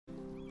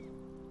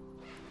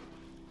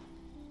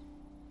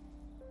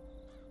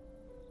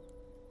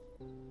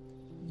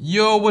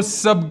Yo,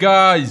 what's up,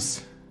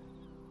 guys?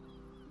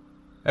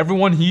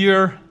 Everyone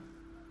here?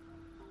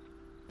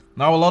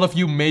 Now, a lot of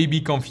you may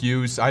be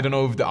confused. I don't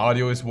know if the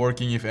audio is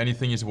working, if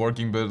anything is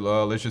working, but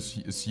let's just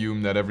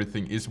assume that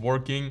everything is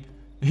working.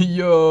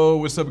 Yo,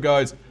 what's up,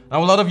 guys?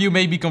 Now, a lot of you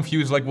may be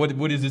confused, like,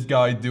 what is this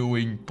guy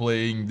doing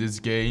playing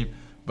this game?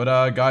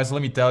 But, guys,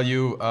 let me tell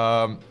you,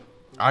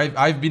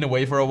 I've been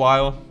away for a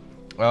while.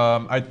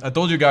 I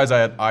told you guys I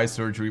had eye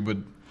surgery, but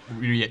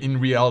in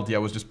reality, I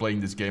was just playing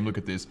this game. Look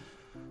at this.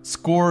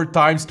 Score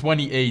times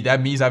 28.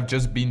 That means I've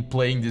just been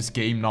playing this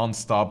game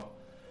non-stop.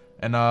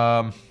 And,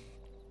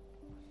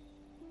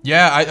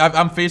 yeah,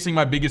 I'm facing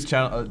my biggest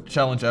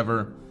challenge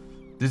ever.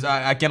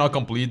 I cannot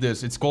complete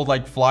this. It's called,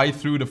 like, Fly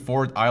Through the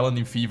 4th Island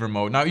in Fever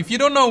Mode. Now, if you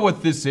don't know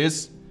what this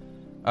is,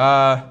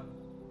 a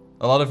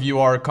lot of you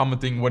are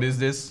commenting, what is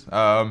this?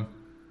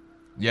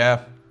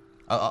 Yeah,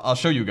 I'll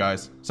show you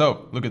guys.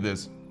 So, look at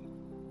this.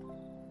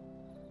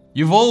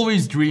 You've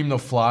always dreamed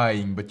of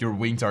flying, but your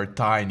wings are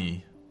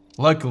tiny.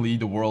 Luckily,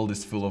 the world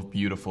is full of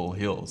beautiful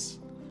hills.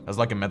 That's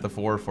like a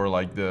metaphor for,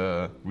 like,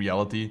 the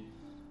reality.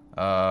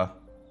 I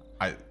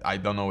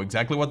don't know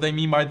exactly what they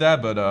mean by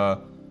that, but,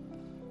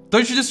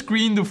 touch the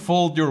screen to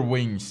fold your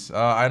wings.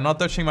 I'm not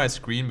touching my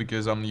screen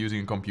because I'm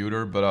using a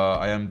computer, but,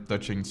 I am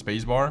touching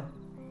spacebar.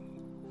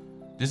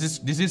 This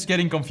is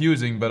getting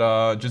confusing,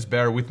 but, just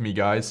bear with me,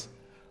 guys.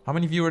 How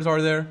many viewers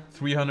are there?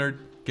 300?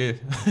 Okay.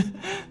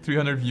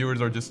 300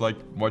 viewers are just, like,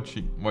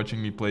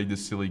 watching me play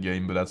this silly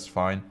game, but that's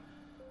fine.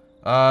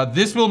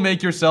 This will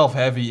make yourself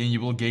heavy and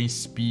you will gain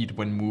speed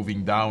when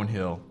moving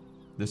downhill.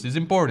 This is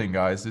important,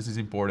 guys. This is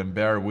important.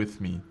 Bear with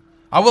me.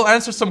 I will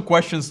answer some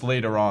questions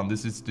later on.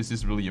 This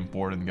is really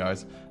important,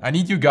 guys. I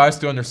need you guys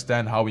to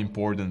understand how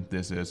important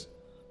this is.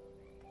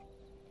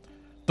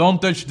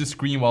 Don't touch the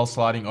screen while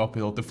sliding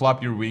uphill to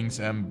flap your wings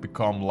and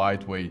become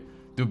lightweight.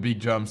 Do big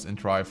jumps and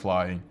try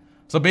flying.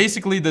 So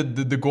basically,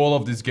 the goal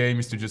of this game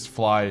is to just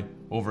fly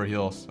over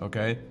hills,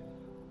 okay?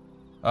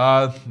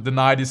 The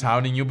night is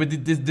hounding you, but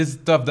this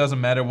stuff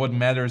doesn't matter. What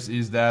matters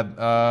is that,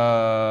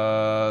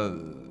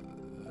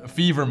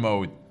 Fever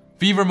Mode.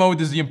 Fever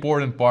Mode is the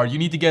important part. You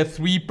need to get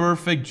 3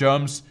 perfect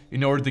jumps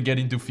in order to get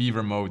into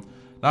Fever Mode.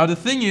 Now, the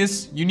thing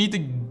is, you need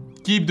to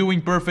keep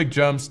doing perfect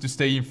jumps to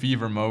stay in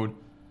Fever Mode.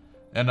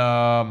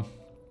 And,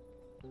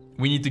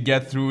 we need to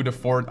get through the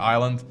 4th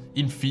island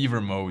in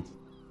Fever Mode.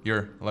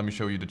 Here, let me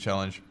show you the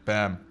challenge.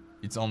 Bam.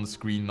 It's on the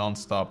screen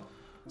non-stop.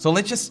 So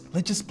let's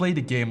just play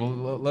the game.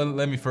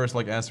 Let me first,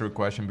 like, answer a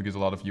question because a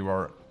lot of you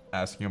are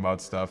asking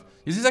about stuff.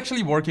 Is this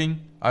actually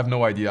working? I have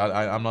no idea.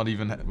 I'm not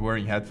even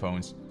wearing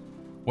headphones.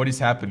 What is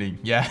happening?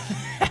 Yeah.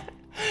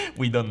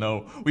 We don't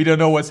know. We don't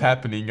know what's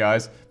happening,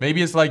 guys.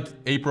 Maybe it's like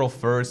April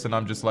 1st and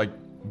I'm just, like,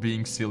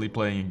 being silly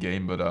playing a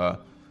game, but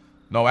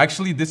no,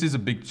 actually this is a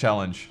big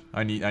challenge.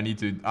 I need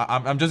to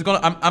I'm just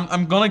gonna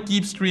I'm gonna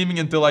keep streaming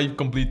until I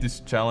complete this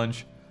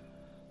challenge.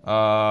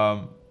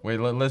 Wait,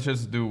 let's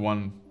just do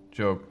one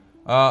joke.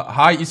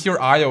 Hi, is your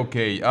eye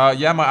okay?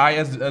 Yeah, my eye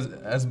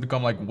has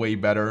become, like, way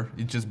better.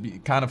 It's just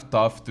kind of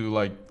tough to,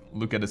 like,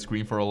 look at the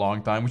screen for a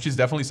long time, which is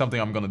definitely something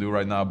I'm gonna do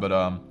right now,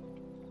 but,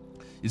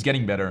 it's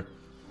getting better.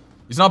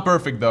 It's not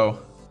perfect, though.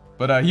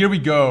 But, here we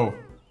go.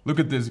 Look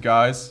at this,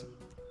 guys.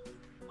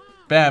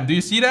 Bam, do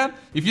you see that?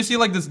 If you see,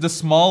 like, the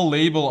small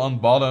label on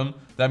bottom,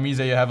 that means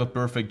that you have a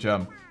perfect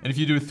jump. And if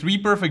you do 3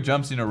 perfect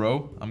jumps in a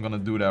row, I'm gonna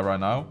do that right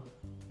now.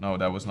 No,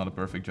 that was not a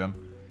perfect jump.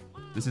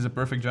 This is a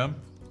perfect jump.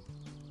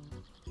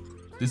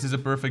 This is a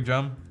perfect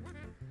jump.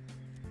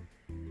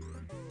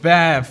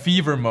 Bam!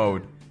 Fever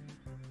Mode.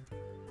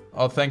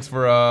 Oh, thanks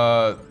for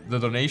the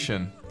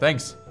donation.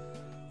 Thanks.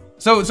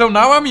 So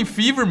now I'm in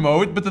Fever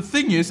Mode, but the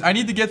thing is, I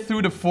need to get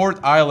through the 4th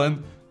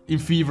island in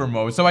Fever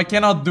Mode. So I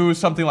cannot do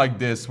something like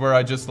this, where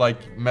I just,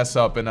 like, mess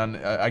up and then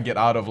I get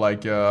out of,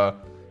 like,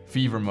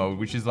 Fever Mode,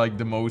 which is, like,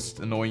 the most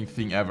annoying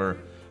thing ever.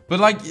 But,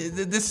 like,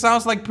 this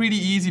sounds, like, pretty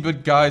easy,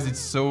 but guys, it's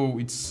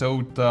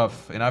so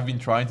tough. And I've been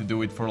trying to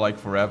do it for, like,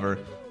 forever.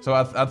 So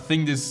I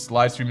think this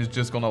live stream is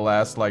just gonna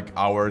last, like,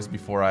 hours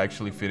before I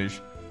actually finish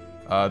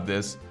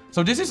this.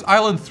 So this is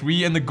Island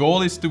 3, and the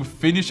goal is to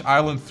finish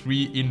Island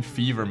 3 in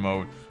Fever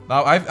Mode.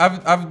 Now,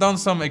 I've done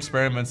some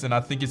experiments, and I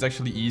think it's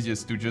actually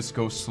easiest to just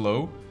go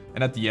slow.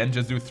 And at the end,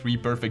 just do 3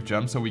 perfect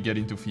jumps so we get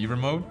into Fever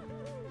Mode.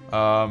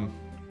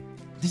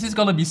 This is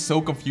gonna be so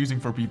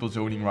confusing for people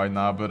joining right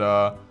now, but,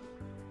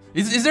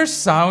 Is there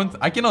sound?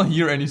 I cannot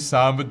hear any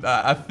sound, but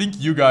I think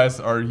you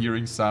guys are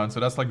hearing sound, so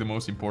that's, like, the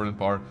most important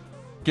part.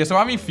 Okay, so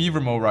I'm in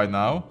Fever Mode right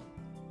now.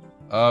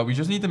 We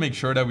just need to make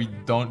sure that we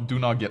do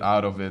not get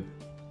out of it.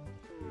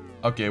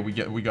 Okay,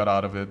 we got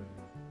out of it.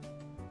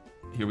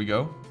 Here we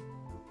go.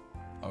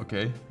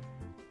 Okay.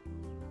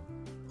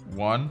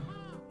 1.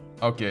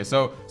 Okay,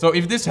 so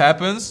if this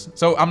happens,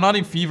 so I'm not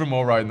in Fever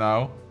Mode right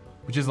now,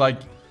 which is,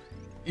 like,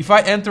 if I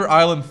enter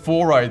Island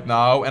 4 right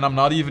now, and I'm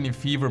not even in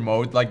Fever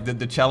Mode, like,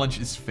 the challenge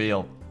is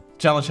failed.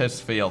 Challenge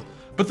has failed.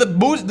 But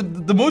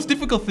the most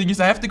difficult thing is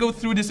I have to go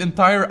through this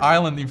entire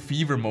island in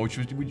Fever Mode,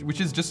 which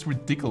is just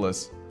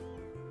ridiculous.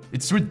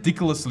 It's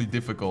ridiculously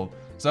difficult.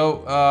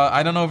 So,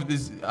 I don't know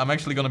if I'm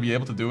actually gonna be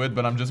able to do it,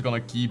 but I'm just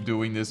gonna keep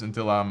doing this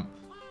until I'm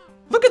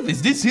Look at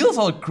this. These hills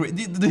are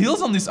crazy. The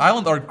hills on this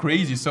island are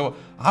crazy. So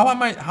how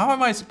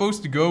am I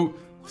supposed to go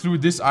through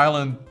this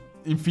island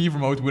in fever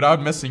mode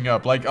without messing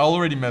up? Like, I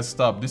already messed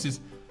up. This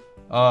is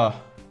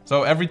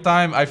so every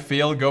time I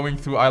fail going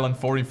through island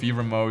 4 in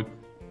fever mode,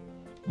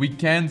 we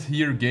can't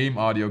hear game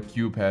audio,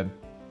 Cubehead.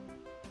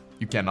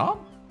 You cannot?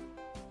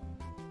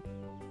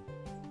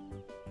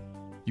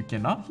 You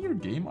cannot hear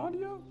game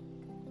audio?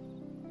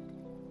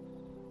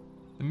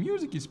 The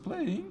music is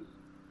playing.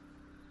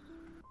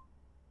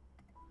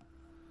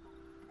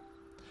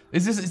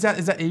 Is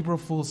that April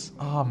Fool's?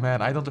 Oh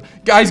man, I don't.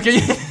 Guys, can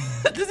you?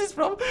 This is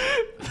probably.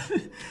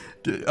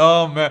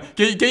 Oh man,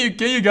 can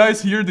you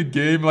guys hear the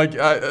game? Like,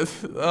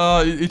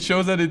 it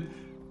shows that it.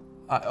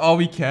 Oh,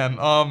 we can.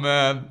 Oh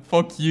man,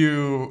 fuck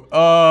you.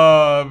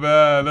 Oh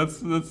man,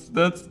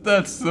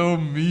 that's so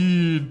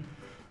mean.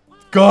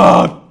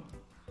 God.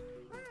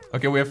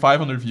 Okay, we have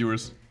 500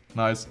 viewers.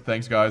 Nice,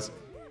 thanks guys.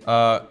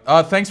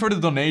 Thanks for the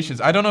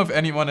donations. I don't know if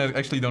anyone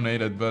actually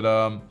donated, but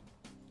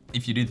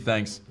if you did,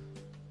 thanks.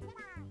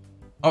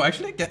 Oh,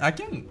 actually, I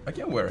can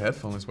wear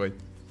headphones. Wait.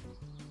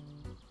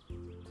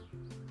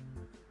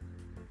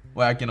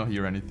 Well, I cannot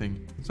hear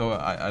anything, so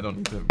I don't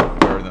need to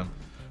wear them.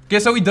 Okay,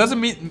 so it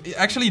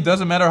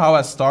doesn't matter how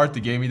I start the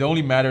game. It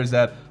only matters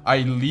that I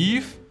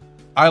leave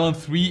Island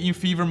 3 in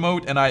fever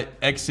mode and I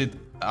exit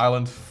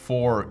Island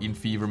 4 in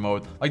fever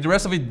mode. Like, the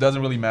rest of it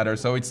doesn't really matter.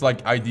 So it's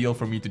like ideal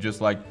for me to just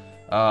like,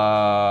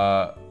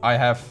 I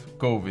have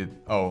COVID.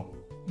 Oh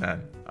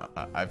man,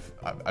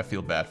 I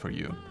feel bad for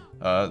you.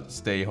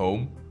 Stay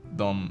home.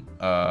 Don't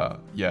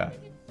yeah,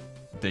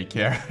 take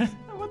care.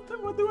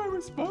 what do I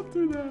respond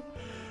to that?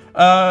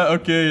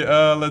 Okay,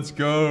 let's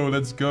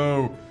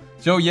go.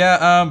 So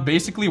yeah,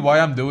 basically why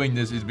I'm doing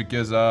this is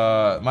because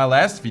my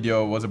last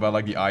video was about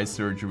like the eye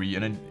surgery,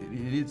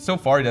 and so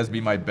far it has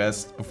been my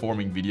best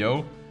performing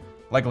video.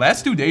 Like,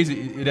 last 2 days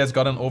it has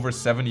gotten over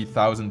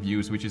 70,000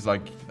 views, which is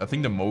like, I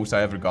think the most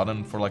I ever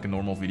gotten for like a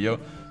normal video.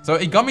 So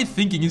it got me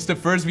thinking, it's the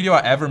first video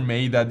I ever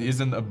made that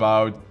isn't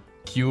about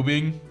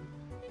cubing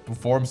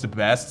performs the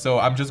best. So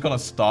I'm just gonna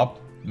stop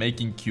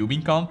making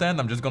cubing content.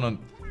 I'm just gonna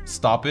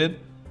stop it.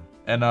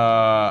 And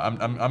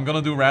I'm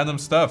gonna do random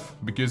stuff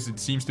because it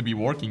seems to be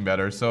working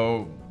better.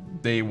 So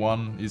day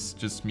 1 is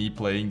just me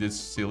playing this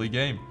silly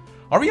game.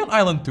 Are we on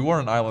Island 2 or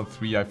on Island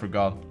 3? I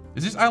forgot.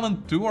 Is this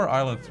Island 2 or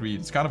Island 3?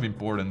 It's kind of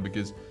important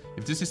because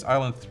if this is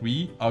Island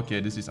 3... Okay,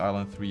 this is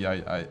Island 3.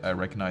 I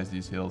recognize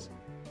these hills.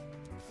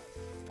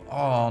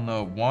 Oh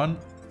no, 1,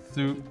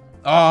 2...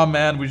 Oh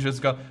man, we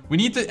just got... We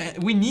need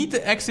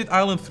to exit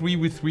Island 3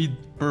 with 3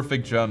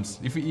 perfect jumps.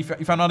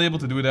 If I'm not able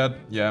to do that,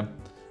 yeah,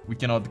 we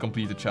cannot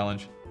complete the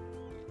challenge.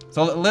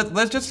 So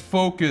let's just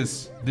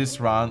focus this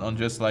round on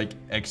just like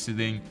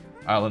exiting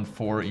Island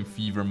 4 in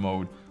fever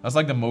mode. That's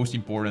like the most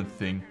important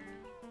thing.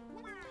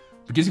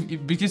 Because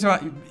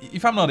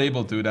if I'm not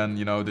able to, then,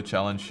 you know, the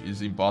challenge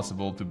is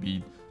impossible to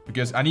beat.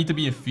 Because I need to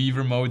be in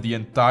fever mode the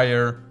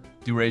entire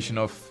duration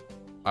of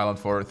Island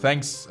 4.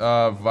 Thanks,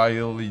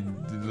 Viley,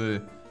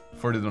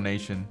 for the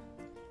donation.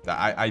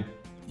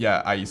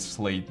 I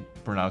slayed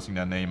pronouncing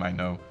that name, I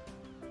know.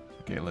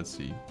 Okay, let's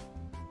see.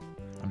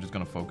 I'm just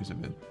gonna focus a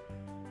bit.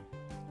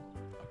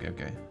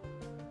 Okay.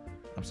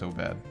 I'm so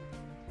bad.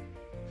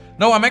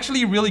 No, I'm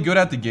actually really good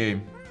at the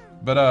game.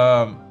 But,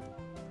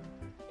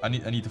 I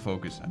need to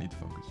focus.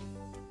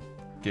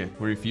 Okay,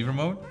 we're in fever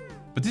mode.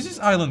 But this is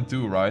Island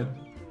 2, right?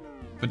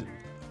 But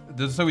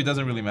so it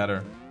doesn't really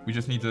matter. We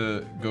just need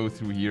to go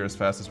through here as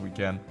fast as we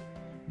can.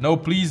 No,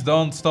 please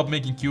don't stop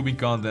making cubing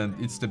content.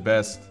 It's the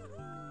best.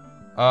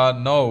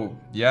 No.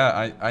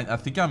 Yeah, I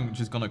think I'm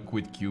just gonna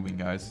quit cubing,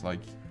 guys.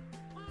 Like,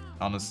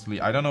 honestly,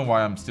 I don't know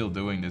why I'm still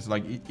doing this.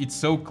 Like, it's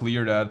so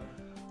clear that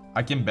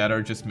I can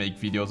better just make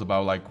videos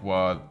about like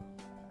what,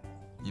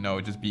 you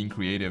know, just being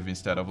creative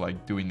instead of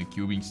like doing the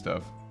cubing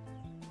stuff.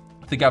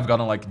 I think I've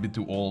gotten like a bit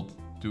too old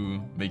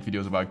to make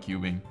videos about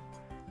cubing.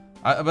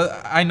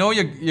 But I know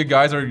you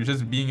guys are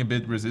just being a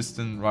bit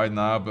resistant right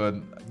now, but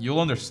you'll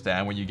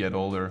understand when you get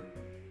older.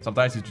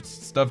 Sometimes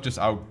stuff just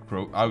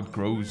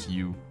outgrows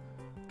you.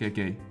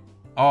 Okay.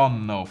 Oh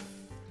no,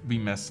 we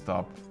messed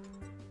up.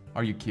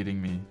 Are you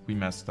kidding me? We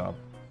messed up.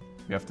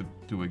 We have to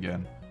do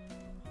again.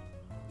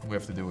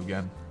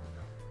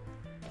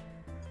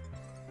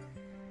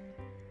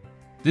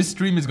 This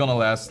stream is gonna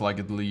last like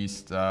at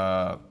least...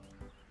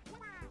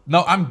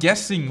 No, I'm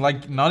guessing,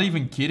 like, not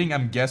even kidding,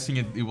 I'm guessing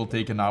it will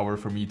take an hour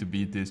for me to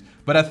beat this.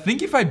 But I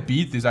think if I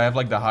beat this, I have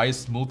like the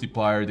highest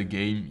multiplier the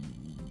game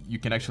you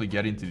can actually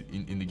get into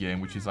in the game,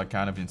 which is like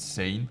kind of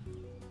insane.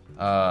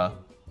 I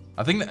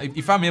think that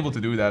if I'm able to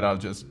do that, I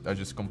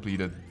just complete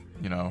it,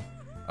 you know.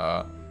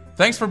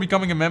 Thanks for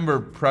becoming a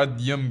member,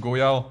 Pradyum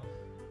Goyal.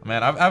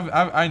 Man,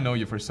 I know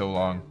you for so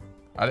long.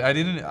 I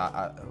didn't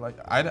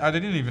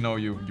even know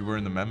you were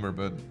in the member,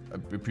 but I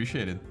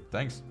appreciate it.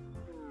 Thanks.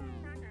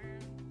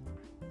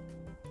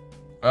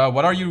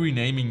 What are you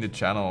renaming the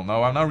channel?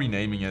 No, I'm not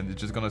renaming it.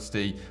 It's just gonna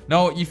stay.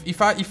 No,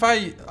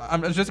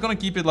 I'm just gonna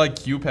keep it like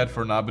CubeHead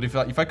for now. But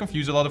if I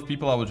confuse a lot of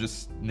people, I will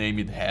just name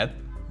it Head,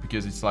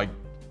 because it's like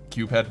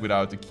CubeHead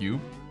without the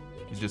cube.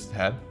 It's just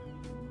Head.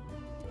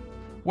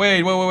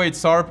 Wait,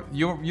 Sarp,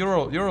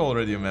 you're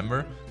already a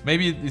member.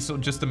 Maybe it's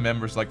just the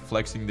members like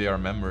flexing they are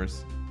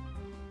members.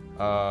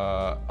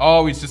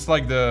 Oh, it's just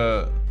like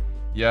the...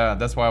 Yeah,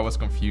 that's why I was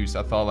confused.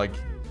 I thought like...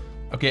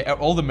 Okay,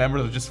 all the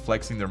members are just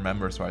flexing their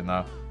members right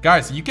now.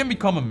 Guys, you can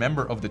become a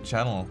member of the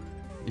channel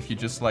if you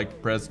just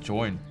like press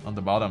join on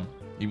the bottom.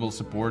 It will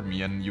support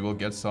me and you will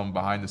get some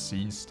behind the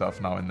scenes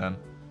stuff now and then.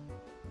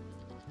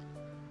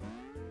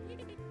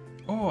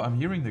 Oh, I'm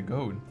hearing the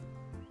goat.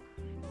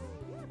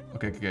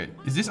 Okay.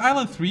 Is this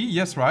island 3?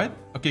 Yes, right?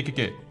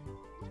 Okay.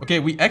 Okay,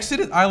 we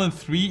exited island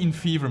 3 in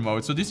fever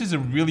mode. So this is a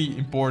really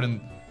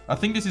important... I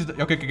think this is...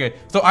 Okay.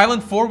 So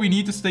island 4, we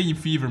need to stay in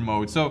fever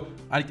mode. So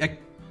I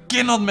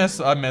cannot mess...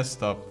 I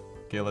messed up.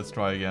 Okay, let's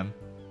try again.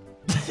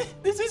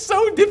 This is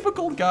so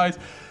difficult, guys.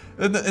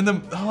 And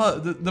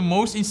the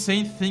most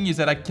insane thing is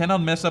that I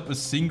cannot mess up a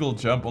single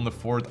jump on the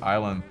 4th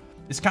island.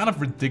 It's kind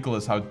of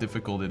ridiculous how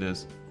difficult it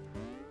is.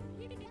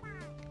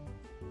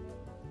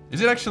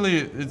 Is it actually...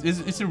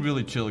 It's a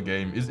really chill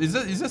game. Is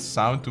this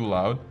sound too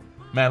loud?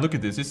 Man, look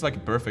at this. It's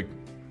like perfect.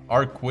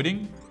 Are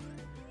quitting?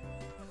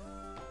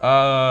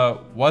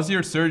 Was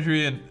your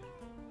surgery in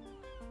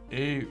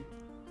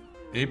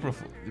April?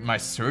 My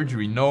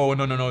surgery? No.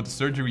 The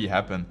surgery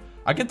happened.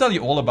 I can tell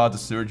you all about the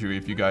surgery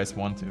if you guys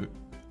want to.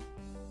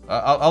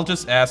 I'll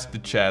just ask the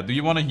chat. Do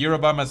you want to hear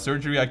about my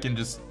surgery? I can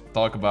just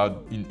talk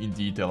about in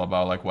detail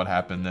about like what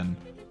happened and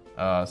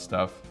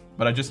stuff.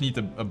 But I just need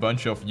a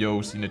bunch of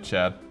yo's in the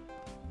chat.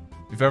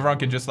 If everyone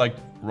can just like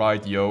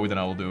write yo, then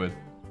I will do it.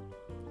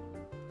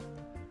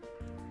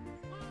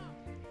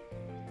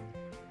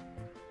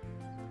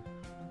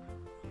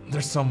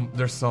 There's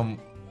some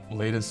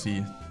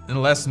latency,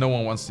 unless no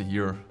one wants to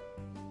hear.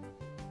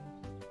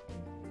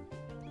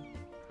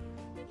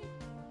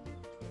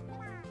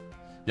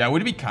 Yeah,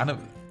 would it be kind of...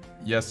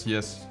 Yes.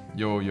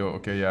 Yo,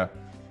 okay, yeah.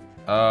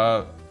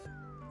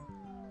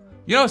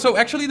 You know, so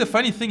actually the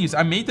funny thing is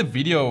I made the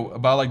video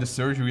about like the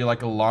surgery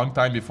like a long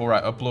time before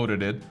I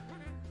uploaded it.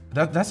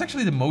 That's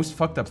actually the most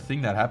fucked up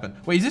thing that happened.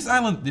 Wait, is this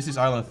island... This is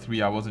island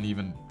 3, I wasn't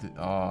even...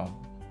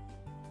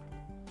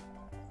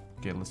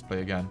 Okay, let's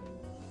play again.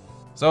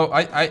 So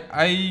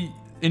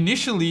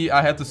initially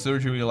I had the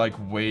surgery like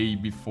way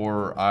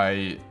before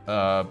I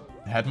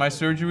had my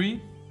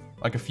surgery,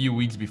 like a few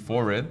weeks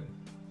before it.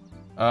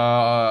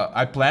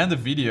 I planned a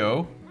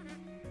video.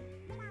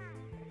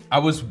 I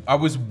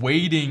was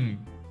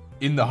waiting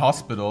in the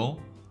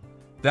hospital.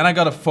 Then I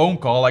got a phone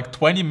call like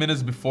 20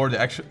 minutes before the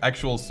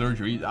actual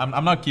surgery.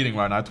 I'm not kidding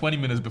right now. 20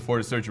 minutes before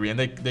the surgery, and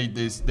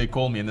they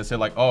called me and they said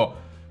like, oh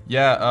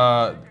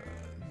yeah,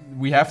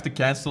 we have to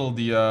cancel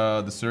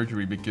the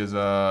surgery because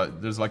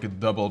there's like a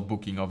double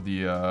booking of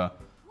the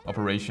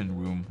operation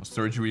room,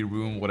 surgery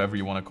room, whatever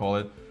you want to call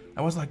it.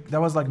 That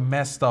was like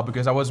messed up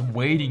because I was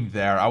waiting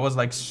there. I was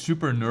like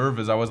super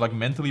nervous. I was like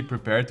mentally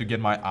prepared to get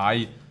my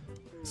eye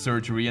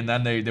surgery, and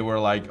then they were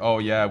like, oh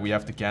yeah, we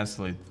have to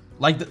cancel it.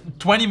 Like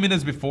 20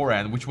 minutes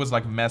beforehand, which was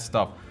like messed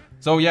up.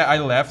 So yeah, I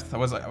left. I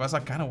was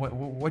like kind of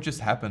what just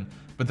happened?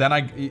 But then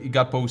it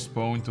got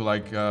postponed to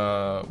like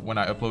when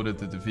I uploaded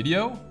the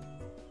video.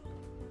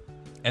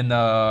 And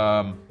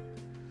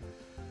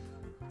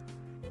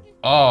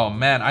oh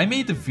man, I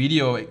made the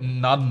video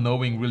not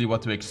knowing really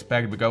what to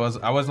expect because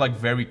I was like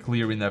very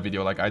clear in that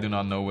video, like I do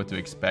not know what to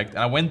expect. And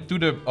I went through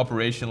the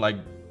operation like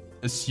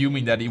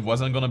assuming that it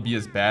wasn't gonna be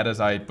as bad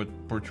as I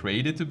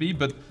portrayed it to be.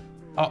 But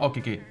oh,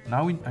 okay.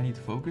 Now I need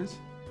to focus.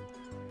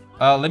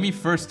 Let me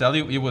first tell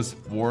you, it was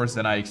worse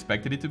than I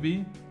expected it to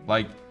be.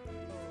 Like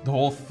the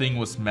whole thing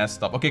was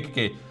messed up.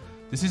 Okay.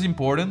 This is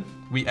important.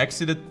 We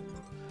exited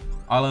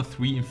Island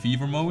 3 in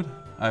fever mode.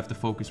 I have to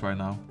focus right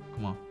now.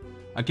 Come on.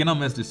 I cannot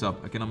mess this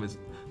up.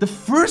 The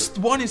first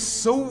one is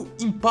so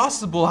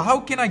impossible. How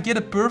can I get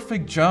a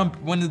perfect jump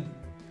when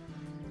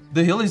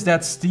the hill is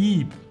that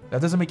steep?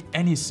 That doesn't make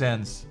any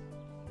sense.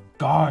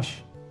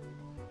 Gosh.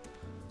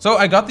 So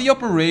I got the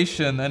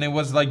operation and it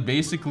was like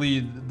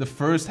basically the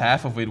first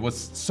half of it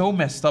was so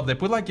messed up. They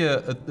put like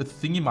a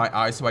thing in my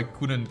eye so I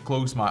couldn't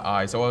close my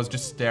eyes. So I was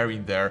just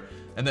staring there.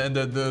 And then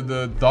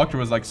the doctor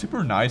was like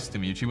super nice to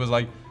me. She was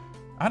like,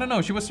 I don't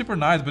know, she was super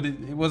nice, but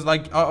it was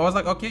like, I was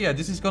like, okay, yeah,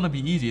 this is gonna be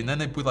easy. And then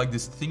they put like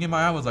this thing in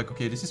my eye. I was like,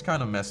 okay, this is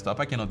kind of messed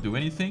up. I cannot do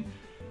anything.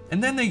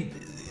 And then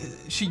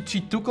she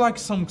took like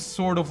some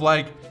sort of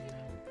like,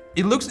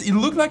 it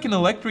looked like an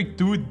electric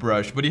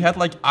toothbrush, but it had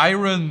like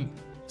iron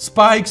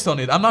spikes on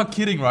it. I'm not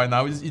kidding right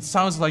now. It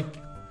sounds like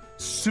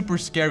super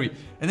scary.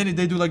 And then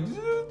they do like,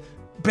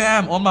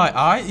 bam, on my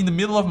eye, in the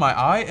middle of my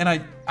eye. And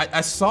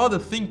I saw the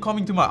thing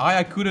coming to my eye.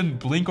 I couldn't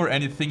blink or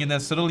anything. And then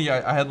suddenly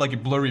I had like a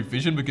blurry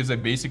vision because I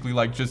basically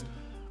like just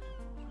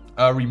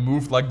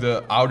removed like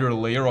the outer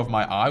layer of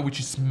my eye, which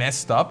is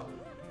messed up.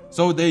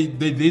 So they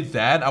did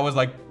that. I was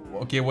like,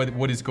 okay,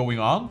 what is going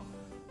on?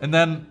 And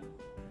then,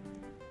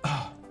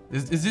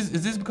 is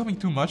this becoming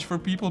too much for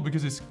people?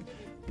 Because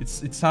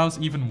it sounds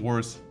even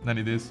worse than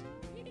it is.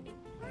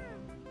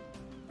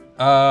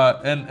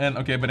 And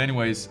okay, but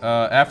anyways,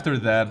 after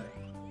that,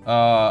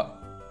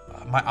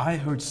 my eye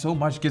hurt so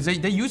much because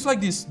they use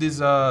like this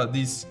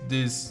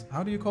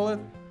how do you call it?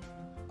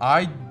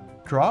 Eye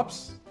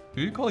drops?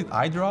 Do you call it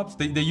eye drops?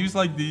 They use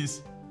like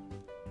these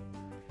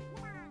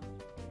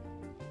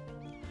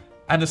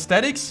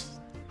anesthetics?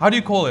 How do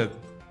you call it?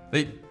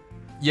 They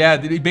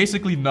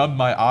basically numbed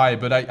my eye,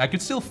 but I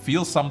could still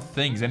feel some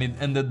things,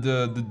 and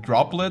the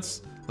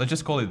droplets, let's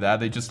just call it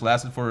that, they just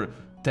lasted for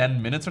 10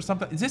 minutes or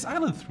something. Is this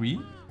Island 3?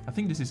 I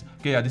think this is,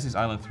 okay, yeah, this is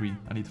Island 3.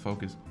 I need to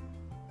focus.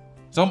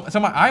 So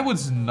my eye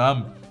was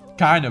numb,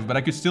 kind of, but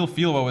I could still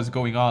feel what was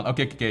going on.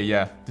 Okay,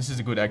 yeah, this is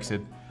a good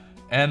exit.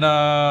 And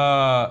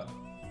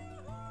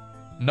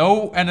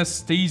no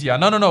anesthesia.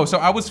 No. So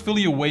I was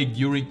fully awake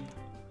during.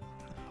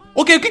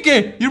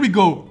 Okay. Here we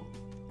go.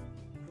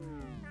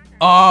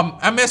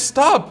 I messed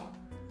up.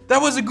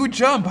 That was a good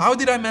jump. How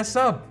did I mess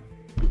up?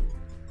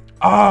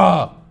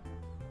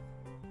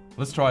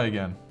 Let's try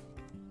again.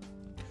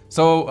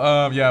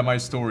 So yeah, my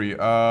story.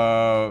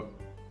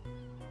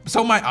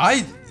 So my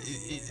eye,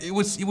 it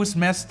was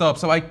messed up,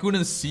 so I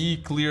couldn't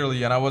see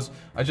clearly, and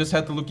I just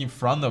had to look in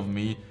front of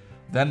me.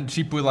 Then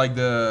she put like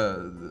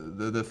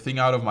the thing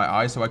out of my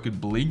eye so I could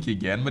blink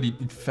again, but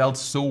it felt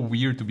so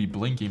weird to be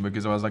blinking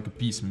because I was like a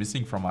piece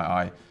missing from my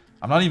eye.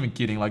 I'm not even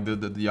kidding, like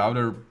the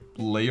outer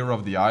layer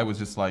of the eye was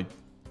just like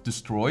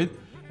destroyed.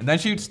 And then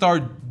she would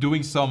start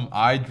doing some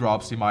eye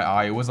drops in my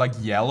eye. It was like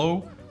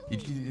yellow.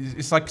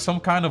 It's like some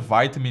kind of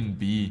vitamin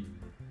B.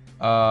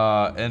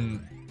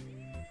 And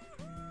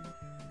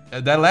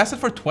that lasted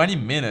for 20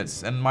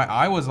 minutes, and my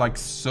eye was like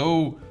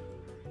so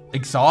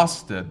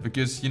exhausted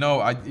because, you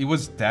know, it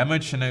was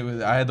damaged,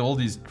 and I had all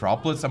these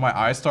droplets, and my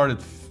eye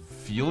started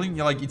feeling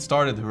like it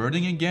started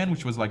hurting again,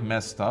 which was like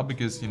messed up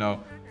because, you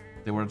know,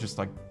 they were just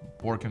like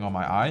working on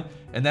my eye.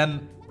 And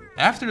then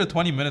after the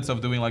 20 minutes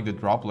of doing like the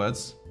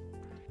droplets,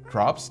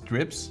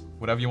 drips,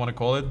 whatever you want to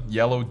call it,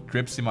 yellow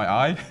drips in my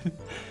eye,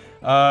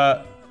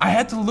 I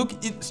had to look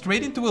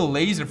straight into a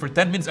laser for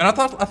 10 minutes, and I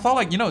thought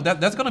like, you know,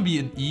 that's gonna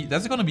be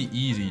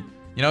easy.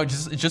 You know,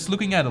 just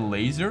looking at a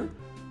laser,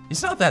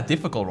 it's not that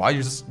difficult, right?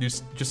 You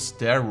just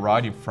stare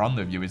right in front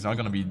of you. It's not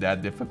gonna be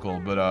that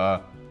difficult. But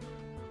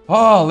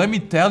oh, let me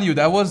tell you,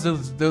 that was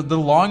the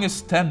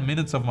longest 10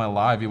 minutes of my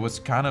life. It was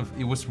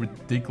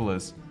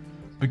ridiculous.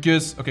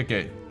 Because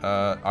okay,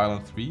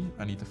 Island 3.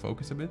 I need to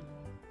focus a bit.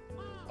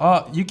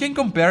 You can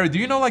compare it. Do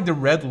you know like the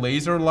red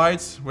laser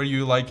lights where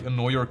you like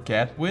annoy your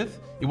cat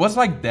with? It was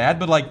like that,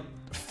 but like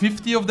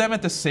 50 of them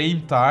at the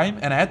same time,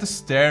 and I had to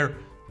stare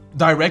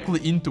directly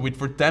into it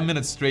for 10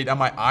 minutes straight, and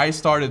my eye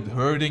started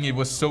hurting. It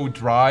was so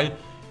dry.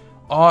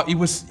 It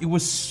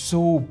was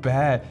so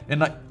bad.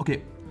 And like,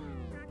 okay,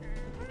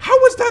 how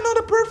was that not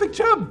a perfect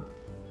jump?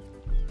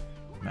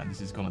 Man, this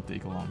is gonna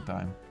take a long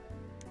time.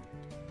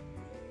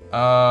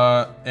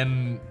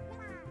 And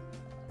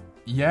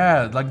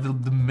yeah, like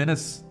the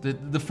minutes,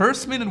 the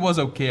first minute was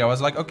okay. I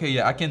was like, okay,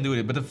 yeah, I can do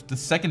it. But the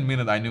second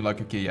minute, I knew like,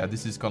 okay, yeah,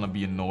 this is gonna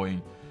be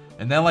annoying.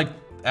 And then like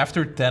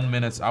after 10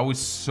 minutes, I was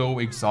so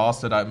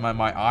exhausted.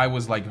 My eye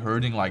was like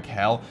hurting like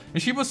hell.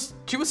 And she was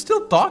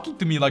still talking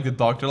to me like the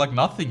doctor, like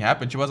nothing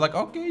happened. She was like,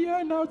 okay,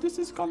 yeah, now this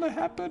is gonna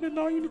happen, and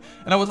now you.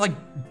 And I was like,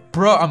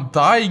 bro, I'm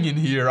dying in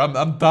here.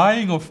 I'm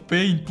dying of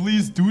pain.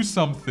 Please do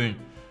something.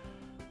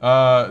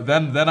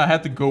 Then I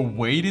had to go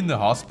wait in the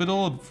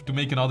hospital to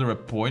make another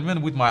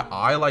appointment with my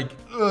eye like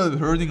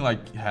hurting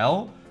like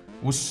hell.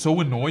 It was so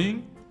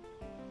annoying.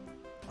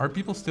 Are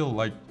people still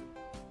like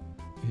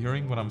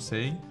hearing what I'm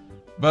saying?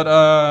 But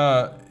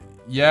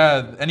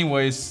yeah,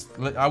 anyways,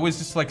 I was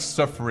just like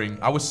suffering.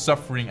 I was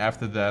suffering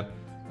after that.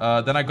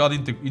 Then I got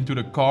into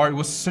the car. It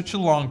was such a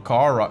long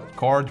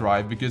car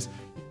drive because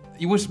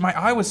my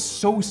eye was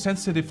so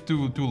sensitive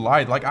to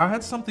light. Like I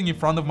had something in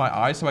front of my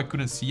eye so I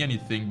couldn't see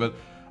anything, but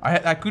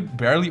I could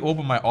barely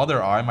open my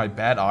other eye, my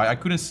bad eye. I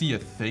couldn't see a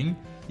thing.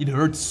 It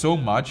hurt so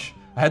much.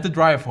 I had to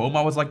drive home.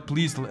 I was like,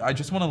 please, I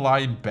just want to lie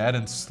in bed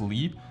and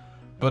sleep.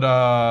 But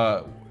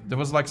there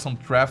was like some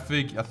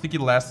traffic. I think it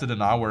lasted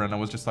an hour, and I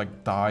was just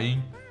like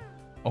dying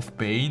of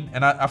pain.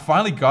 And I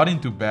finally got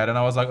into bed, and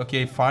I was like,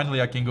 okay,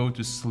 finally I can go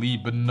to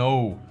sleep. But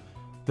no,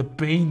 the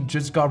pain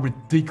just got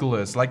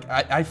ridiculous. Like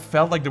I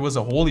felt like there was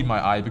a hole in my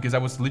eye because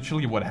that was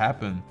literally what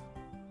happened.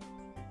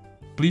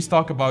 Please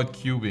talk about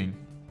cubing.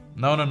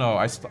 No.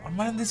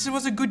 Man, this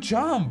was a good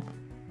jump.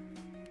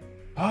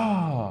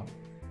 And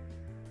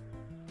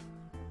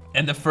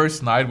the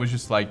first night was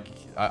just like,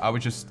 I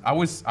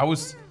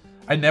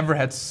never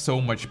had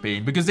so much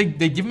pain because they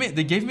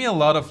gave me a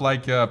lot of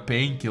like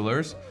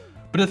painkillers.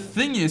 But the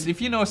thing is, if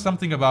you know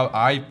something about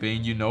eye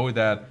pain, you know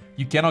that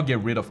you cannot get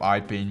rid of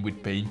eye pain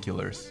with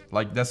painkillers.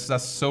 Like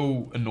that's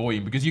so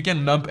annoying because you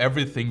can numb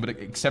everything, but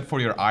except for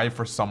your eye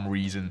for some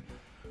reason.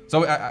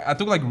 So I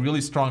took like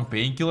really strong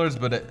painkillers,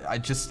 but I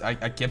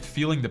kept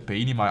feeling the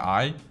pain in my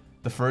eye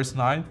the first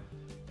night.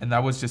 And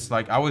that was just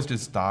like, I was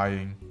just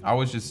dying.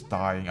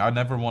 I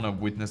never want to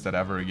witness that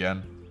ever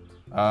again.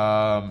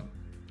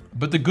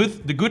 But the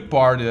good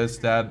part is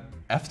that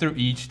after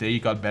each day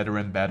it got better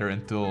and better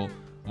until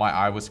my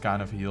eye was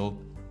kind of healed.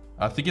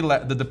 I think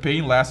the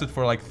pain lasted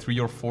for like 3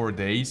 or 4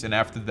 days, and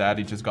after that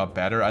it just got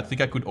better. I think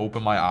I could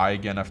open my eye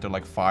again after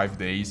like 5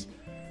 days.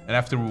 And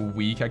after a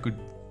week I could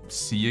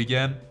see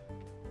again.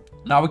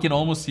 Now we can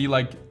almost see,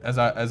 like, as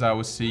I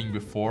was seeing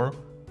before.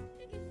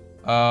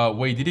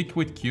 Wait, did he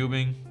quit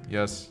cubing?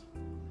 Yes.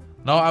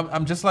 No,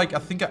 I'm just like, I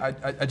think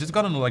I just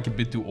gotten like a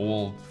bit too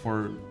old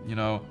for, you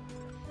know.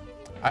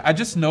 I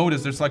just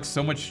noticed there's like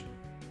so much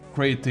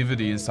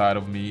creativity inside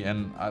of me,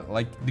 and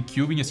like the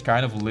cubing is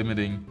kind of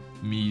limiting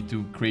me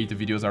to create the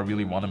videos I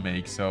really want to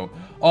make. So,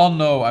 oh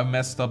no, I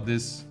messed up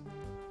this.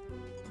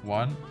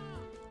 1,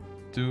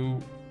 2.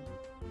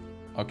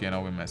 Okay,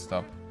 no, we messed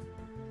up.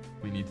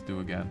 We need to do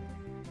again.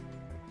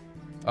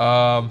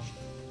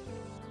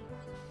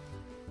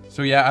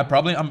 So yeah, I'm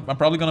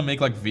probably gonna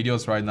make like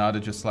videos right now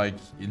that just like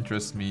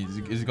interest me.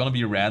 It's gonna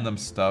be random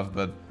stuff,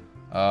 but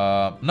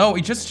no,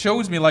 it just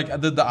shows me like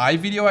the eye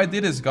video I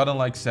did has gotten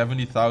like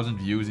 70,000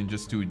 views in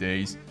just 2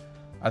 days.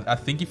 I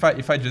think if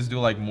I just do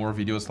like more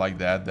videos like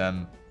that,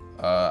 then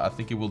I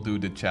think it will do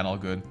the channel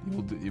good.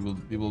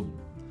 It will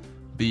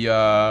be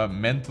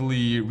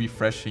mentally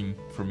refreshing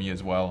for me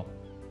as well.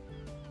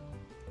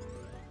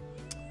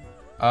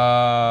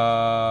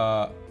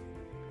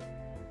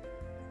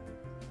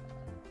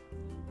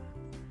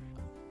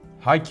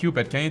 Hi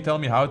Cupid, can you tell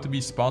me how to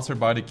be sponsored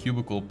by the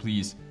Cubicle,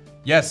 please?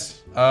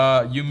 Yes,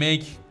 you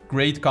make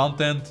great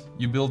content,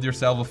 you build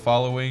yourself a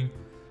following,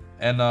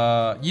 and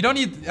you don't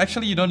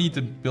need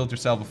to build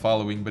yourself a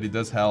following, but it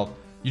does help.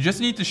 You just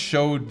need to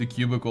show the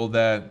Cubicle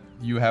that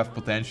you have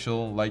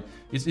potential. Like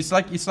it's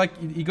like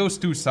it goes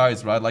two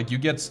sides, right? Like you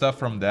get stuff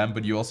from them,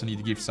 but you also need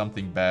to give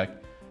something back.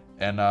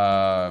 And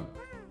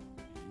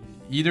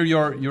either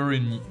you're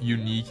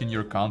unique in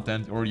your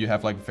content, or you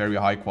have like very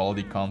high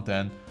quality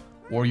content,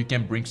 or you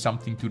can bring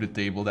something to the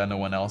table that no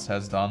one else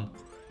has done.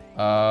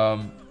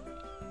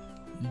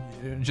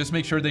 Just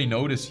make sure they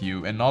notice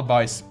you, and not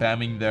by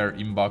spamming their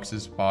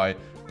inboxes by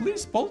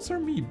please sponsor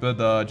me,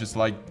 but just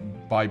like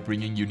by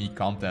bringing unique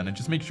content, and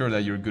just make sure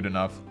that you're good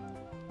enough.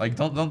 Like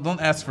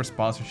don't ask for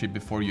sponsorship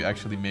before you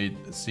actually made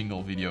a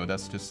single video.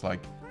 That's just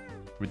like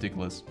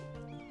ridiculous.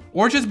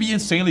 Or just be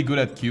insanely good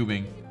at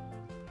cubing.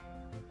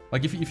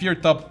 Like if you're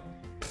top,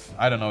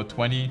 I don't know,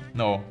 20.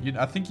 No,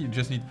 I think you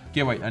just need.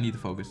 Okay, wait, I need to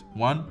focus.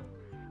 1.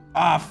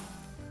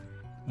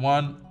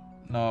 1.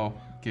 No.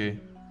 Okay.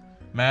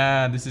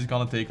 Man, this is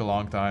gonna take a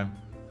long time.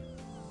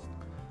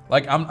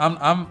 Like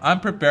I'm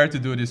prepared to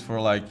do this for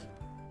like,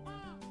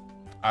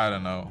 I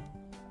don't know,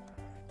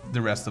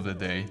 the rest of the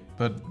day.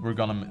 But we're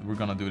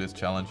gonna do this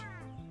challenge.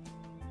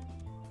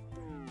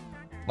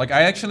 Like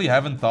I actually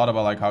haven't thought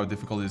about like how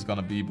difficult it's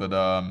gonna be, but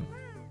I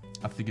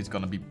think it's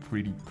gonna be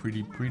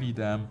pretty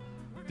damn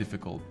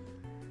difficult.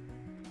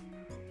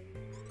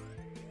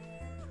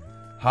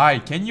 Hi,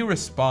 can you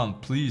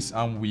respond, please?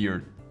 I'm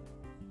weird.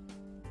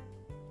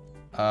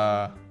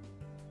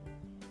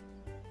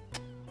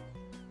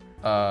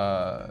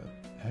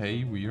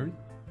 Hey, weird.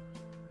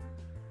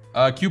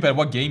 Cupid,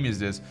 what game is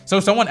this? So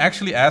someone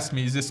actually asked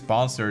me, is this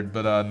sponsored?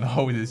 But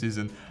no, this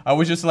isn't. I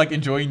was just like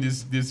enjoying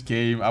this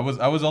game. I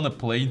was on a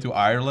plane to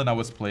Ireland. I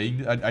was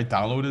playing. I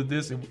downloaded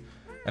this, and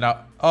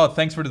oh,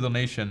 thanks for the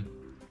donation.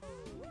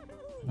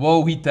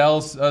 Whoa, he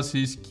tells us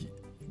he's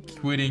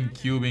quitting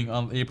cubing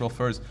on April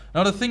 1st.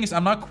 Now the thing is,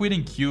 I'm not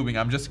quitting cubing.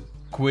 I'm just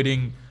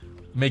quitting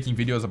making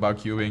videos about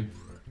cubing.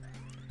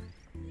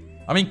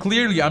 I mean,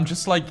 clearly, I'm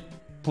just like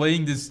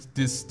playing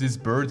this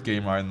bird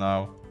game right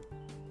now.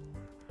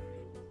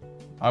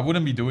 I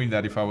wouldn't be doing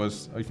that if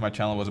my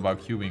channel was about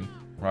cubing,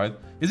 right?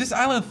 Is this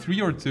island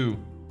 3 or 2?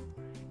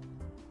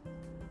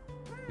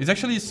 Is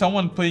actually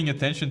someone paying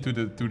attention to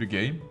the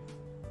game?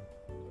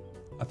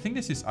 I think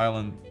this is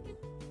island.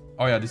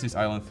 Oh yeah, this is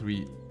island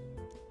 3.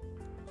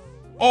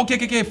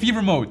 Okay,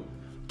 fever mode.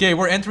 Okay,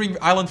 we're entering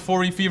island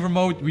 4 in fever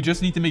mode. We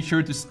just need to make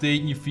sure to stay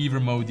in fever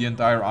mode the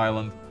entire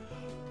island.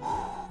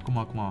 Come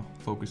on,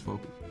 focus.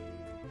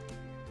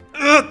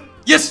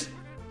 Yes!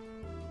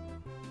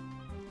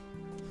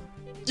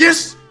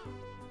 Yes!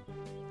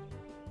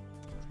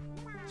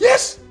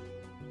 Yes!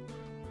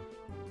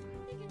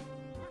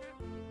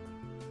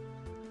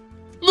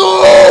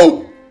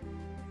 No!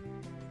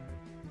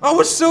 I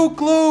was so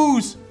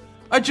close!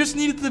 I just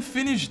needed to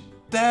finish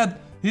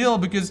that hill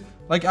because,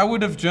 like, I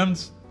would have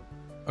jumped.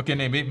 Okay,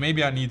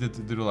 maybe I needed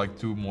to do like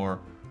 2 more.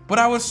 But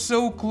I was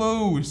so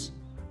close!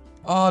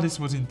 Oh, this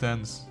was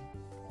intense.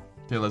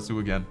 Okay, let's do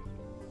again.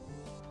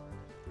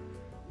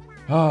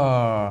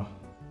 Ah.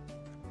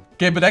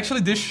 Okay, but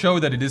actually this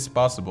showed that it is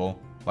possible.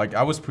 Like,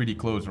 I was pretty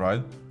close,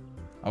 right?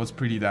 I was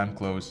pretty damn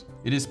close.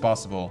 It is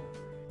possible.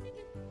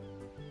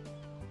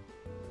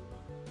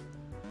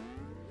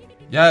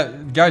 Yeah,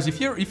 guys, if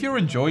you're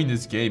enjoying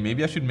this game,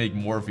 maybe I should make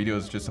more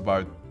videos just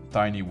about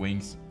tiny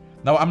wings.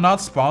 Now, I'm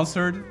not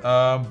sponsored,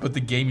 but the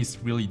game is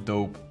really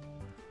dope.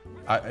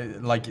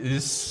 Like, it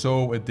is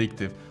so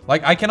addictive.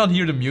 Like, I cannot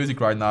hear the music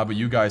right now, but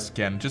you guys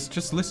can.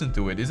 Just listen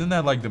to it. Isn't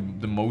that like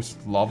the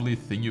most lovely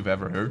thing you've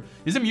ever heard?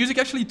 Is the music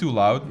actually too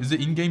loud? Is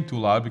the in-game too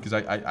loud? Because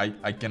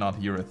I cannot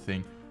hear a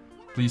thing.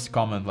 Please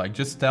comment. Like,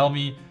 just tell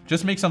me.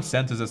 Just make some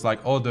sentences like,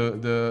 oh,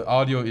 the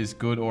audio is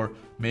good, or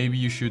maybe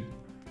you should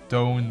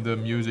tone the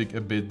music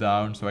a bit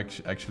down, so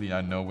actually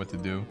I know what to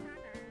do.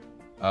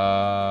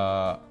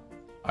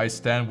 I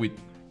stand with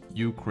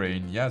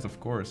Ukraine. Yes, of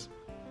course.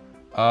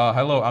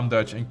 Hello, I'm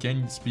Dutch and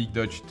can speak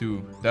Dutch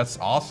too. That's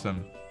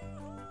awesome.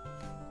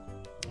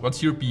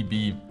 What's your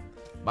PB?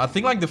 I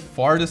think like the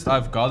farthest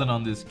I've gotten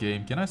on this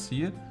game. Can I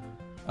see it?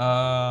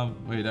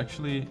 Wait,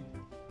 actually...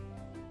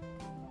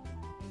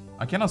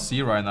 I cannot see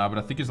it right now, but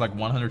I think it's like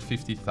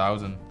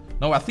 150,000.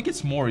 No, I think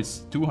it's more. It's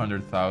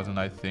 200,000,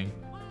 I think.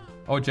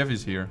 Oh, Jeff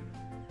is here.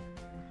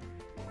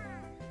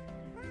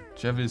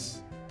 Jeff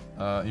is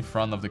in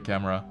front of the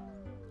camera.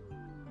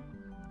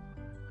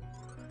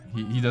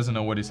 He doesn't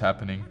know what is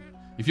happening.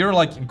 If you're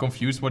like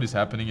confused what is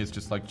happening, it's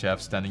just like Jeff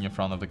standing in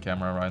front of the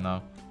camera right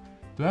now.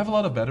 Do I have a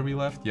lot of battery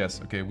left?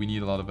 Yes, okay, we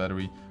need a lot of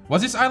battery.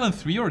 Was this island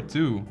 3 or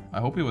 2? I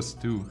hope it was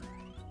 2.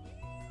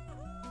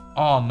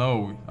 Oh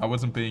no, I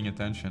wasn't paying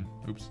attention.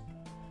 Oops.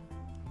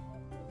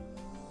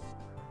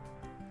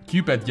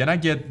 Cupid, can I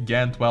get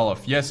GAN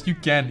 12? Yes, you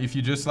can. If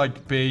you just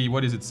like pay,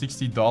 what is it,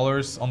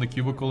 $60 on the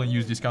cubicle and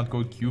use discount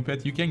code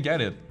Cupid, you can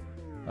get it.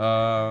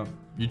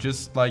 You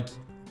just like,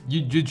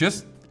 you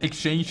just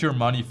exchange your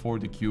money for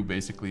the cube,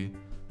 basically.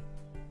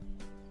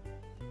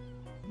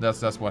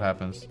 That's what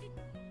happens.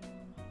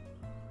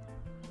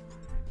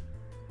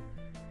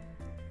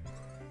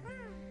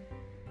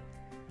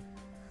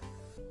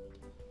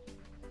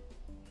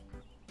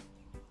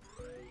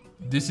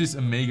 This is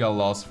a mega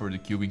loss for the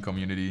cubing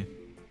community.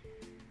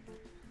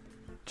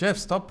 Jeff,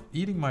 stop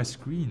eating my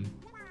screen.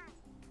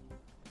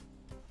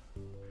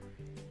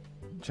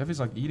 Jeff is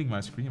like eating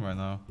my screen right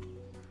now.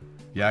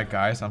 Yeah,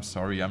 guys, I'm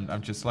sorry.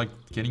 I'm just like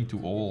getting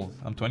too old.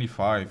 I'm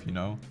 25, you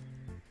know.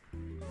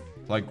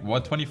 Like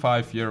what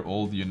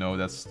 25-year-old you know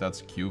that's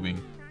cubing?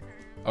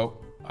 Oh,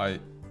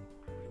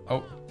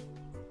 oh.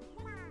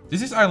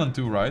 This is island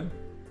 2, right?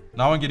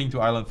 Now I'm getting to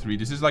island 3.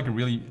 This is like a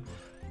really...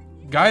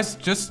 Guys,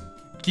 just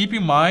keep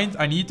in mind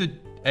I need to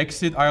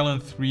exit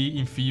island 3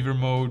 in fever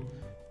mode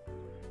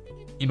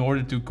in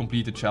order to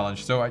complete the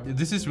challenge. So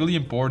this is really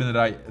important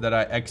that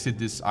I exit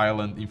this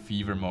island in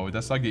fever mode.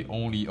 That's like the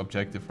only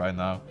objective right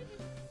now.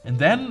 And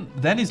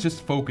then it's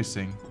just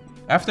focusing.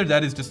 After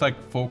that, it's just like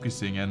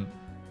focusing and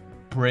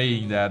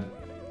praying that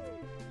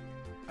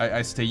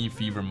I stay in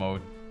fever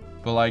mode.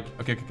 But like,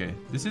 okay.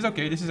 This is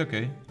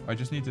okay. I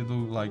just need to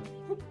do like...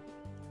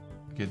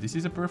 Okay, this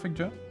is a perfect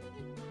jump.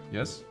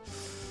 Yes.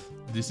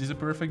 This is a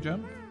perfect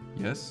jump.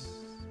 Yes.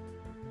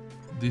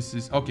 This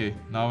is... Okay,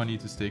 now I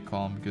need to stay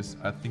calm because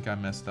I think I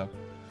messed up.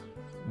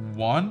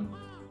 1,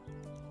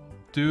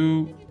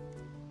 2,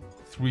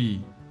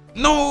 3.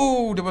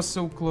 No! That was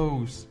so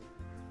close.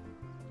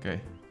 Okay,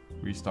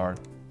 restart.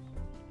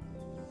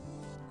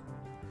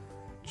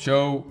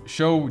 Show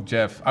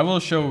Jeff. I will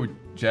show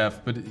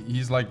Jeff, but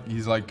he's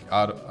like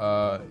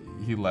out.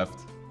 He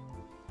left.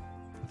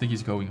 I think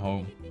he's going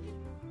home.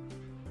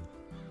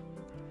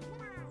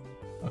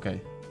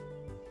 Okay.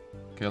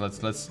 Okay, let's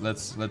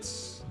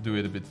do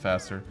it a bit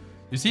faster.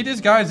 You see this,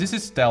 guys? This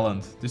is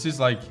talent. This is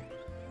like...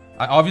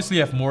 I obviously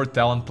have more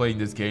talent playing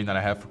this game than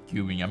I have for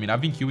cubing. I mean,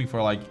 I've been cubing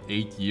for like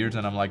 8 years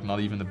and I'm like not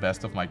even the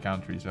best of my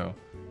country, so...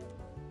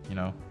 You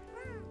know.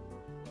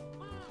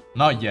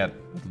 Not yet,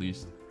 at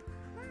least.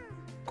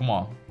 Come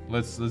on.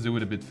 Let's do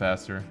it a bit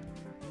faster.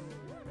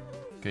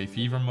 Okay,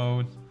 fever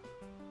mode.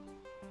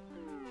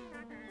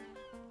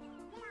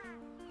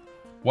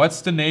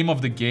 What's the name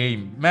of the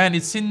game? Man,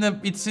 it's in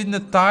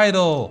the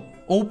title.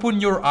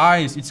 Open your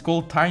eyes. It's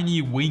called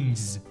Tiny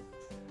Wings.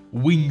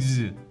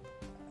 Wings.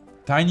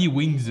 Tiny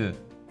Wings.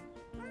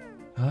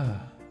 Now,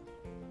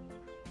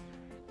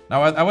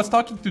 I was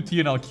talking to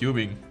TNL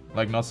Cubing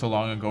like not so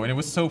long ago, and it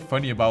was so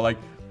funny about like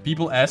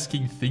people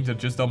asking things that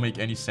just don't make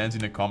any sense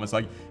in the comments.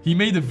 Like, he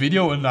made a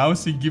video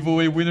announcing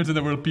giveaway winners, and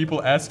there were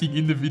people asking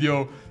in the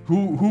video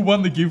who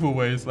won the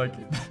giveaways. Like,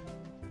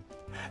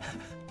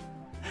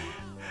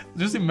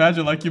 just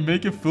imagine, like, you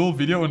make a full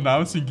video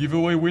announcing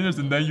giveaway winners,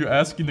 and then you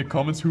ask in the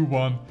comments who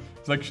won.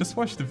 It's like, just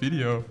watch the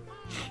video.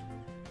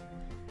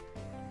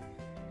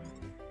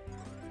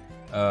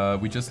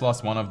 We just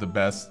lost one of the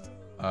best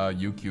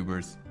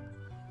YouTubers.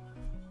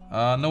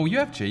 No, you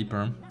have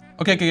J-Perm.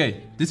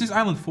 Okay. This is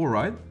Island 4,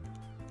 right?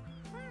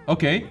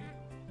 Okay.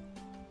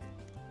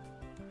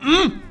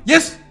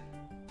 Yes!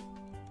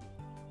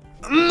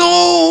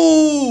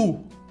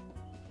 No!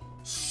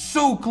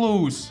 So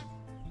close.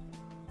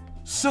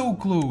 So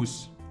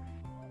close.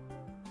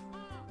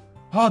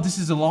 Oh, this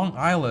is a Long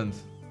Island.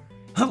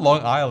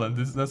 Long Island.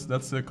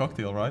 That's a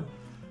cocktail, right?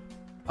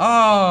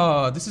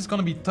 Ah, this is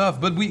gonna be tough,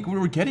 but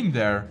we're getting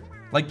there.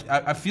 Like,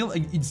 I feel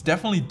like it's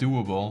definitely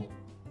doable.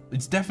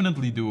 It's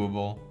definitely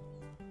doable.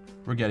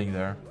 We're getting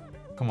there.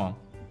 Come on.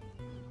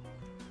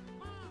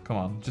 Come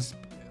on.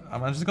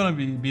 I'm just gonna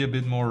be a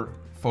bit more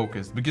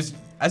focused, because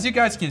as you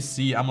guys can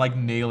see, I'm like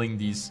nailing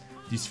these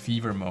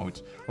fever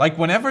modes. Like,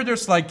 whenever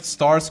there's like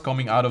stars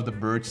coming out of the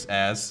bird's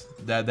ass,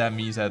 that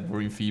means that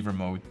we're in fever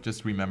mode.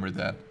 Just remember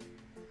that.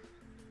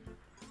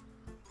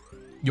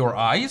 Your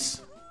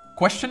eyes?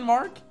 Question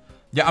mark?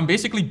 Yeah, I'm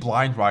basically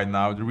blind right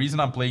now. The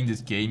reason I'm playing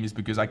this game is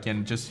because I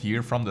can just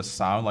hear from the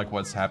sound like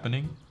what's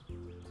happening.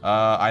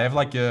 I have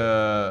like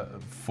a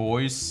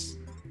voice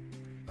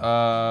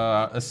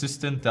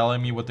assistant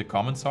telling me what the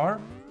comments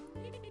are.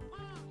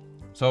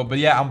 So, but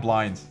yeah, I'm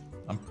blind.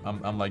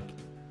 I'm like,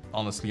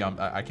 honestly,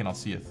 I cannot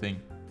see a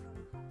thing.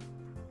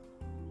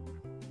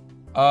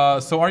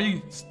 So are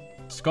you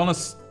gonna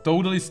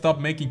totally stop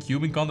making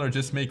cubing content or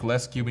just make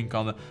less cubing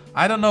content?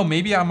 I don't know,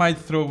 maybe I might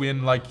throw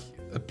in like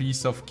a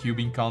piece of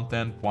cubing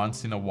content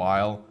once in a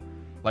while.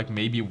 Like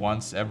maybe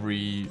once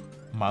every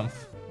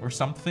month or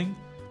something.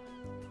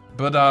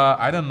 But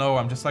I don't know,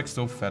 I'm just like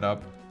so fed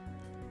up.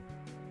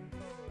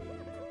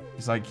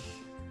 It's like,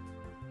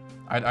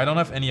 I don't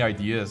have any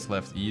ideas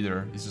left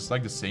either. It's just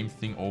like the same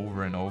thing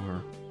over and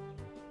over.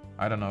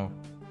 I don't know.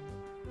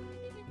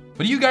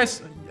 But you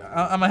guys,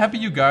 I'm happy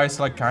you guys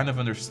like kind of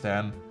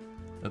understand,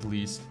 at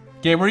least.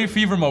 Okay, we're in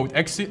fever mode.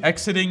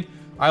 Exiting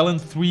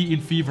Island 3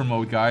 in fever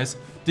mode, guys.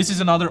 This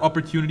is another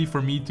opportunity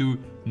for me to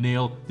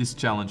nail this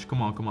challenge.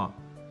 Come on, come on.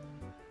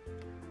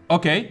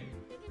 Okay.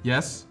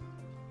 Yes.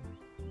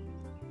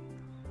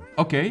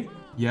 Okay.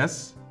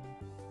 Yes.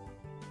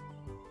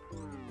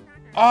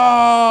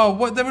 Oh,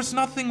 what? There was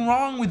nothing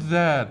wrong with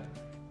that.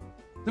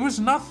 There was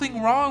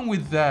nothing wrong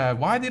with that.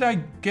 Why did I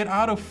get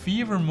out of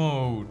fever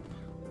mode?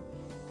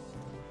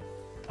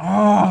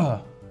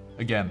 Ah,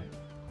 again.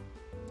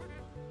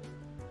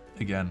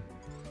 Again.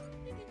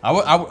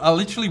 I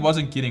literally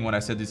wasn't kidding when I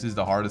said this is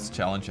the hardest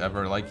challenge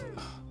ever. Like,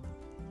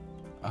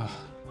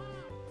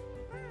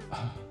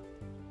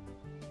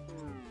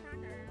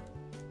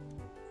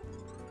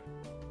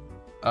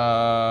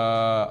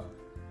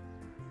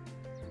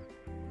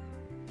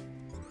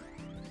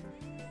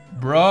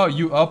 bro,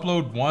 you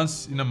upload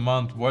once in a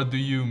month. What do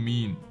you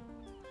mean?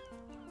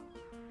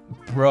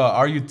 Bro,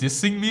 are you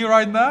dissing me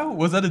right now?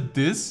 Was that a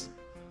diss?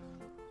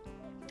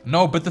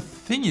 No, but the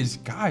thing is,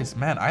 guys,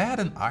 man, I had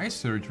an eye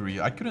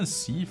surgery. I couldn't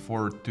see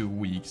for 2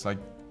 weeks. Like,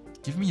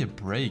 give me a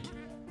break.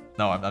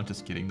 No, I'm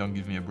just kidding. Don't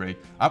give me a break.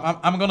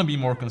 I'm gonna be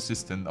more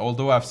consistent,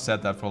 although I've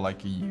said that for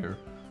like a year.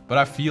 But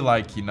I feel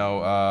like, you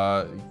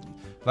know,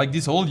 like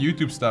this whole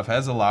YouTube stuff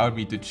has allowed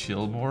me to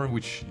chill more,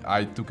 which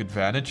I took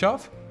advantage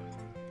of.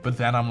 But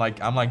then I'm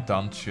like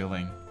done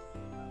chilling.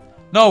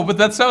 No, but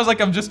that sounds like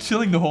I'm just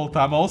chilling the whole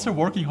time. I'm also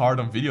working hard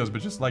on videos,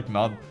 but just like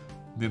not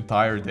the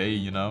entire day,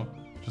 you know?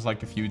 Just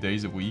like a few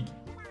days a week.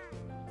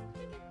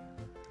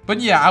 But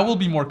yeah, I will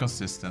be more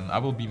consistent. I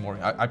will be more...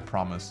 I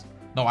promise.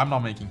 No, I'm not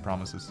making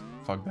promises.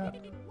 Fuck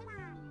that.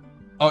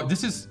 Oh,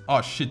 this is...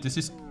 Oh, shit. This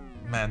is...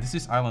 Man, this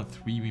is Island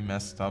 3. We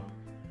messed up.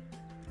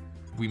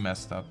 We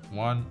messed up.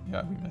 1.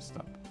 Yeah, we messed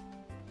up.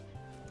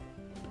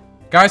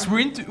 Guys,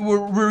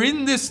 we're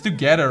in this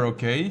together,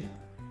 okay?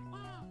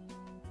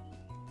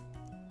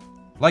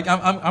 Like,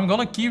 I'm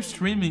gonna keep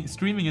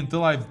streaming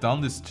until I've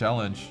done this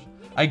challenge.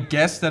 I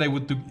guess that I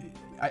would do...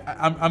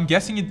 I'm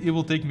guessing it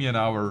will take me an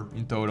hour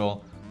in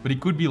total, but it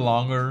could be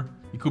longer.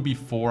 It could be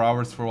 4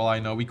 hours for all I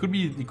know. It could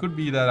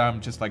be that I'm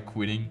just like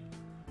quitting,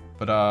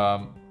 but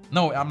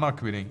no, I'm not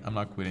quitting. I'm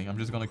not quitting. I'm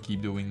just gonna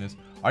keep doing this.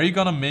 Are you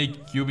gonna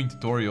make cubing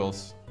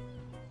tutorials?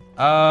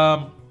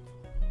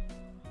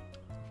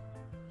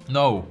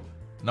 No.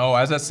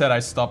 As I said, I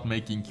stopped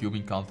making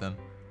cubing content.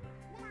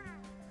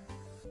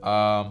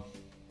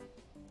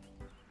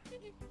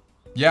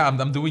 Yeah,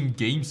 I'm doing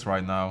games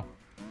right now.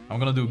 I'm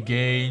gonna do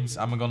games,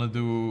 I'm gonna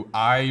do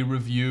eye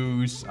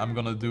reviews, I'm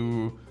gonna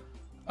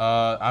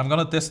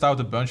test out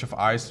a bunch of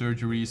eye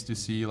surgeries to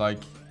see like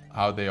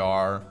how they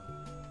are.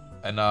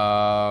 And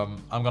I'm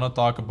gonna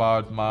talk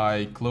about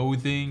my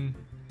clothing,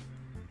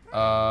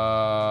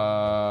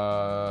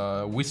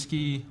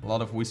 whiskey, a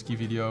lot of whiskey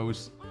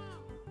videos.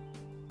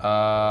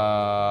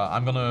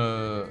 I'm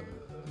gonna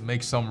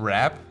make some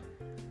rap.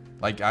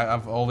 Like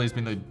I've always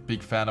been a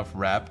big fan of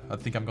rap. I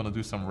think I'm gonna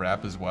do some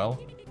rap as well.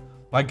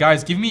 Like,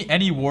 guys, give me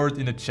any word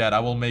in the chat.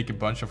 I will make a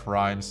bunch of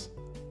rhymes.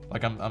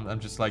 Like, I'm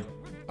just like,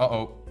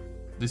 uh-oh.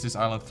 This is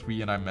Island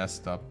 3 and I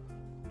messed up.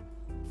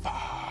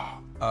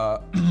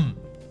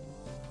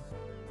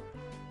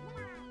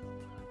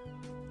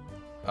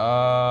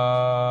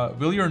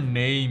 Will your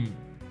name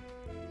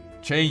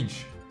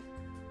change?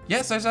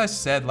 Yes, as I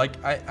said, like,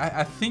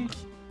 I think...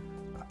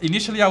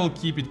 Initially, I will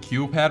keep it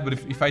Cubehead, but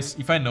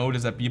if I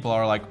notice that people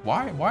are like,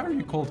 why are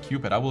you called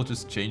Cubehead? I will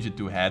just change it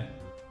to Head.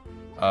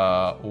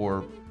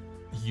 Or...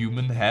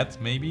 Human head,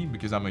 maybe,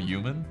 because I'm a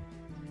human.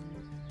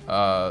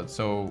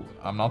 So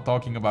I'm not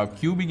talking about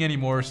cubing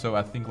anymore, so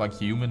I think like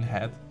human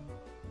head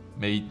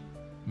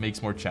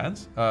makes more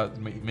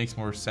makes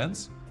more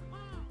sense.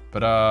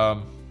 But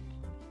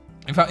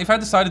if I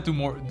decided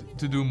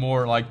to do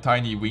more like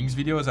tiny wings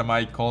videos, I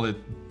might call it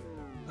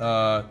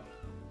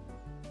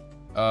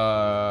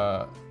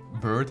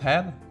bird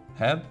head,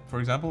 for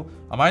example.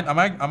 I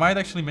might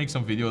actually make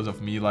some videos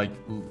of me like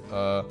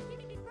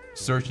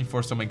searching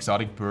for some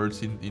exotic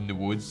birds in the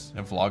woods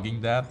and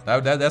vlogging that.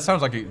 That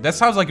sounds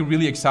like a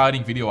really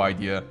exciting video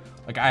idea.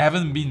 Like, I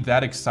haven't been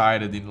that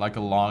excited in like a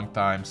long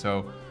time.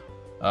 So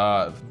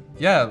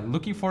yeah,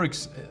 looking for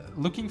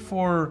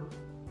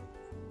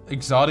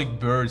exotic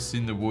birds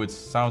in the woods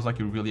sounds like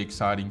a really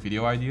exciting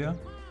video idea.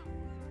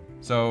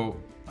 So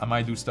I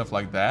might do stuff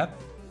like that.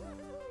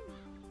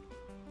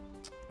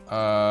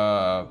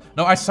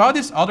 No, I saw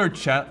this other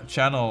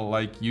channel,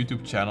 like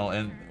YouTube channel,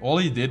 and all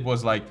he did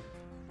was like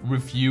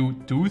review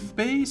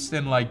toothpaste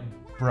and like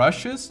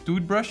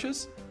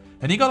toothbrushes.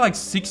 And he got like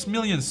 6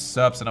 million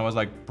subs, and I was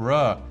like,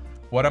 bruh,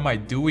 what am I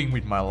doing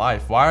with my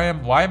life? Why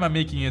am I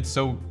making it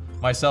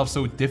myself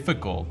so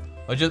difficult?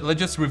 Let's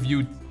just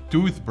review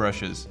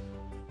toothbrushes.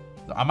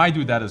 I might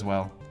do that as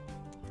well.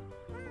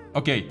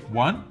 Okay,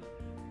 1,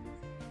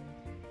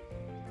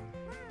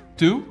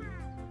 2.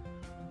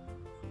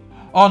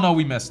 Oh no,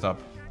 we messed up.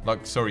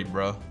 Like, sorry,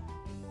 bro.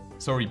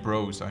 Sorry,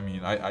 bros. I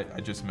mean, I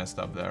just messed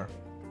up there.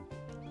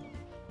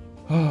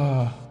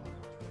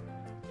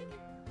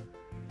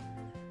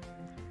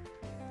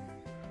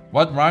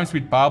 What rhymes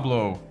with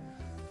Pablo?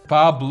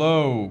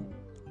 Pablo.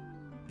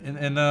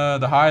 In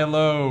the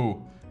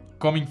high-low.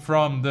 Coming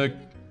from the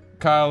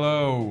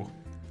Kylo.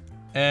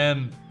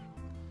 And...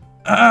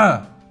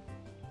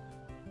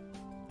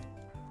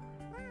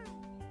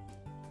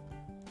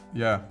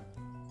 yeah.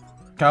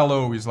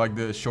 Calo is like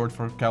the short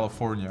for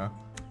California.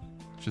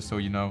 Just so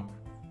you know.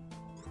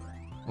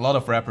 A lot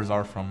of rappers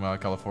are from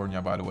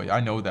California, by the way. I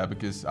know that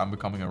because I'm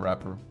becoming a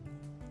rapper.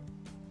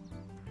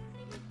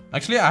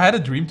 Actually, I had a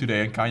dream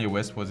today, and Kanye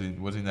West was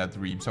in that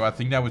dream. So I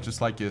think that was just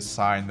like a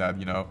sign that,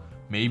 you know,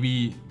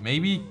 maybe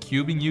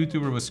cubing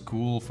YouTuber was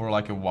cool for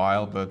like a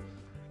while, but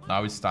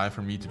now it's time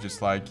for me to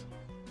just like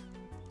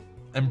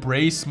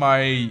embrace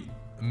my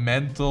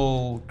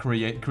mental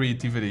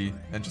creativity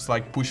and just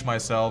like push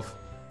myself,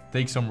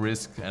 take some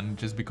risk, and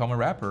just become a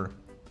rapper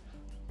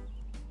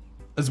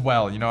as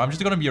well. You know, I'm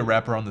just gonna be a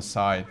rapper on the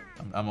side.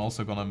 I'm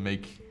also gonna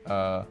make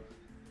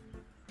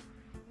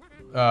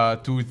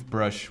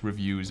toothbrush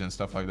reviews and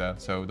stuff like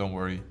that, so don't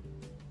worry.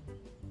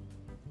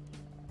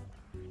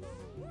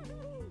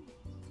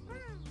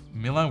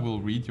 Milan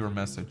will read your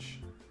message.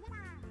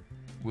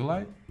 Will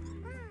I?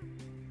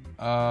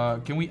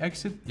 Can we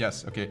exit?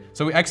 Yes, okay.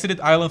 So we exited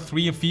Island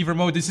 3 in fever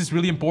mode. This is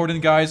really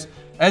important, guys.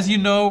 As you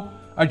know,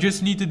 I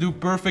just need to do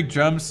perfect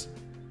jumps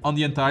on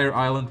the entire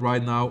island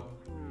right now.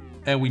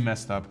 And we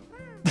messed up.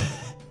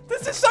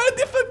 This is so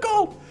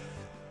difficult!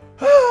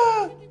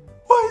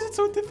 Why is it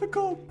so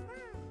difficult?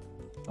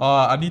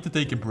 I need to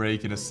take a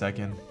break in a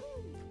second.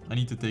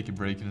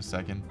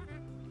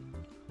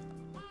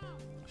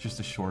 Just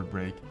a short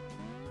break.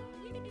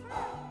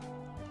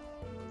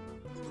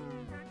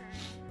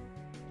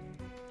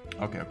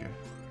 Okay.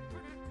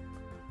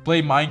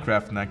 Play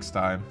Minecraft next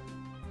time.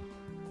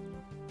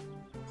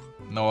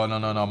 No.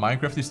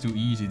 Minecraft is too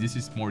easy. This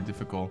is more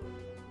difficult.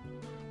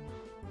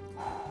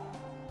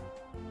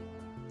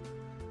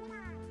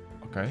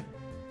 Okay.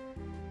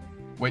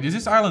 Wait, is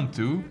this Island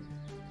 2?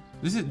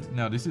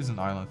 No, this isn't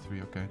Island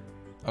 3, okay.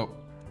 Oh.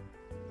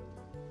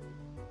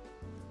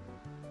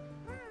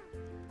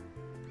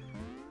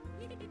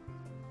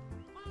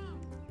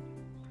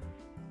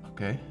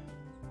 Okay.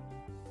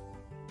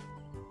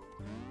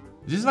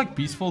 Is this like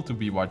peaceful to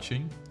be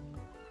watching?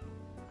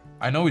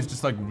 I know it's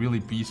just like really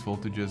peaceful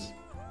to just...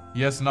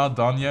 Yes, not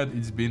done yet.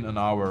 It's been an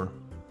hour.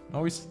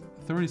 No, it's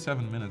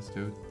 37 minutes,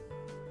 dude.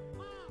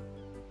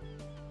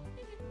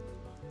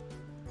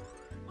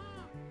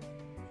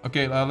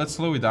 Okay, let's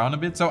slow it down a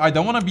bit. So I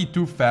don't want to be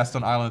too fast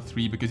on Island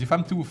 3, because if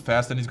I'm too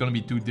fast, then it's going to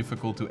be too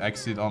difficult to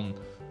exit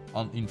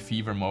in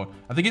fever mode.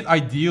 I think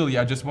ideally,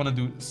 I just want to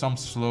do some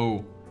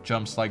slow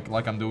jumps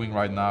like I'm doing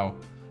right now.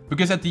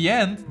 Because at the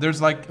end,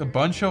 there's like a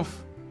bunch of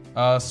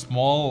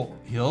small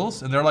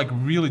hills, and they're like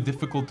really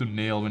difficult to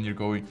nail when you're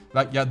going.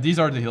 Like, yeah, these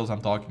are the hills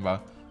I'm talking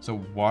about. So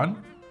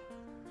 1,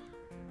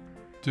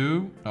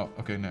 2. Oh,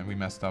 okay, no, we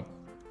messed up.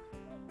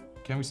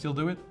 Can we still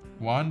do it?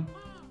 1,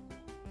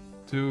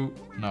 2.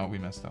 No, we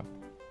messed up.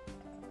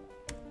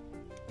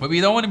 But we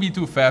don't want to be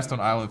too fast on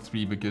Island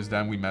 3, because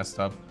then we messed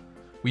up.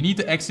 We need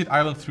to exit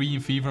Island 3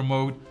 in fever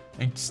mode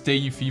and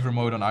stay in fever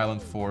mode on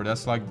Island 4.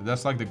 That's like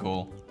the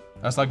goal.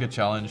 That's like the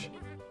challenge.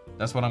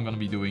 That's what I'm gonna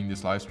be doing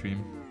this live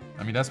stream.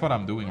 I mean, that's what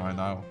I'm doing right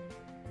now.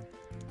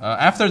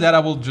 After that, I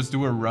will just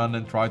do a run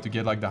and try to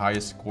get like the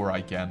highest score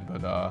I can.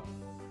 But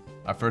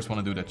I first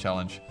want to do the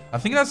challenge. I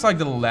think that's like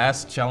the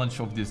last challenge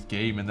of this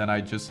game, and then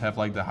I just have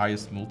like the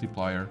highest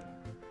multiplier.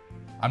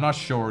 I'm not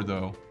sure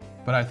though,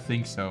 but I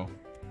think so.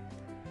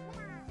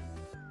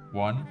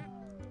 1,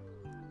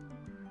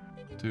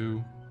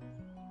 2,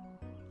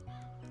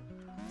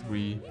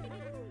 3.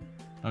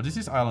 No, this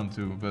is Island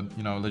 2, but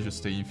you know, let's just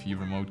stay in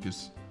fever mode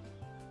because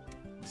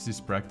this is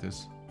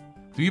practice.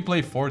 Do you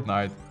play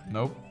Fortnite?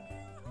 Nope.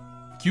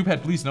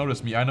 Cubehead, please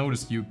notice me. I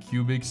noticed you.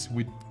 cyoubx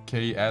with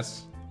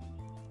KS.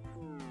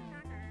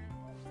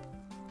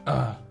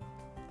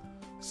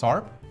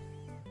 Sarp?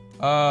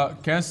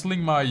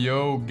 Canceling my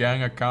Yo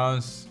gang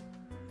accounts.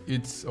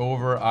 It's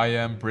over. I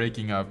am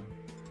breaking up.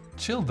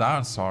 Chill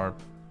down, Sarp.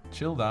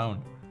 Chill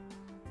down.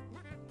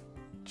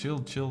 Chill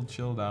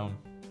down.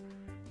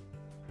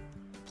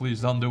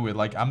 Please don't do it.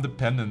 Like, I'm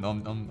dependent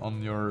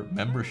on your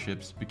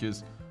memberships,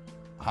 because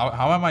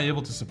how am I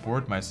able to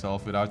support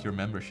myself without your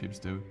memberships,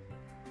 dude?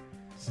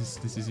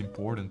 This is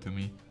important to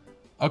me.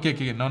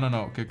 Okay.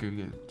 No. Okay.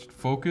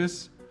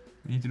 Focus.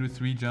 We need to do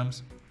 3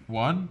 jumps.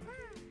 1,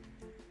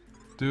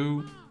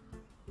 2,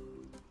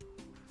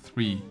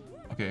 3.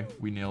 Okay,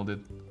 we nailed it.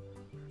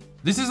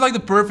 This is like the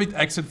perfect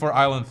exit for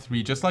Island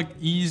 3. Just like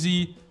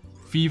easy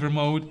fever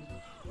mode.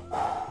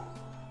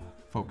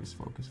 Focus,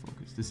 focus,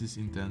 focus. This is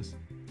intense.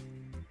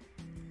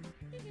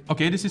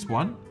 Okay, this is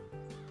one.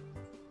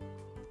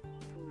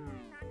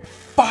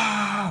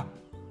 Bah!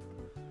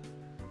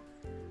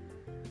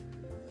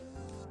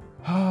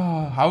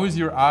 How is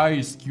your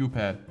eyes,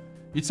 Cupid?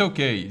 It's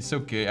okay, it's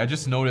okay. I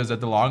just noticed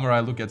that the longer I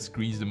look at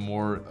screens, the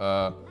more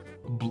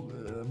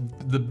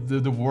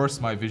the worse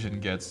my vision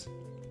gets,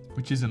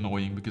 which is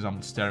annoying because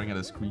I'm staring at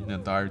a screen the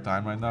entire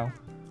time right now.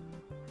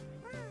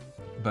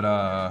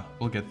 But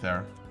we'll get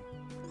there.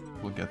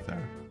 We'll get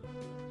there.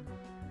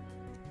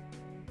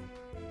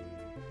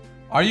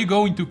 Are you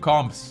going to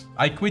comps?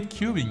 I quit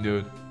cubing,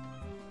 dude.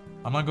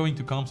 I'm not going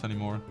to comps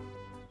anymore.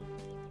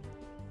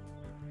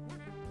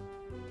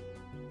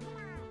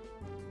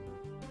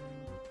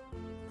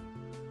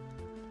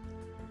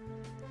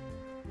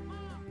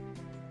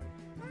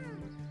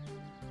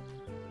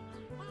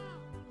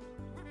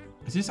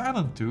 Is this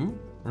Island 2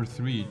 or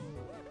 3?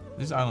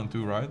 This is Island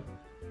 2, right?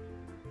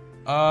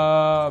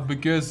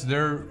 Because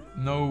there's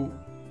no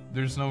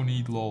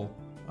need, lol.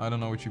 I don't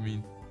know what you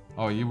mean.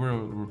 Oh, you were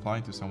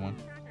replying to someone.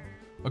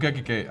 Okay,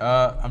 okay, okay.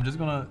 I'm just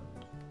gonna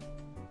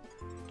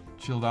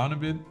chill down a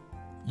bit.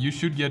 You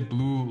should get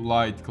blue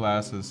light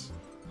glasses.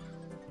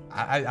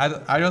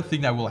 I don't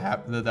think that will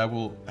happen. That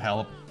will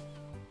help.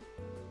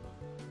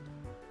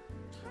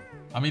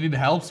 I mean, it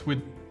helps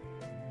with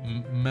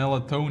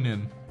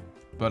melatonin,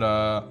 but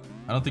I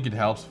don't think it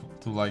helps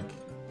to like.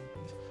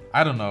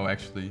 I don't know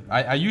actually.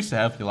 I used to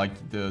have like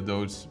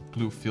those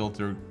blue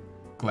filter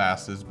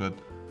glasses, but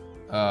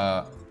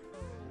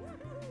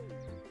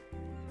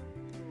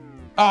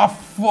oh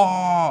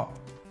fuck!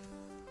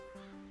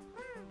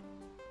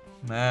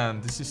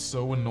 Man, this is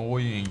so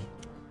annoying.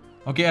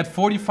 Okay, at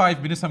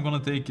 45 minutes, I'm gonna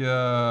take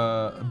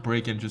a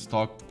break and just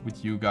talk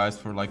with you guys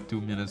for like 2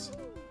 minutes,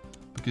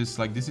 because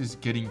like this is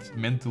getting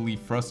mentally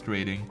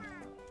frustrating.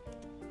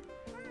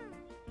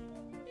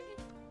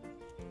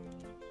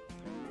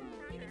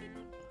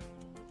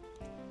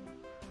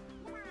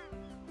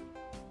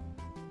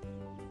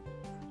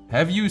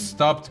 Have you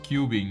stopped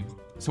cubing?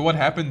 So what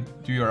happened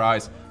to your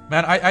eyes?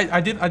 Man, I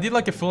did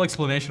like a full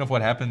explanation of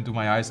what happened to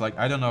my eyes. Like,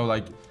 I don't know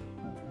like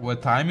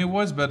what time it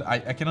was, but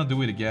I cannot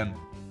do it again.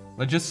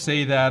 Let's just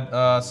say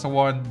that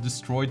someone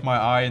destroyed my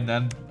eye and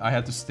then I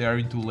had to stare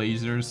into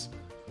lasers.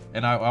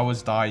 And I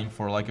was dying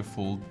for like a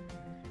full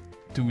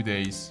 2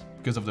 days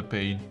because of the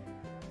pain.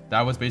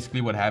 That was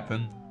basically what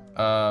happened.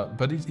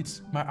 But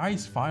it's my eye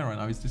is fine right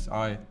now. It's this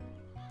eye.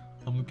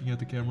 I'm looking at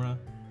the camera.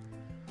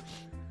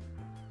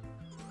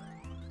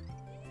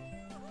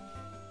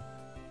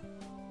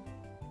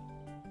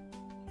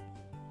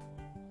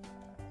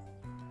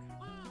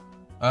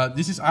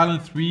 This is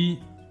Island 3,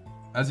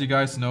 as you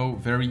guys know,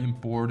 very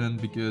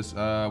important because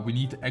we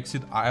need to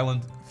exit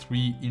Island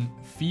 3 in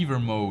fever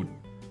mode.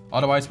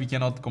 Otherwise, we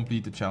cannot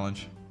complete the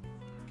challenge.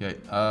 Okay,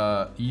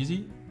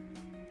 easy.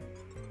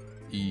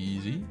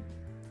 Easy.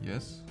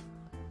 Yes.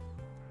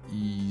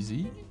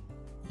 Easy.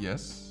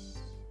 Yes.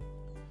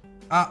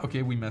 Ah,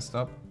 okay, we messed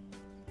up.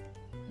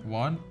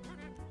 1,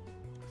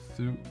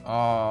 2,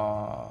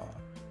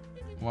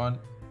 1,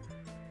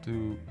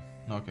 2,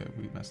 okay,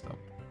 we messed up.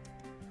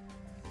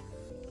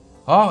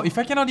 Oh, if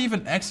I cannot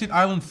even exit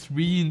Island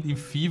 3 in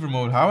fever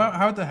mode,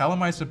 how the hell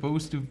am I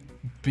supposed to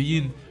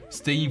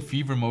stay in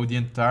fever mode the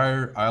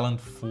entire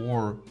Island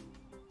 4?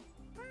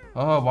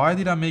 Oh, why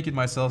did I make it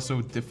myself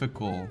so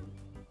difficult?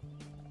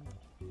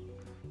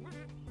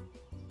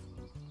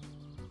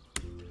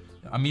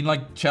 I mean,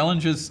 like,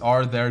 challenges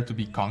are there to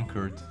be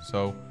conquered,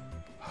 so...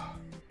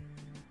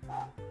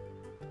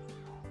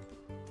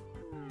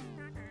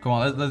 Come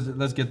on,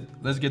 let's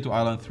get to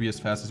Island 3 as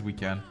fast as we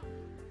can.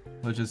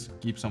 Let's just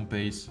keep some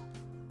pace.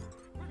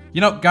 You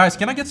know, guys,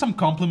 can I get some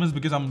compliments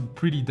because I'm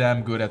pretty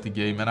damn good at the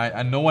game,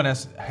 and no one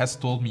has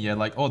told me yet,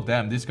 like, oh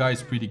damn, this guy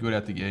is pretty good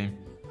at the game.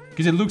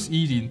 Because it looks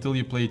easy until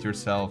you play it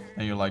yourself,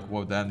 and you're like,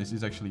 whoa, damn, this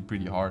is actually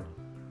pretty hard.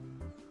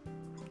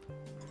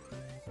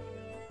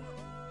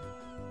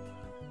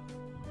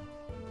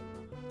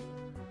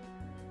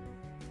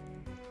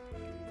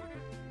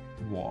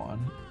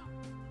 One.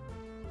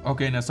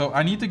 Okay, now so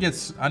I need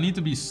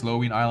to be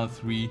slow in Island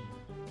 3,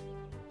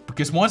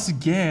 because once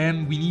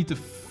again we need to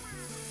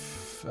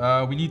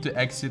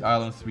exit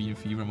Island 3 in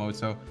fever mode.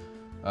 So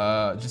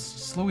just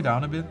slow it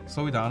down a bit,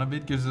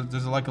 because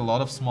there's like a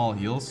lot of small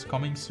hills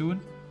coming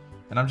soon,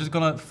 and I'm just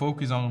gonna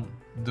focus on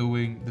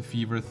doing the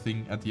fever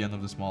thing at the end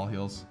of the small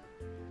hills.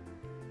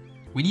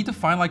 We need to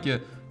find like a,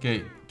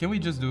 okay, can we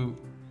just do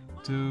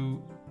 2,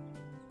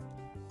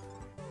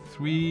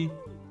 3?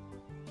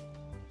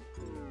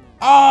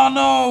 Oh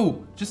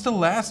no! Just the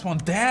last one.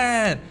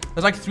 Damn!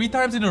 There's like 3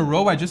 times in a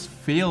row I just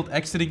failed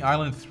exiting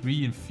Island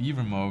 3 in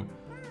fever mode.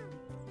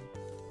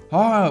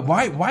 Oh,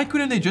 why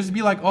couldn't they just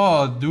be like,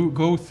 oh,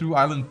 go through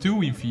Island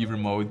 2 in fever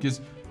mode? Because,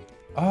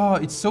 oh,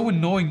 it's so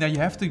annoying that you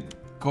have to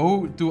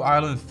go to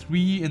Island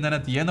 3 and then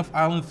at the end of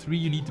Island 3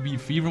 you need to be in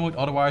fever mode.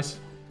 Otherwise,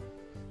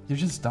 you're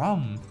just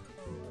dumb.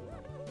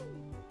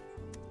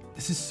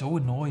 This is so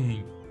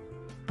annoying.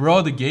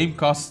 Bro, the game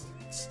costs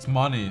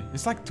money.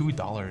 It's like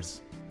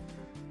 $2.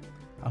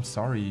 I'm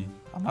sorry.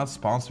 I'm not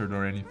sponsored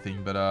or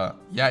anything, but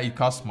yeah, it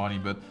costs money.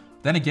 But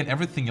then again,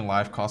 everything in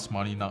life costs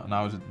money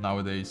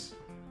nowadays.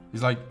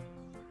 It's like,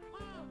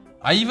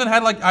 I even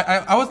had like,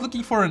 I was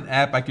looking for an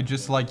app I could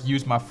just like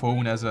use my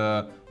phone as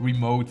a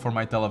remote for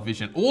my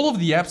television. All of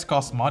the apps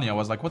cost money. I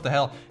was like, what the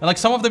hell? And like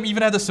some of them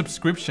even had a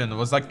subscription. It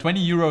was like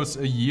 20 euros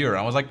a year.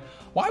 I was like,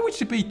 why would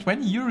you pay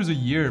 20 euros a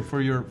year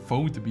for your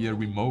phone to be a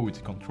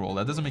remote control?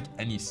 That doesn't make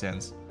any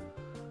sense.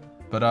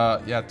 But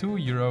yeah, 2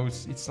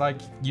 euros. It's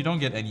like you don't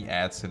get any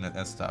ads in it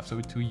and stuff.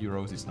 So 2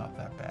 euros is not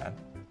that bad.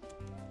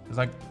 It's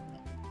like,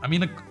 I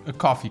mean, a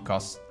coffee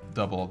costs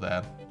double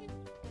that.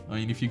 I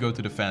mean, if you go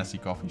to the fancy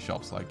coffee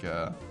shops like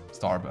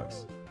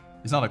Starbucks.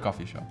 It's not a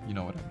coffee shop, you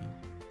know what I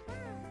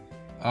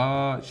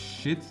mean.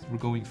 Shit, we're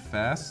going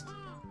fast.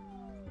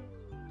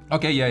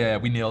 Okay, yeah,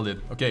 we nailed it.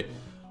 Okay.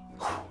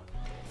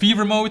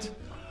 Fever mode.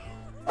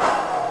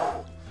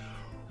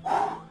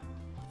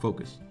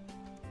 Focus.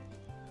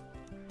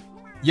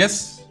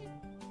 Yes.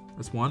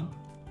 That's one.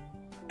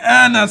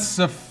 And that's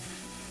a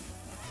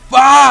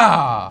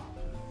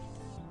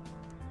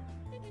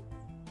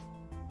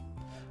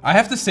I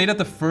have to say that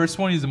the first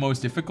one is the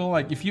most difficult.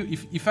 Like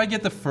if I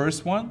get the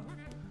first one,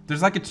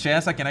 there's like a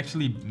chance I can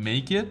actually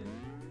make it.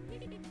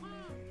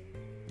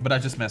 But I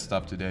just messed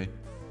up today.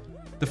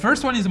 The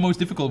first one is the most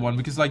difficult one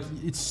because like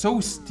it's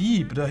so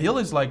steep. The hill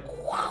is like,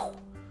 wow.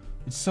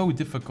 It's so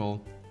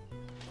difficult.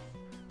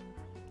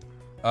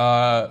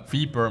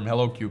 VPerm,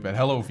 hello Cupid,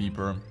 hello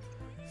VPerm.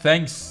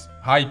 Thanks,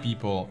 hi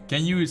people.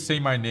 Can you say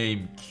my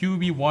name?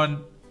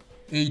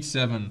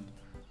 QB187.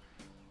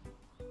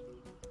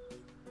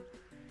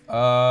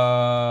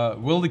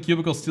 Will the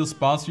cubicle still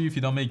sponsor you if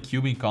you don't make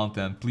cubing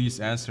content? Please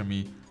answer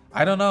me.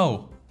 I don't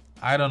know.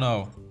 I don't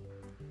know.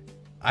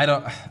 I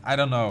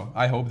don't know.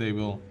 I hope they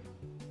will.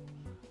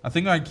 I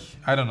think like,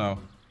 I don't know.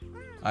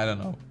 I don't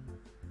know.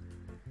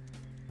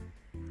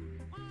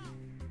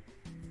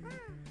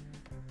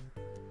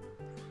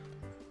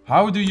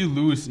 How do you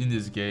lose in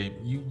this game?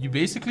 You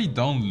basically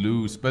don't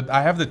lose, but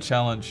I have the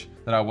challenge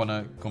that I want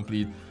to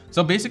complete.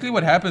 So basically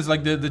what happens,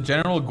 like the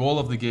general goal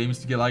of the game is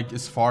to get like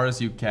as far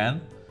as you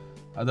can.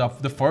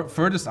 The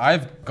furthest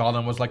I've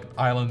gotten was like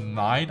Island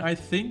 9, I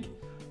think.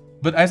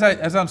 But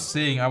as I'm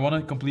saying, I want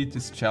to complete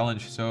this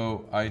challenge,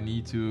 so I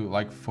need to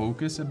like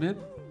focus a bit.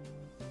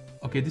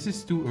 Okay, this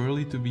is too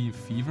early to be in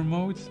fever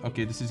mode.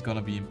 Okay, this is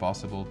gonna be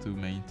impossible to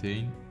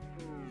maintain.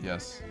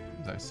 Yes,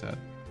 as I said.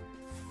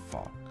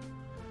 Fuck.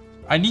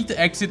 I need to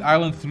exit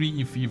Island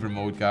 3 in fever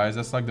mode, guys.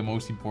 That's like the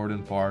most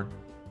important part.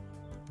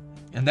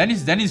 And then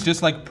it's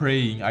just like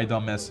praying I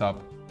don't mess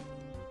up.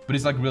 But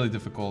it's like really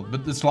difficult.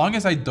 But as long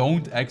as I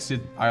don't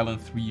exit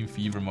Island 3 in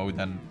fever mode,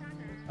 then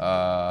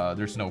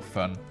there's no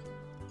fun.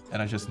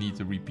 And I just need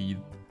to repeat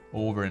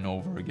over and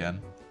over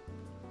again.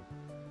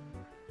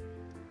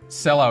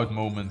 Sellout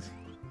moment.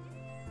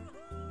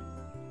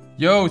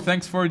 Yo,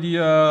 thanks for the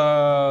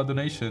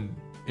donation,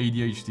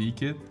 ADHD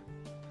kid.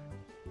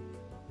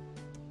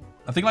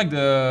 I think like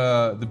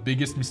the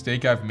biggest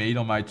mistake I've made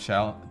on my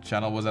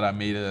channel was that I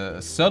made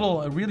a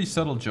really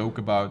subtle joke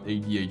about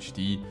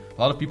ADHD.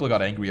 A lot of people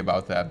got angry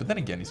about that, but then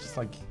again, it's just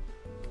like,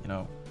 you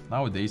know,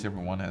 nowadays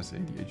everyone has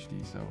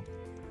ADHD, so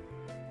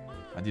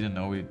I didn't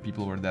know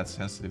people were that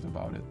sensitive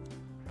about it.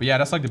 But yeah,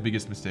 that's like the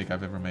biggest mistake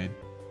I've ever made,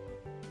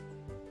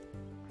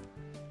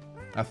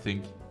 I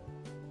think.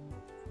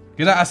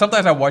 Because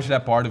sometimes I watch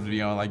that part of the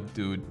video and I'm like,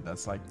 dude,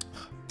 that's like...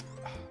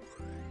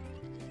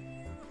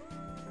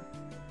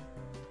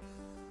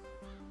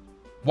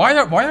 Why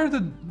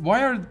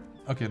are...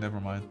 Okay,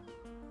 never mind.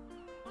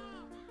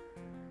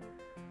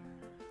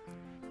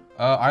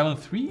 Island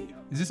 3?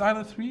 Is this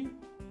Island 3?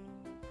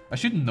 I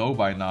should know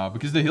by now,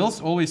 because the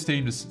hills always stay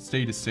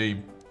the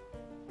same.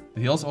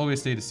 The hills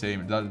always stay the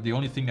same. The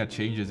only thing that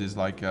changes is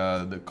like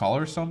the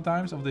color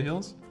sometimes of the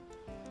hills.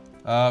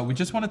 We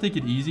just want to take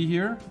it easy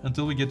here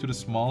until we get to the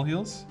small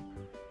hills.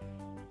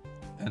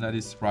 And that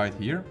is right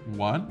here.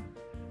 1,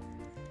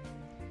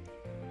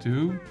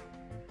 2...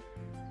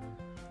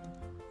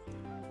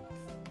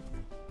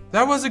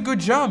 That was a good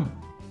jump.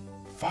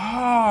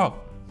 Fuck.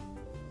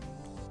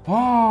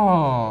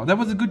 Oh, that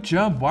was a good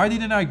jump. Why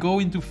didn't I go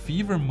into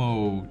fever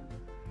mode?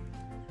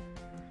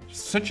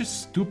 Such a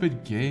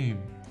stupid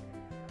game.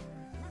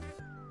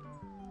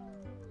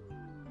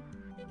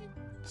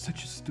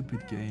 Such a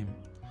stupid game.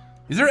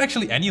 Is there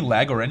actually any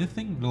lag or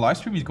anything? The live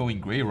stream is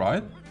going great,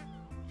 right?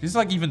 This is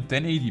like even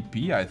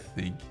 1080p, I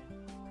think.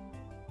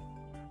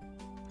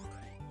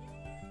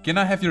 Can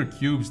I have your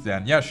cubes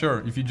then? Yeah,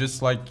 sure. If you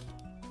just like...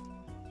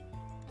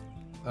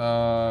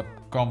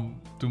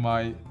 come to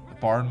my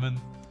apartment,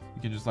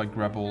 you can just like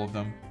grab all of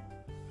them.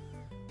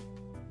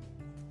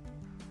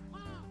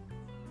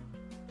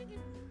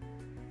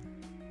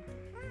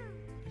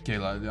 Okay,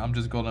 I'm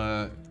just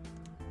gonna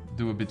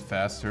do a bit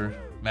faster.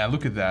 Man,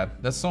 look at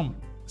that. That's some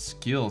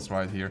skills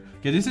right here.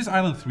 Okay, this is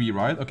Island 3,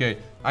 right? Okay,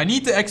 I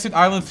need to exit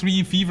Island 3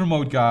 in fever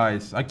mode,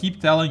 guys. I keep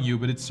telling you,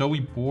 but it's so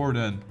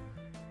important.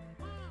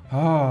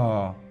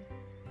 Ah.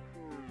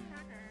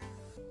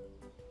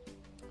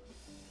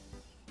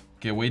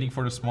 Okay, waiting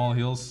for the small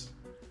hills.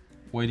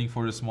 Waiting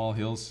for the small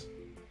hills.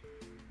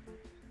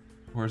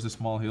 Where's the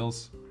small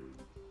hills?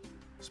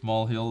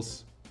 Small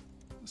hills.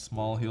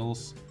 Small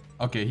hills.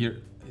 Okay,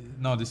 here.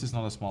 No, this is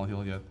not a small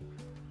hill yet.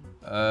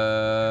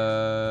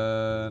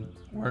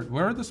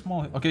 Where are the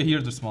small? Okay, here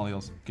are the small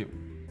hills. Okay.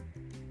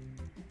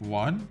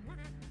 1,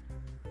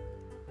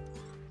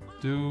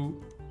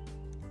 2,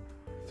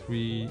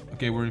 3.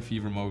 Okay, we're in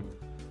fever mode.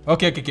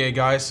 Okay,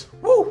 guys.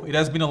 Woo! It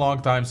has been a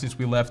long time since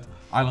we left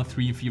Island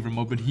 3 in fever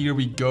mode, but here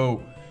we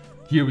go.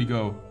 Here we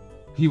go.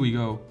 Here we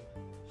go.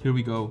 Here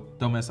we go.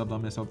 Don't mess up,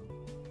 don't mess up.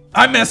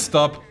 I messed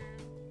up!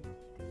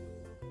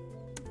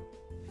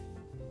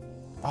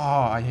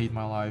 Oh, I hate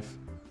my life.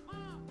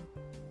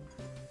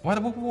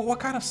 What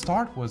kind of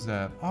start was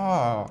that?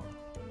 Oh.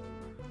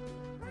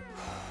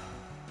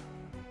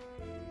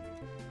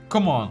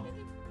 Come on.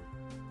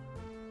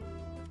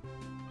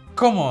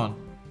 Come on.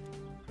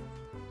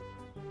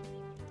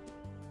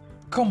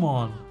 Come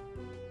on.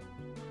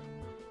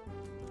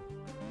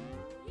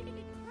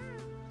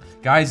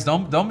 Guys,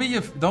 don't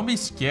be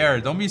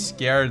scared. Don't be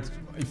scared.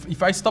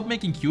 If I stop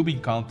making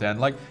cubing content,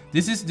 like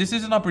this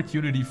is an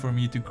opportunity for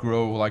me to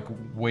grow like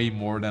way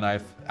more than I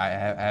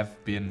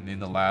have been in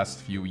the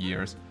last few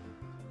years.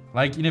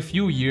 Like in a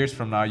few years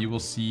from now, you will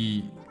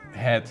see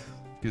Head,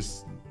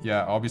 because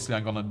yeah, obviously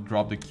I'm gonna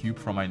drop the cube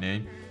from my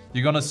name.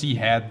 You're gonna see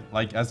Head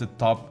like as the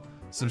top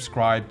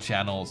subscribed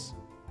channels.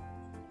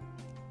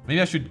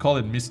 Maybe I should call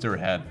it Mr.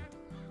 Head.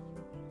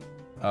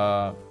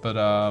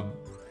 But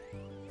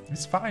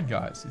it's fine,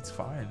 guys. It's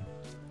fine.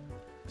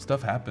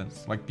 Stuff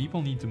happens. Like,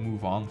 people need to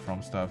move on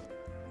from stuff.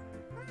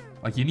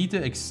 Like, you need to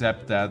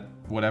accept that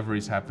whatever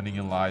is happening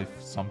in life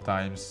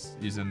sometimes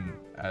isn't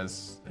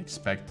as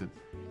expected.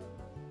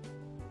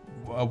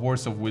 A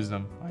words of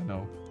wisdom, I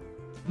know.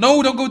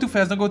 No, don't go too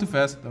fast. Don't go too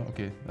fast. Oh,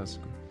 okay, that's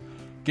good.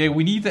 Okay,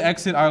 we need to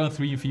exit Island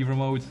 3 in fever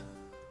mode.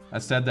 I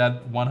said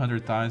that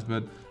 100 times,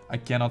 but I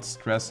cannot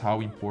stress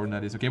how important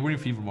that is. Okay, we're in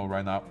fever mode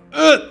right now.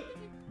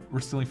 We're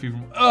still in fever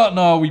mode. Oh,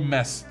 no, we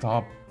messed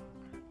up.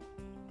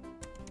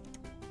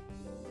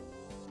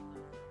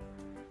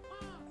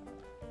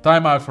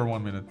 Time out for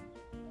 1 minute.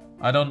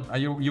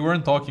 You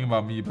weren't talking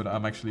about me, but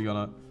I'm actually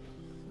gonna...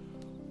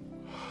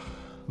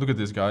 Look at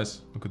this,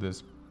 guys. Look at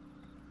this.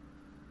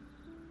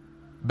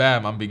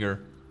 Bam, I'm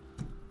bigger.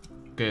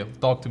 Okay,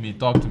 talk to me,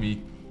 talk to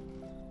me.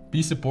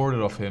 Be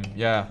supportive of him.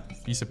 Yeah,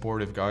 be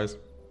supportive, guys.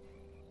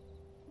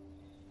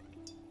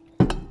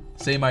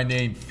 Say my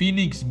name.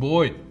 Phoenix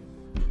boy.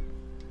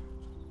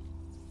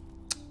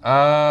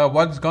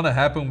 What's gonna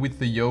happen with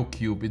the Yo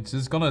cube? It's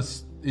just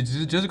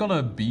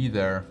gonna be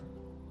there.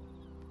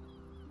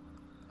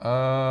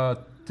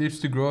 Tips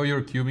to grow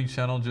your cubing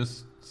channel.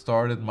 Just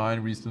started mine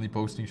recently,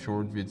 posting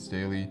short vids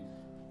daily.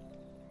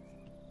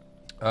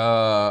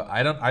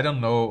 I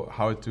don't know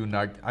how to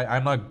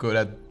I'm not good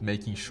at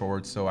making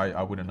shorts, so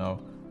I wouldn't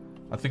know.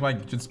 I think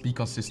like just be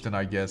consistent,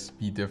 I guess.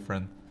 Be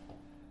different.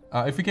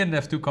 If we can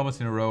have 2 comments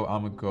in a row,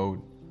 I'm a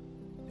goat.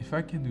 If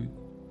I can do...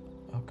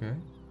 Okay.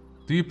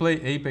 Do you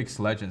play Apex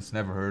Legends?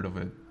 Never heard of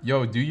it.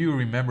 Yo, do you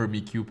remember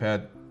me,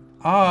 Cubehead?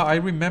 Ah, I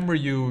remember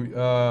you.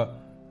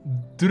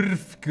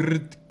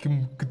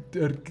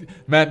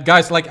 Man,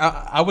 guys, like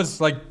I was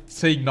like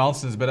saying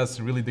nonsense, but that's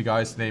really the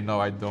guy's name.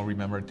 No, I don't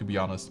remember, to be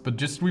honest. But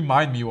just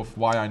remind me of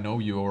why I know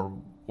you or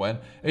when.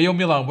 Hey, yo,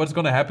 Milan, what's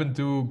gonna happen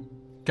to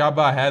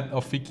Kaba Head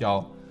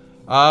Official?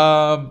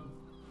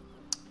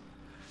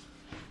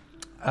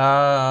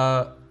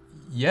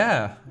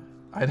 Yeah,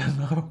 I don't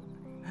know.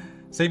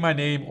 Say my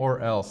name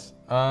or else.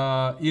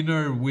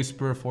 Inner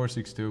Whisper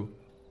 462.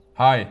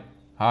 Hi,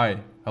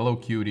 hello,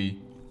 cutie,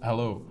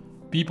 hello.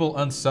 People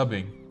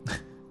unsubbing.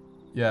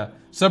 Yeah.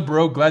 Sub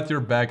bro, glad you're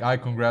back.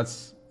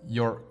 Congrats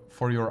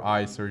for your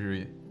eye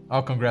surgery.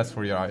 Oh, congrats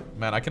for your eye.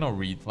 Man, I cannot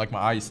read. Like my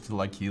eye is still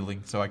like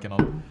healing, so I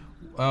cannot.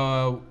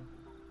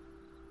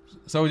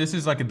 So this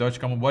is like a Dutch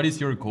comp. What is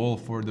your goal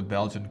for the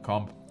Belgian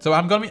comp? So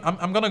I'm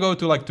gonna go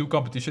to like 2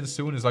 competitions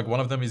soon. It's like one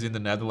of them is in the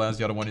Netherlands,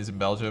 the other one is in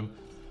Belgium.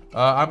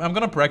 I'm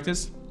gonna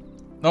practice.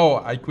 No,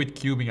 I quit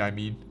cubing, I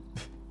mean.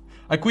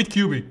 I quit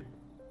cubing.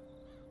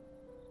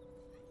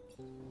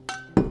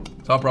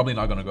 So I'm probably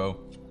not gonna go.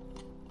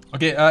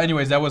 Okay,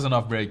 anyways, that was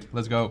enough break.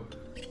 Let's go.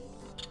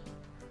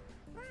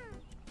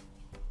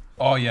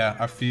 Oh yeah,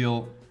 I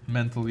feel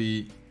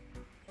mentally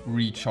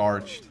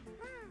recharged.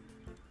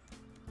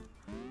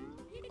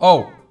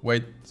 Oh,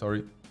 wait,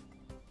 sorry.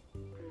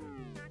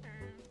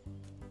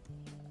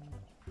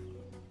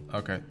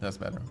 Okay, that's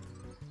better.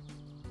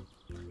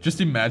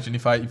 Just imagine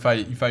if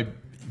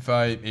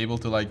I able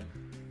to like...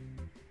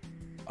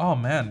 Oh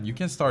man, you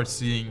can start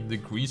seeing the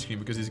green screen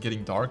because it's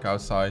getting dark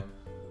outside.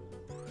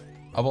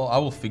 I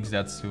will fix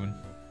that soon.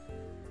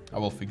 I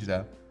will fix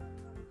that.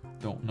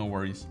 No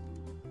worries.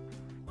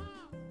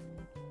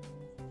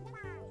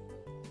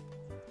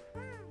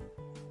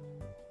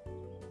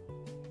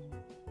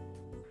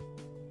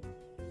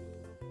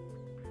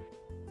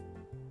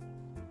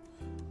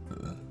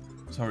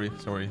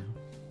 Sorry.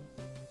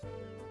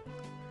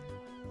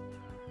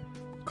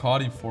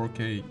 Caught in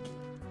 4K.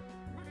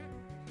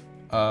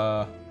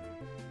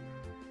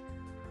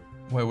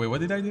 Wait,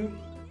 what did I do?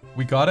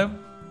 We got him?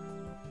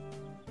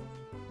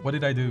 What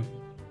did I do?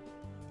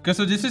 Okay,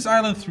 so this is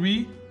Island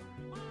 3.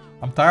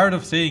 I'm tired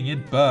of saying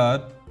it,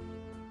 but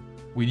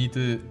we need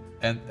to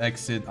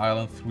exit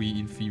Island 3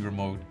 in fever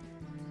mode.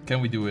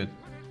 Can we do it?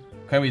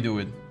 Can we do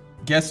it?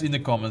 Guess in the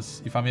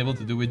comments if I'm able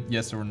to do it,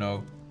 yes or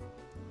no.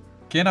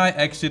 Can I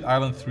exit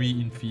Island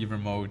 3 in fever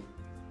mode?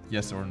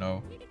 Yes or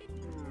no?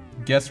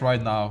 Guess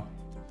right now.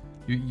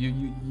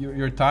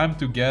 Your time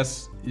to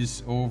guess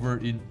is over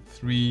in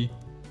 3,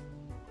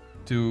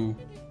 2,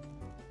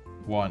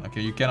 1.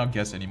 Okay, you cannot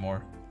guess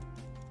anymore.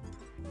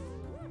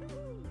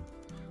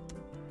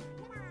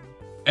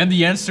 And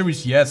the answer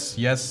is yes.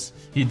 Yes,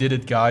 he did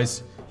it,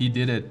 guys. He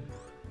did it.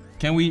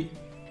 Can we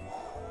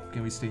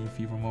stay in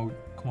fever mode?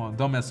 Come on,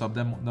 don't mess up.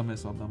 Don't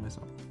mess up. Don't mess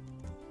up.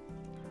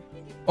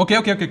 Okay.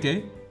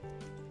 Okay.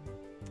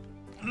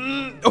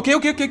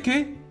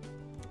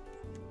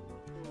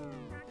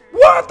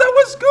 What? That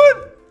was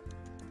good.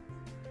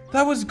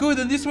 That was good,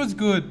 and this was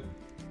good.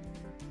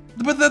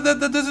 But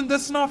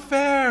that's not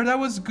fair. That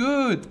was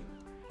good.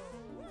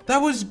 That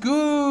was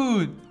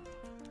good.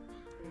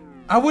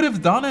 I would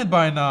have done it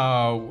by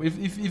now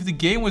if the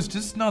game was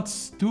just not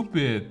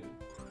stupid.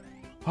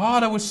 Oh,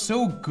 that was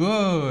so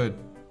good.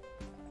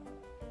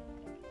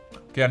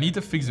 Okay, I need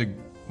to fix the...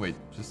 Wait,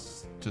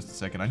 just a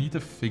second. I need to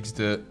fix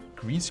the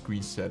green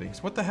screen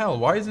settings. What the hell?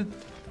 Why is it...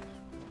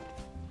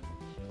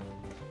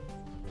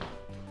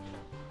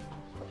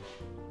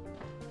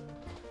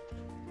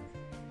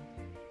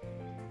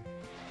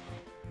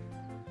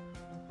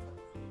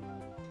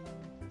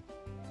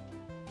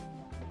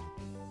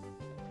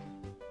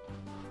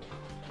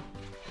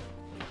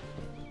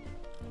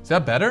 Is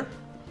that better?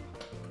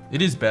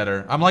 It is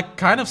better. I'm like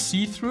kind of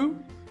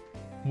see-through.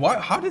 Why?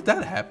 How did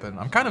that happen?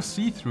 I'm kind of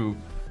see-through.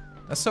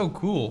 That's so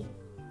cool.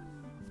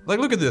 Like,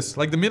 look at this.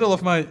 Like the middle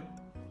of my...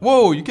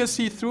 Whoa, you can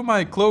see through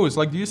my clothes.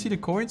 Like, do you see the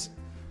coins?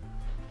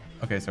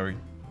 Okay, sorry.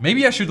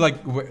 Maybe I should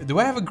like... Do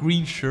I have a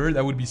green shirt?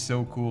 That would be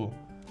so cool.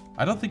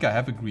 I don't think I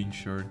have a green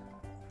shirt.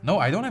 No,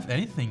 I don't have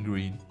anything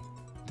green.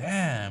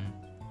 Damn.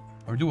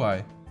 Or do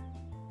I?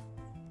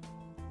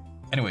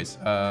 Anyways,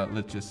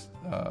 let's just...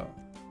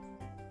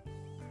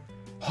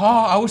 Oh,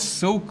 I was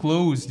so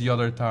close the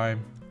other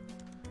time.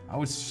 I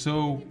was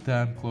so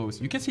damn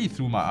close. You can see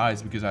through my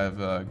eyes because I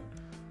have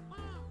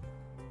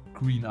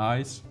green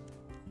eyes.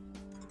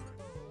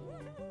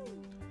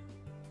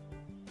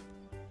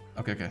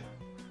 Okay.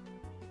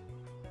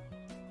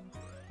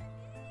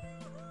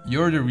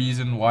 You're the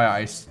reason why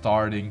I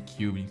started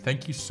cubing.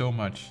 Thank you so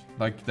much.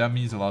 Like, that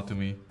means a lot to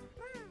me.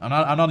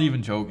 I'm not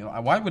even joking.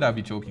 Why would I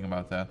be joking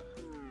about that?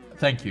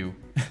 Thank you.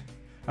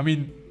 I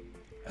mean,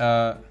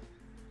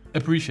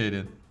 appreciate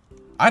it.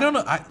 I don't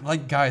know.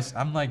 Like, guys,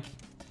 I'm like,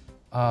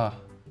 I'm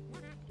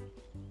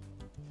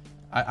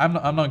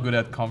not good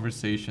at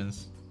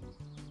conversations.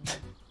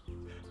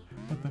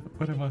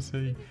 What am I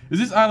saying? Is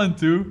this Island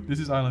 2? This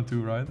is Island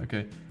 2, right?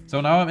 Okay.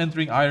 So now I'm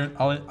entering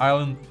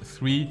Island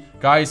 3.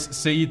 Guys,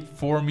 say it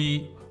for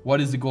me.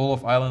 What is the goal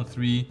of Island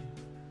 3?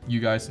 You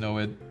guys know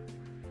it.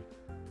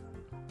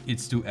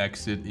 It's to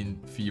exit in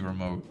fever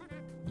mode.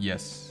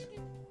 Yes.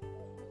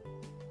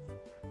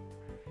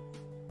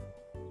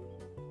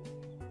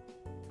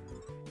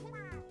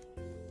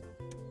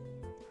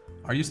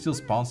 Are you still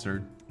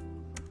sponsored?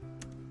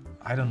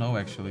 I don't know,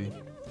 actually.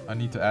 I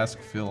need to ask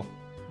Phil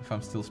if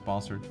I'm still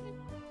sponsored.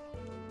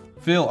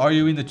 Phil, are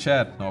you in the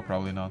chat? No,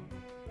 probably not.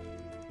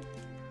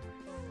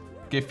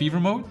 Okay, fever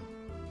mode.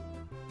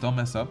 Don't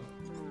mess up.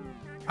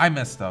 I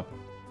messed up.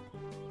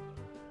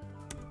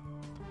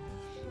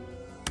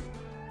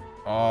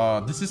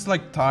 This is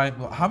like time.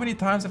 How many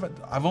times have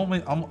I've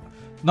only...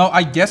 no,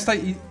 I guessed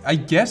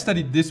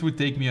that this would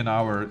take me an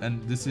hour,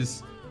 and this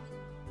is...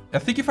 I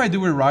think if I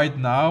do it right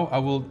now, I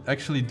will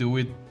actually do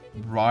it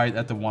right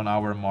at the 1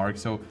 hour mark.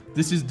 So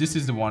this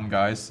is the one,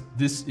 guys.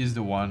 This is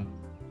the one.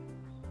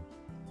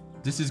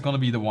 This is gonna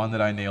be the one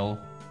that I nail.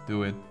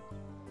 Do it.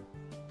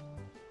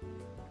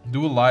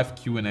 Do a live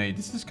Q&A.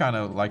 This is kind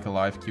of like a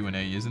live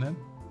Q&A, isn't it?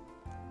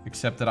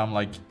 Except that I'm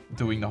like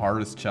doing the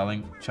hardest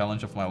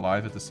challenge of my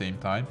life at the same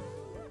time.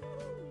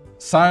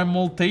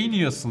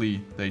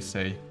 Simultaneously, they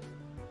say.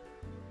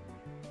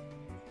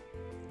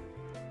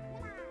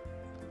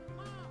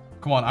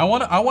 Come on, I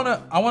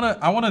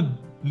wanna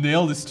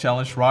nail this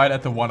challenge right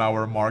at the 1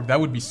 hour mark. That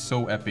would be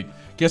so epic.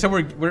 Okay, so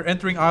we're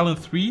entering Island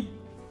 3.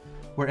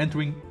 We're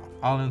entering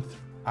Island...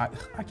 I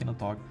cannot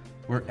talk.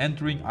 We're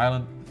entering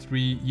Island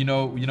 3. You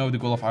know the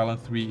goal of Island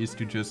 3 is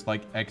to just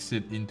like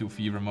exit into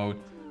fever mode.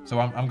 So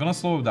I'm gonna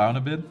slow down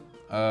a bit.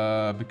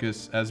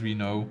 Because as we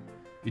know,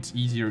 it's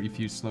easier if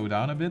you slow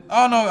down a bit.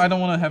 Oh no, I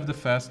don't wanna have the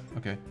fast.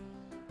 Okay.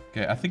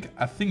 Okay, I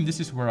think this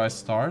is where I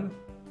start.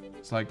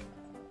 It's like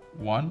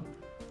 1,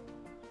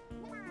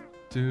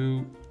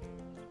 2,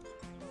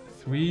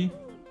 3,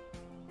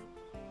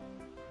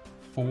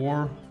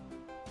 4.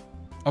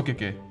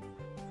 Okay.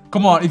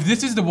 Come on, if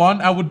this is the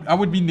one, I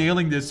would be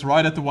nailing this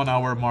right at the 1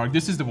 hour mark.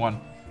 This is the one.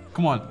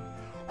 Come on.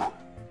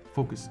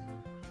 Focus.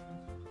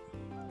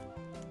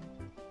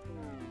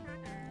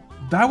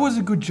 That was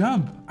a good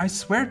jump. I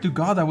swear to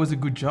God, that was a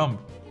good jump.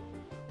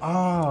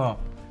 Ah,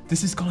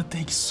 this is gonna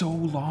take so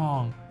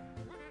long.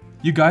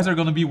 You guys are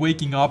gonna be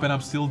waking up and I'm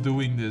still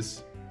doing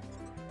this.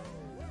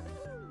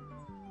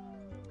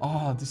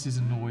 Oh, this is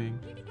annoying.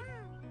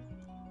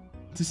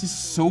 This is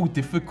so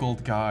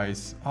difficult,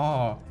 guys.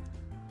 Ah,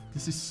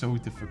 this is so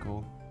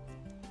difficult.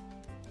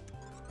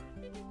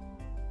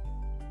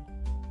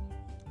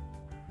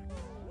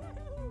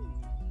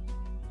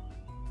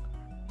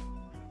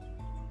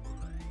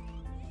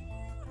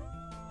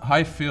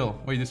 Hi, Phil.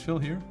 Wait, is Phil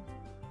here?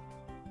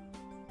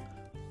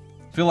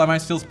 Phil, am I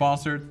still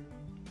sponsored?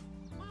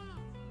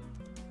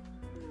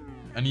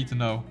 I need to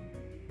know.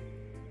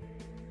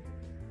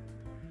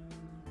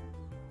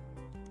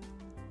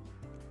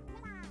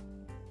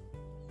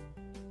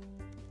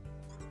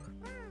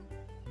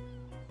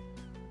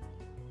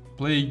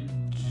 Play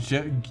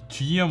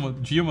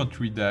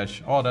Geometry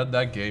Dash. Oh,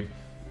 that game.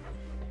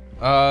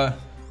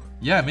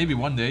 Yeah, maybe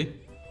one day.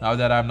 Now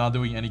that I'm not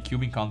doing any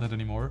cubing content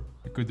anymore,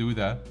 I could do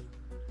that.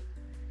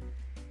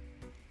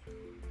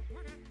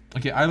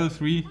 Okay, Island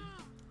 3.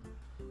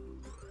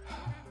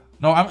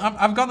 No,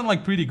 I've gotten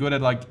like pretty good at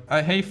like,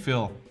 hey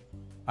Phil,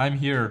 I'm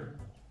here.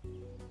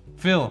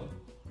 Phil,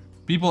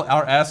 people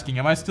are asking,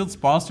 am I still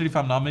sponsored if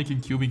I'm not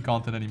making cubing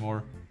content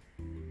anymore?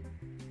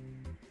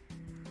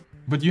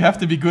 But you have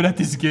to be good at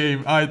this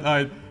game.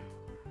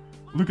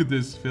 Look at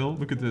this, Phil.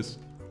 Look at this.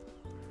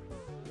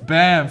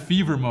 Bam,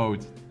 fever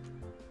mode.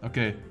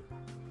 Okay.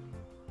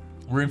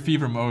 We're in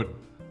fever mode.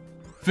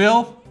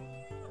 Phil,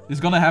 it's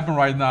gonna happen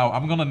right now.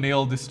 I'm gonna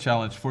nail this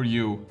challenge for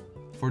you.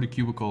 For the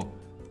cubicle.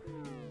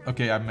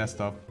 Okay, I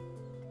messed up.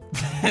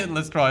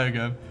 Let's try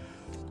again.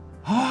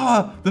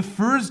 Ah, the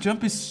first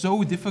jump is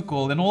so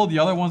difficult, and all the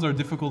other ones are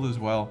difficult as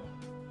well.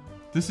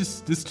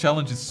 This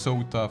challenge is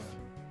so tough.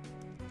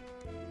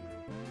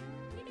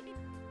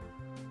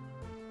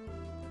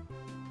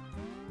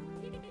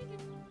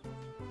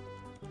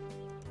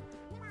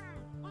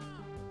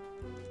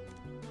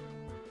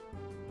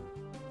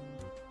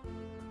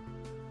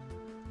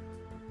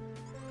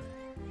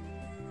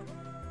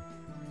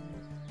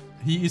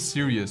 He is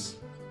serious.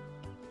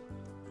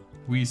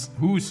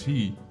 Who's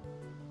he?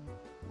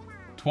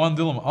 Twan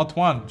Dillum. Oh,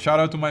 Twan. Shout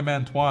out to my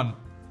man, Twan.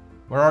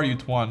 Where are you,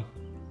 Twan?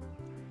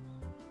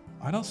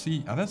 I don't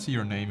see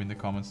your name in the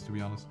comments, to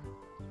be honest.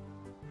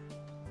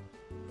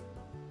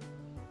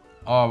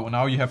 Oh,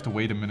 now you have to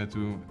wait a minute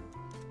to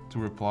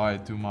reply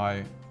to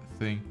my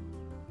thing.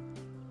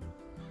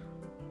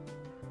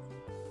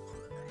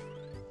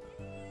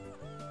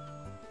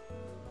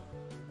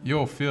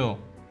 Yo, Phil.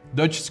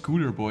 Dutch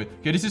Scooter Boy.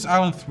 Okay, this is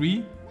Island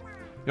 3.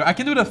 Yeah, I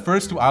can do the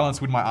first 2 islands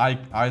with my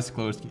eyes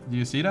closed. Do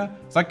you see that?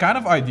 It's like kind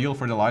of ideal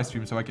for the live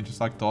stream, so I can just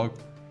like talk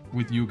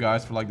with you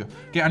guys for like the...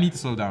 Okay, I need to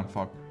slow down,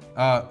 fuck.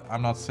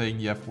 I'm not saying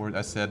the F word,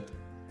 I said...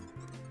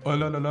 Oh,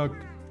 la la la.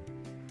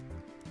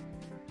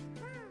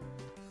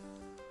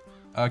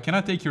 Can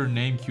I take your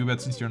name, cubet,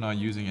 since you're not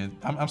using it?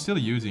 I'm still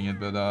using it,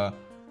 but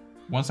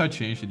once I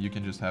change it, you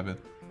can just have it.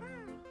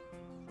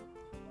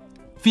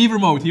 Fever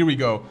mode, here we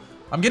go.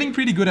 I'm getting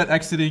pretty good at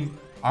exiting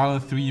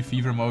Island 3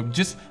 fever mode.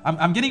 Just,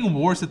 I'm getting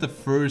worse at the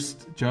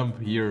first jump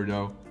here,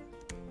 though.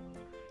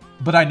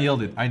 But I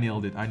nailed it. I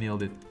nailed it. I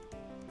nailed it.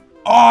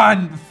 Oh,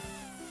 and...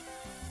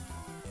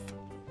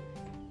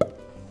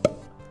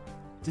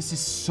 This is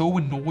so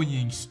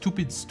annoying.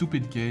 Stupid,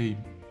 stupid game.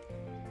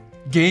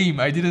 Game.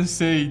 I didn't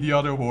say the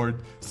other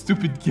word.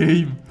 Stupid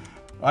game.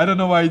 I don't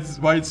know why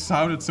it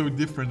sounded so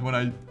different when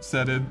I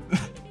said it.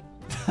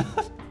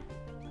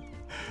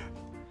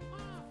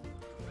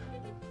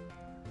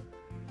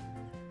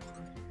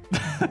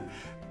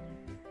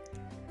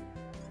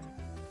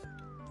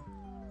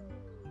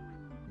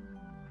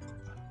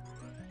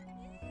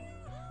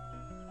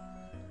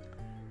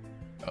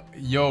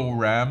 Yo,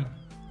 Ram.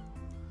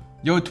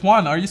 Yo,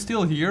 Twan, are you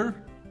still here?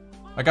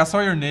 Like, I saw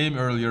your name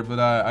earlier, but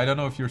I don't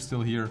know if you're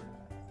still here.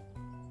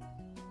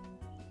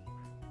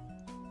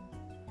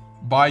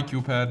 Bye,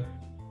 Cubehead.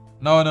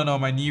 No,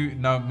 my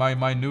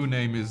new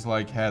name is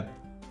like Head.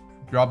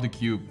 Drop the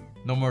cube.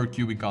 No more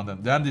cubing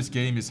content. Damn, this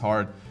game is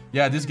hard.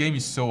 Yeah, this game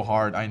is so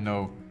hard, I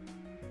know.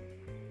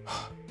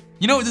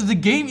 You know, the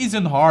game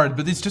isn't hard,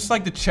 but it's just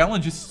like the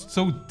challenge is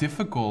so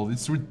difficult.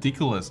 It's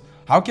ridiculous.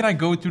 How can I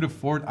go to the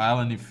 4th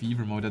island in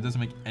fever mode? That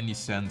doesn't make any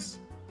sense.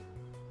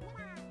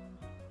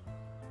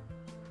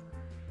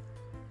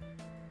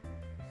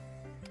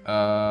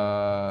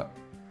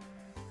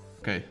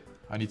 Okay,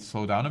 I need to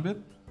slow down a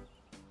bit.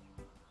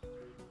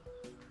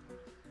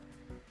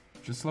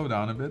 Just slow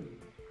down a bit.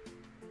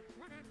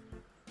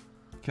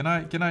 Can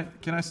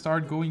I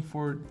start going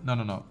for...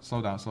 No.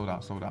 Slow down.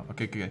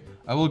 Okay.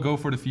 I will go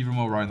for the fever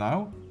mode right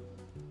now.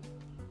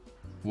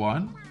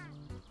 1,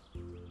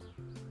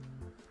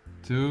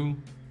 2,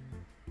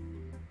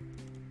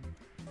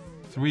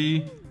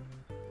 3.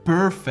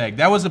 Perfect.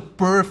 That was a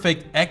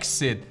perfect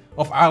exit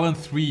of Island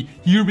 3.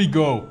 Here we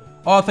go.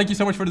 Oh, thank you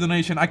so much for the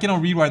donation. I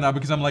cannot read right now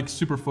because I'm like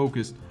super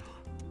focused.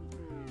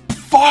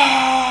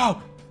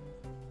 Fuck!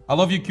 I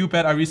love you,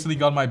 Cupid. I recently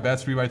got my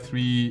best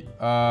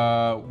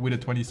 3x3 with a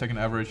 20-second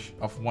average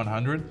of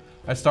 100.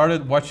 I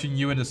started watching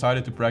you and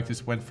decided to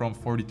practice. Went from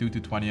 42 to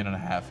 20 and a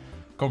half.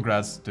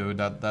 Congrats, dude.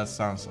 That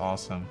sounds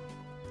awesome.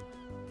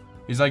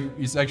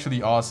 It's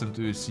actually awesome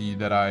to see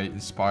that I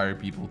inspire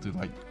people to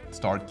like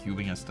start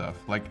cubing and stuff.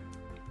 Like,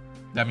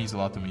 that means a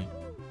lot to me.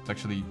 It's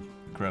actually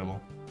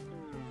incredible.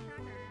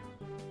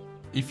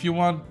 If you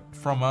want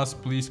from us,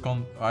 please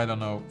I don't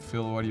know,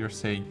 Phil, what you're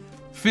saying.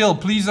 Phil,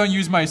 please don't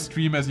use my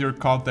stream as your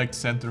contact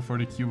center for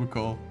the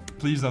cubicle.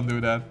 Please don't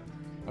do that.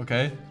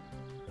 Okay?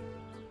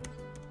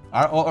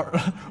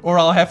 Or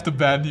I'll have to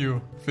ban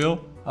you.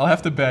 Phil, I'll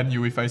have to ban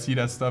you if I see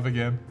that stuff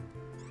again.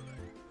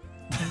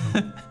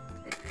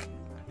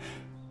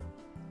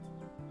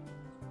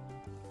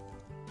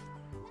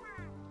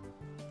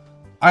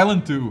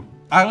 Island 2.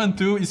 Island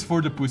 2 is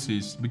for the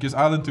pussies. Because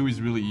Island 2 is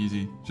really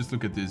easy. Just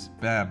look at this.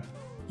 Bam.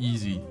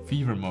 Easy.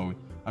 Fever mode.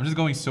 I'm just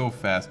going so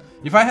fast.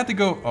 If I had to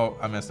go... Oh,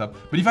 I messed up.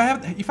 But if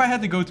I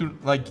had to go to,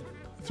 like,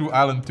 through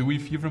Island 2 in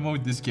Fever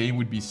mode, this game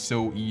would be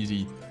so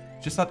easy.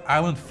 Just that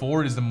Island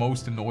 4 is the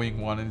most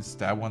annoying one, and it's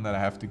that one that I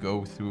have to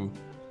go through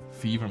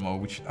Fever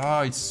mode, which...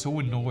 Ah, it's so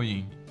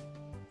annoying.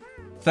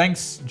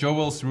 Thanks,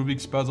 Joel's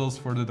Rubik's Puzzles,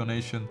 for the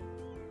donation.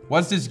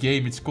 What's this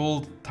game? It's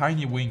called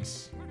Tiny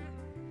Wings.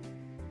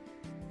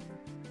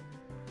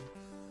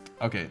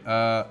 Okay,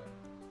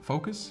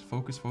 focus.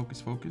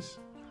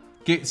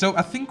 Okay, so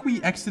I think we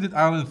exited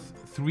Island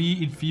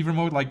 3 in Fever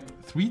mode like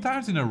 3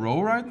 times in a row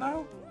right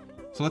now.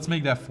 So let's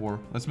make that 4.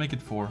 Let's make it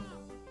 4.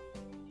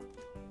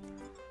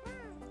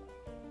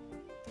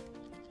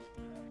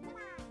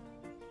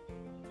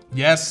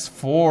 Yes,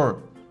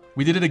 4.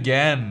 We did it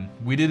again.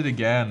 We did it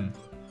again.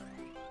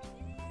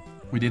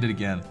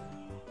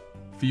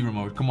 Fever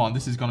mode. Come on,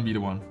 this is gonna be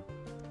the one.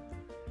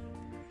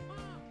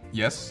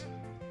 Yes.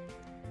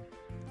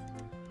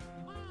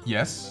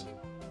 Yes.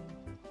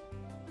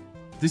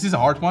 This is a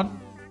hard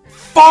one.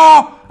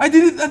 Oh! I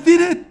did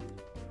it!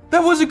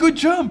 That was a good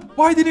jump!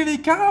 Why didn't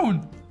it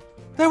count?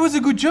 That was a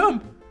good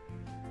jump!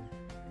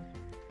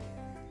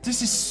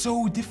 This is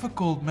so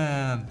difficult,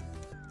 man.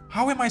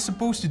 How am I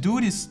supposed to do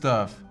this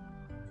stuff?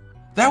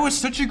 That was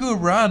such a good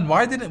run.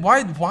 Why didn't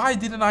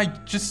I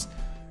just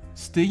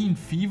stay in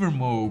Fever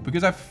mode?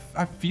 Because I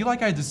feel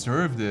like I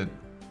deserved it.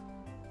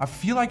 I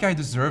feel like I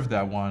deserved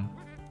that one.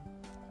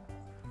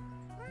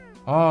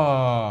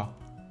 Oh.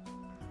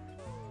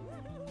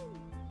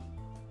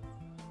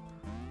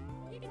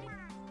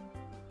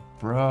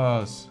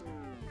 Bros.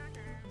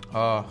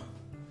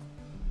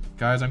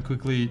 Guys, I'm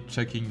quickly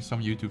checking some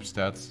YouTube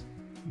stats.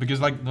 Because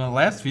like the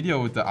last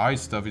video with the eye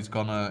stuff is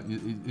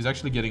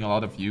actually getting a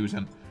lot of views,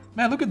 and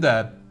man, look at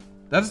that.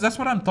 That's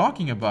what I'm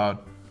talking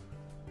about.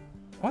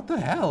 What the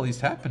hell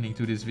is happening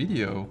to this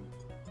video?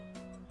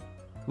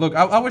 Look,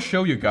 I will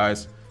show you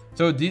guys.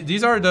 So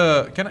these are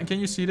the can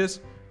you see this?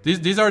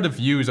 These are the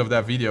views of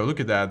that video. Look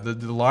at that.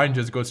 The line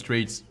just goes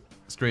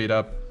straight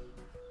up.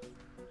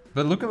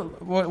 But look at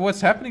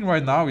what's happening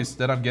right now is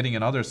that I'm getting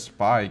another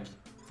spike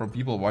from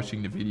people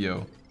watching the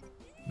video.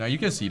 Now you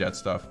can see that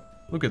stuff.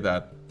 Look at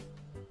that.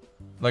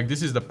 Like,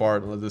 this is the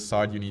part, the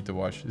side you need to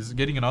watch. This is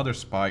getting another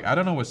spike. I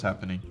don't know what's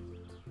happening,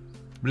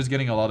 but it's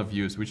getting a lot of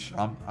views, which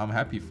I'm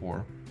happy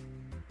for.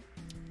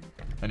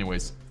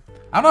 Anyways,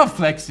 I'm not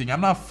flexing.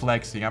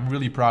 I'm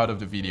really proud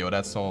of the video.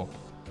 That's all.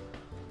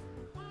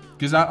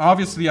 Because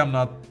obviously I'm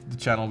not the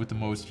channel with the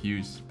most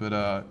views,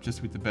 but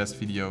just with the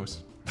best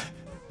videos.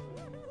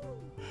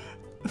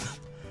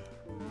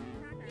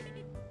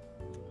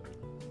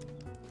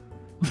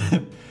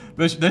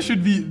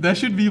 That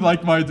should be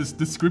like my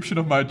description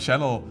of my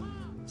channel.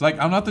 It's like,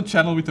 I'm not the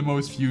channel with the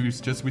most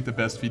views, just with the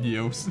best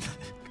videos.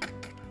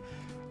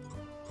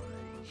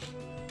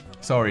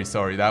 Sorry,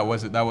 that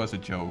was a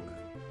joke.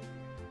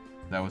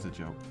 That was a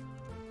joke.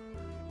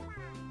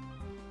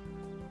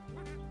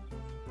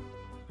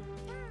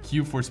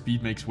 Q for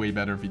speed makes way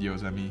better videos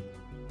than me.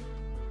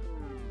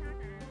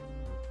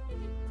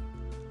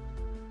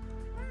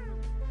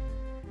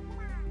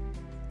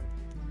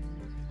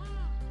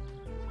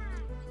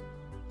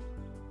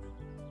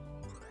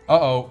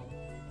 Uh-oh.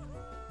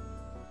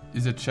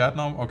 Is it chat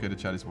now? Okay, the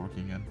chat is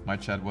working again. My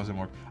chat wasn't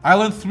working.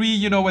 Island 3,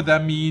 you know what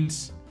that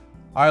means.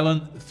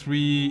 Island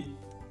 3.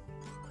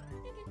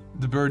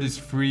 The bird is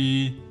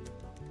free.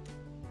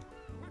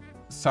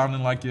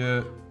 Sounding like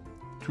a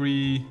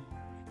tree.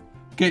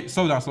 Okay,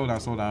 slow down. Okay.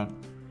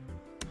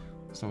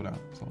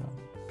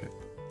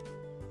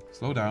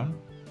 Slow down.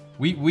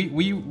 We've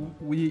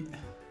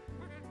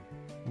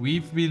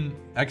been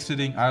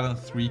exiting Island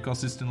 3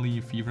 consistently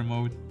in Fever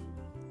mode.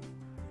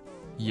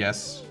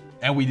 Yes.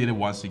 And we did it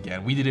once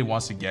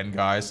again.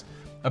 Guys.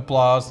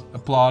 Applause.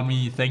 Applaud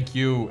me. Thank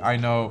you. I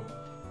know.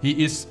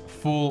 He is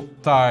full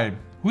time.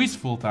 Who is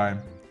full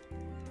time?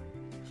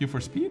 Q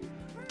for speed?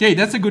 Okay,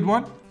 that's a good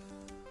one.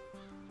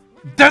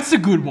 That's a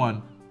good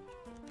one.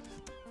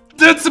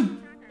 That's a...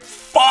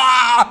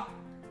 Ah!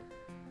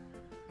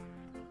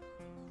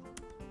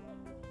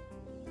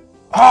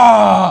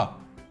 Ah!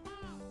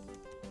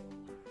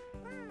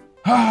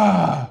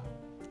 Ah!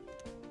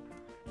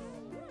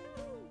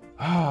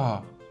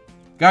 Ah!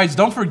 Guys,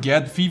 don't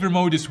forget, fever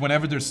mode is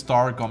whenever there's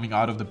star coming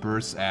out of the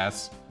bird's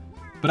ass.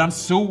 But I'm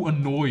so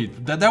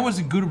annoyed. That was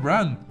a good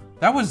run.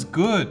 That was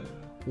good.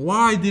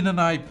 Why didn't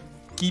I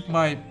keep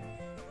my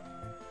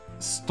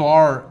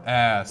star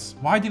ass?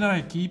 Why didn't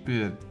I keep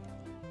it?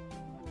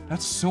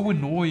 That's so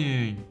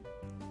annoying.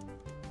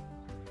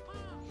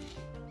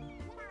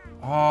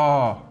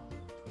 Oh.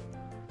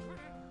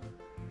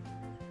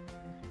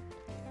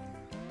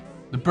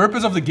 The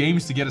purpose of the game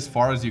is to get as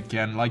far as you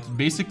can. Like,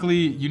 basically,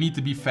 you need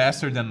to be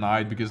faster than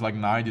Knight because, like,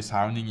 Knight is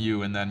hounding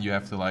you and then you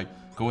have to, like,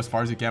 go as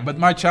far as you can. But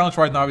my challenge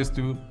right now is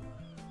to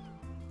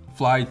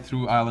fly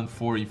through Island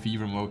 4 in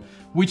fever mode.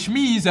 Which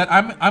means that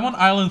I'm on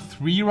Island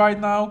 3 right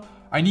now.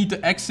 I need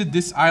to exit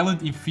this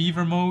island in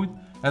fever mode.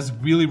 That's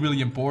really, really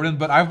important.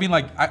 But I've been,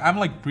 like, I'm,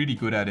 like, pretty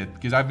good at it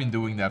because I've been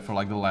doing that for,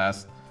 like, the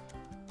last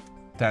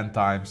 10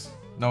 times.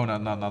 No,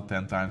 not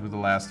 10 times, but the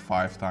last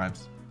 5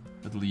 times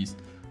at least.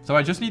 So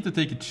I just need to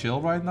take a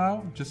chill right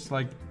now. Just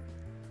like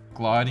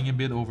gliding a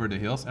bit over the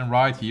hills. And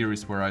right here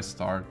is where I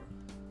start.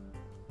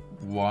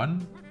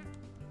 1,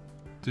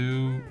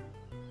 2,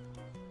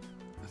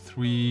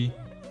 3.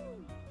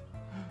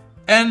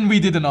 And we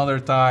did another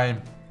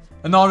time.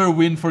 Another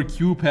win for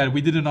Cubehead.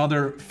 We did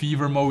another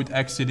fever mode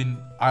exit in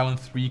Island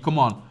 3. Come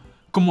on.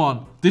 Come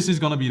on. This is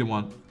gonna be the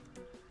one.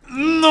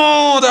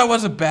 No, that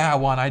was a bad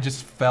one. I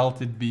just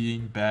felt it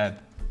being bad.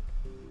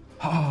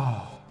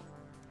 Oh.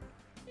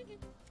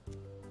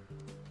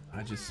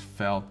 I just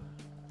felt.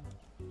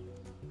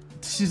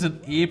 This is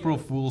an April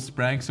Fool's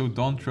prank, so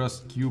don't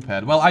trust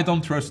Cubehead. Well, I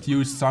don't trust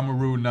you,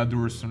 Samaru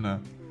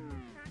Nadurasuna.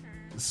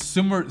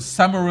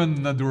 Samaru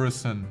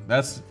Nadurasuna.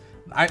 That's.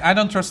 I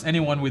don't trust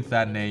anyone with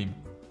that name.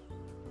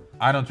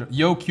 I don't trust.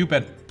 Yo,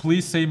 Cubehead,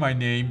 please say my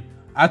name.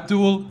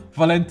 Atul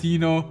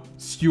Valentino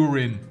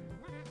Surin.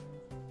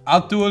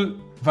 Atul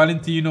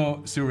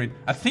Valentino Surin.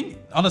 I think,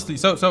 honestly,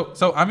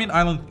 so I'm in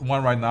Island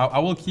 1 right now. I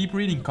will keep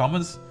reading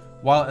comments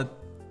while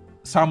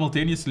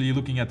simultaneously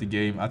looking at the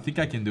game. I think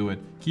I can do it.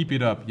 Keep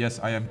it up.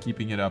 Yes, I am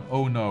keeping it up.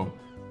 Oh no.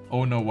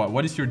 Oh no, what?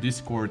 What is your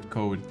Discord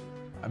code?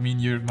 I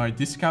mean, my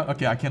discount.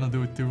 Okay, I cannot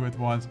do it two at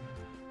once.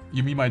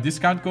 You mean my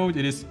discount code?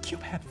 It is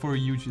Cubehead for a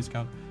huge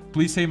discount.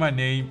 Please say my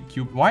name,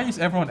 Cube. Why is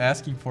everyone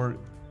asking for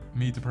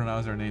me to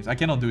pronounce their names? I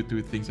cannot do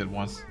two things at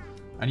once.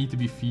 I need to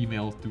be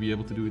female to be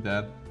able to do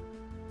that.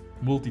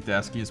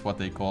 Multitasking is what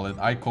they call it.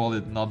 I call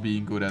it not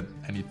being good at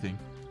anything.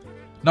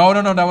 No,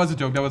 that was a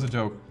joke. That was a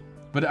joke.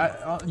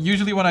 But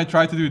usually when I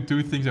try to do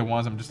two things at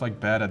once, I'm just like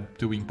bad at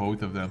doing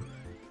both of them.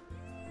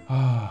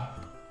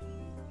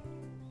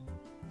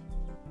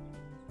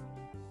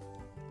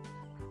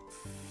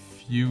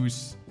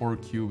 Fuse or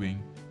cubing.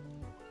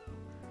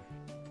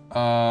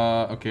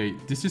 Okay,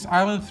 this is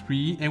Island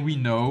 3 and we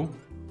know.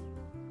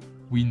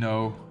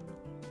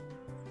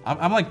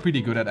 I'm like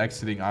pretty good at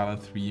exiting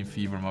Island 3 in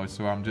fever mode,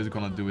 so I'm just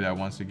gonna do that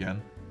once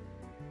again.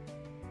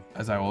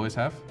 As I always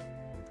have.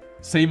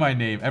 Say my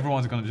name.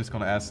 Everyone's just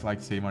gonna ask,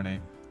 like, say my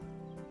name.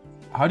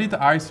 How did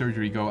the eye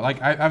surgery go? Like,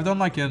 I've done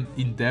like an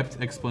in-depth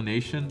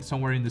explanation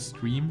somewhere in the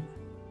stream.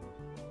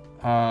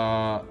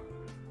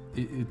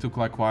 It took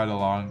like quite a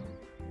long.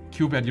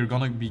 Cubehead, you're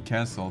gonna be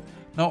cancelled.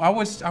 No, I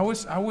was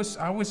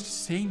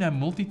saying that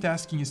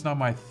multitasking is not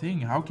my thing.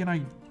 How can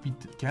I be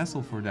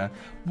cancelled for that?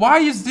 Why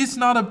is this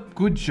not a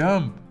good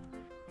jump?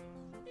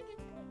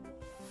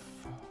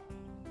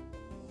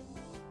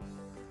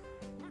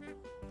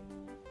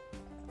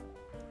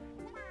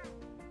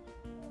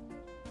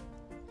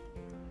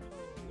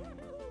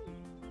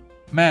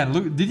 Man,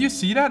 look, did you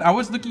see that? I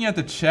was looking at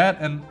the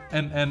chat and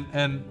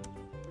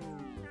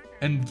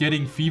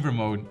getting fever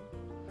mode.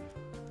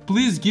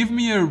 Please give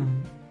me a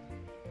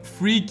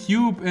free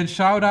cube and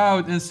shout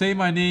out and say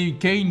my name,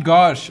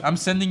 canegosh. I'm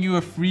sending you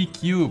a free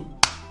cube.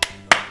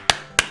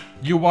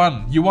 You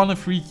won. You won a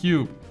free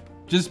cube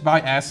just by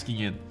asking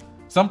it.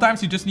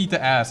 Sometimes you just need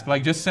to ask.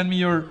 Like, just send me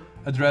your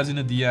address in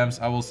the DMs.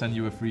 I will send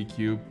you a free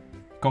cube.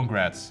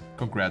 Congrats.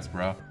 Congrats,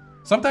 bro.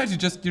 Sometimes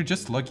you're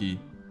just lucky.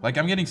 Like,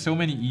 I'm getting so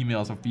many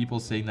emails of people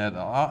saying that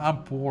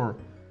I'm poor.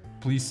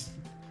 Please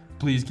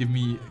give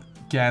me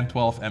Can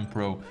 12 M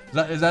Pro.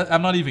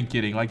 I'm not even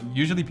kidding. Like,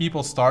 usually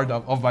people start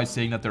off by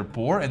saying that they're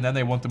poor and then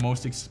they want the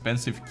most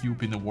expensive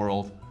cube in the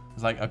world.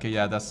 It's like, okay,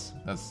 yeah, that's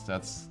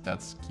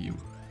cute.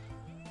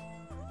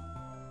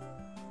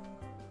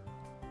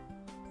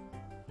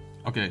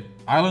 Okay,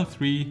 Island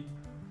 3.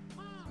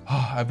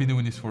 I've been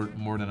doing this for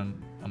more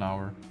than an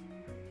hour.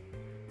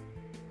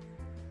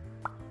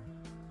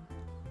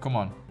 Come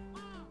on.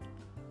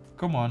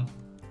 Come on.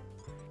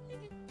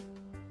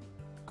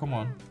 Come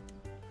on.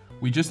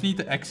 We just need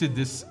to exit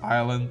this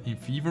island in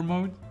fever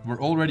mode. We're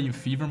already in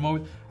fever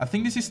mode. I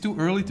think this is too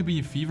early to be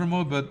in fever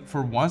mode, but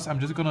for once I'm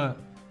just gonna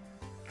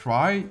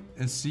try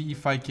and see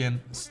if I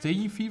can stay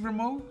in fever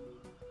mode.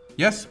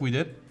 Yes, we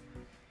did.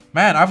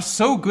 Man, I'm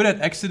so good at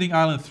exiting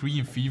Island 3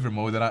 in fever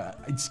mode that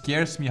it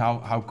scares me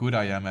how good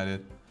I am at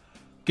it.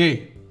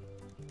 Okay.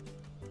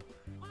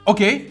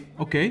 Okay.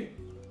 Okay.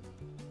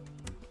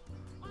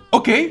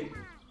 Okay.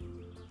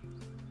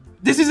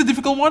 This is a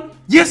difficult one.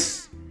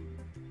 Yes.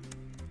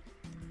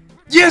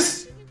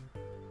 Yes.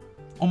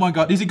 Oh my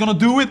god. Is he gonna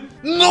do it?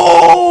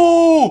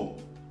 No!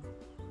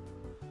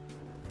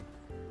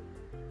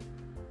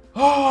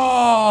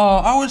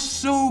 Oh, I was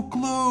so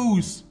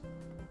close.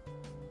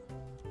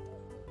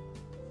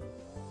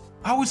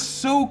 I was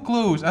so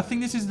close. I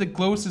think this is the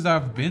closest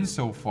I've been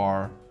so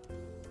far.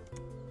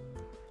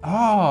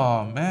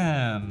 Oh,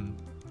 man.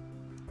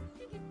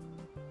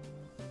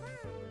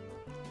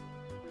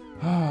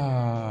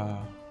 Ah.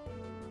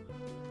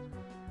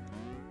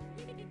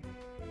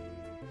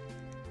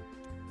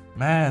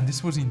 Man,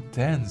 this was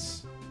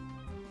intense.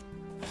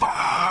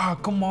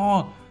 Fuck, come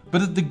on.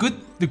 But the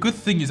good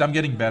thing is I'm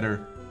getting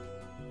better.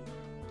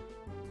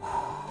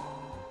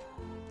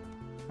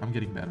 I'm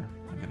getting better.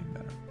 I'm getting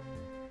better.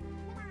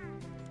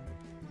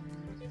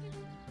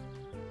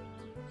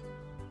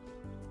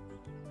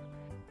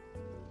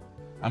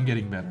 I'm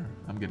getting better.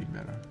 I'm getting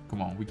better.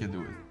 Come on, we can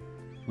do it.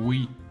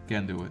 We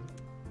can do it.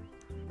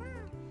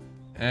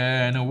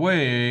 And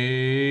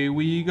away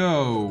we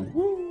go.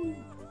 Woo.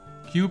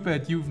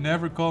 Cupid, you've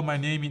never called my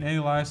name in any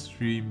live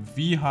stream.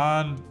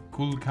 Vihan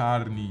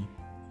Kulkarni.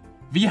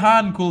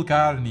 Vihan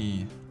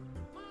Kulkarni.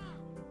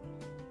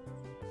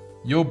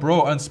 Yo,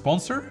 bro,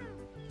 unsponsored?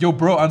 Yo,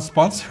 bro,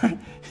 unsponsored?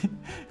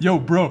 Yo,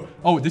 bro.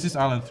 Oh, this is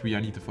Island 3. I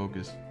need to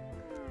focus.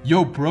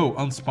 Yo, bro,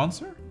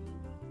 unsponsored?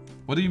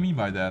 What do you mean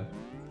by that?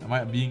 Am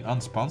I being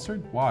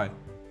unsponsored? Why?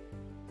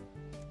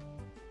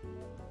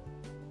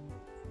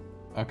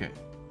 Okay.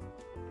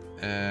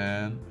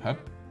 And up.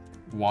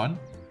 1,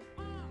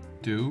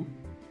 2,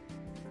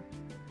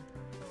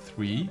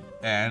 3,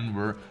 and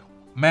we're...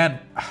 Man,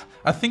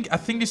 I think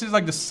this is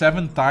like the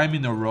 7th time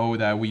in a row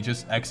that we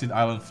just exit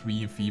Island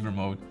 3 in fever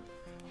mode.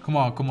 Come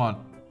on, come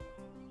on.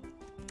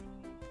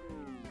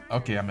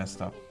 Okay, I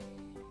messed up.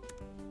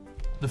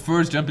 The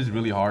first jump is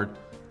really hard.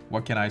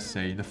 What can I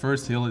say? The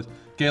first hill is...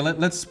 Okay,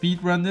 let's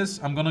speed run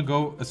this. I'm gonna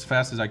go as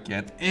fast as I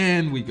can.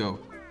 And we go.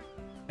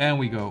 And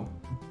we go.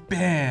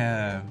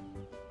 Bam!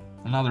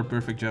 Another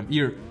perfect jump.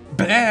 Here.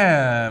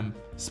 Bam!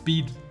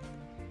 Speed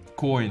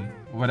coin.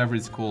 Whatever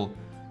it's called.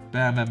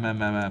 Bam, bam, bam,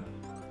 bam, bam.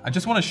 I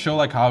just want to show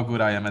like how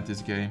good I am at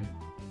this game.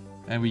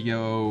 And we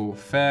go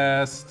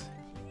fast.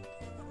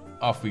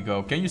 Off we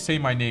go. Can you say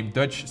my name?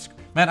 Dutch.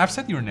 Man, I've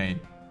said your name.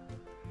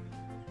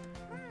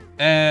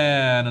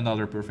 And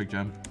another perfect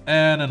jump.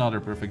 And another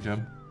perfect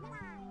jump.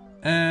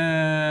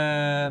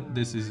 And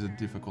this is a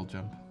difficult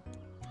jump.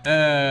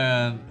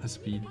 And a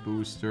speed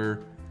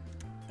booster.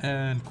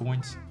 And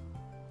coins.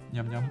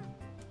 Yum yum.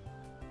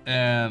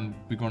 And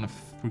we're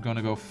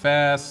gonna go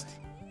fast.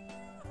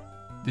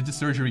 Did the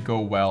surgery go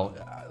well?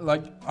 I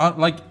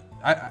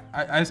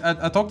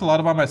talked a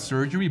lot about my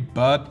surgery,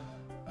 but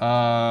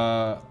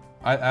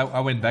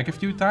I went back a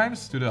few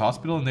times to the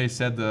hospital and they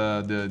said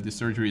the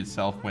surgery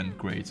itself went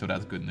great, so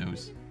that's good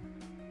news.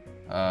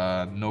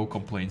 No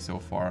complaints so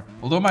far.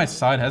 Although my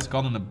side has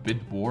gotten a bit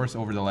worse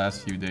over the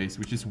last few days,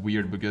 which is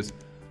weird because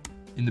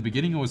in the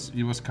beginning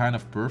it was kind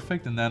of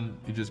perfect and then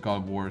it just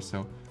got worse.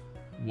 So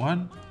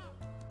 1,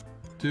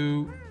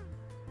 2,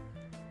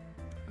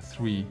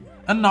 3.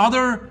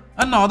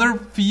 Another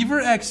fever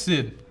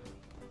exit.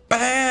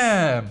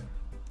 Bam!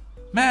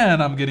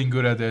 Man, I'm getting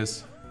good at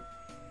this.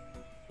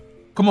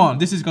 Come on,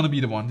 this is gonna be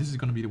the one. This is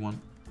gonna be the one.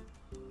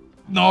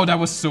 No, that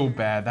was so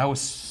bad. That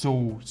was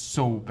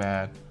so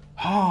bad.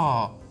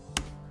 Ah.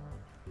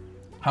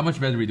 How much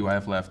battery do I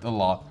have left? A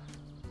lot.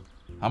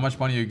 How much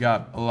money you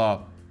got? A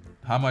lot.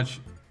 How much?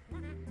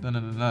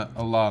 No.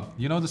 A lot.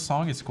 You know the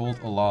song is called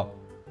A Lot.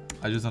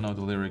 I just don't know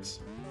the lyrics.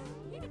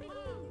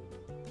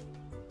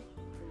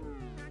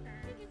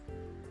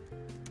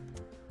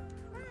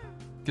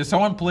 Can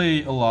someone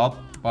play A Lot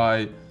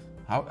by...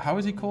 How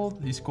is he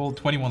called? He's called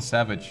 21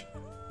 Savage.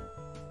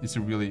 It's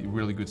a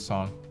really good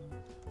song.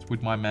 It's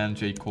with my man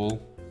J.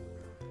 Cole.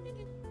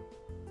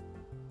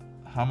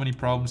 How many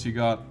problems you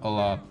got? A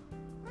lot.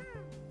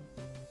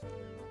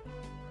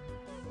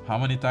 How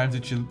many times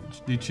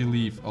did she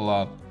leave? A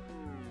lot.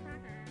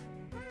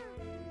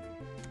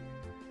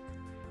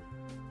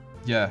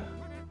 Yeah,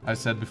 I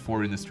said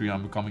before in the stream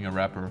I'm becoming a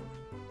rapper.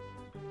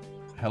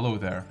 Hello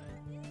there.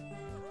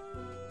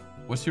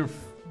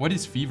 What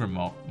is fever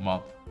mode?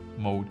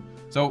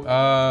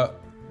 So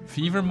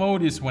fever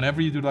mode is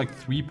whenever you do like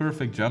 3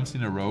 perfect jumps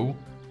in a row,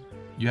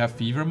 you have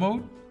fever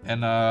mode,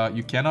 and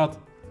you cannot.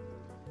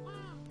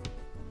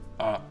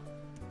 Oh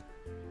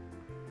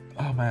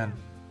man,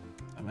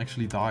 I'm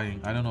actually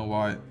dying. I don't know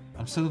why.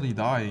 I'm suddenly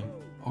dying.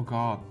 Oh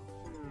god,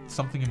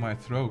 something in my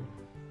throat.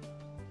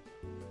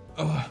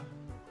 Ugh.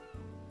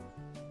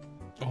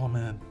 Oh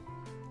man.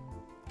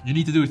 You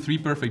need to do 3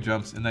 perfect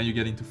jumps and then you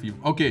get into fever.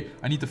 Okay,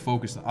 I need to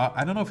focus.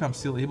 I don't know if I'm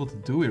still able to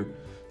do it.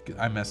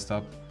 I messed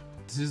up.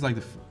 This is like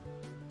the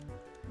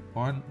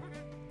 1,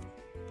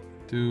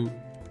 2,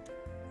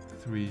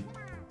 3.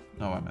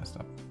 No, I messed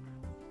up.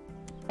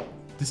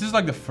 This is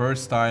like the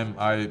first time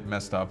I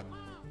messed up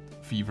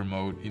fever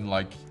mode in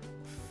like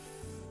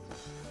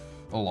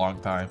a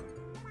long time.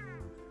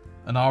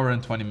 An hour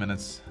and 20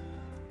 minutes.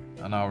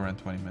 An hour and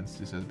 20 minutes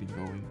this has been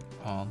going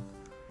on.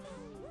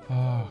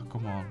 Oh,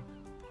 come on.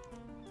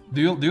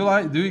 Do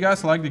you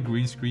guys like the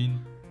green screen?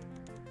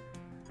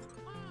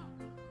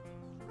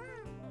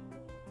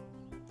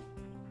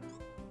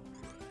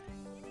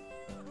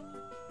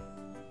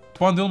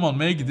 Quandilmon,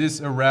 make this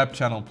a rap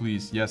channel,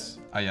 please. Yes,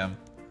 I am.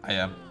 I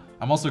am.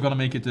 I'm also gonna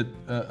make it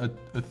a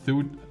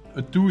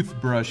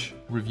toothbrush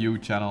review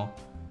channel.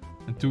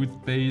 And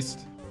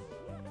toothpaste.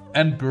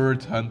 And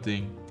bird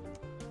hunting.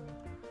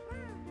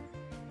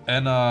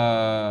 And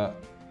also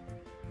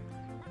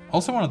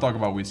want to talk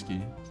about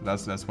whiskey. So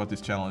that's what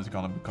this channel is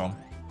gonna become.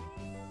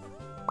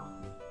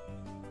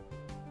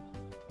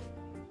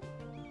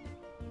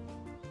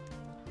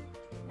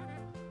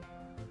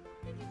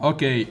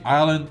 Okay,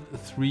 Island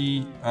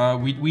 3.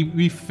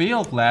 We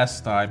failed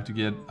last time to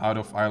get out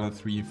of Island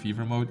 3 in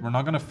fever mode. We're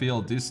not gonna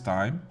fail this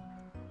time.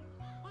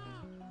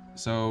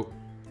 So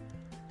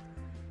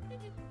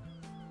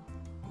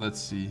let's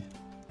see.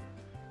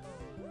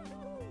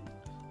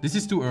 This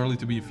is too early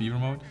to be in fever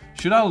mode.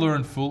 Should I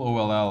learn full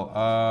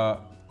OLL?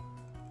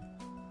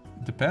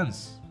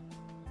 Depends.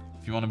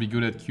 If you want to be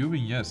good at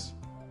cubing, yes.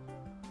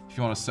 If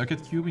you want to suck at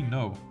cubing,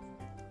 no.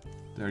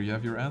 There you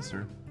have your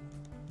answer.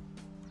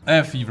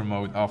 And fever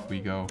mode, off we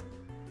go.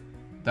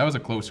 That was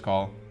a close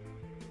call.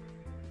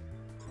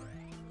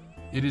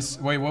 It is.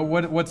 Wait,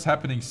 what's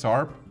happening,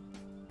 Sarp?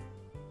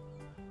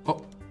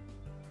 Oh,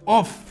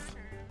 off.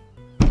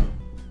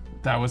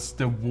 That was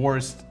the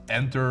worst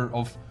enter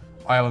of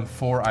Island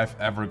 4 I've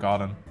ever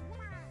gotten.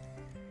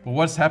 But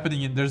what's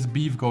happening? There's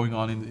beef going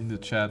on in the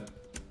chat.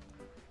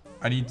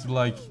 I need to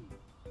like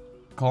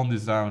calm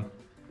this down.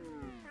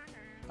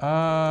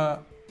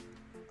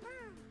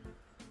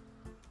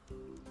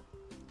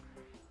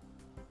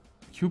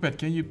 Cubet,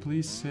 can you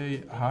please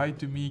say hi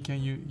to me?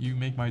 Can you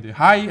make my day?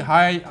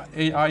 Hi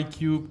AI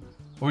Cube,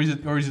 or is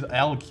it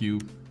L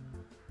Cube?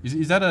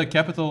 Is that a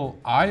capital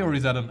I or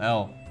is that an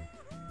L?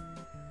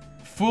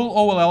 Full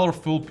OLL or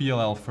full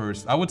PLL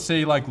first? I would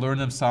say like learn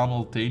them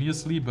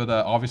simultaneously, but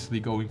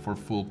obviously going for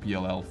full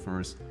PLL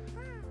first.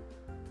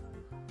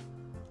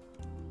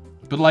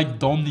 But like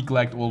don't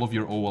neglect all of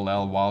your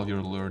OLL while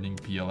you're learning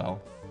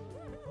PLL.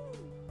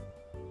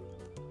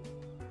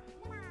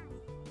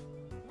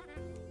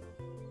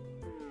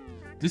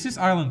 This is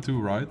Island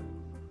 2, right?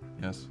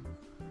 Yes.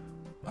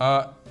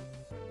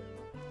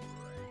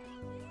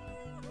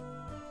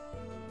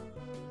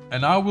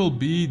 And I will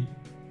be...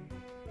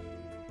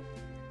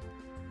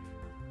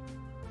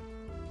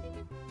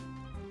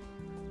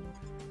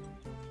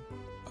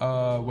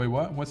 wait,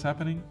 what? What's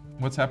happening?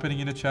 What's happening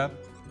in the chat?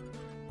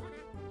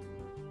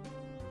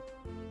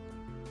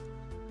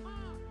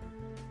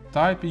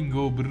 Typing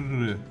go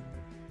brrr.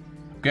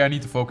 Okay, I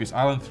need to focus.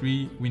 Island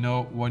 3, we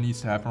know what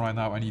needs to happen right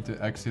now. I need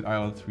to exit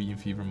Island 3 in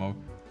fever mode.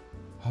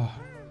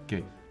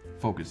 Okay,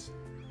 focus.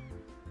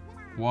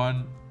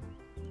 1,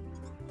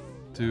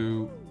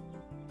 2,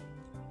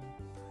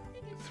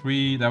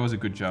 3. That was a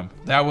good jump.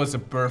 That was a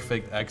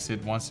perfect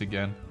exit once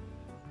again.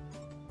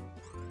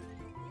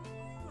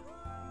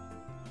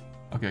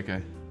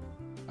 Okay.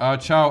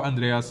 Ciao,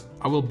 Andreas.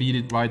 I will beat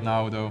it right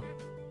now, though.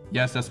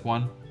 Yes, that's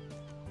 1.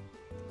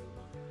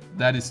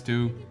 That is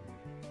 2.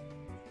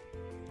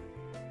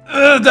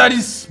 That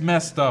is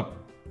messed up.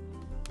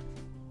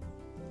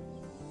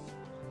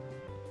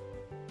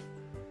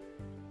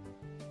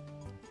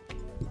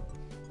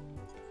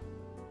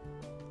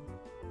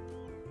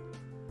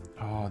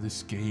 Oh,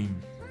 this game.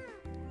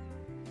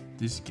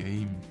 This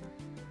game,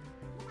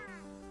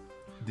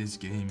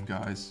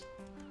 guys.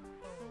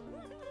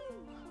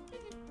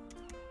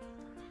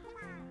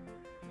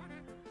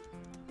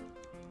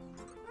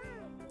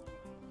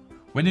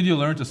 When did you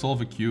learn to solve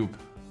a cube?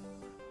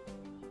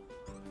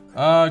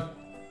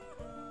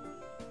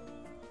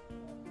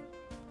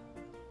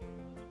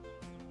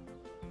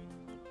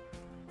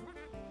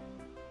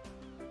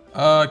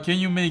 Can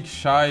you make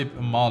Shibe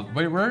a mod?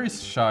 Wait, where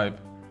is Shibe?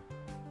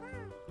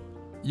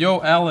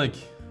 Yo, Alec.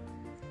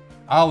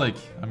 Alec.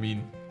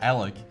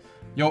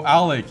 Yo,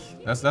 Alec.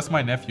 That's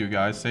my nephew,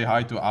 guys. Say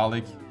hi to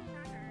Alec.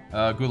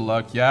 Good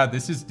luck. Yeah,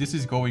 this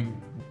is going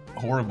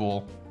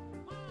horrible.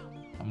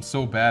 I'm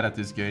so bad at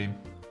this game.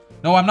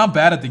 No, I'm not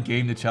bad at the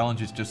game. The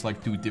challenge is just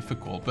like too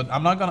difficult. But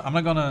I'm not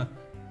gonna.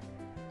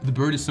 The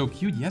bird is so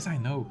cute. Yes, I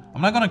know.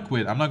 I'm not gonna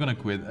quit.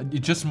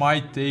 It just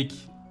might take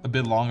a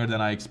bit longer than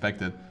I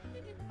expected.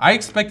 I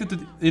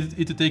expected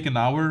it to take an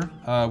hour.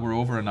 We're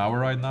over an hour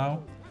right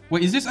now.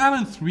 Wait, is this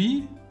Island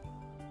 3?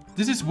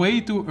 This is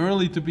way too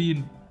early to be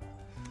in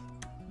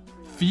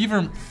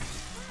fever.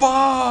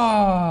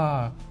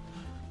 Fuck!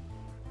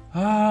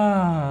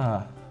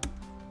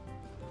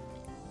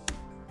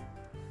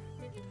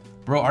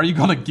 Bro, are you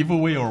gonna give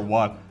away or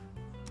what?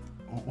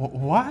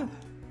 What?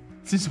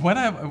 Since when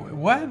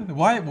what?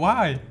 Why?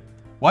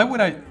 Why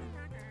would I?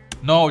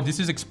 No, this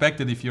is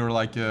expected if you're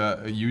like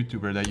a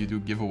YouTuber that you do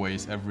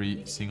giveaways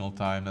every single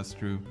time. That's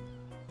true.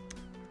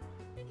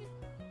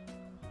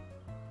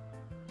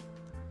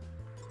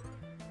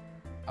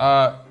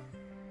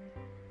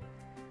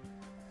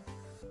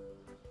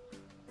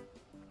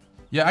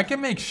 Yeah, I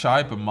can make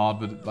Shibe a mod,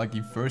 but like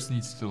he first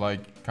needs to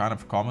like kind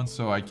of comment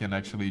so I can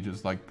actually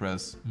just like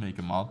press make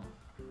a mod.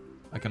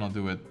 I cannot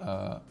do it.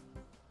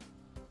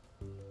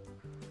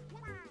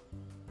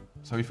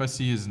 So if I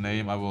see his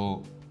name, I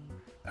will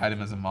add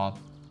him as a mod.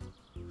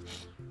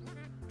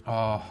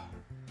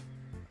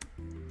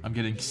 I'm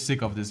getting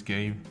sick of this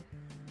game.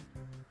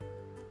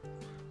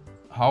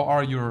 How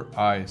are your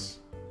eyes?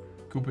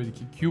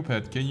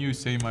 Cupid, can you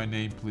say my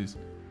name, please?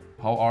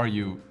 How are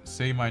you?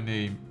 Say my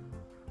name.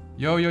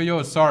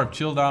 Yo, Sarp,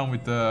 chill down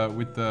with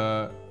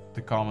the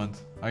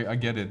comment. I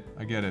get it.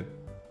 I get it.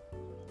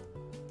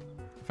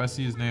 If I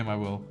see his name, I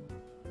will.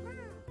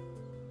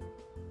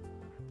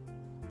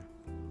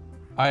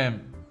 I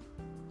am.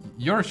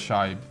 You're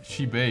shy.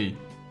 Shibai.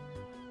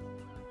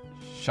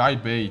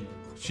 Shibai.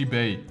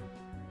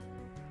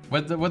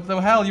 What the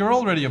hell? You're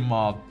already a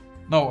mod.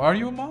 No, are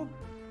you a mod?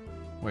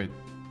 Wait.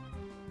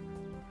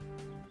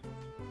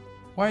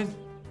 Why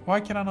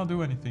can I not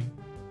do anything?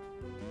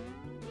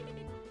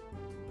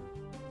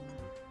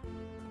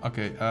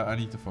 Okay, I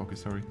need to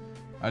focus, sorry.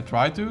 I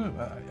tried to.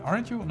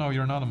 Aren't you? No,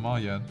 you're not a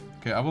mod yet.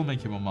 Okay, I will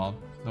make him a mod.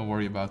 Don't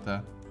worry about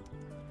that.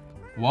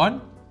 1,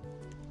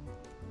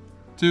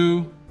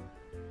 2,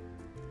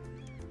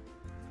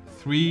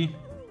 3,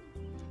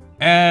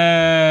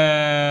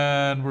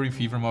 and we're in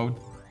fever mode.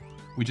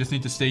 We just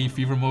need to stay in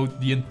fever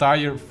mode the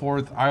entire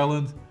 4th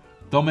island.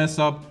 Don't mess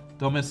up.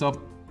 Don't mess up.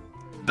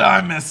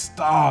 I messed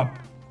up.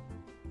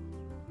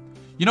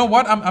 You know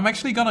what? I'm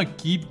actually gonna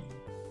keep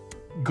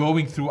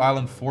going through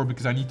island 4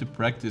 because I need to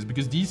practice,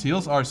 because these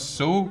hills are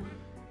so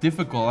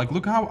difficult. Like,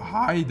 look how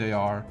high they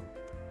are.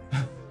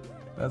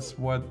 That's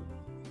what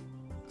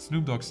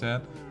Snoop Dogg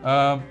said.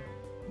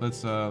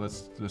 Let's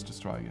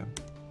just try again.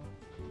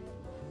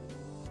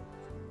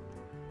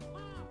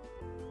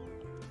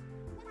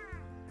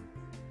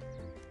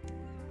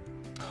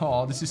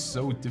 Oh, this is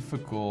so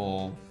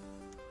difficult.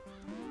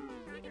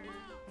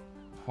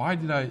 Why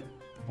did I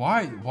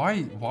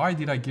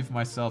give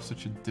myself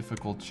such a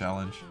difficult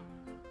challenge?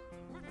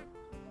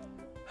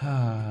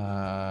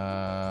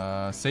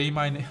 Say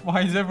my name.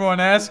 Why is everyone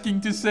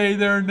asking to say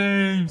their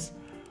names?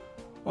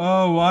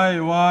 Oh, why?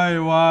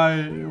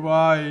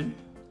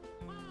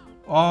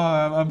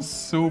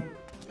 Oh,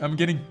 I'm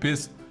getting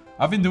pissed.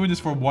 I've been doing this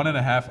for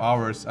 1.5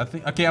 hours. I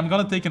think, okay, I'm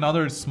gonna take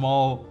another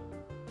small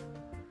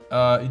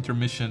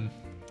intermission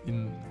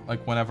in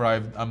like whenever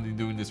I'm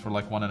doing this for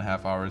like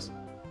 1.5 hours.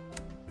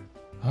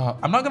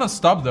 I'm not gonna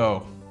stop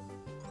though.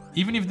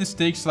 Even if this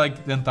takes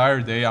like the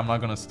entire day, I'm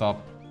not gonna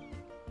stop.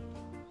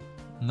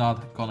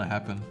 Not gonna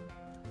happen.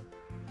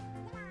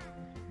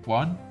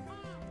 1,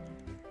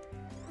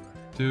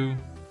 2,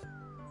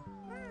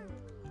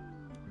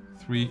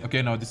 3.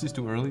 Okay, no, this is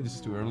too early. This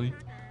is too early.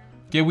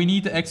 Okay, we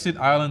need to exit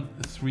island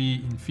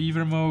 3 in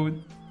fever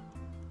mode.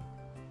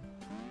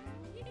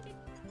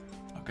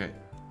 Okay.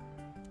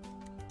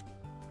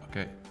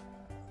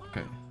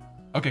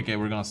 Okay,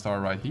 we're gonna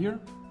start right here.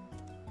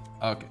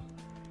 Okay.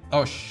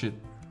 Oh shit.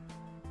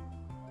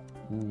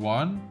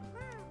 1,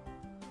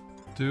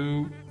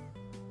 2,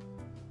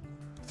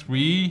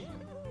 3.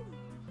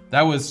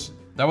 That was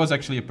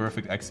actually a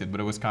perfect exit, but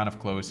it was kind of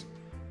close.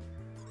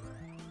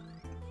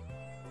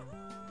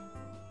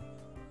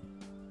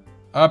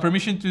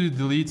 Permission to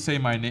delete, say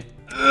my name.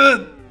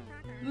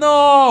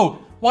 No!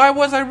 Why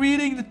was I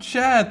reading the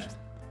chat?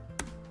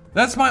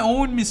 That's my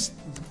own mistake.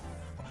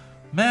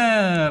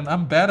 Man,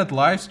 I'm bad at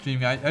live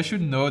streaming. I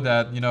should know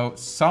that, you know,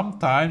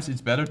 sometimes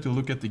it's better to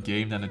look at the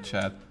game than the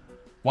chat.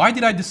 Why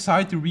did I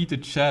decide to read the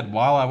chat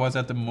while I was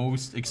at the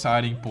most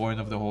exciting point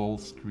of the whole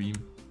stream?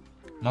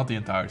 Not the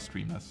entire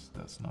stream,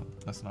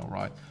 that's not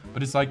right.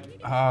 But it's like,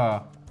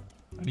 I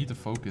need to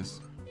focus.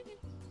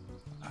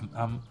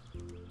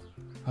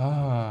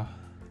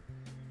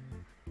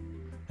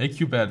 Hey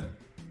Cubed,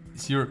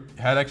 is your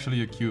head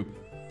actually a cube?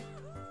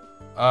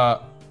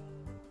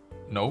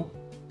 No.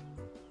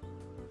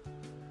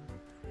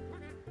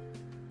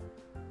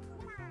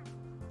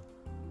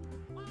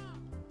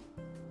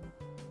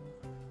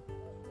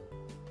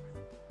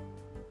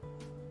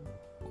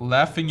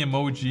 Laughing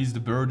emojis, the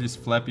bird is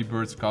Flappy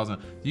Bird's cousin.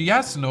 Do you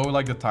guys know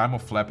like the time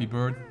of Flappy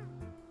Bird?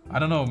 I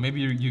don't know,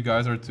 maybe you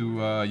guys are too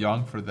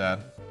young for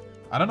that.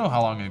 I don't know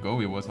how long ago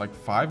it was, like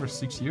 5 or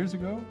 6 years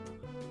ago?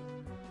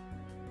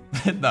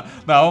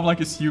 now I'm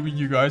like assuming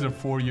you guys are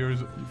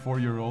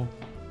 4-year-old.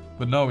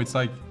 But no, it's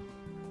like...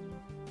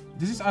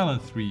 This is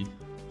island 3,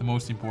 the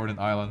most important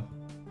island.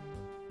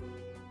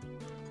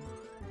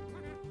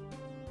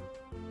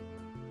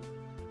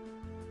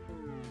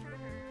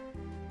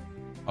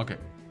 Okay.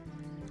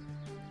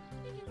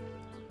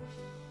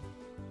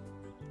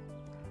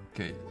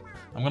 Okay,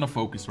 I'm gonna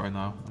focus right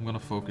now. I'm gonna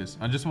focus.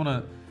 I just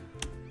wanna...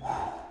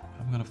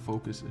 I'm gonna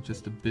focus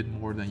just a bit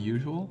more than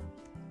usual.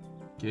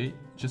 Okay,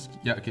 just...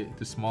 Yeah, okay,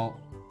 the small...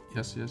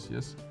 Yes.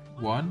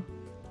 1,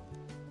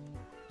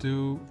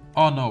 2...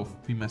 Oh no,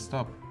 we messed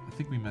up. I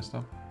think we messed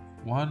up.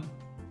 1...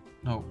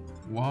 No,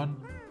 1...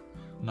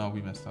 No,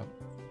 we messed up.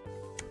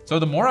 So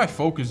the more I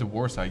focus, the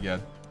worse I get.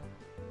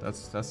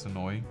 That's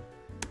annoying.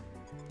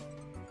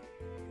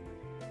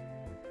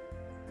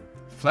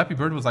 Flappy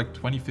Bird was like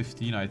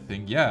 2015, I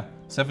think. Yeah,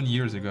 7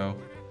 years ago.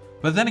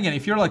 But then again,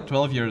 if you're like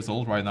 12 years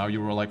old right now, you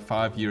were like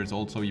 5 years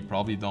old, so you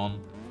probably don't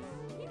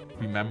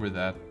remember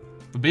that.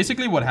 But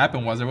basically what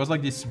happened was there was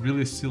like this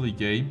really silly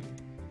game,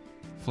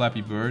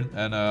 Flappy Bird,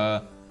 and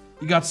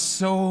it got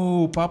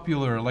so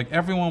popular. Like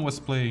everyone was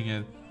playing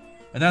it.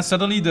 And then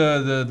suddenly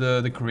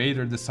the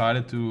creator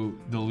decided to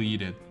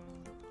delete it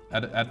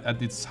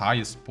at its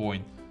highest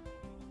point.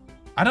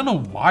 I don't know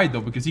why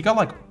though, because he got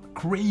like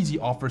crazy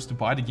offers to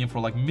buy the game for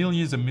like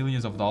millions and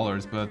millions of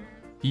dollars, but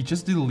he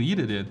just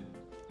deleted it.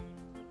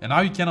 And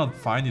now you cannot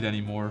find it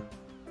anymore.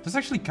 That's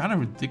actually kind of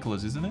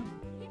ridiculous, isn't it?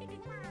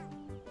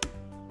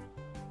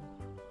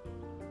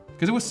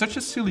 Because it was such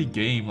a silly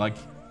game, like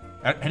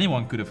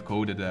anyone could have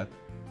coded that.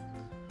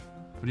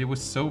 But it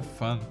was so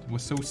fun. It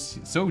was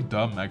so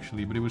dumb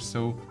actually, but it was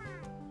so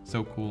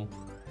cool.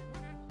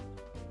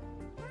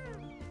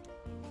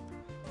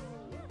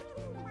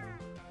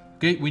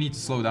 Okay, we need to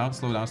slow down,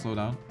 slow down, slow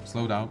down,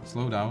 slow down,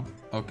 slow down.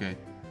 Okay.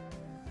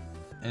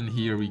 And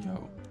here we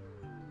go.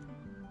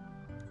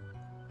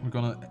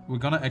 We're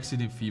gonna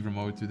exit in fever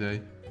mode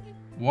today.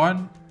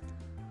 1,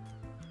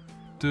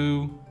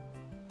 2,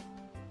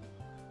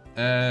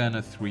 and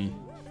a 3.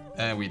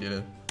 And we did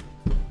it.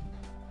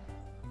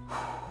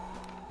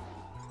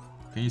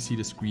 Can you see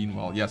the screen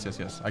well? Yes, yes,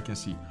 yes, I can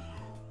see.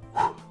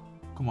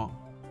 Come on.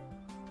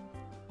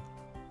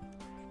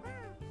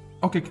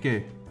 Okay,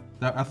 okay.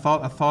 I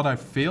thought I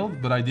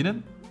failed, but I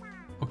didn't.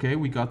 Okay,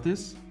 we got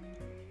this.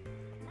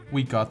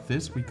 We got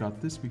this. We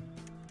got this.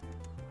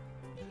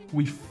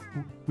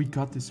 We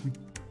got this.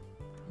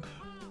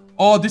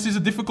 Oh, this is a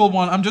difficult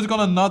one. I'm just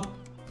gonna not.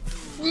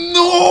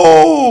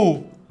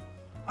 No!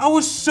 I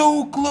was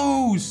so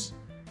close.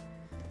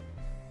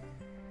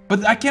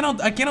 But I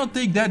cannot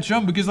take that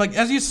jump because, like,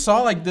 as you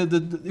saw, like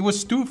it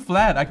was too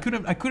flat. I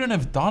couldn't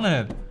have done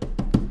it.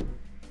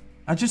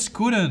 I just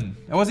couldn't.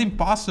 It was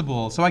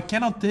impossible. So I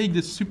cannot take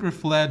this super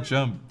flat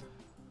jump.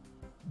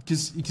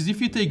 Because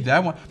if you take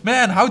that one,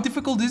 man, how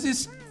difficult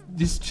is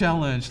this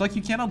challenge? Like,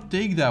 you cannot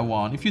take that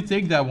one. If you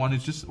take that one,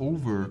 it's just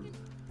over.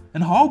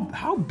 And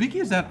how big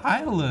is that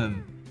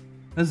island?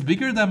 That's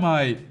bigger than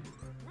my.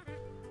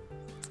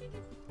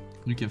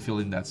 You can fill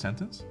in that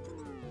sentence.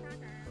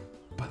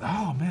 But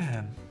oh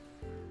man.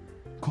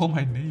 Call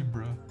my name,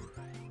 bro.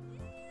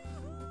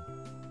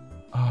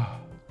 Ah.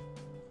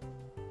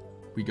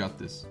 We got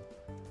this.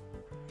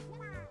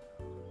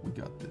 We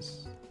got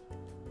this.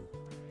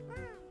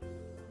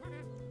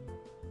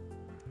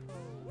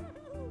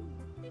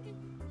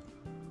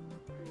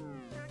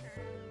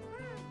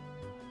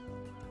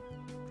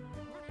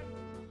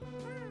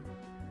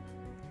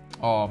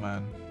 Oh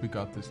man, we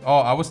got this. Oh,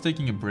 I was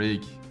taking a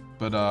break,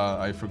 but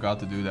I forgot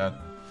to do that.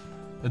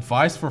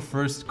 Advice for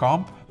first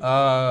comp.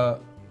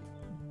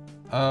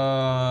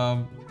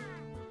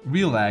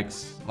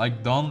 Relax.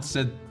 Like, don't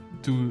set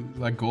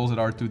like goals that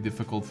are too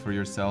difficult for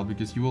yourself,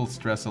 because you will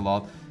stress a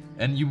lot,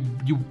 and you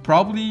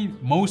probably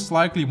most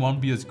likely won't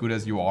be as good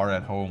as you are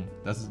at home.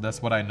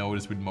 That's what I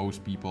noticed with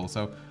most people.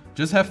 So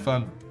just have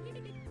fun.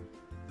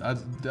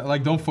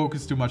 Like, don't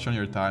focus too much on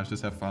your times.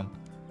 Just have fun.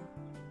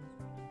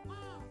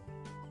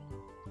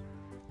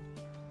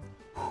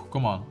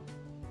 Come on.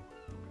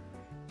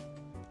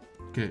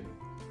 Okay.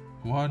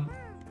 1,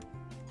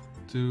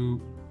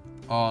 2.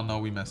 Oh no,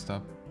 we messed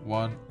up.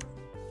 1,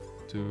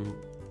 2.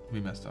 We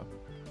messed up.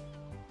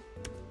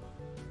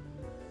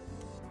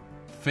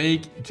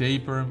 Fake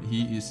J-perm.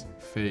 He is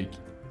fake.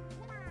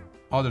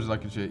 Oh, there's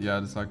like a J. Yeah,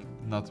 there's like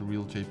not a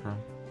real J-perm.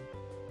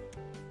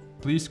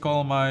 Please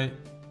call my.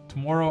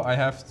 Tomorrow I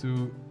have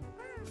to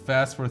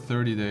fast for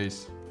 30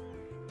 days.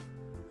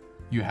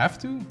 You have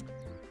to?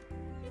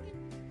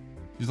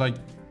 He's like,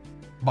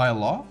 by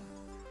law?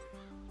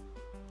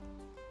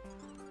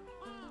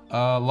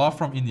 Law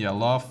from India,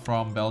 law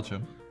from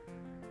Belgium.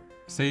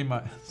 Say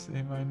my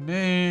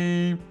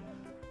name.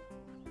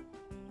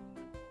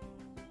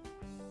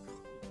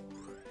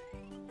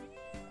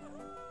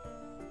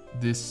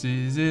 This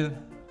is it.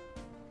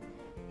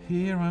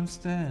 Here I'm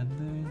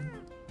standing.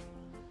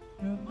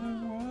 You're the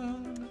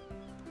one.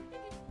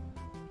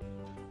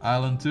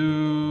 Island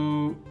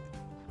 2.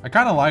 I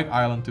kind of like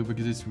Island 2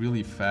 because it's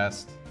really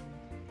fast.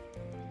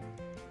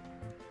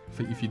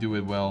 If you do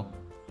it well.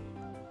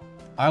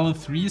 Island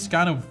 3 is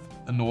kind of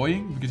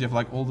annoying because you have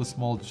like all the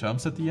small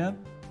jumps at the end.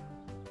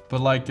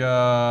 But like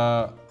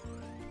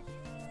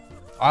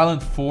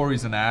Island 4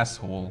 is an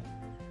asshole.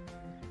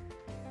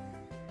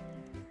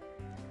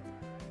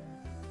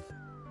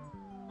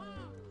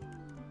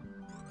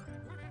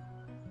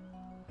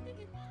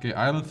 Okay,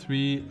 Island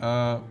 3,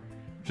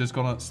 just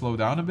gonna slow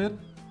down a bit.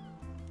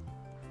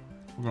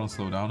 We're gonna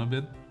slow down a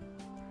bit.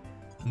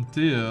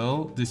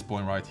 Until this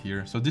point right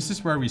here. So this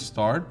is where we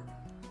start.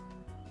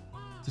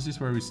 This is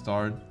where we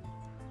start.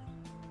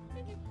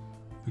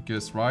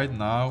 Because right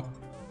now,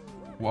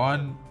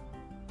 1.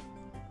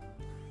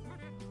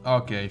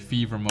 Okay,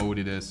 fever mode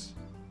it is.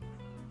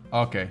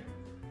 Okay.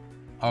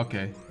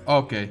 Okay.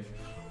 Okay.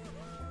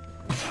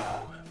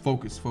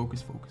 Focus,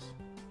 focus, focus.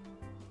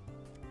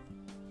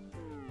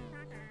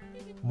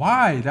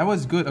 Why? That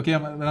was good. Okay,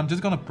 I'm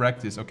just gonna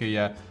practice. Okay,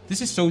 yeah.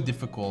 This is so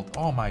difficult.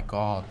 Oh my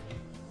god.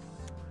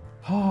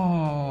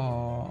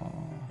 Oh.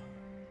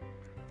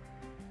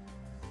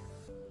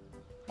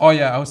 Oh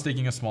yeah, I was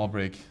taking a small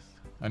break.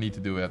 I need to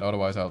do it,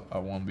 otherwise I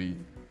won't be.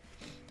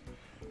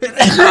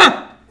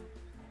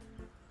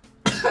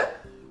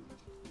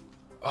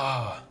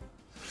 Ah.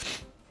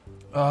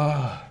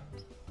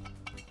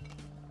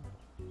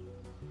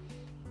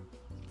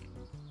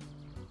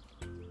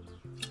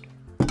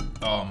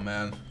 Oh,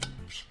 man.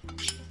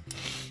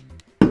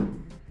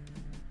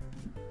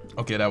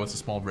 Okay, that was a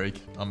small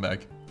break. I'm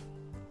back.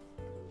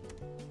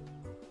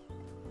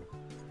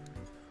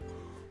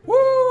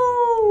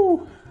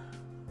 Woo!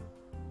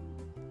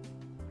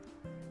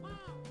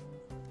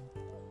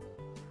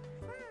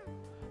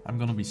 I'm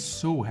gonna be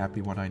so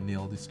happy when I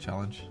nail this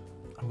challenge.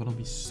 I'm gonna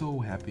be so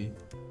happy.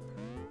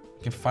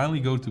 I can finally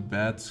go to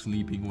bed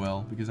sleeping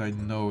well because I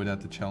know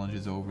that the challenge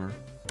is over.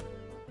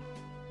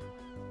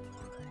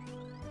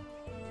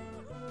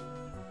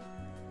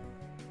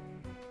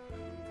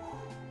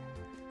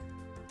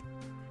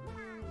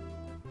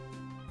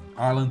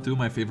 Island 2,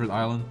 my favorite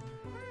island.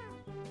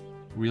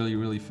 Really,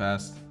 really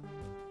fast.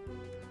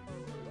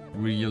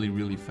 Really,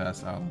 really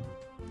fast island.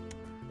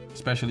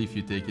 Especially if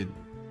you take it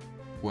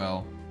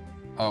well.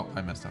 Oh,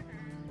 I messed up.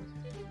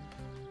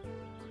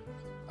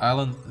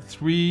 Island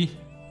 3.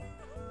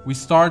 We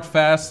start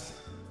fast.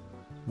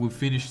 We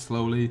finish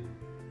slowly.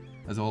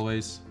 As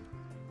always.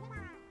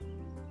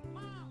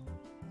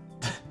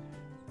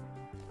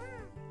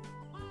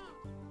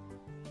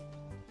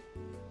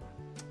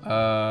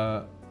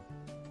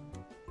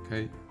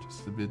 Okay,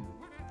 just a bit.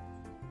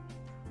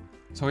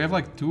 So we have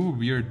like 2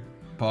 weird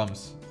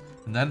bumps.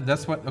 And then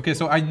that's what... Okay,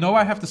 so I know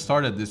I have to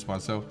start at this one.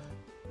 So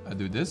I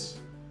do this.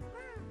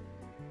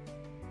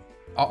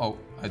 Uh-oh,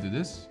 I do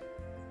this.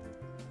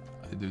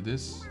 I do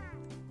this.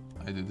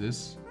 I do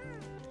this.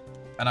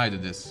 And I do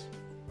this.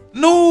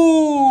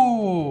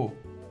 No!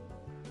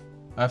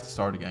 I have to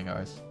start again,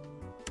 guys.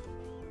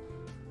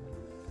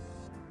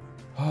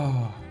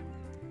 Oh.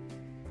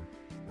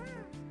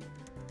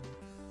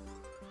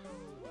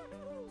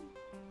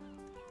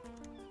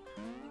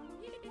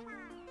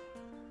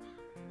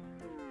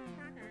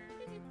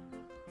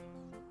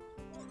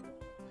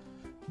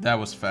 That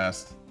was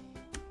fast.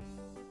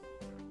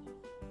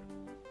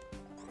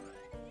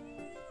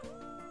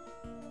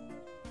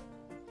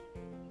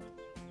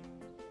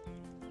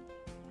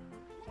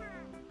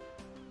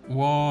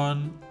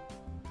 One,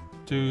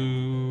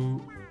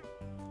 2,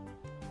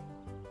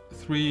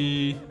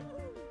 3,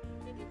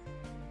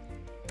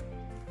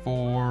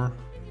 4,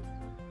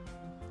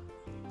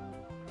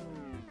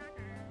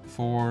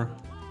 4.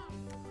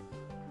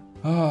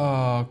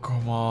 Oh,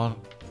 come on.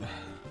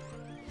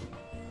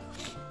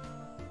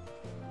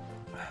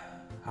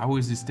 How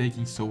is this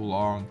taking so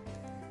long?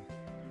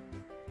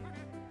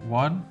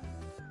 1,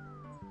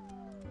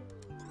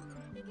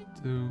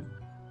 2,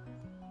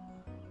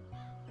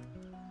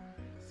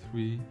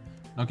 3.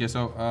 Okay,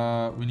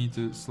 so we need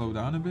to slow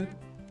down a bit.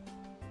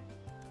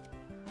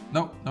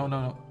 No.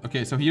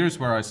 Okay, so here's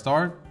where I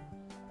start.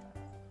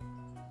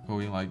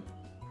 Going like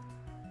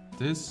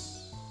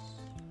this.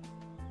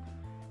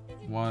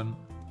 1,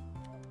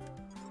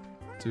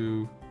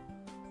 2,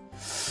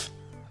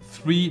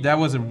 3. That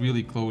was a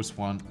really close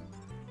one.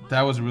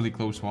 That was a really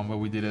close one, but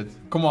we did it.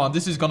 Come on,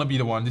 this is gonna be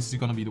the one. This is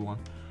gonna be the one.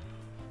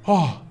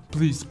 Oh,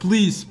 please,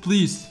 please,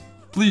 please,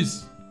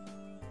 please.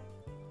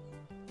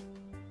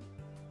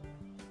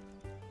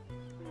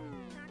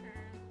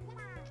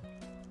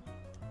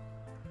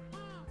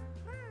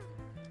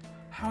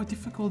 How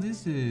difficult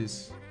is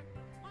this?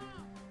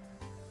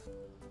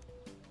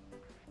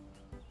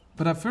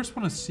 But I first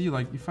want to see,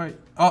 like, if I...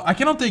 Oh, I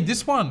cannot take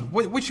this one.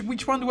 Which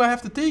one do I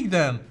have to take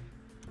then?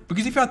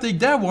 Because if I take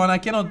that one, I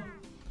cannot...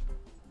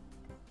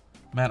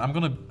 Man, I'm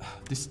gonna...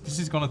 This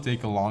is gonna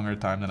take a longer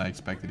time than I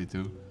expected it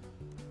to.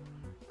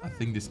 I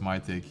think this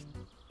might take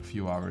a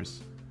few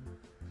hours.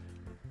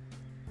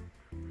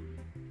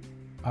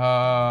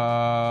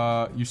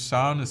 You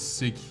sound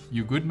sick.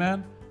 You good,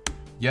 man?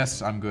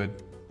 Yes, I'm good.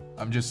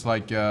 I'm just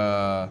like...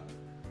 I'm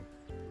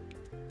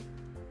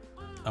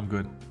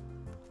good.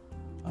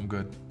 I'm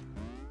good.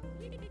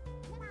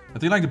 I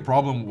think like the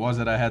problem was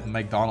that I had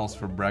McDonald's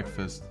for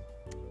breakfast.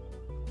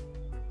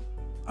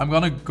 I'm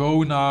gonna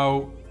go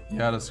now.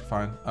 Yeah, that's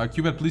fine.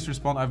 CubeLogger, please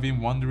respond. I've been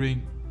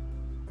wondering.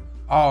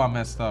 Oh, I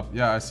messed up.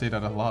 Yeah, I say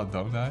that a lot,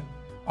 don't I?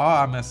 Oh,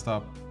 I messed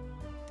up.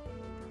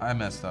 I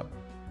messed up.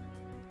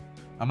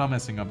 I'm not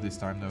messing up this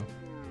time, though.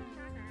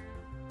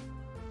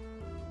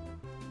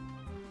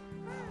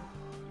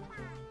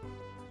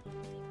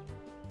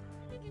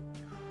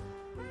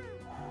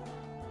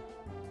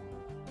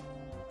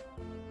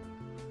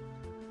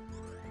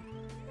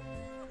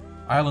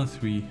 Island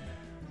 3.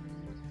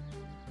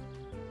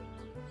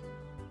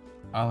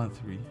 Island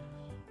 3.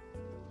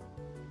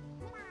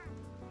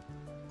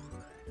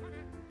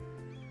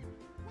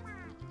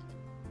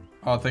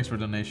 Oh, thanks for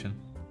donation.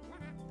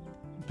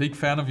 Big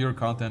fan of your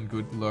content.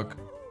 Good luck,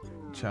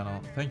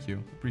 channel. Thank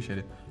you. Appreciate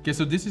it. Okay,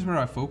 so this is where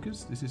I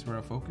focus. This is where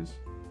I focus.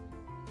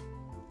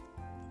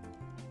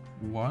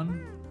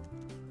 1,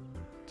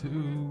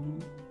 2,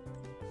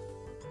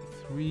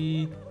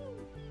 3.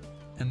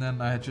 And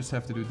then I just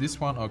have to do this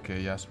one. Okay,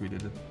 yes, we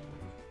did it.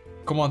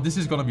 Come on, this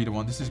is gonna be the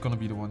one. This is gonna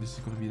be the one. This is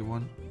gonna be the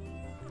one.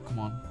 Come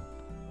on.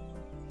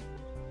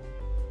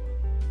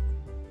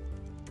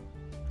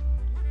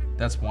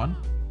 That's one.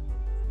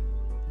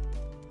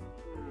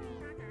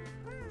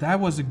 That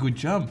was a good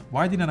jump.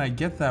 Why didn't I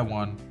get that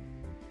one?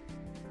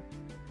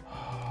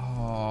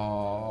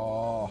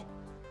 Oh.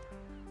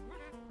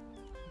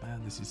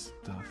 This is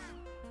tough.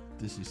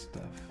 This is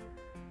tough.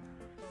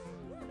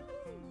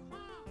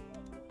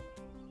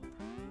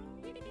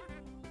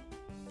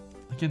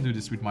 I can do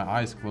this with my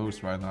eyes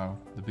closed right now.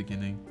 The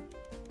beginning.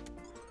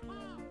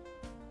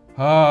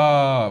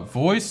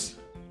 Voice?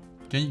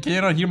 Can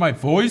you not hear my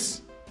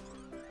voice?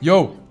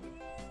 Yo!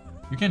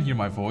 You can hear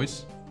my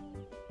voice.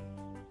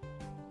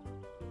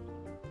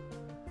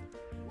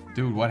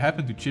 Dude, what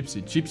happened to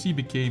Chipsy? Chipsy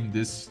became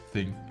this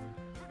thing.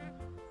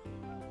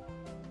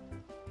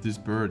 This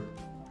bird.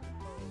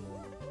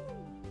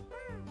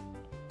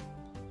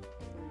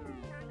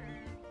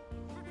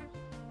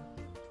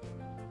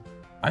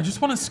 I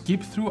just want to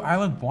skip through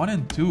Island 1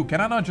 and 2.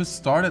 Can I not just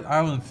start at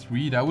Island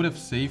 3? That would have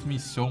saved me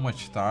so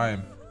much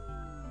time.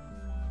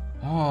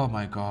 Oh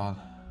my god.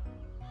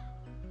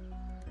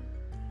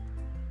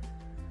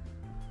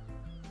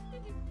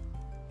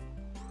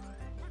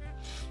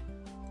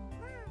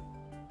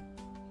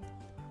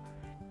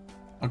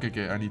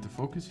 Okay, I need to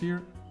focus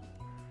here.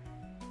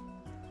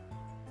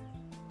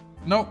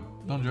 No,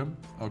 don't jump.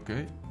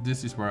 Okay,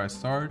 this is where I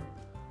start.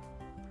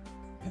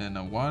 And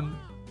a 1.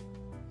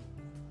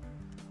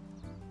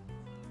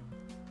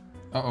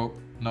 Uh-oh.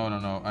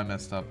 No. I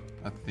messed up,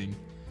 I think.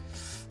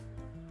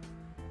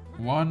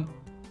 1,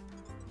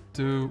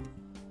 2,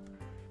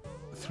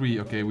 3.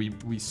 Okay,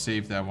 we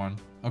saved that one.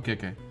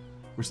 Okay.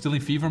 We're still in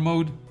fever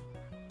mode.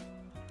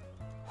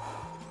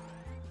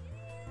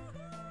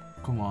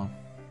 Come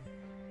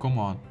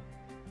on.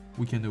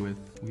 We can do it.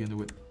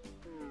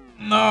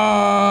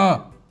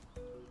 No!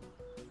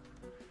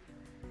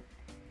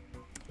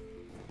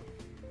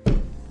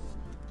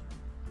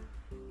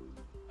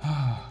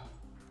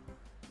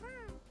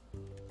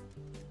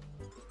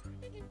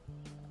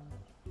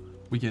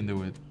 We can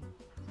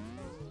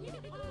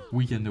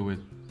do it.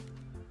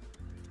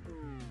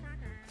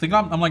 I think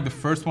I'm like the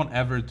first one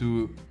ever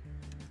to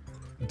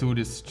do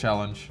this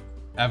challenge.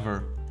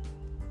 Ever.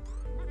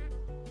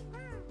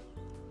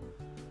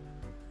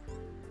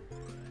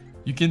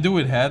 You can do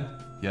it, Head.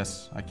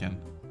 Yes, I can.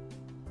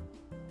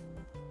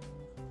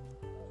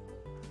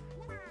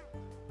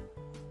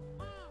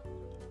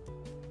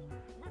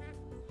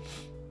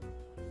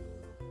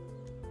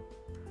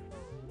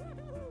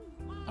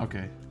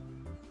 Okay.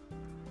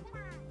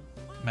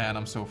 Man,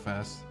 I'm so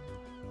fast.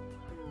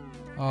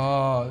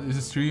 Is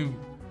the stream...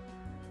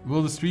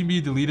 Will the stream be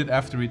deleted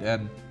after it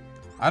ends?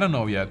 I don't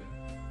know yet.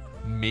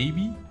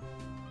 Maybe?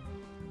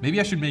 Maybe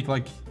I should make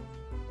like...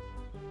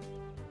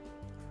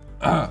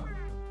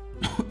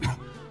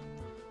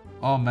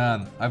 Oh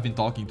man, I've been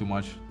talking too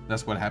much.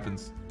 That's what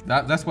happens.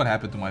 That's what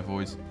happened to my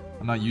voice.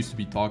 I'm not used to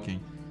be talking.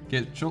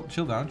 Okay,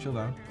 chill down.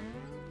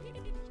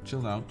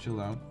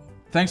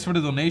 Thanks for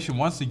the donation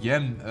once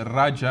again,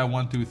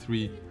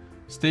 Raja123.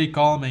 Stay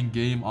calm and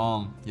game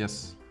on.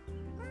 Yes.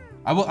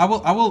 I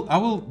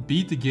will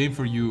beat the game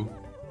for you.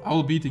 I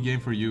will beat the game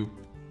for you.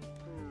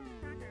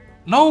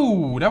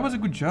 No, that was a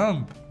good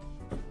jump.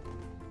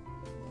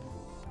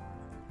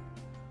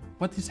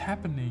 What is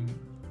happening?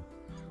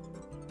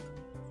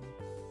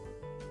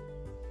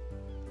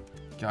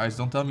 Guys,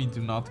 don't tell me to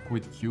not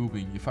quit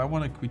cubing. If I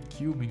want to quit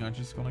cubing, I'm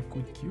just gonna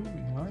quit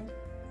cubing, right?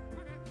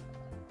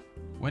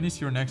 When is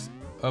your next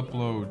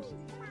upload,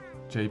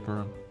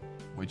 JPerm?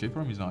 Wait,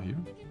 JPerm is not here.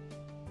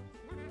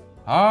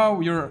 How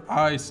your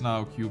eyes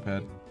now,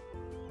 Cupid?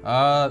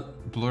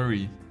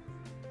 Blurry.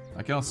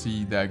 I cannot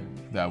see that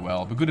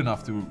well, but good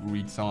enough to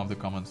read some of the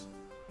comments.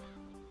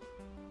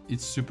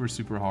 It's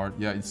super hard.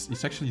 Yeah,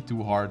 it's actually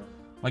too hard.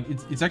 Like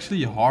it's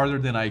actually harder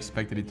than I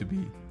expected it to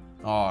be.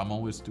 Oh, I'm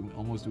almost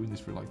doing this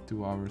for like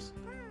 2 hours.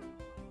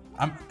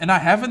 And I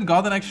haven't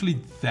gotten actually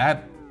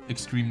that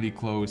extremely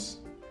close.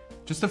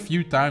 Just a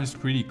few times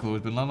pretty close,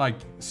 but not like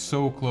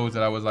so close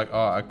that I was like,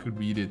 oh, I could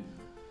read it.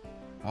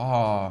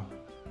 Oh.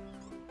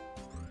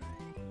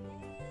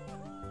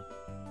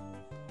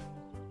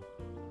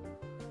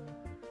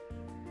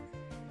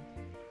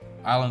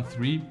 Island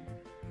 3.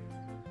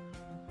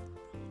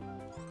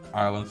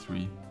 Island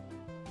 3.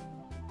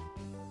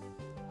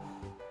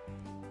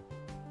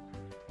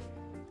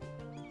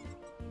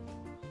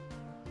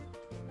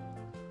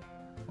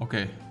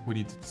 Okay, we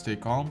need to stay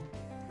calm.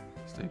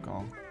 Stay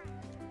calm.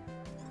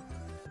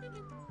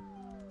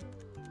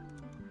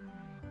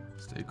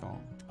 Stay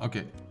calm.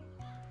 Okay.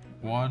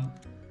 1,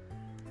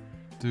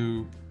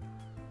 2.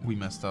 We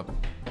messed up.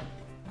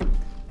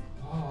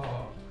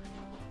 Oh.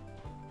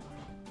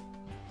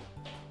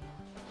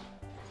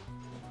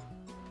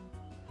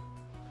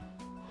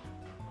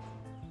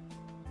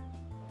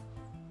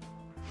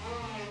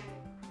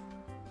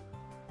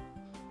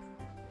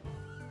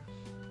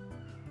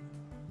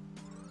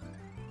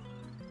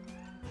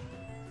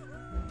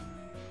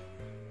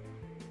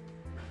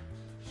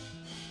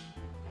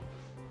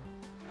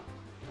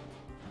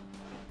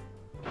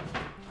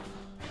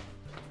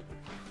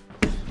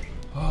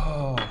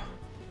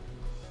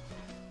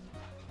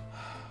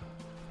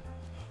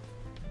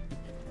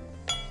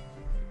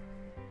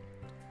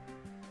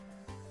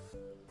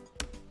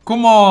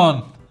 Come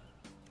on!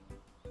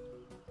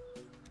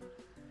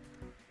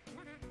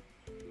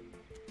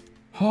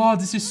 Oh,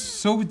 this is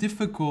so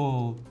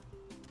difficult.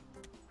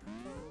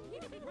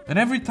 And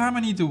every time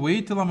I need to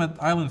wait till I'm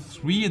at island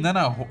 3 and then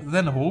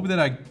then hope that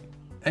I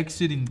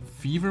exit in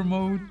fever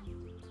mode.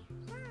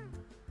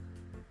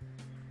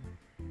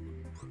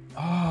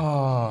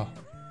 Ah.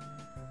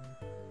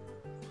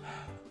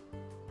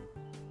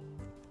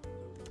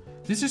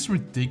 This is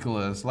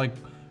ridiculous. Like,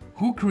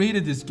 who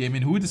created this game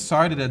and who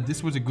decided that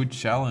this was a good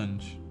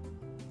challenge?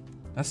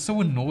 That's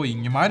so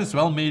annoying. You might as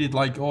well made it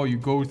like, oh, you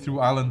go through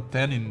island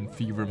 10 in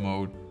fever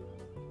mode.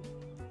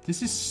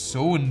 This is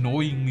so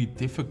annoyingly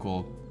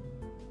difficult.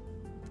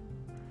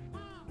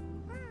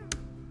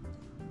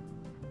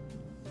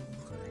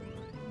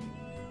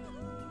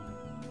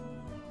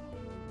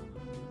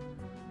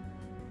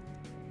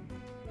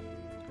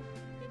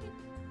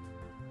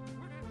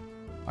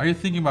 Are you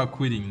thinking about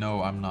quitting?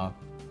 No, I'm not.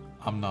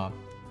 I'm not.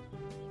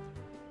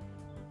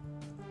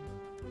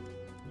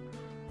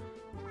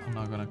 I'm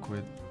not gonna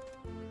quit.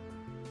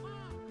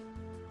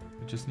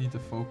 I just need to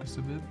focus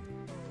a bit.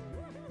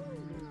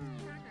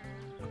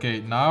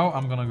 Okay, now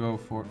I'm gonna go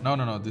for...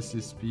 No, this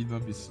is speed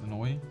bump, is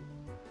annoying.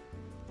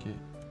 Okay,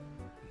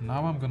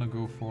 now I'm gonna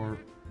go for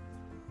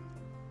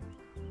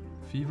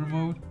fever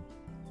mode.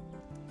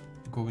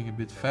 Going a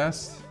bit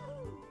fast.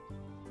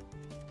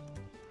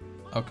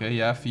 Okay,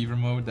 yeah, fever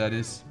mode, that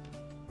is...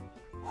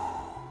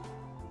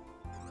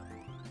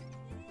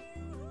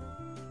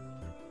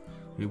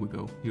 Here we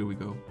go, here we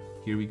go,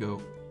 here we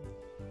go.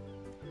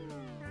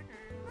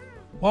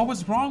 What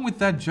was wrong with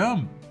that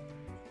jump?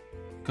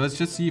 Okay, let's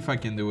just see if I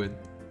can do it.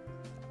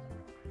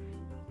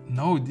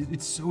 No,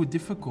 it's so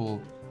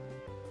difficult.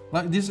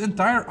 Like, this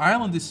entire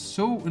island is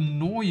so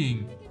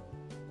annoying.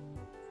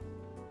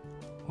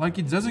 Like,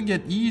 it doesn't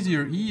get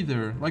easier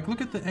either. Like, look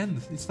at the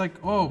end. It's like,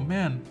 oh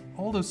man,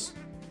 all those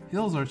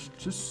hills are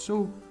just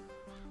so...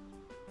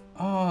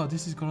 Oh,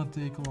 this is gonna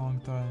take a long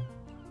time.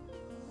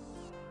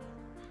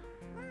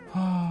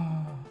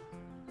 Ah.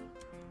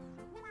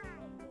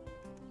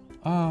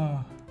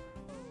 Ah.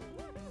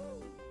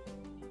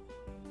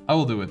 I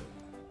will do it.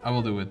 I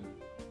will do it.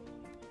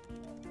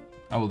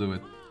 I will do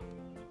it.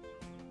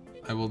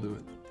 I will do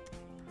it.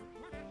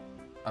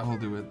 I will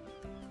do it.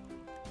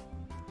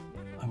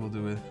 I will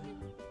do it.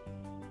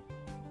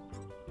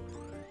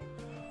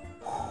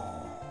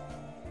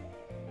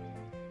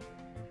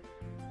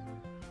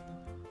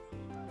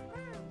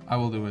 I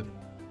will do it.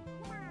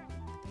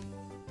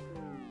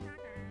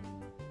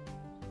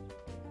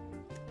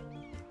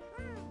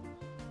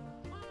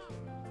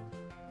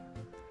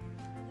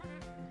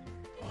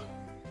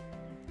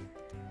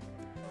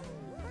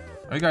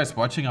 Are you guys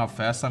watching how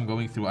fast I'm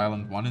going through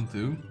Island 1 and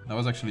 2? That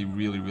was actually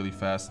really, really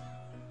fast.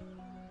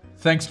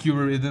 Thanks,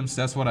 Cuber,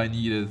 that's what I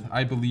needed.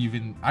 I don't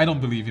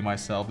believe in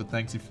myself, but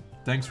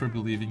thanks for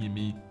believing in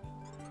me.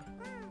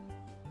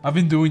 I've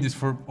been doing this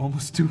for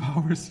almost 2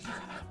 hours.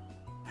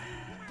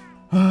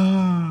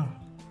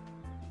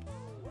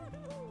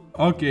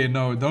 Okay,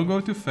 no, don't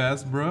go too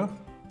fast, bro.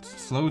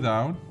 Slow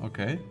down,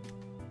 okay.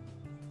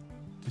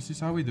 This is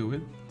how we do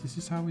it. This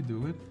is how we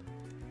do it.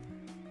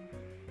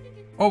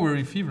 Oh, we're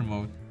in fever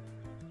mode.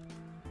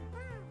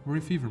 We're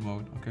in fever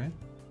mode, okay.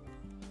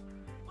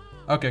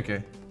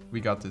 Okay. We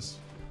got this.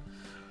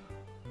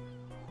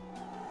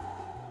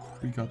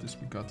 We got this,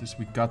 we got this,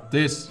 we got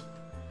this.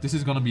 This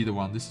is gonna be the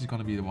one. This is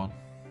gonna be the one.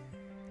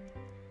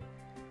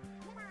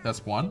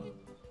 That's one.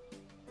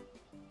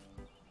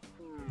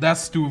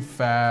 That's too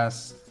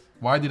fast.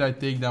 Why did I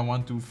take that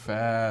one too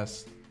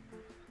fast?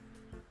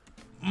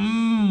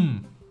 Okay,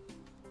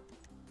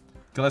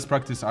 let's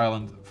practice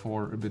Island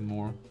 4 a bit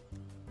more.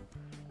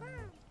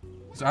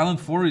 So Island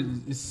 4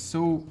 is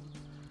so...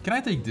 Can I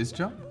take this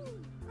jump?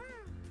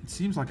 It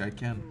seems like I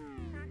can.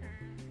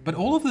 But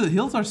all of the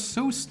hills are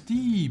so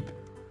steep.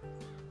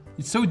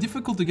 It's so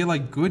difficult to get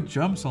like good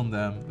jumps on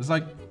them. It's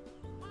like...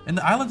 And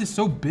the island is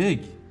so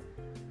big.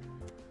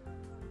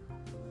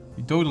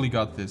 You totally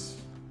got this.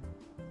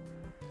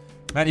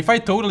 Man, if I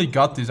totally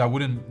got this, I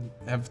wouldn't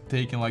have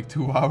taken like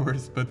 2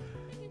 hours. But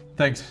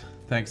thanks.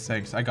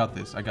 I got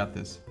this. I've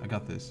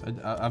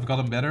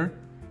gotten better.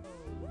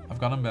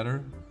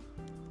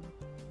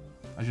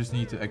 I just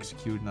need to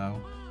execute now.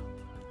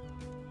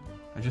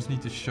 I just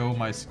need to show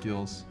my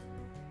skills.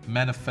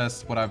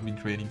 Manifest what I've been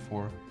training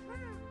for.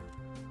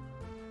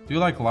 Do you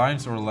like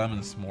limes or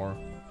lemons more?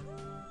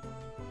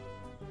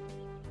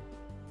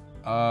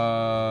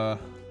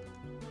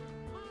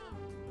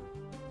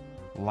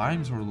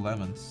 Limes or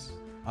lemons?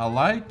 I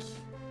like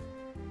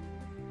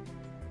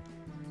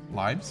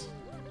limes,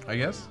 I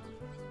guess.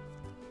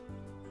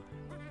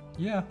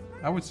 Yeah,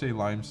 I would say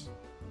limes.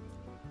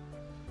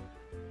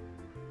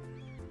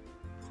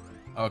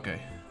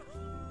 Okay.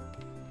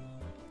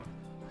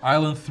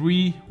 Island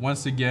 3,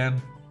 once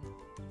again.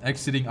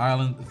 Exiting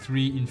Island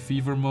 3 in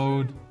fever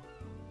mode.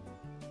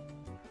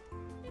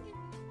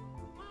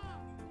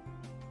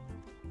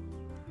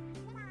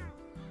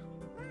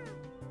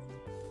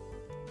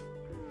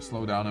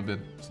 Slow down a bit.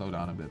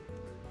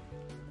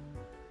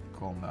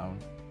 Calm down.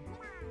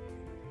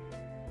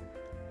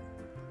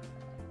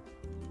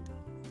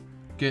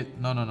 Okay,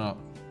 no.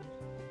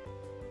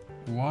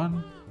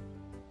 1,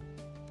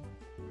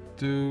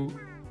 2.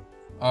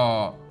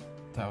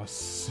 That was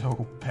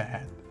so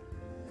bad.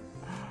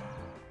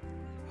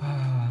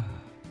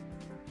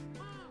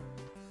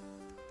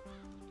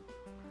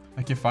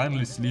 I can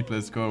finally sleep,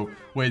 let's go.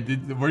 Wait,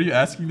 were you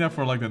asking that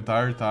for like the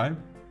entire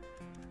time?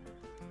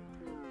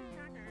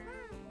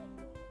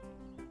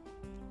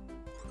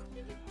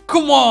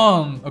 Come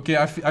on! Okay,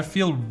 I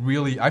feel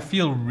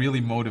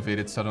really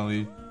motivated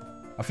suddenly.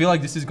 I feel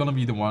like this is gonna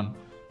be the one.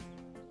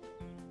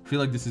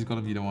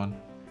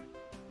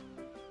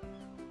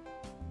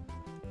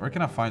 Where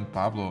can I find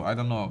Pablo? I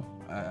don't know.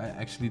 I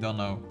actually don't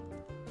know.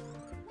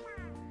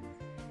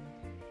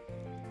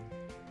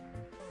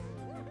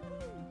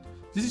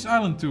 This is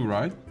island 2,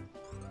 right?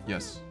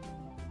 Yes.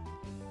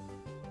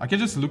 I can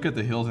just look at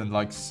the hills and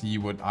like see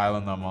what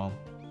island I'm on.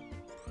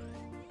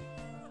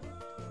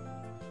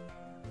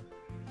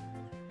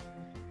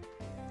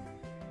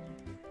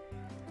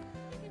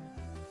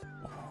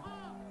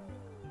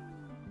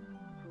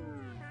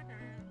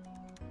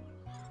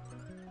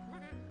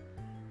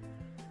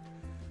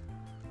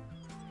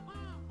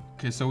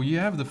 Okay, so you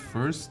have the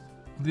first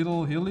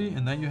little hilly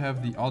and then you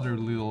have the other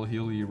little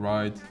hilly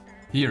right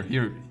here.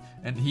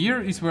 And here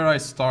is where I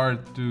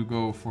start to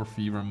go for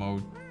fever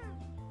mode.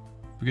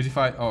 Because if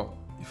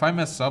I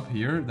mess up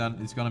here, then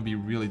it's gonna be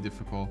really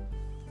difficult.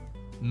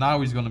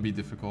 Now it's gonna be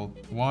difficult.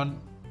 1,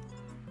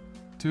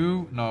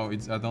 2, no,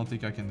 I don't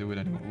think I can do it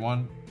anymore.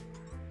 1,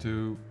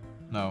 2,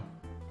 no.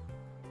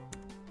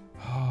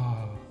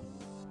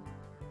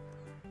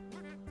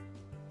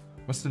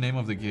 What's the name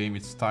of the game?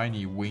 It's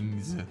Tiny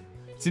Wings.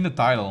 It's in the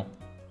title.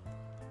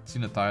 It's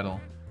in the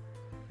title.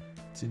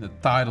 It's in the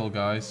title,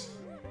 guys.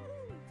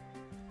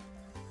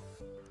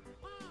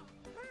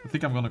 I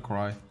think I'm gonna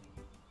cry.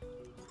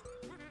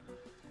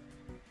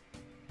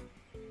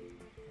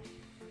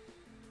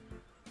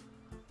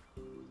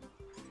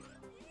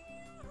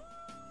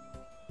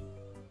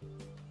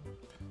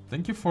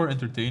 Thank you for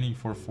entertaining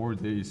for 4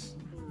 days.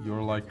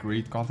 You're like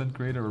great content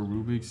creator or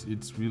Rubik's.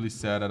 It's really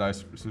sad that I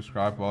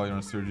subscribed while you're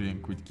on surgery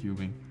and quit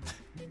cubing.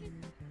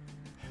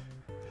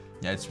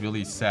 Yeah, it's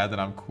really sad that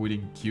I'm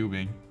quitting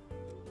cubing.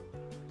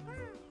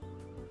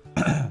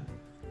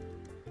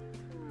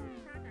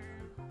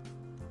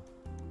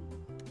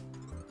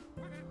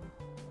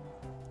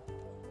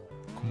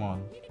 Come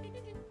on.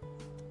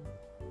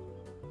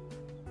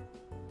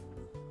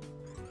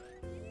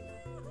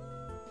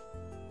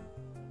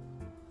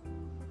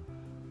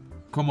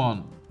 Come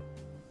on.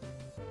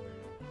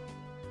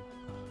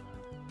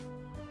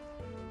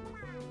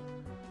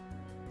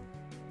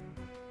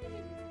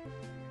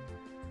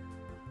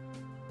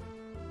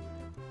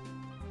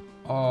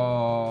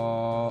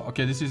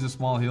 Okay, this is a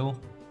small hill.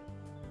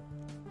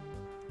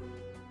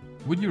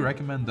 Would you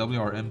recommend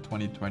WRM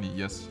 2020?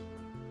 Yes.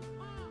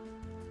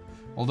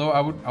 Although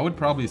I would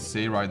probably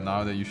say right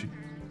now that you should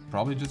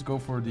probably just go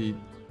for the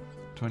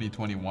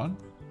 2021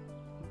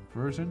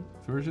 version.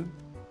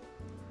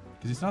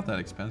 Because it's not that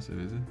expensive,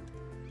 is it?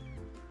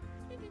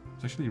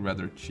 It's actually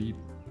rather cheap.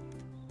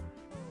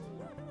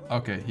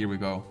 Okay, here we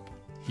go.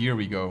 Here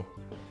we go.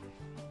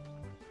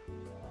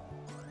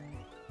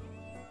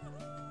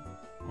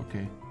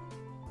 Okay.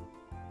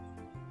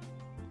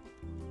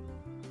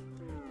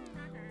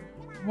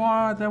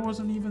 What? That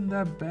wasn't even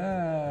that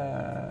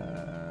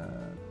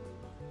bad.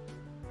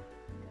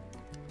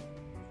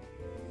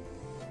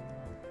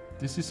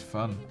 This is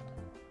fun.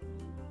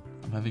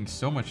 I'm having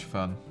so much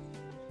fun.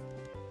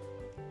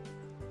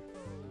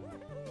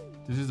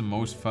 This is the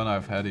most fun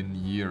I've had in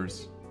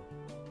years.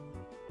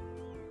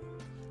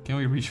 Can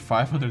we reach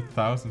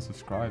 500,000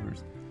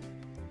 subscribers?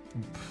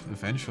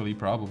 Eventually,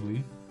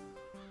 probably.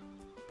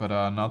 But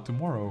not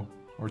tomorrow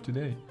or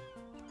today.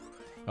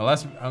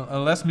 Unless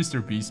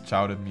Mr. Beast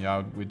shouted me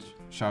out,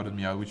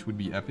 which would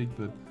be epic,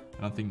 but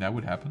I don't think that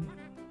would happen.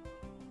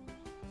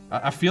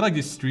 I feel like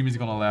this stream is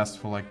gonna last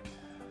for like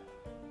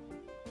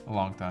a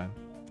long time.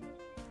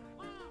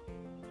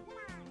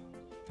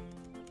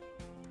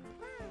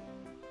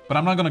 But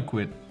I'm not gonna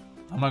quit.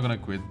 I'm not gonna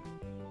quit.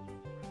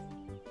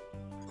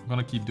 I'm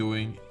gonna keep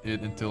doing it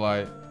until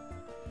I...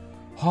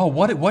 Oh,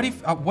 what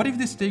if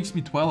this takes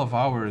me 12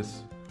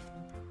 hours?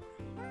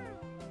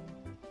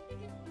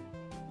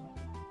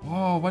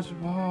 Whoa,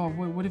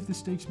 what if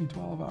this takes me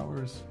 12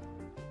 hours?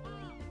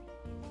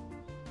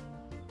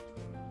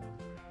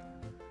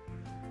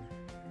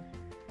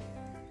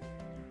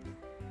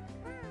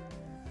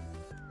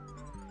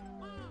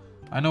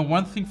 I know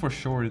one thing for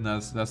sure, and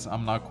that's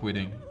I'm not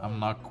quitting. I'm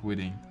not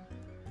quitting.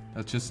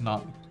 That's just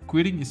not...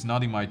 Quitting is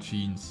not in my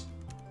genes.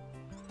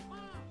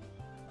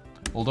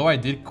 Although I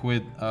did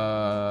quit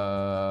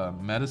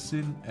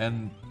medicine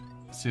and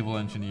civil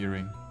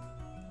engineering.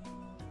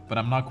 But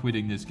I'm not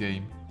quitting this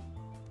game.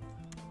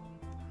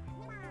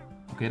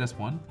 Okay, that's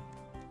 1.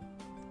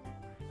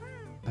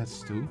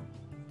 That's 2.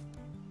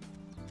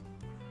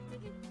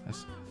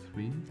 That's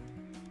 3.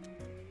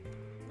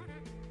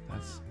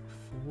 That's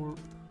 4.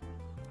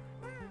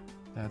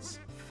 That's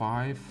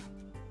 5.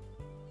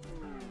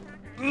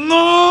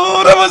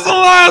 No, that was the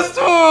last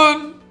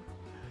one!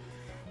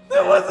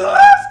 That was the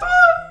last one!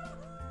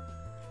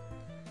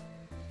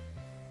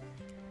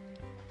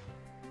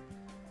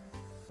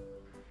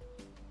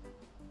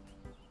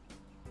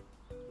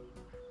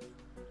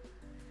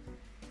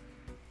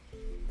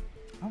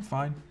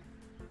 fine.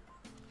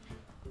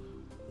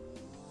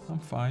 I'm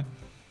fine.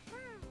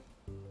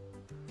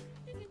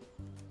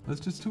 Let's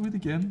just do it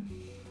again.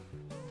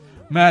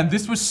 Man,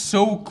 this was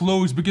so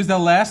close because the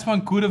last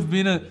one could have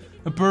been a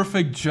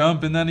perfect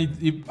jump, and then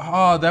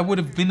that would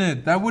have been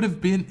it. That would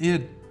have been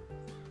it.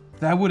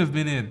 That would have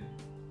been it.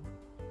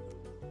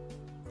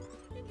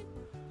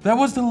 That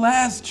was the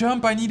last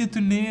jump I needed to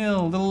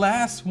nail. The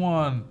last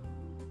one.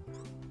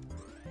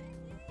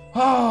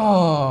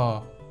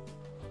 Oh.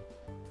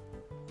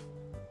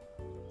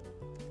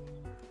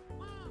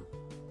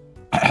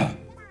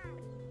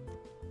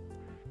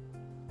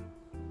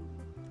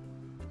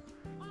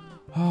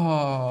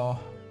 Oh.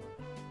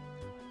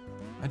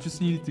 I just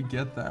needed to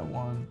get that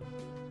one.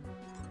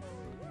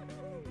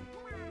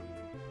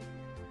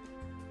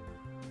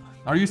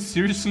 Are you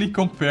seriously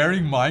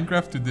comparing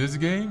Minecraft to this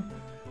game?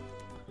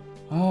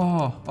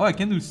 Oh, I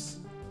can do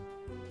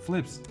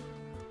flips.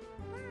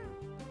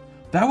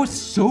 That was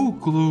so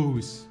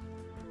close.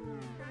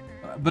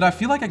 But I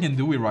feel like I can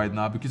do it right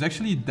now because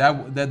actually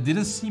that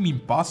didn't seem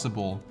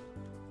impossible.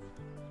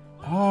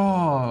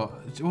 Oh,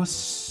 it was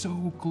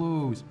so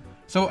close.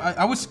 So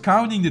I was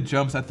counting the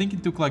jumps. I think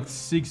it took like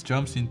 6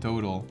 jumps in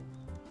total.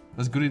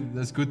 That's good.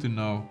 That's good to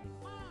know.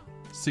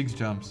 6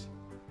 jumps.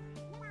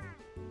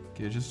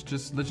 Okay, let's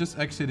just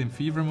exit in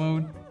fever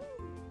mode.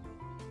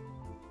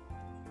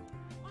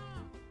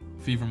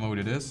 Fever mode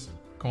it is.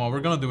 Come on,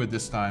 we're gonna do it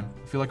this time.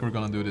 I feel like we're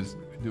gonna do it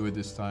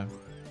this time.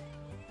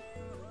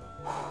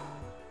 We're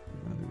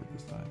gonna do it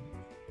this time.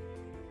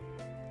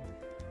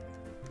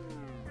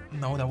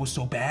 No, that was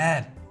so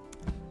bad.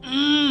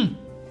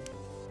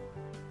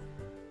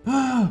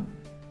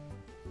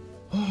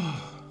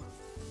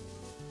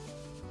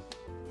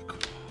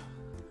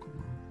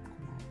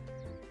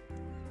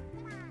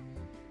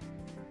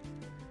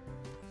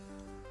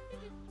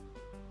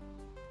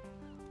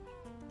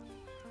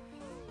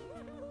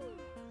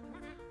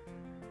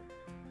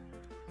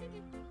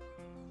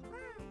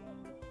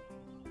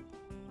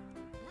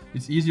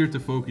 It's easier to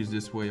focus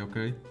this way,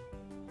 okay?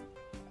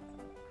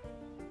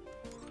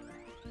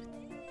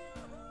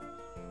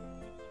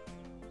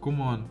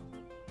 Come on.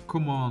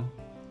 Come on.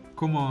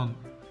 Come on.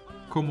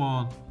 Come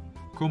on.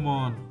 Come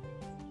on.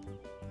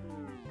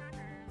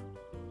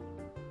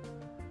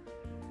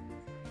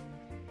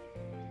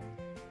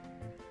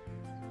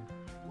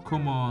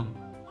 Come on.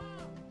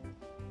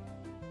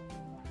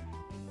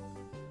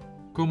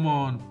 Come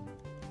on.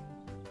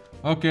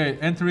 Okay,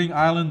 entering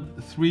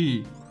island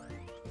 3.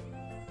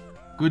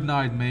 Good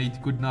night,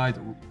 mate. Good night,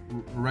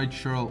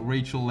 Rachel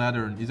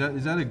Laddern. Is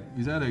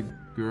that a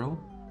girl?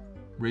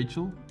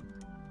 Rachel?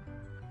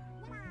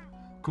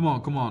 Come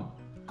on, come on,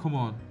 come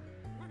on.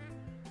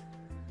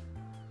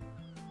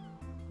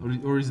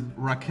 Or is it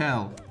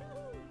Raquel?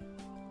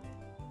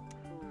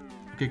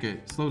 Okay.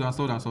 Slow down.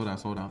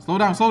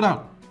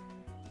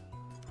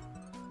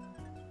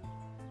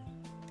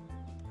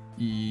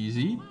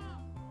 Easy.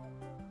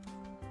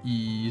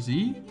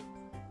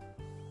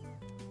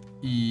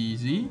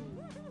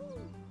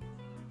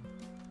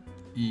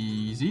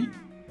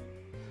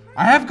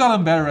 I have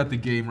gotten better at the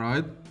game,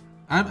 right?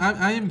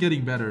 I am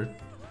getting better.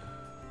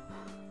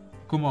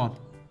 Come on.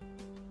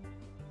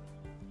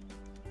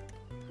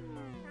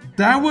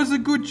 That was a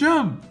good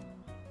jump.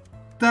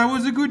 That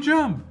was a good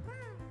jump.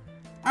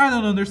 I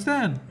don't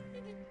understand.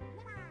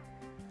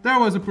 That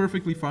was a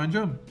perfectly fine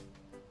jump.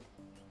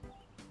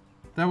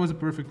 That was a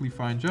perfectly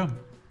fine jump.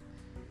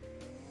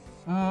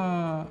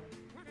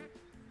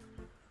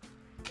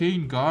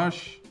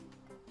 canegosh.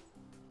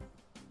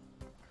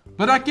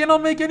 But I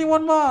cannot make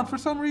anyone mod for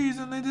some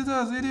reason. It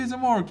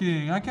isn't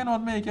working. I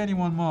cannot make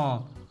anyone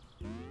mod.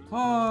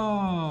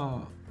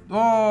 Oh,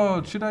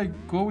 should I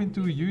go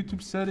into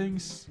YouTube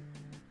settings?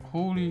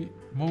 Holy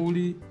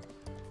moly.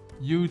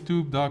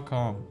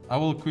 YouTube.com. I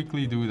will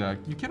quickly do that.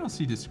 You cannot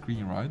see the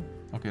screen, right?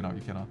 Okay, no,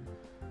 you cannot.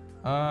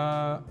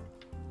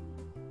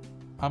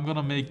 I'm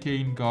gonna make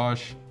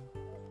canegosh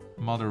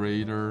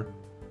moderator.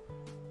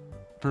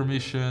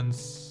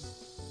 Permissions.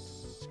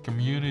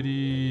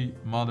 Community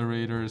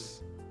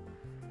moderators.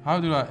 How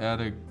do I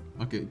add a...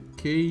 Okay,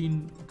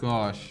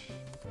 canegosh.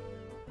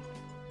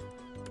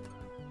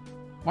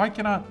 Why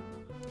cannot...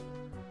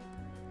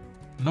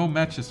 No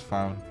matches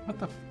found. What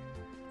the...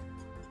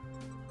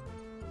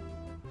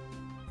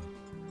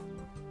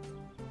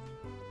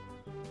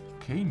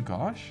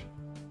 canegosh?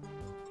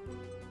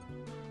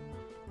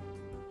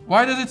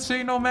 Why does it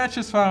say no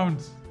matches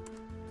found?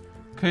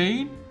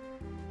 Canegosh.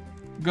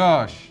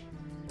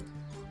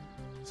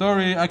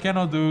 Sorry, I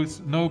cannot do.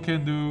 No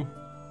can do.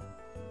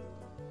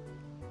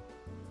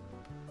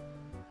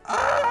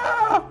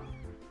 Ah!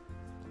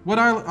 What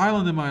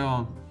island am I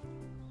on?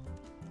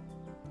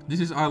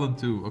 This is island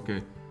 2.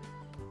 Okay.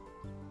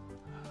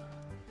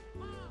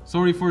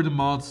 Sorry for the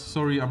mods.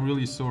 Sorry, I'm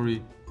really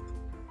sorry.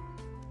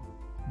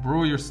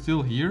 Bro, you're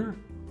still here?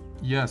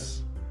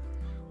 Yes.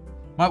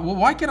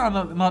 Why can I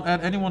not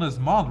add anyone as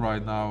mod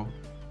right now?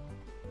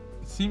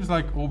 It seems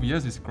like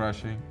OBS is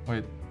crashing.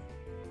 Wait.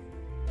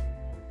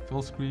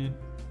 Full screen.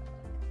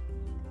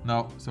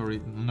 No, sorry.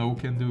 No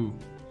can do.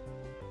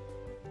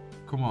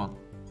 Come on.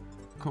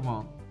 Come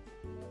on.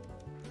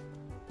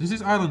 This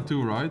is Island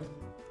 2, right?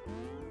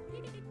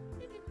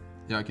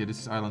 Yeah, okay, this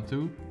is Island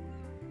 2.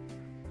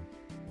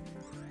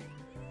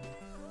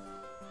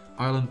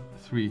 Island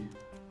 3.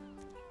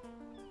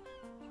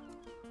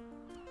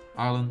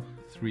 Island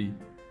 3.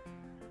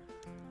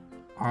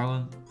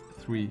 Island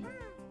 3.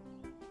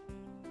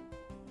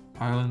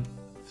 Island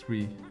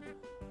 3.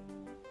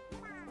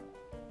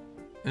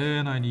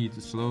 And I need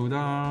to slow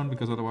down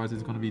because otherwise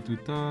it's gonna be too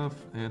tough.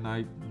 And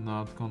I'm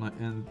not gonna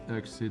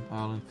exit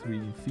Island 3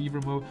 in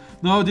fever mode.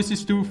 No, this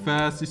is too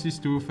fast. This is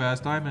too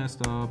fast. I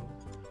messed up.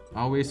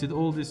 I wasted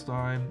all this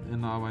time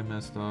and now I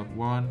messed up.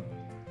 1,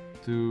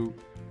 2.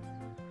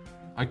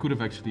 I could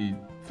have actually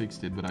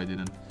fixed it, but I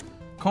didn't.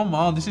 Come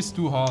on, this is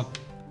too hot.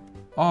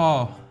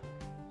 Oh.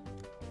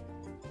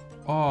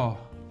 Oh.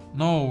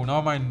 No,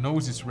 now my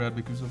nose is red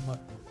because of my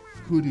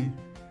hoodie.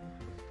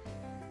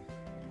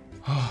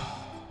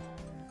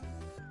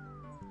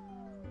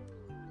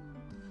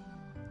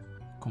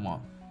 Come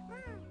on.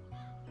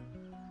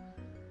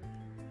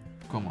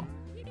 Come on.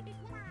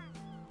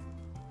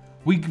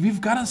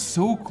 We've gotten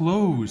so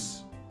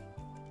close.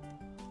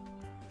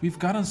 We've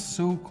gotten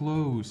so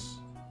close.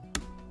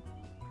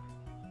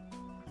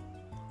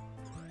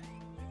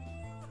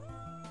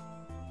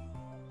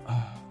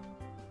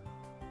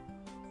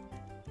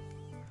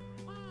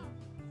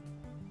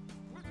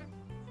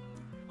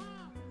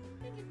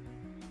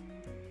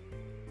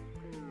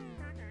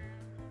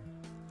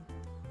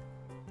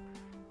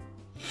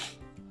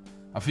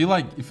 I feel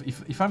like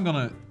if I'm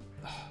gonna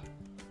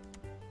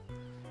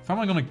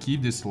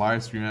keep this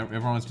live stream,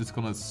 everyone's just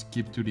gonna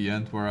skip to the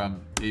end where I'm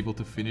able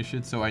to finish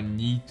it. So I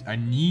need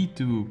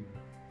to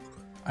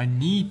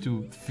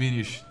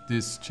finish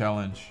this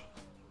challenge.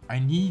 I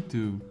need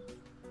to.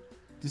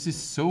 This is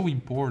so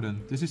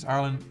important. This is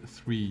Island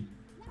 3.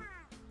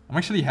 I'm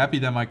actually happy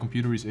that my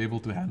computer is able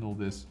to handle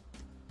this,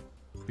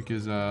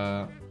 because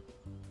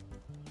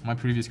my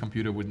previous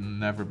computer would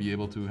never be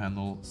able to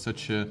handle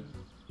such a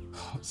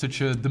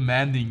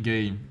demanding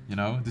game, you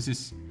know? This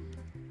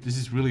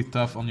is really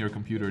tough on your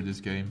computer,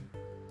 this game.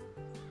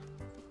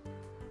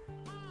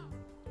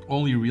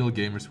 Only real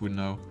gamers would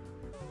know.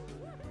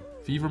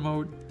 Fever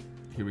mode,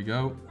 here we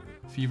go.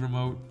 Fever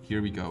mode,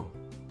 here we go.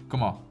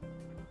 Come on.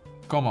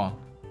 Come on.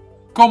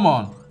 Come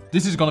on!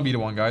 This is gonna be the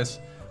one, guys.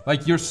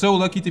 Like, you're so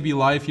lucky to be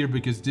live here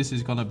because this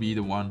is gonna be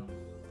the one.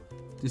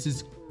 This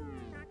is...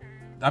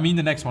 I mean,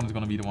 the next one is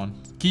gonna be the one.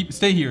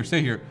 Stay here,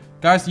 stay here.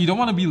 Guys, you don't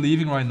want to be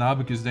leaving right now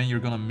because then you're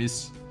gonna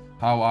miss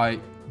how I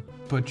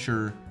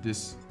butcher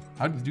this.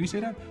 How do you say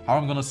that? How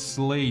I'm gonna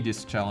slay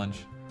this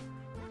challenge.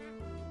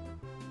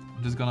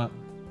 I'm just gonna...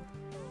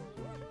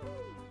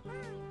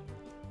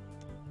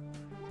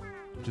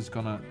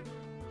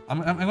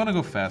 I'm gonna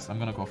go fast. I'm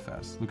gonna go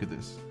fast. Look at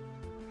this.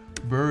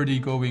 Birdie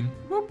going.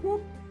 Whoop,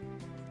 whoop.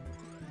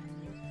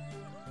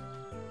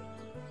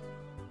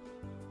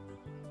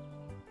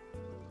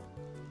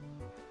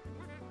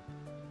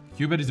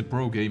 CubeLogger is a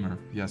pro gamer.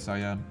 Yes, I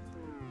am.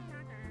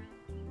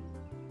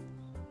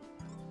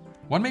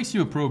 What makes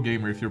you a pro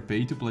gamer? If you're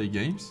paid to play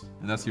games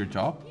and that's your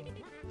job?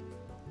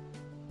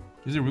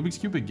 Is a Rubik's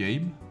Cube a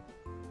game?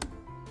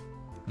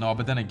 No,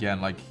 but then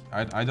again, like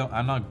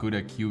I'm not good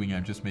at queuing.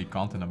 I just make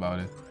content about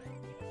it.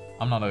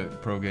 I'm not a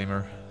pro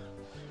gamer.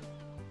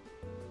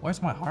 Why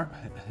is my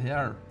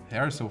hair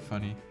so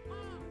funny?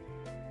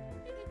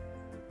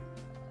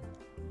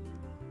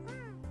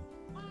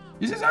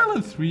 Is this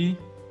Island 3?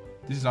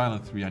 This is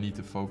Island 3. I need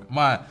to focus.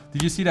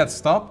 Did you see that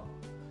stop?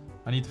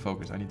 I need to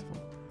focus. I need to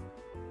focus.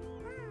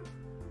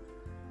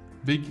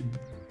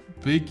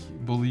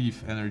 Big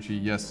belief energy.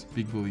 Yes,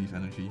 big belief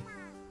energy.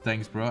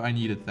 Thanks, bro. I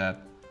needed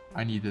that.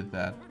 I needed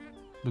that.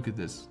 Look at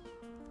this.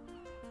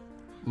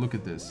 Look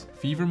at this.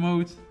 Fever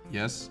mode.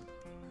 Yes.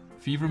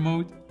 Fever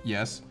mode.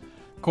 Yes.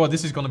 Cool.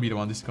 This is gonna be the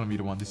one. This is gonna be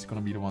the one. This is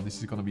gonna be the one. This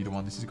is gonna be the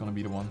one. This is gonna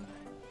be the one.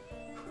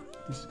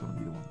 This is gonna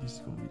be the one. This is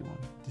gonna be the one.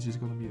 This is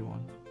gonna be the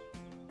one.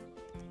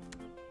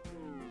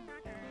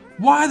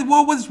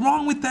 What was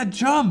wrong with that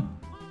jump?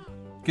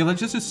 Okay, let's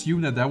just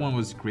assume that one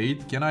was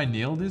great. Can I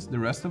nail this? The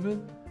rest of it?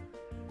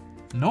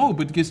 No,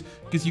 but because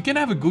you can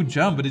have a good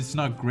jump, but it's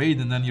not great,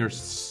 and then you're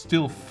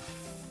still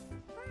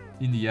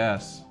in the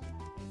ass.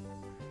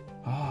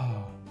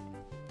 Ah.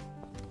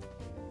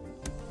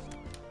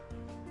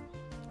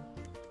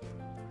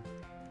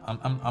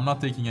 I'm not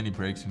taking any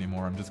breaks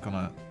anymore. I'm just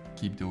gonna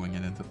keep doing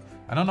it until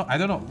I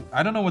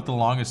don't know what the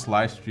longest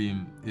live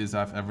stream is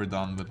I've ever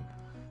done, but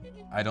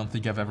I don't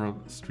think I've ever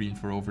streamed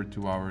for over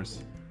 2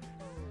 hours.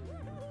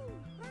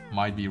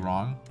 Might be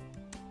wrong,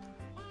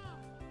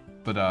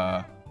 but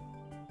I'm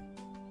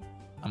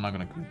not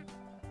gonna quit.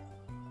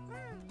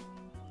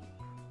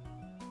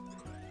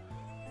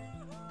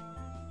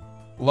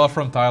 Love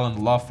from Thailand,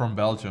 love from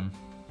Belgium.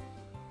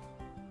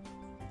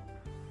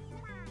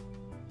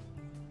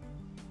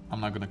 I'm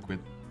not gonna quit.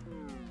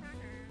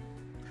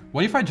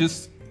 What if I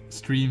just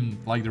stream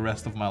like the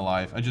rest of my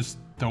life? I just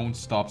don't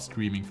stop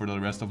streaming for the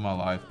rest of my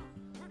life.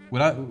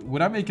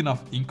 Would I make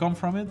enough income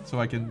from it so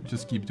I can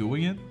just keep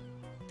doing it?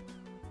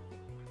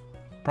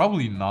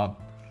 Probably not.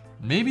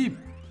 Maybe,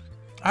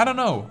 I don't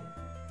know.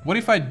 What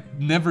if I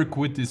never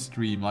quit this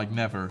stream? Like,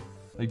 never.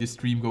 Like, this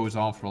stream goes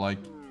on for, like,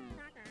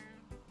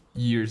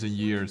 years and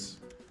years.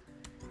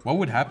 What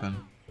would happen?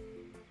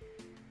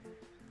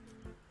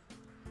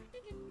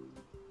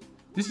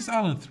 This is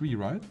Island 3,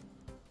 right?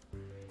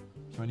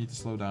 So I need to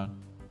slow down.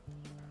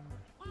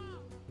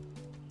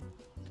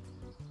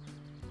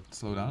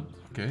 Slow down.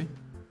 Okay.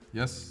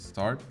 Yes,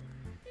 start.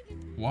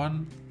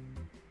 1,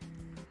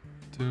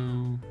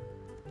 2,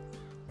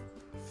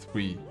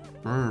 3.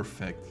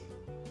 Perfect.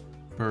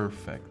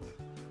 Perfect.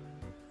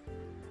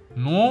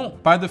 Non,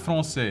 pas de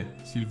français,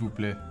 s'il vous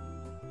plaît.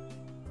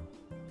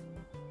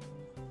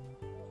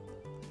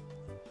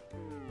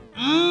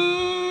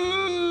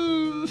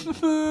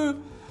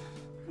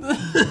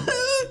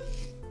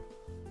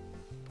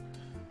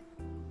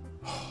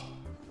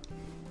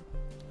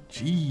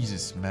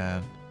 Jesus,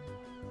 man.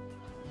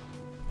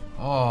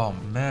 Oh,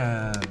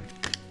 man.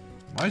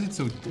 Why is it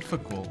so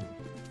difficult?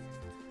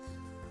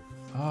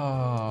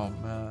 Oh,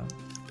 man.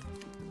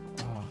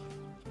 Oh.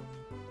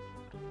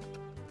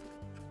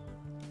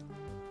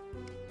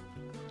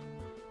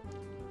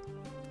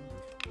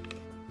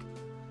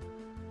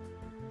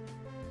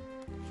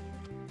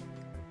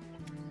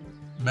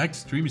 Max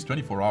stream is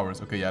 24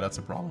 hours. Okay, yeah, that's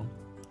a problem.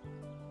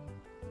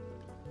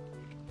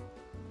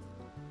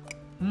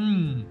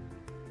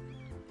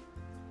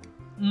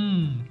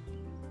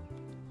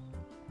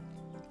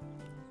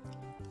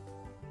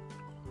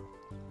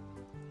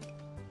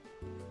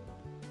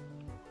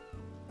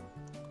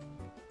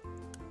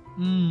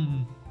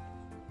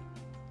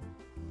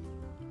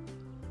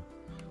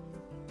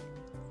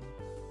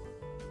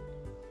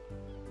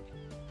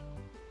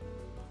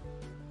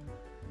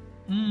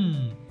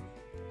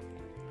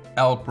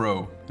 L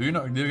Pro. Do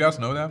you guys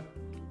know that?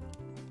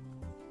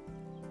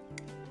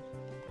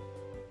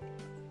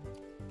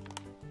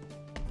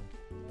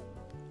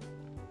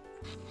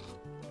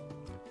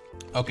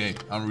 Okay,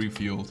 I'm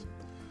refueled.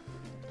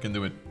 I can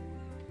do it.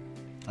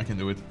 I can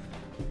do it.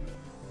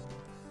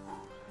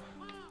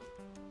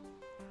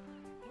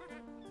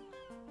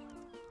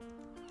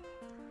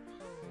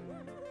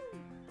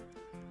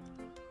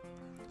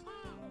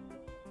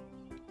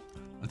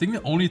 I think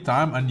the only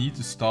time I need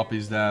to stop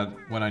is that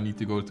when I need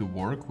to go to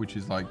work, which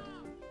is like...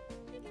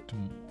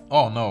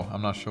 Oh no,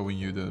 I'm not showing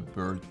you the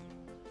bird.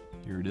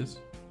 Here it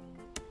is.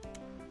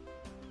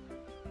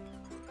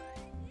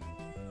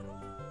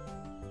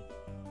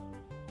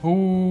 Oh,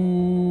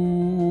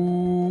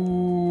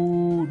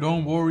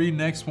 don't worry,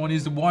 next one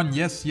is the one.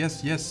 Yes,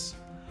 yes, yes.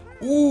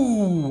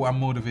 Ooh, I'm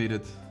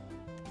motivated.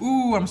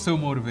 Ooh, I'm so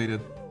motivated.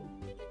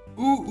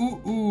 Ooh,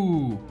 ooh,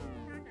 ooh.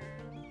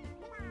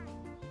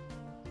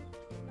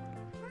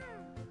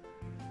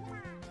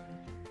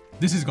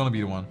 This is gonna be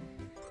the one.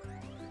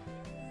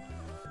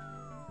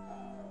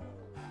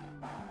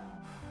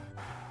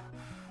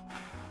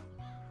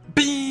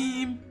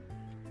 Beam!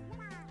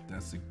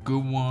 That's a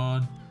good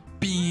one.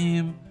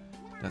 Beam!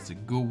 That's a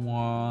good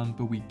one,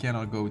 but we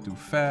cannot go too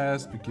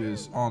fast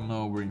because, oh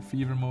no, we're in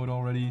fever mode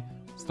already.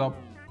 Stop.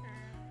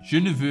 Je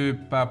ne veux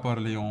pas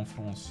parler en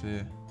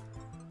français.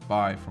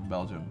 Bye from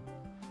Belgium.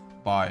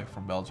 Bye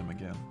from Belgium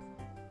again.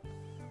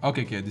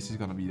 Okay, okay, this is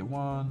gonna be the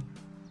one.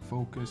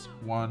 Focus.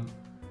 1,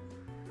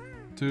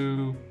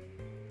 2,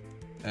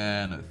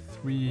 and a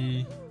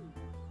 3.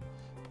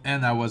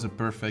 And that was a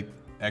perfect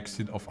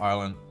exit of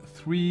Island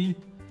 3.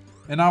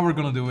 And now we're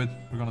gonna do it.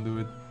 We're gonna do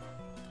it.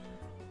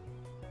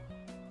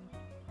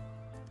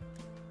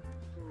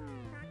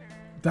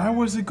 That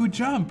was a good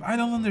jump. I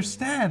don't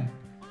understand.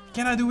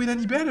 Can I do it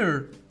any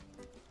better?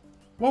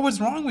 What was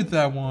wrong with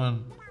that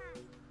one?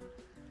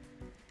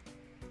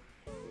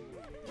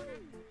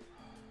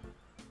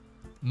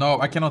 No,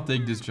 I cannot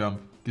take this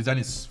jump. Because then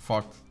it's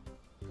fucked.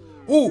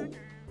 Oh!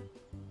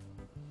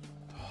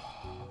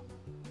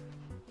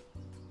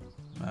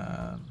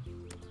 Man.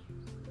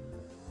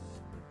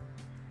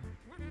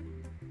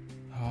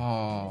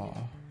 Oh.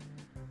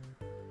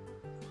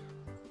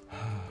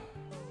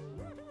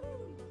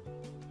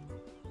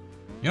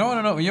 You know what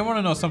I know? You want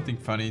to know something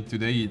funny?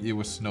 Today it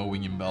was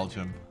snowing in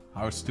Belgium.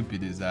 How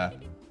stupid is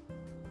that?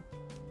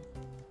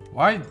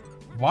 Why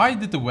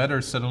did the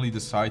weather suddenly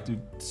decide to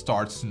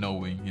start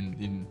snowing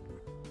in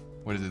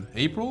what is it?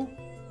 April?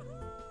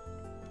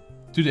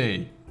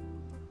 Today.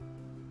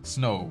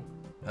 Snow.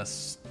 That's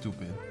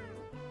stupid.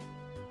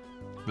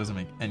 Doesn't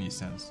make any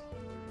sense.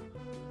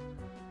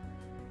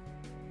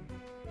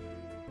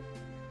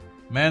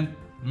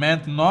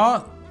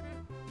 Maintenant,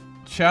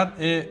 chat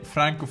est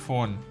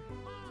francophone.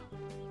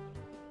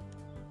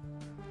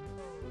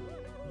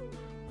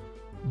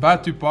 Bah,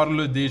 tu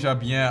parles déjà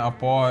bien à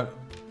part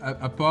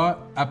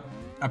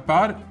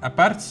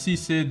si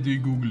c'est du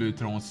Google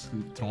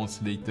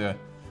Translator.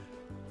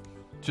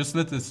 Just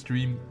let the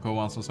stream go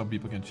on so some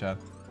people can chat.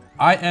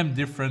 I am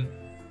different,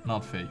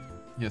 not fake.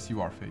 Yes,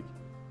 you are fake.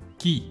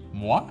 Qui?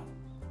 Moi?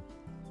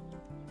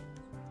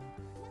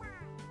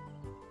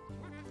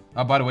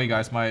 By the way,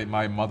 guys,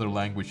 my mother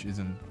language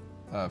isn't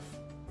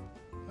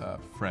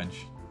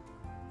French.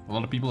 A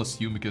lot of people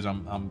assume because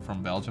I'm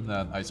from Belgium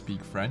that I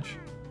speak French.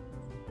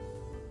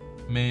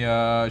 Mais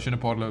je ne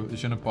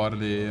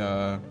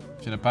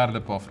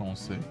parle pas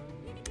français.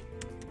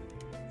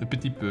 Un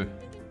petit peu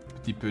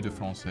de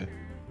français.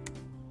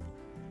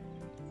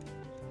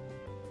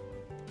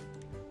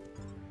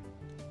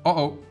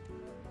 Uh-oh.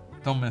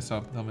 Don't mess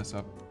up, don't mess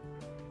up.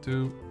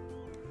 2.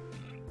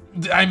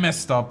 I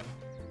messed up.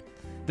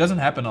 Doesn't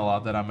happen a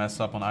lot that I mess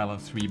up on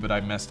Island 3, but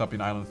I messed up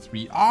in Island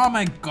 3. Oh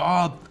my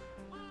god!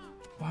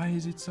 Why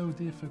is it so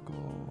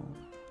difficult?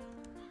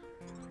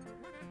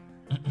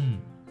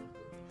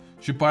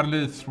 Je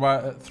parle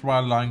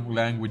trois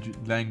languages.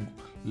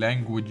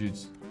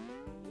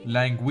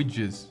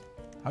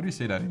 How do you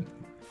say that in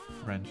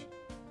French?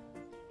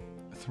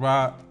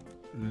 Trois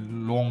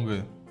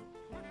langues.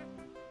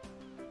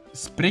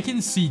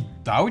 Spreken Sie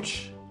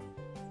Deutsch?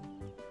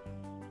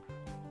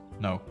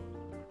 No.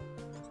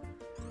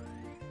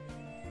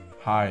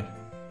 Hi.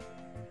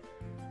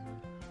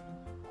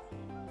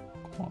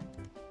 Come on.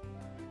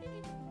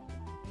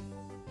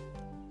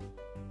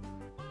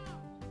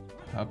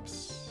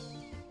 Ups.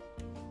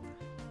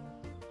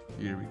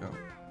 Here we go.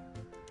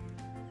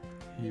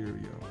 Here we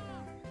go.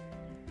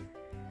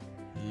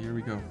 Here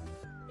we go.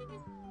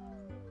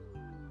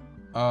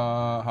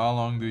 How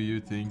long do you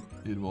think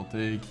it will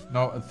take?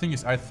 No, the thing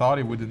is, I thought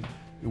it wouldn't.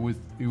 It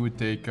would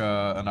take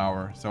an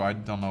hour, so I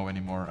don't know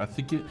anymore. I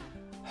think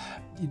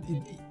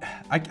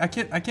I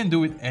can't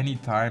do it any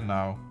time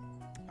now.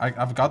 I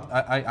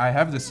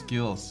have the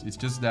skills. It's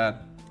just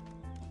that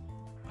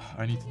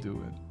I need to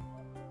do it.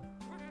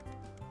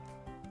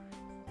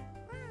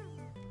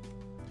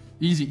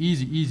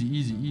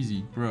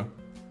 Easy, bro.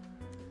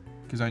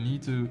 Because I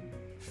need to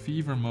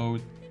fever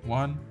mode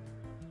 1,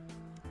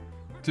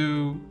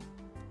 2,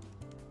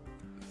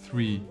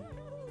 3.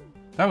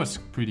 That was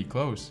pretty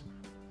close.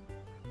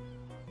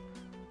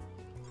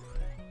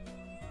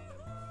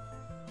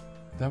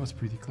 That was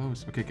pretty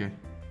close. Okay.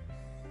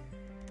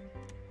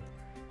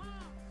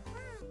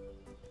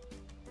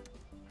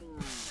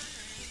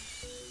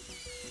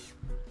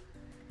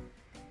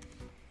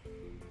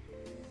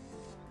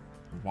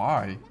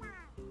 Why?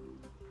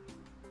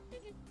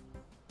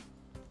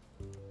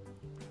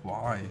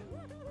 Why?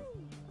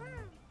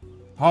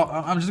 Oh,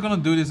 I'm just gonna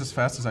do this as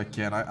fast as I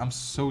can. I'm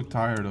so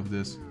tired of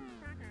this.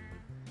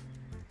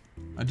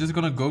 I'm just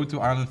gonna go to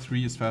Island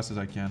 3 as fast as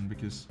I can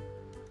because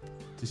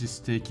this is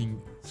taking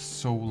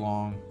so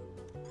long.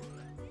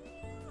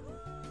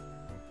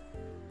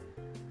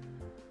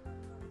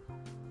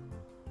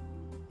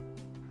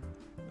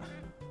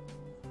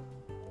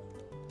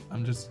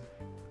 I'm just...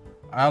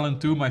 Island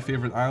 2, my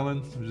favorite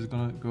island. I'm just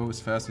gonna go as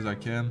fast as I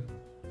can.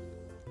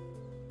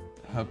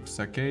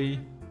 Hupsake.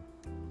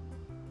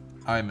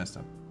 I messed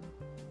up.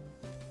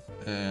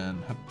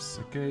 And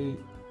Hupsake.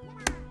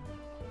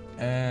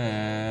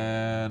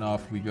 And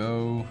off we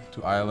go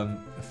to Island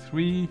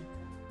 3.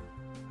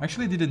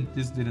 Actually,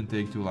 this didn't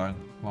take too long.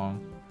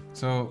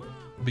 So,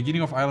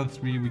 beginning of Island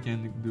 3 we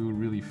can do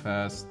really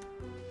fast.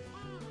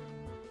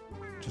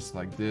 Just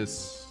like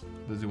this.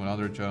 Let's do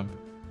another jump.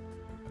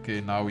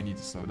 Okay, now we need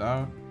to slow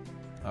down.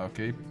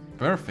 Okay,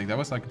 perfect. That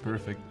was like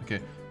perfect. Okay,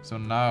 so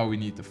now we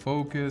need to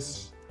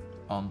focus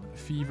on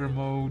fever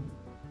mode.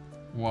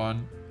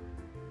 1,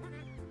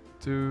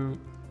 2,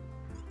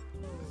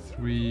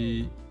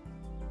 3.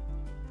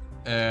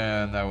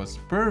 And that was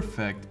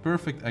perfect.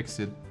 Perfect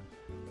exit.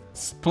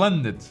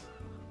 Splendid.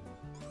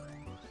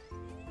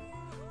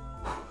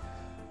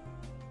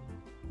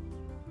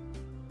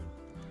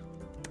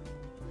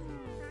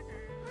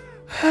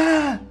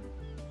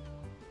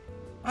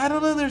 I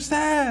don't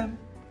understand.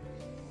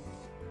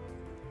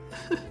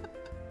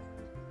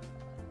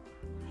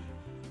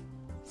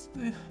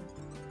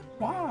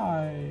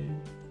 Why?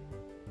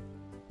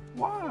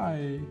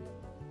 Why?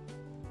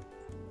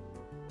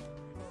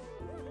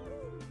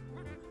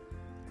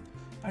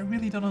 I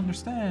really don't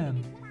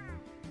understand.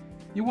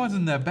 It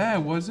wasn't that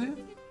bad, was it?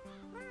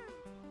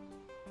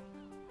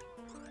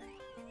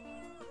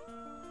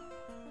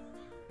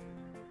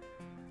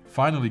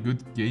 Finally,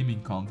 good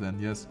gaming content,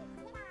 yes.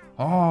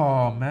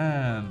 Oh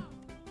man,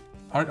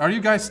 are you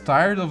guys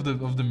tired of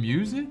the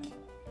music?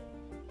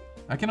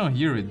 I cannot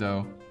hear it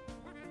though.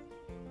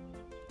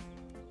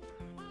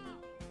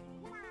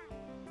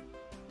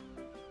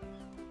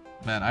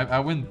 Man, I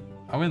went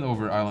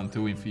over Island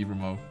 2 in fever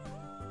mode.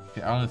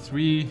 Okay, Island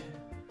 3.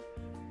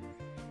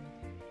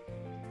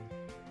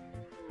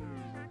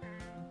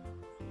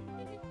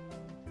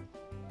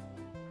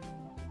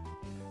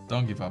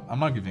 Don't give up. I'm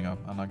not giving up.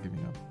 I'm not giving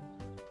up.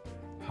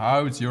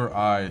 How's your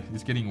eye?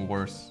 It's getting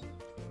worse.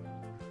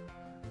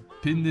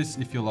 Pin this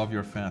if you love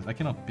your fans. I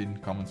cannot pin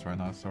comments right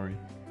now, sorry.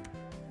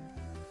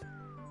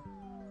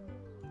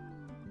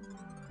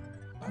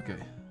 Okay.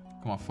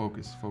 Come on,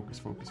 focus.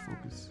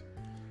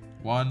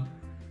 1,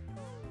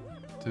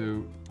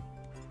 2,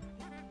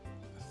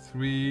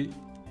 3.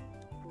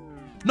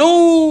 No!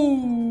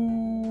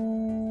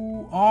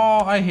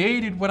 Oh, I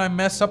hate it when I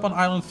mess up on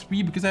Island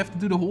 3 because I have to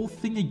do the whole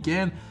thing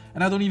again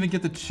and I don't even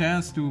get the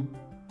chance to...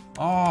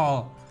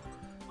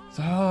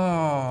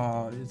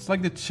 it's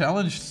like the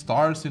challenge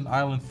starts in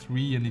Island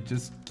 3 and it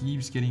just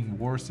keeps getting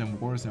worse and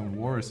worse and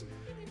worse.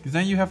 Because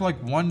then you have like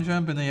one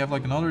jump and then you have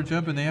like another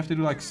jump and then you have to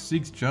do like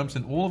 6 jumps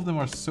and all of them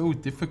are so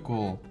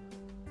difficult.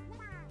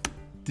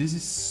 This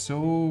is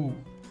so...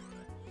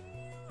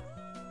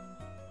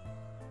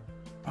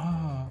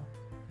 Ah.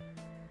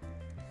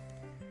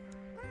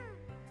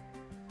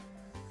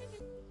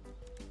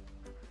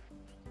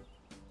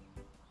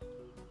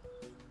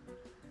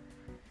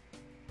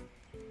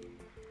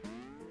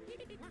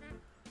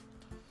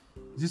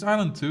 Is this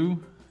island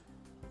 2?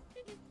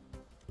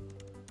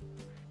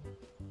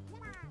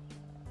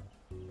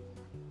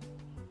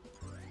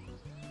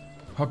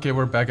 Okay,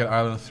 we're back at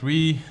island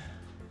 3.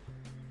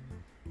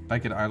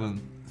 Back at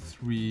island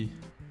 3.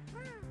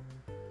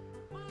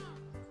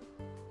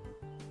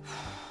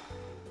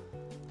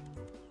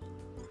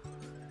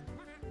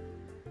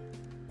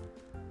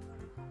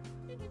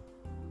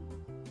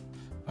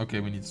 Okay,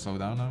 we need to slow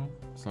down now.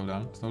 Slow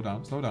down, slow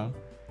down, slow down.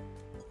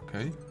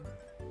 Okay.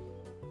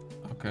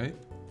 Okay.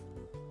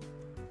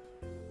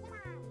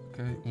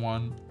 Okay,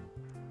 1,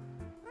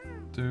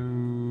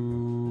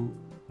 2.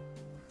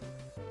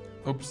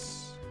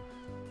 Oops.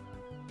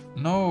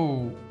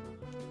 No.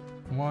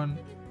 1,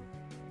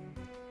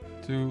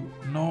 2.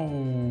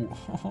 No.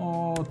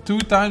 Oh, 2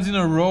 times in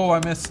a row I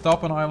messed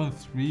up on island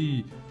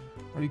 3.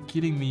 Are you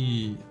kidding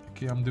me?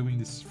 Okay, I'm doing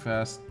this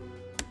fast.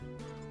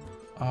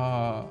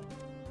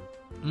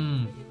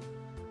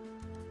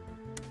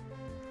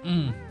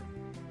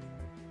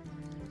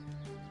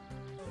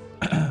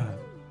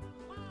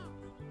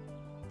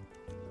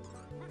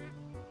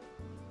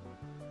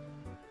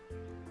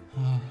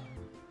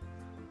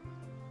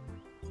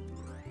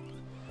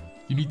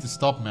 You need to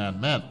stop, man.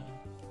 Man.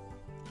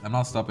 I'm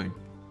not stopping.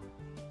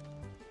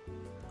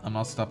 I'm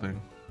not stopping.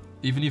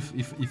 Even if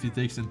it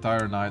takes the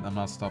entire night, I'm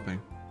not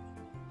stopping.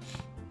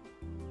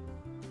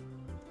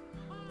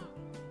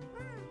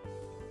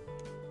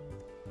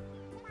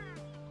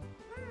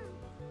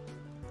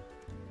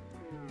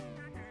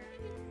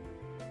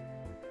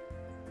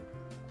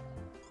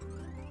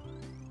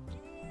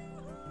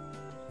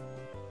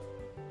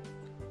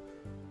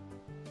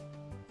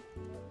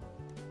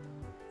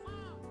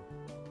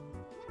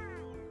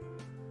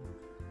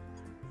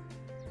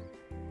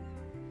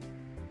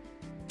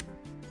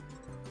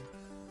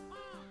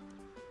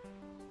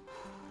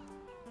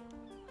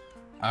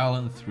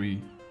 Island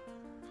 3.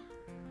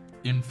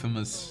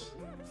 Infamous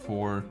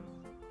for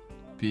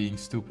being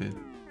stupid.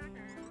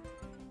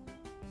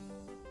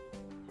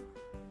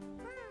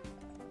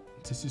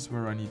 This is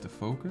where I need to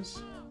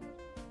focus.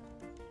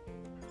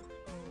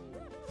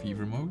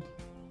 Fever mode.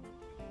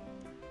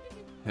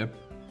 Yep.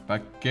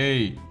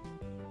 Okay.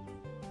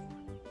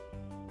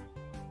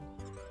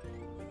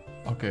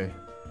 Okay.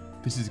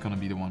 This is gonna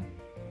be the one.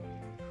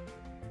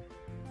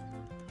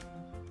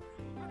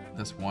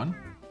 That's 1.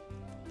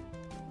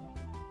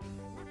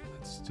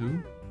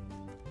 2.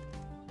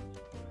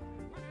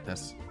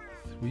 That's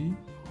 3.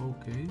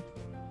 Okay.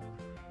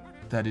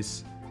 That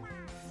is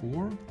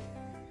 4.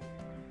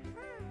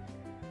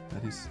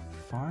 That is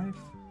 5.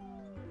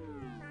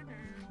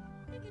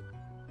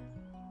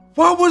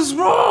 What was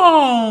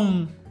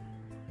wrong?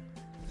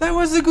 That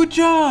was a good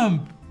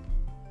jump.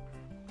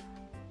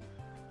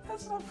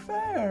 That's not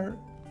fair.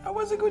 That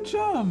was a good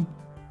jump.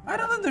 I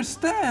don't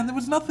understand. There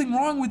was nothing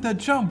wrong with that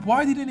jump.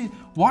 Why didn't it?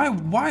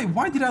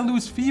 Why did I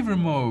lose fever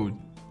mode?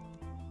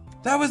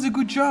 That was a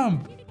good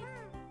jump.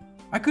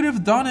 I could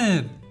have done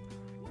it.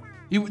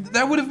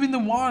 That would have been the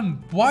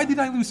one. Why did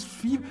I lose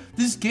fever?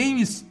 This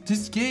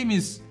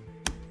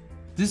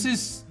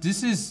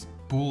is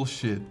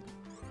bullshit.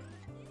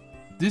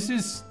 This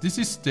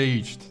is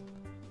staged.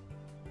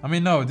 I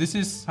mean, no, this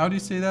is, how do you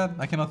say that?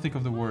 I cannot think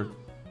of the word.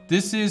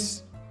 This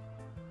is,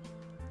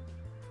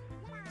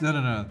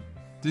 no.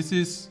 This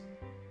is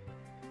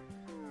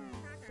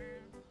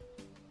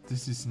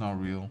not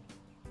real.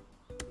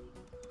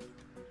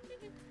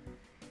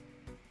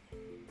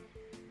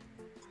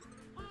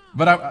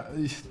 But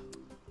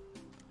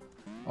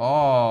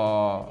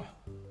oh.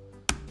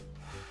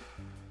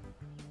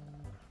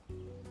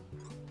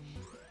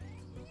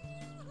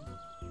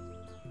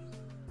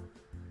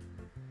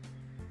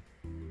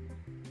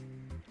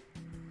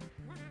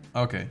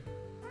 Okay.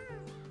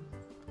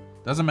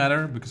 Doesn't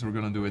matter because we're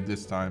gonna do it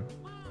this time.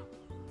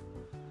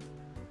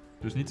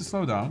 Just need to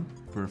slow down.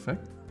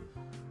 Perfect.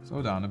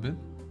 Slow down a bit.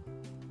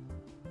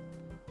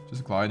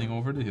 Just gliding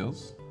over the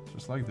hills.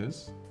 Just like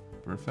this.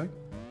 Perfect.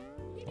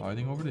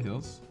 Gliding over the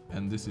hills.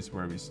 And this is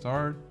where we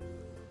start.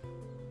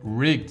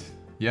 Rigged.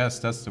 Yes,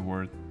 that's the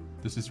word.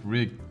 This is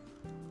rigged.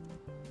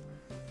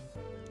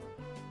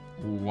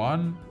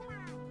 1,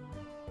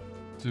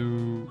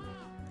 2,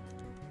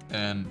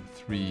 and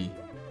 3.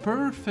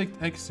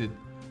 Perfect exit.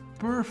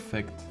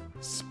 Perfect.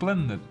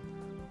 Splendid.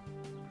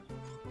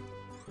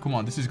 Come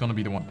on, this is gonna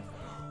be the one.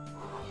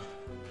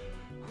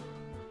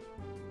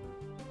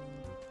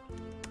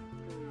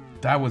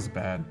 That was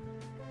bad.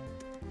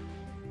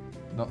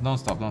 No, don't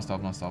stop.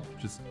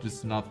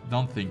 Just not,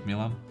 don't think,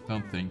 Milan.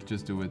 Don't think,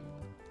 just do it.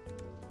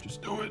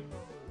 Just do it.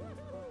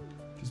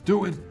 Just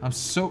do it.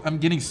 I'm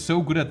getting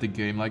so good at the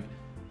game, like.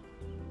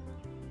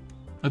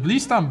 At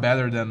least I'm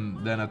better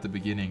than at the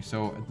beginning,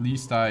 so at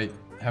least I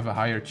have a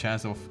higher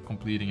chance of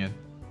completing it.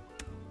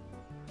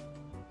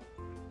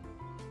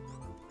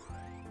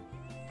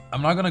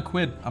 I'm not gonna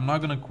quit. I'm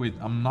not gonna quit.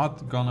 I'm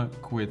not gonna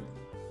quit.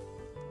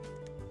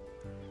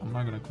 I'm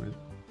not gonna quit.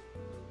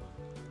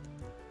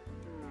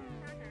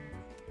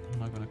 I'm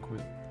not gonna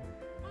quit.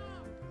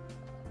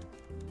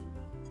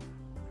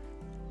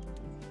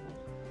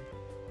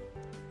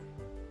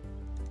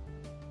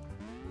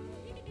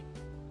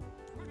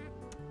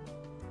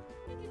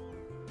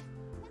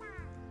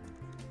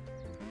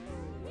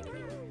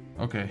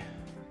 Okay.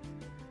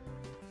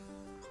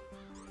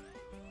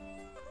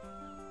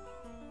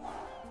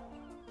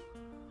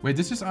 Wait,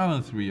 this is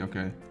Island 3,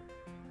 okay.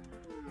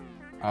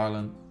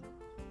 Island...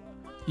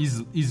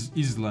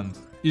 Island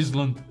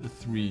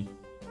 3.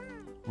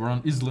 We're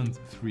on Island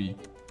 3.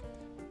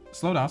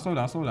 Slow down, slow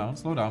down, slow down,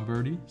 slow down,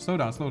 birdie. Slow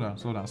down, slow down,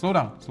 slow down, slow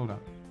down, slow down.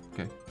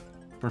 Okay.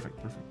 Perfect,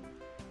 perfect.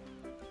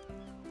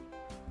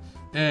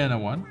 And a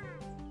 1.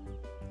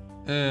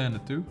 And a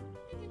 2.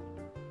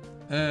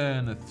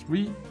 And a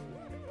 3.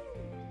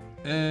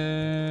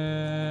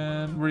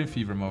 And we're in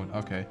fever mode.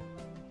 Okay.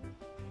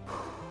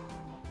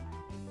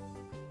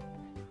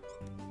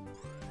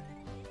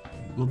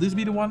 Will this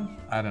be the one?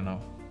 I don't know.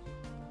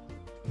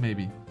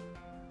 Maybe.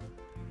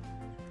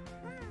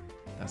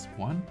 That's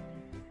 1.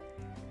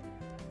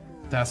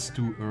 That's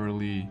too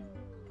early.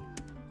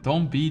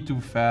 Don't be too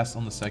fast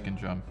on the second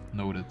jump.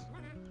 Noted.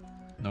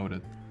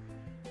 Noted.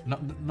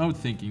 No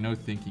thinking, no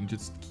thinking.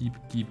 Just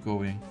keep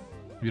going.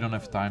 You don't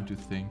have time to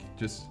think.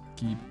 Just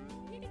keep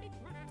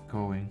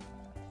going.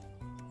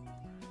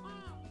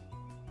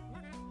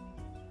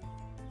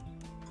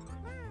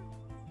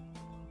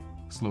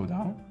 Slow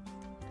down?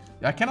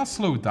 Yeah, I cannot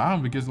slow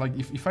down because like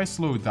if I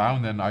slow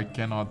down then I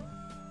cannot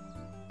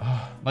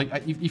like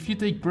if you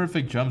take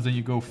perfect jumps then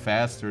you go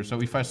faster,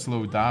 so if I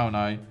slow down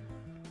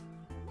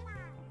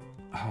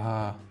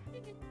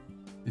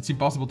it's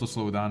impossible to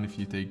slow down if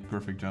you take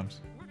perfect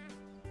jumps.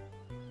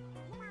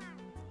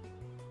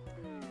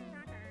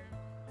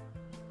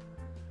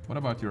 What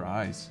about your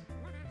eyes?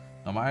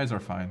 No, my eyes are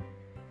fine.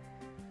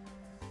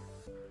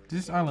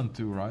 This is Island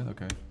 2, right?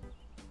 Okay.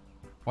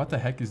 What the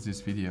heck is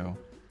this video?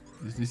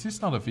 This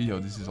is not a video,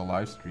 this is a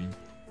live stream.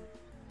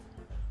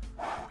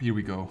 Here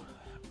we go.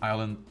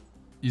 Island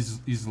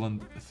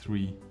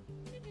 3.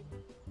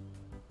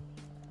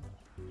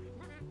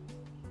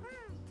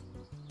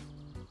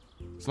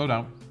 Slow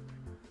down.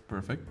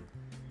 Perfect.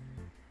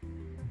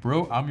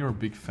 Bro, I'm your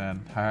big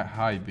fan.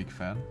 Hi, big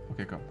fan.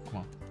 Okay, come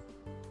on.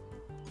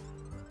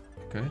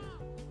 Okay.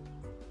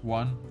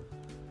 1,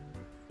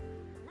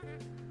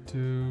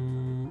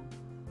 2.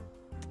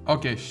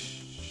 Okay,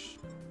 shh.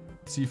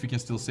 See if we can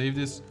still save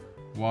this.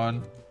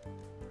 1,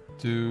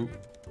 2.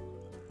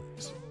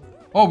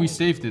 Oh, we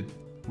saved it.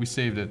 We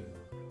saved it.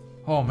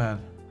 Oh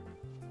man.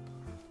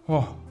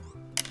 Oh.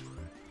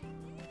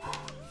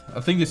 I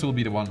think this will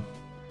be the one.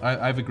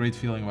 I have a great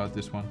feeling about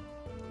this one.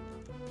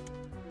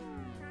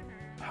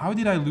 How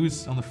did I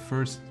lose on the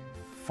first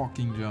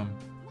fucking jump?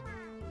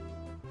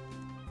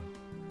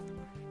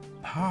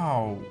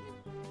 How?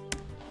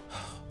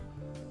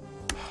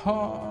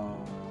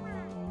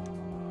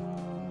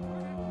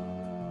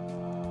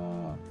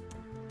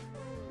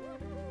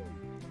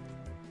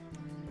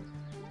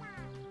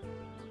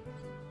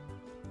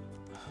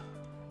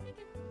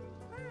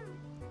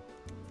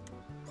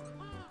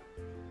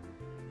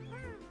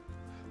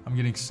 I'm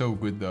getting so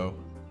good though.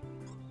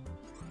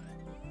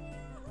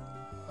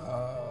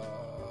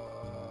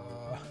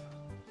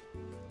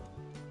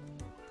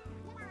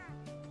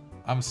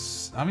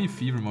 I'm in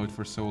fever mode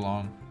for so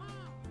long.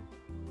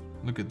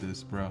 Look at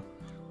this, bro.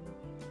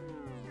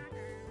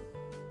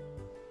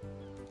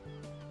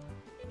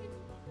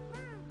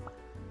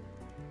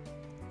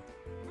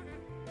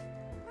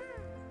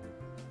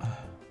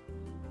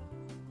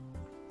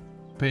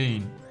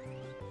 Pain.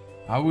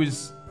 How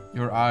is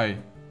your eye?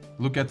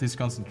 Look at his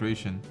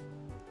concentration.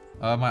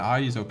 My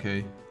eye is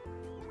okay.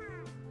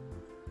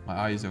 My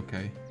eye is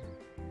okay.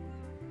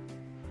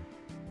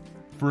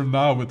 For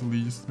now at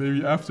least.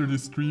 Maybe after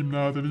this stream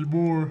not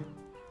anymore.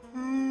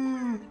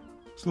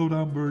 Slow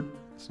down, bird.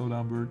 Slow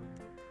down, bird.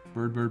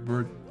 Bird, bird,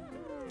 bird.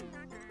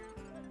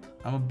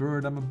 I'm a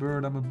bird, I'm a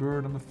bird, I'm a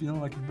bird. I'm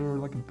feeling like a bird,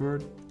 like a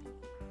bird. Do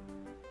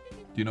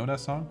you know that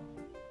song?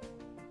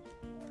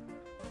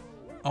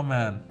 Oh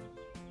man.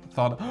 I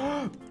thought...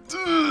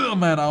 Oh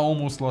man, I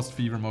almost lost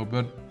fever mode,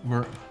 but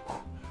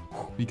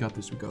we got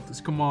this, we got this.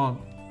 Come on.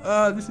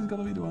 This is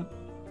gonna be the one.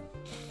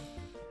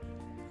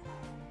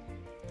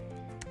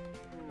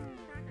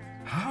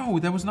 How?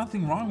 There was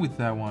nothing wrong with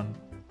that one.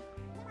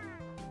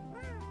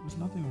 There was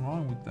nothing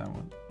wrong with that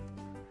one.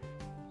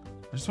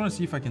 I just want to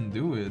see if I can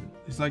do it.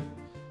 It's like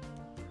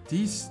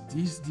these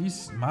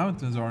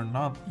mountains are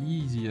not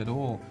easy at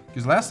all.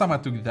 Because last time I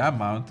took that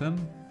mountain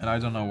and I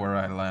don't know where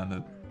I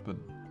landed, but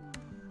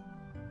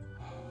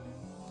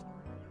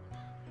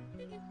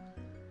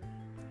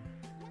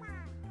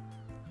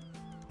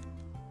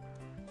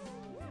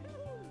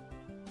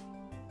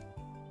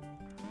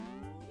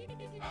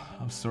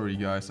I'm sorry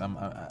guys,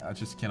 I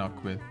just cannot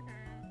quit.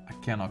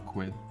 cannot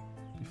quit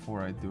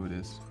before I do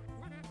this.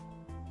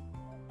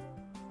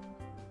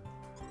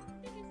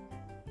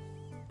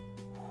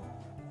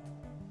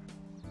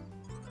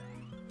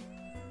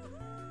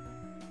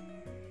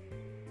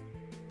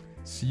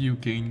 See you,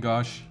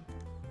 canegosh.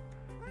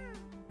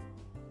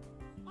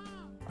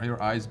 Are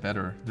your eyes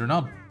better? They're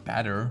not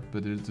better,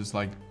 but it's just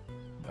like,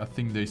 I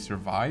think they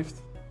survived.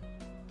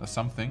 That's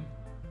something.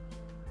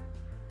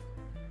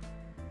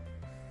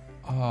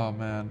 Oh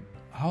man,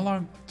 how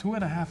long?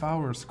 2.5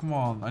 hours. Come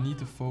on, I need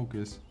to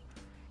focus.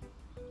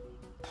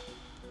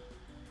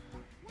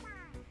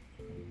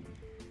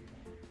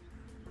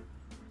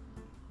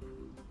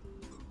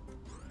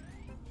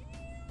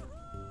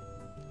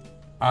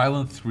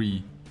 Island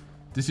 3.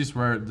 This is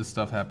where the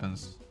stuff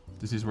happens.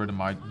 This is where the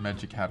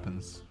magic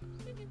happens.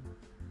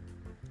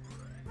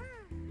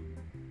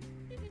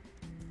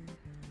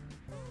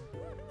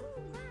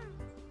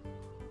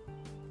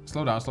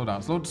 Slow down, slow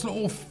down, slow.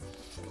 Oh,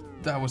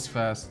 that was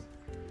fast.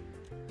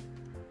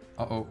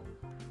 Uh-oh.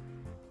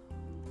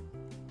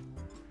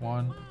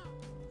 1,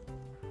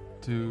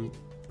 2,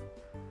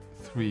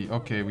 3.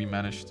 Okay, we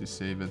managed to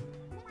save it.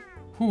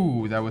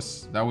 Whew, that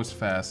was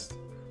fast.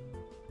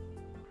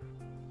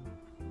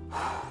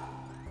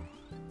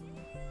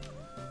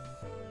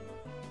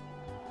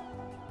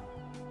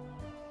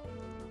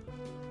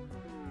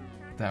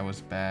 That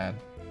was bad.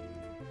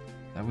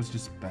 That was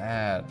just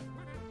bad.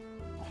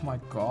 Oh my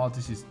god,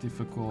 this is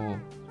difficult.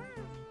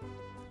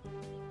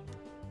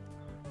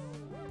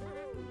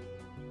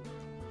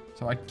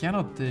 So I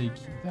cannot take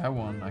that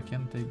one. I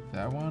can't take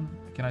that one.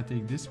 Can I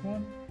take this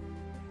one?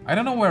 I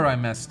don't know where I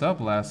messed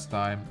up last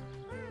time.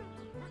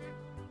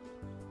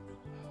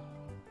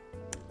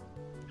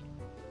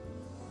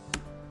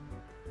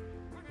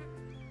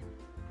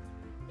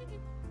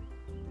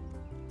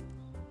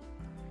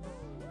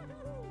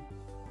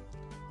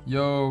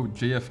 Yo,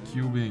 JF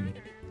Cubing.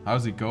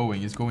 How's it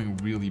going? It's going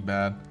really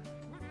bad.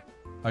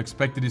 I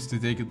expected this to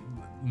take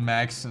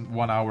max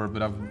 1 hour,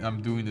 but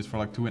I'm doing this for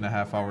like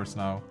 2.5 hours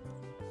now.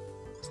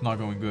 It's not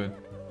going good.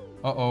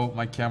 Uh-oh,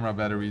 my camera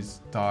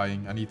battery's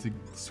dying. I need to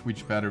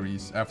switch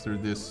batteries after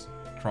this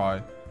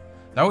try.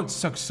 That would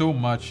suck so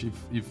much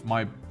if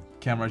my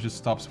camera just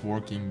stops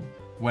working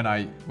when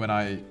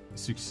I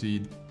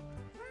succeed.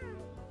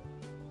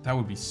 That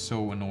would be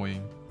so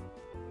annoying.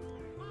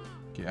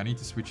 Okay, I need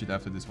to switch it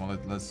after this one.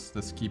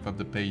 Let's keep up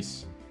the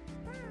pace.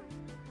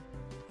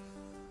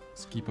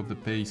 Let's keep up the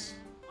pace.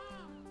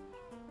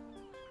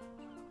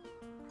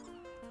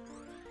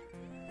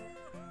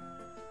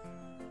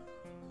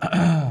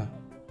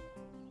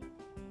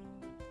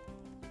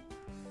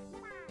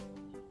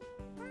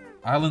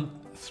 Island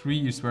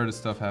 3 is where the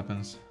stuff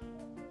happens.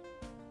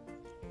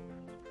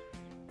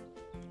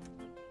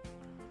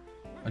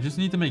 I just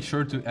need to make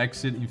sure to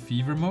exit in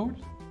fever mode.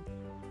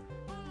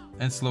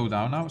 And slow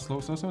down now. Slow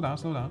down,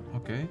 slow down.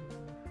 Okay.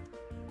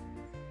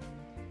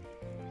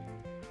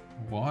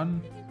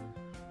 1,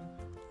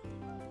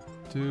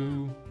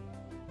 2,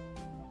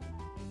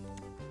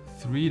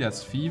 3.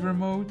 That's fever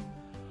mode.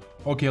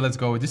 Okay, let's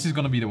go. This is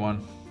gonna be the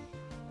one.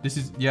 This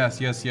is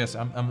yes.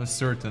 I'm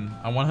certain.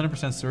 I'm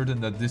 100% certain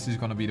that this is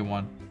gonna be the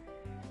one.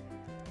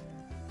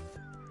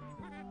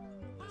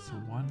 That's a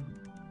 1.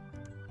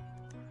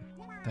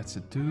 That's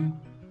a 2.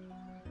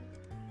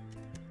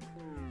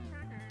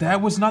 There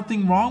was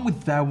nothing wrong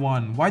with that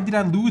one. Why did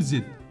I lose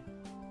it?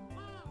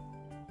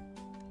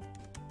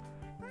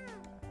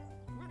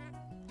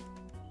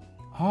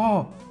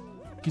 Oh,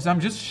 because I'm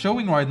just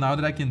showing right now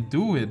that I can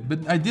do it, but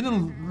I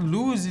didn't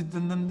lose it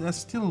and then I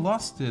still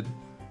lost it.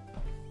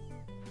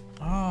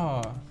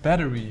 Ah,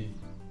 battery.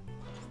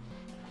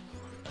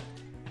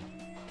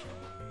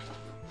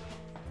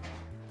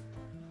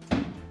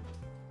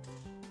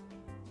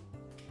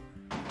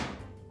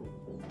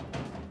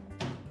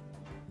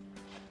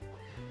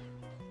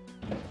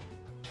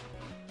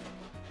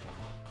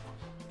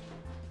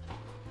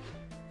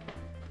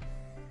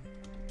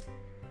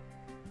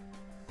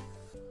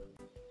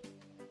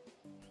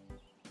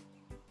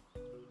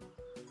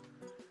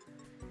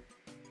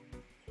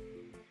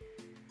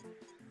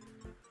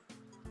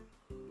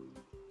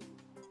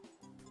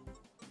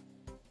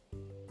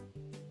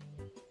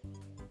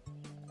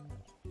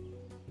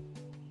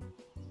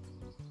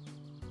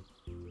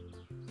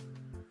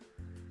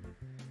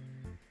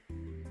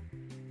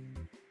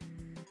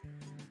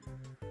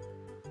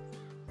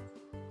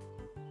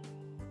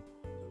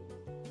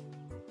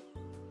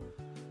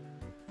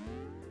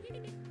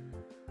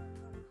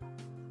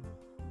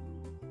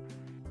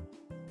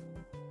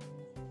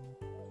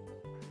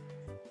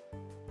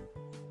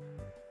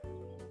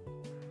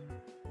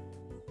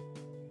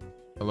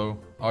 Hello,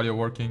 audio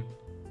working?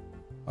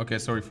 Okay,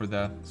 sorry for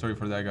that. Sorry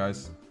for that,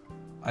 guys.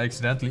 I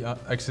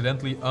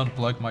accidentally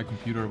unplugged my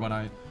computer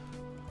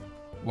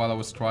while I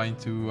was trying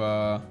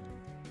to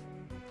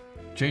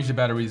change the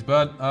batteries,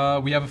 but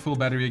we have a full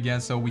battery again,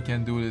 so we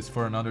can do this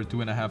for another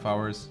 2.5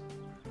 hours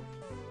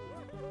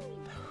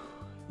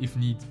if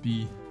need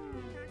be.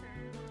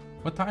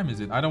 What time is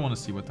it? I don't want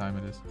to see what time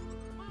it is.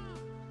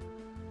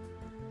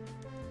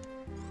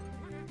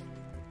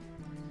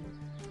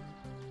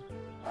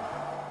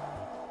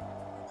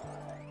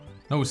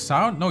 No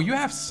sound? No, you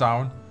have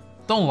sound.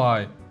 Don't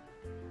lie.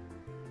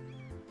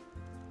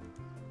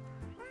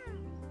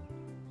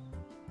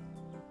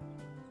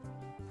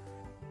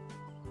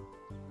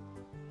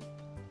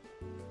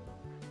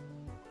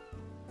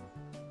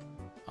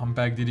 I'm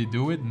back. Did he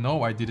do it?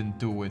 No, I didn't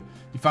do it.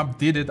 If I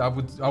did it, I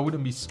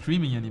wouldn't be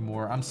streaming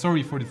anymore. I'm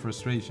sorry for the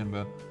frustration,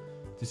 but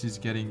this is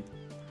getting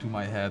to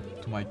my head,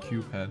 to my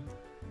cube head.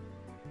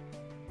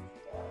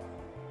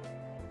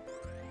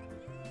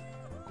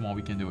 Come on,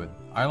 we can do it.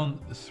 Island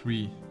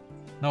 3.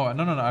 No.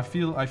 I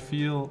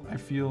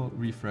feel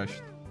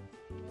refreshed.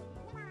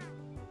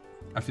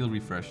 I feel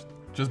refreshed.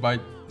 Just by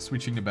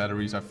switching the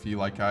batteries, I feel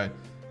like I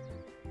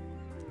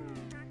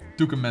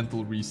took a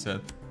mental reset.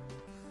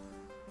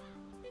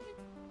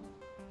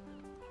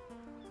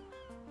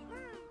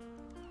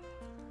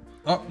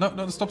 Oh,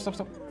 no, stop.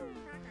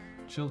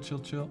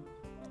 Chill.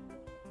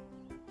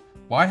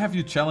 Why have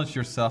you challenged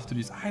yourself to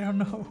this? I don't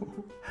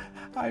know.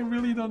 I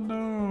really don't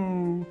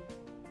know.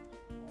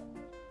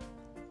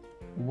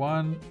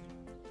 1,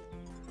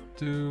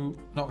 2,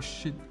 no,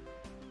 shit.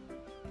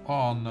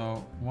 Oh,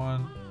 no.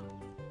 1,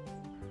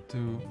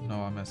 2, no,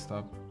 I messed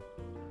up.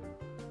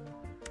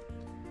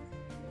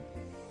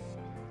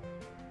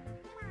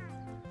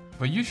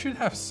 But you should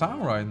have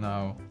sound right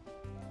now.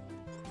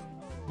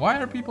 Why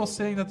are people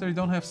saying that they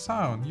don't have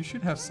sound? You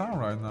should have sound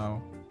right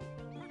now.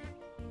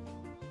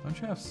 Don't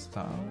you have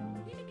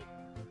sound?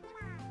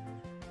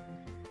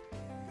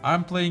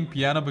 I'm playing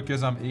piano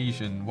because I'm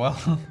Asian. Well,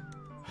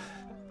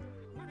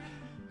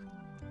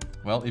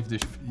 well, if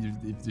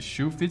the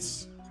shoe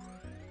fits,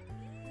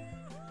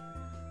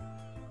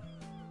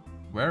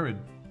 wear it.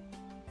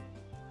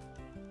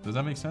 Does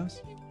that make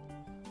sense?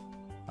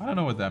 I don't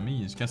know what that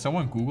means. Can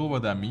someone Google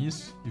what that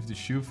means? If the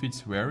shoe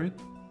fits, wear it.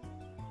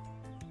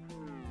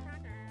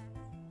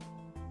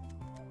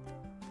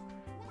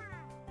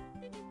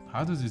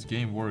 How does this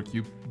game work?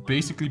 You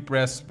basically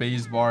press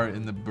spacebar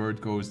and the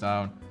bird goes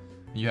down.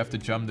 You have to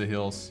jump the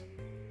hills.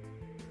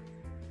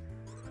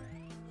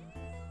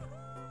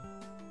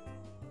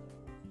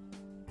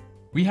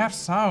 We have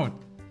sound.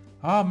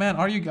 Oh man,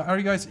 are you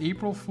guys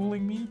April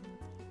fooling me?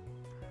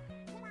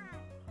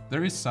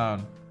 There is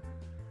sound.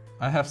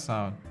 I have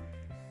sound.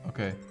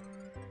 Okay.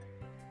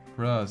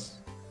 Bruh.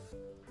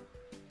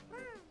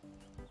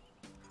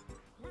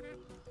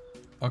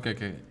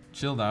 Okay.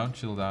 Chill down.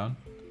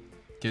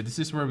 Okay, this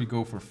is where we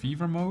go for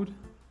fever mode.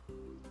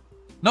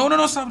 No,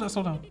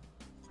 slow down.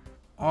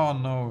 Oh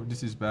no,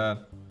 this is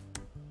bad.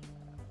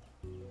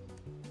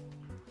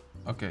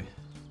 Okay.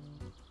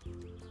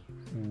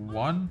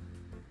 1,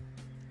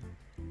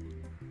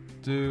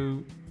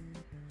 2,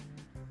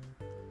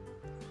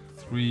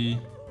 3,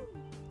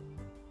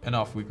 and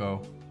off we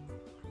go.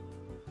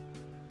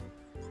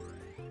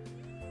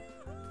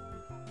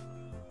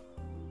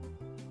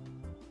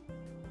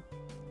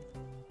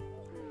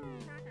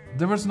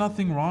 There was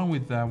nothing wrong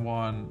with that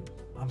one.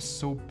 I'm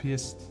so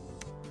pissed.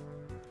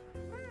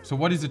 So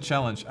what is the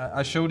challenge?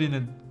 I showed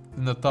in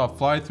the top.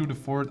 Fly through the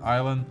 4th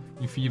island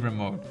in fever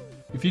mode.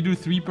 If you do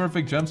 3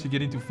 perfect jumps, you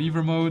get into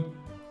fever mode.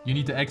 You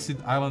need to exit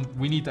island.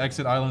 We need to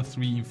exit island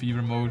 3 in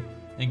fever mode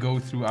and go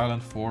through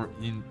island 4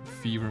 in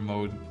fever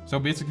mode. So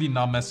basically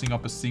not messing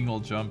up a single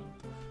jump.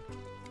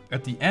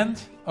 At the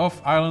end of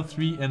island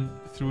 3 and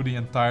through the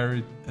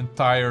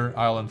entire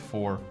island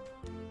 4.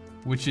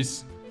 Which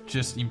is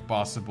just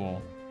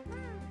impossible.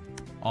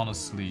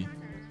 Honestly.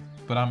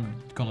 But I'm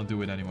gonna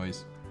do it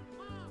anyways.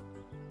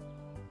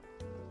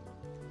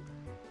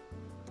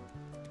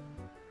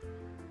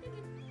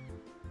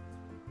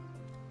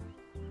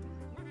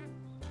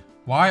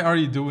 Why are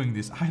you doing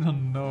this? I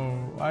don't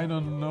know.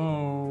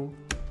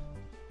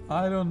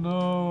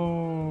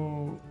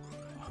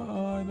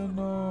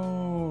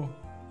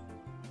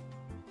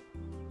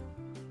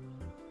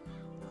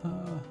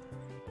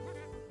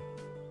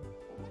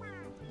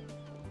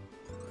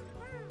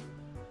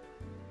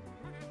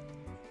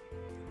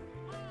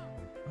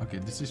 Okay,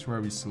 this is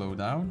where we slow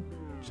down.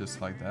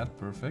 Just like that.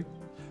 Perfect.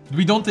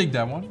 We don't take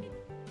that one.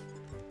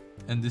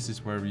 And this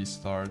is where we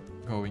start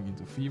going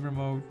into fever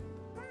mode.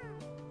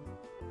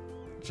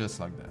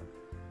 Just like that.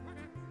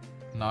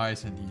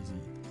 Nice and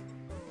easy.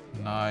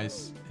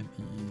 Nice and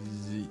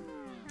easy.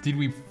 Did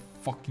we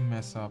fucking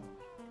mess up?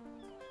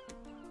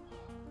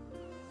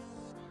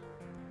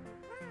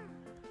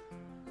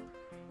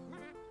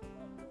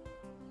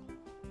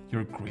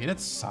 You're great at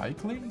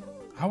cycling?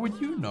 How would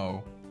you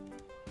know?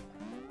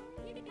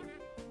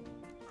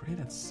 Great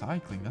at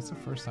cycling? That's the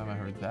first time I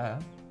heard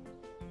that.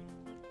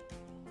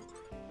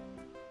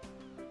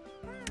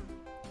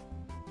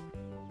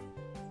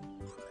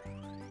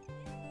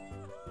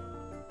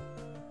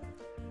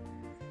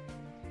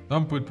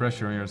 Don't put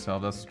pressure on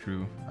yourself, that's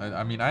true.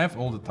 I mean, I have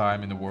all the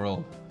time in the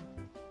world.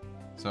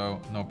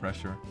 So, no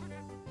pressure.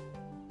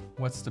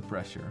 What's the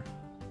pressure?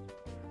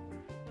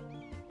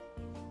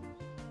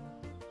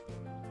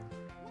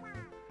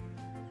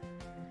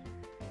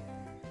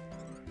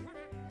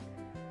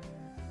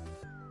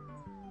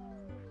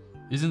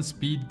 Isn't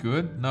speed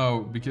good?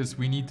 No, because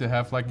we need to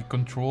have like a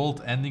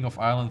controlled ending of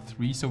Island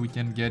 3 so we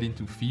can get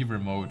into fever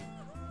mode.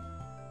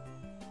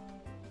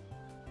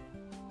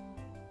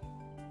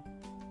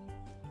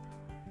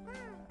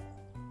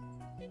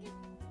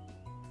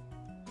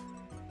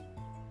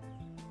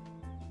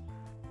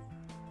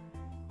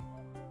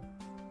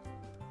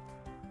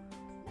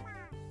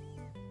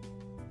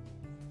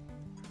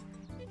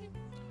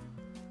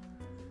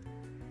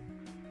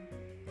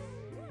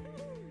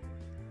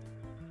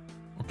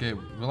 Okay,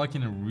 we're like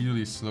in a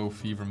really slow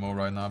fever mode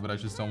right now, but I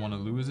just don't want to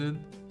lose it.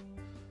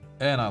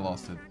 And I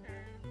lost it.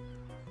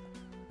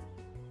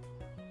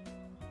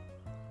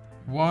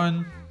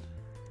 1,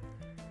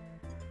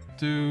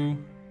 2,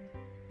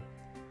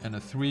 and a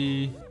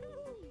 3,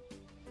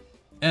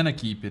 and I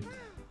keep it.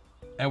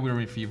 And we're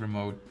in fever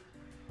mode.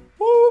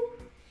 Whoop!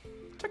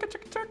 Check it,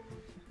 check it, check.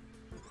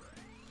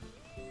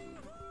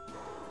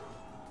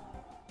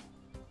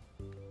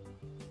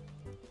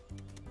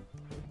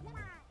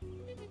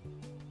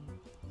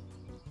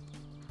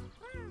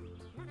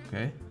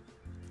 Okay.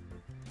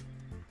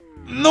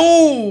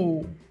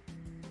 No!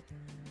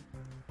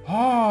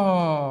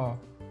 Ah!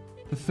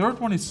 The third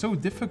one is so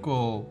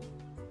difficult.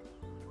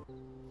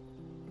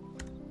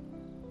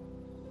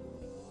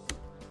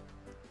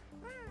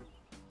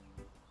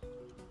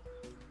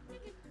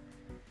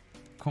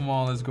 Come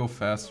on, let's go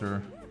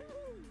faster.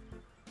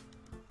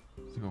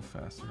 Let's go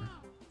faster.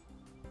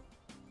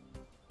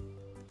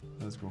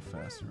 Let's go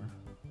faster.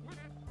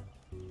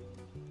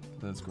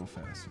 Let's go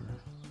faster.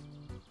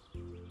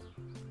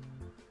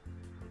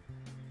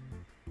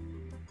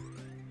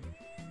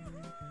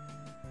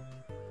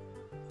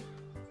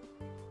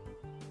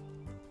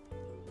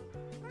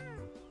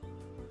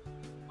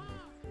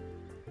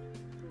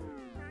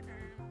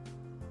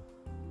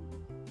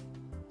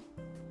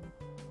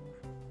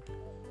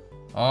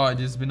 Oh, it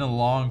has been a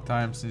long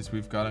time since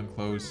we've gotten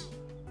close.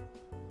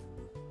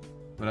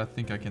 But I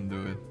think I can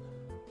do it.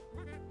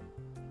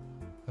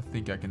 I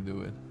think I can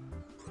do it.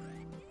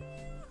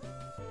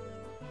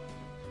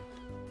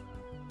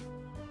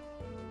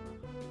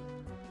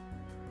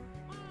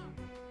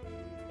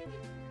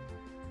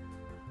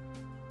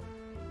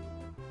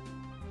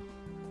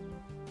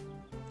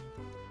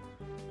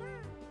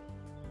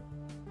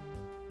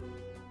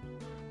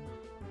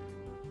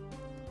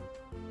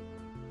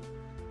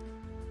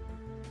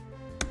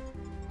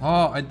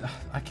 Oh,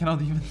 I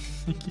cannot even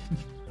think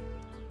anymore.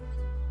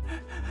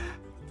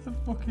 What the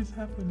fuck is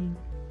happening?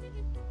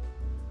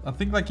 I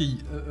think like a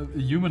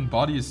human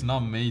body is not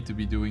made to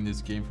be doing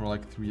this game for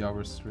like 3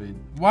 hours straight.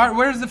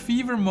 Where's the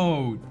fever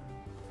mode?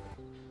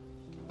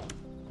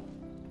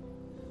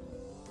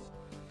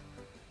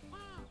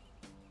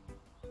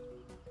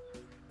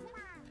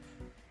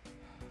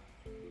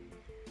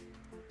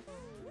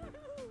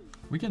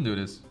 We can do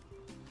this.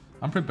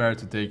 I'm prepared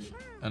to take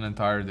an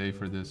entire day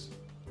for this.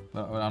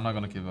 But I'm not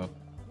gonna give up.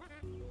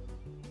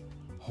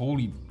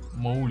 Holy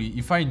moly.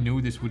 If I knew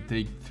this would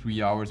take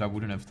 3 hours, I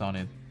wouldn't have done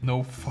it.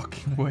 No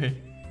fucking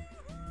way.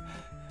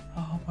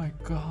 Oh my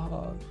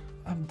god.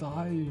 I'm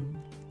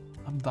dying.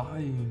 I'm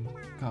dying,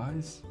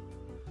 guys.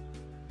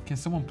 Can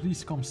someone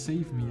please come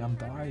save me? I'm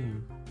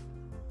dying.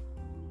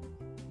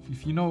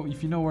 If you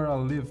know where I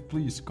live,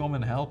 please come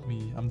and help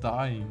me. I'm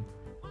dying.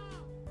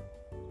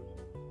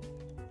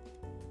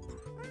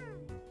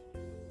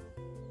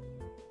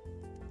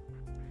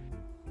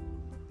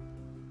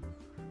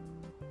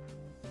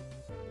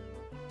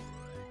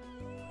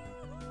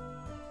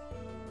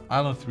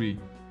 Island 3.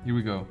 Here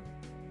we go.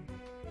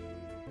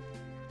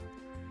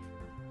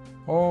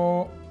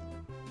 Oh.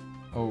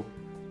 Oh.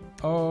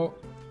 Oh.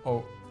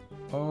 Oh.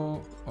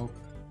 Oh. Oh.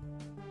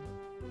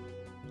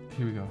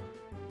 Here we go.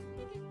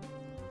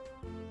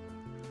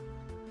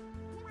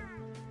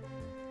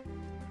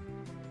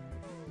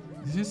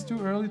 Is this too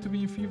early to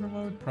be in fever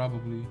mode?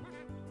 Probably.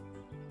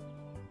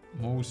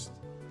 Most.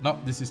 No,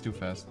 this is too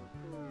fast.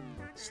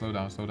 Slow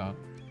down, slow down.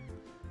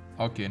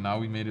 Okay, now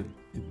we made it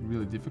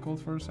really difficult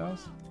for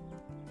ourselves.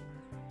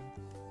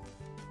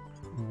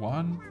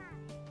 1,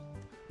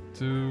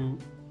 2,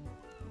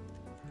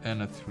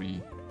 and a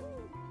 3.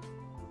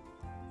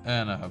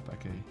 And a hub,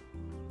 okay.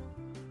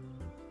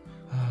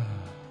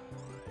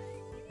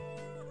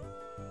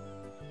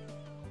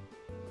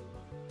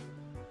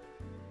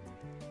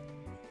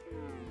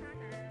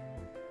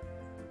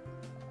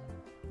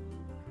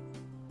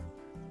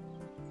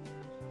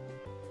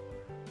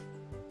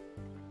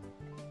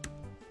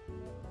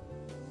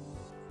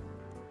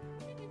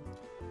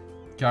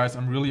 Guys,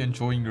 I'm really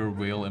enjoying your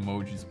whale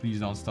emojis.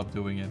 Please don't stop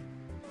doing it.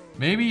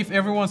 Maybe if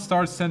everyone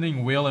starts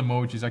sending whale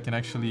emojis, I can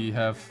actually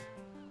have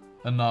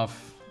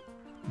enough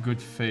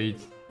good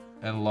faith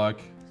and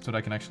luck so that I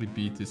can actually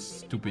beat this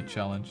stupid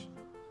challenge.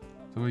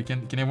 So we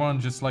can everyone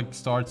just like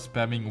start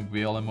spamming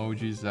whale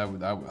emojis?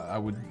 I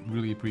would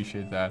really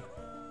appreciate that.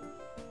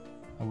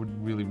 I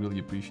would really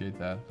appreciate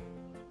that.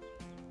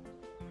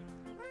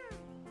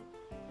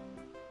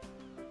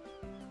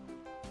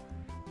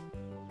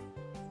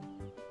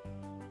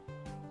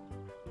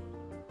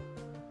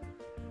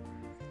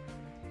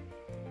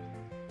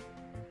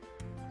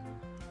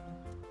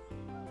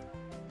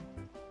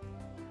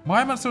 Why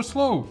am I so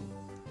slow?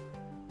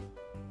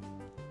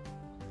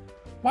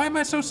 Why am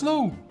I so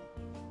slow?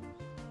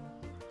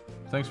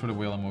 Thanks for the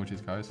whale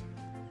emojis, guys.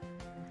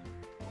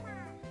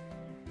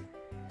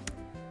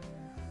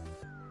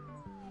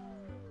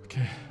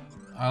 Okay,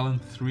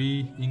 Island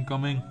 3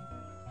 incoming.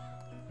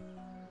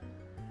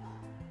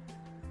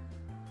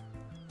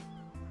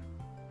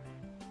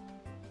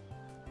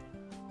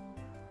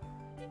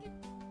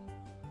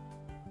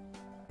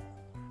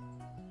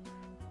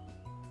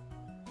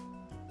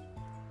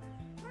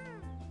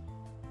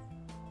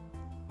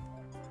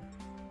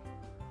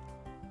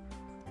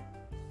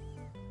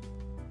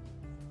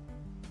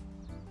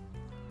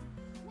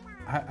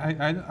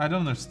 I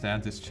don't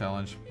understand this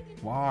challenge.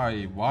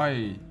 Why?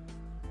 Why?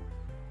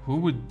 Who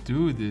would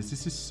do this?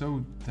 This is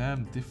so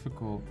damn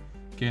difficult.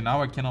 Okay,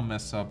 now I cannot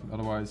mess up.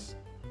 Otherwise,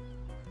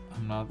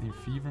 I'm not in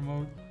fever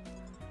mode.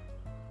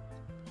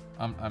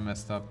 I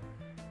messed up.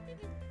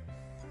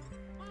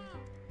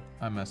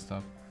 I messed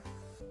up.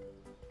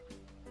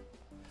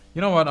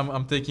 You know what?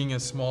 I'm taking a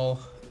small.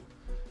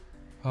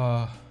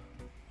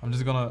 I'm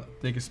just gonna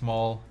take a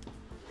small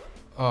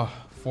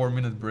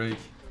 4-minute break.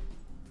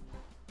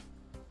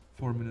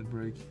 4-minute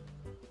break.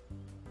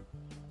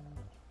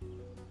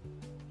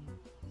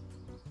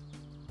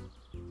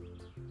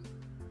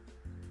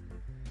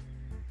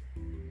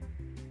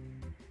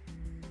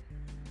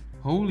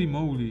 Holy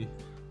moly.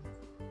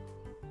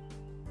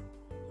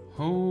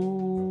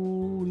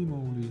 Holy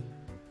moly.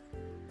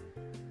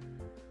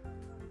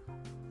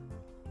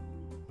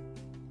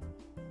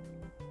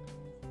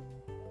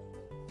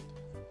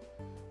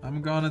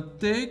 I'm gonna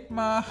take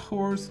my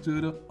horse to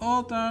the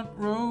old town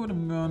road.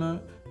 I'm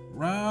gonna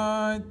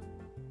ride.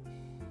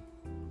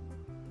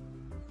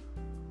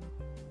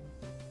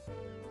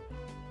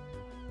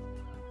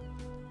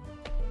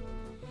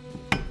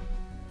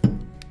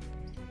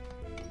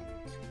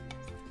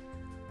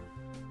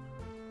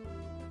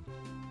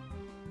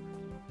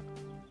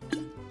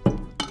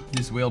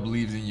 This whale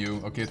believes in you.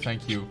 Okay,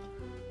 thank you.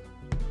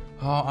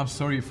 Oh, I'm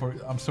sorry for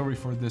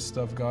this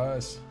stuff,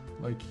 guys.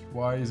 Like,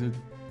 why is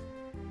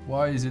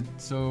it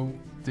so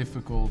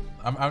difficult?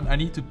 I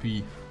need to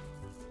pee.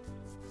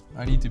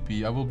 I need to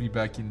pee. I will be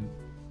back in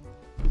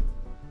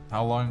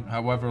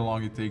however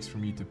long it takes for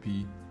me to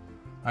pee.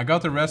 I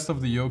got the rest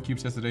of the Yo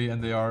cubes yesterday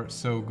and they are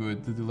so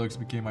good. The deluxe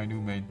became my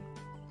new main.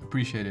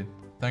 Appreciate it.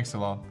 Thanks a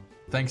lot.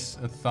 Thanks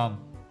a ton.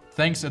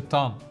 Thanks a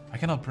ton. I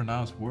cannot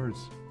pronounce words.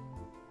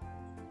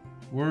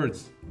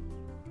 Words.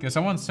 Can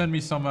someone send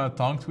me some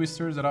tongue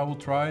twisters that I will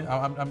try?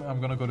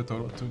 I'm gonna go to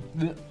total.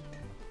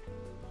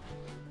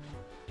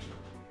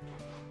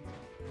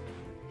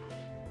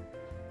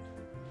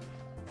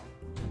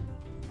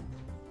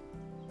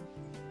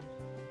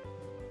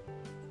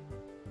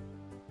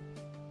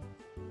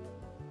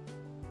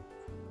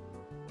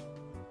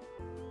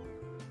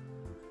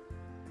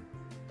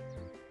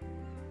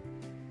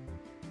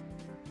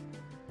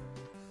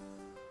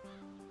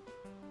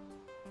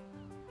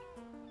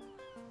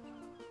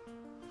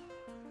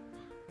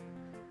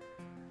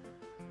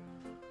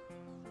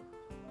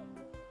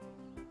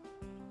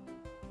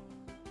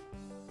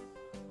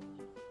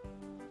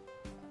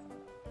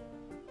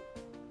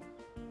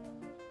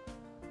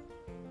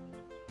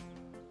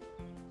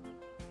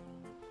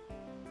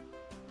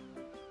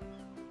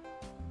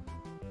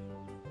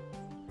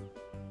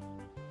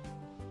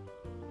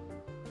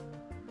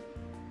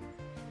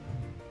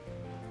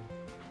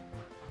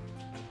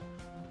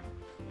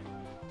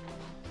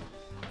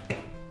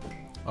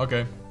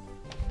 Okay.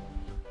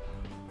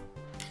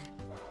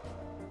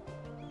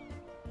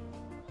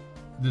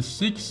 The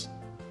six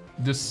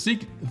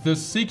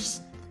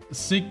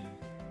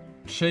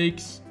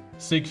sheeps.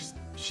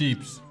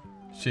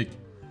 Chick.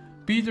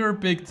 Peter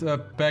picked a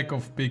pack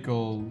of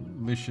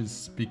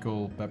delicious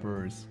pickle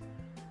peppers.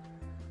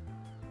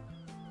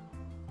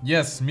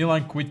 Yes,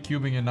 Milan quit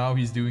cubing and now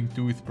he's doing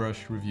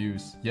toothbrush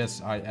reviews.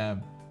 Yes, I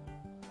am.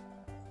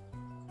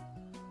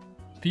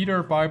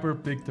 Peter Piper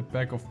picked a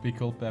pack of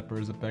pickled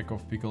peppers. A pack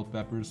of pickled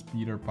peppers.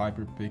 Peter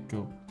Piper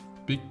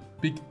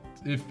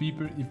if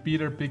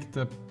Peter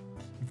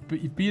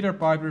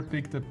Piper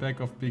picked a pack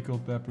of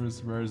pickled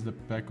peppers, where's the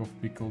pack of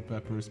pickled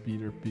peppers?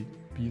 Peter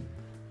Pete.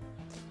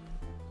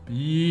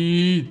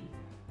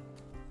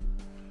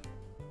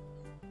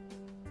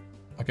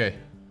 Okay.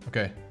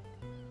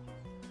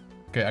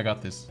 Okay, I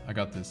got this.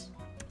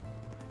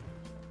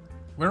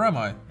 Where am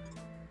I?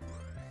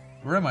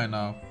 Where am I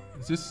now?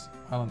 Is this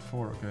Island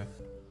 4? Okay.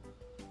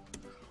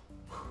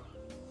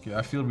 Okay,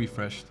 I feel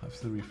refreshed.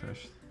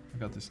 I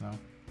got this now.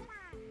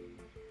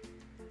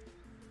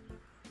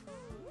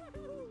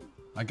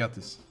 I got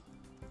this.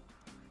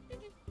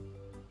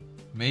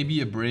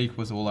 Maybe a break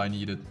was all I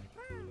needed.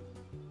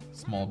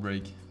 Small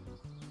break.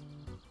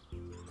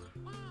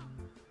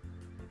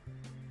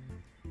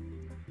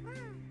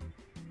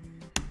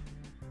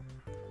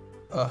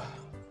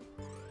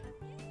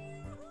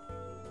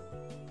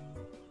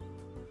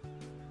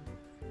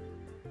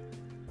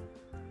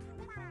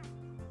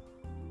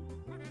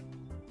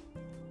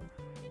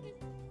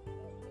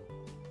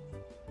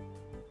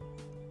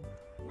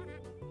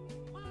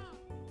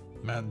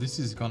 Man, this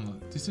is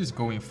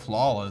going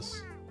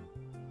flawless.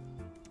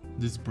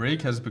 This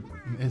break has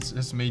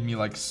made me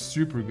like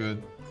super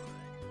good.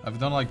 I've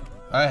done like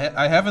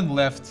I haven't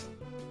left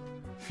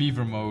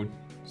fever mode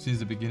since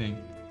the beginning.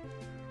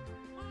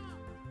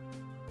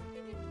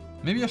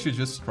 Maybe I should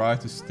just try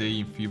to stay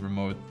in fever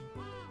mode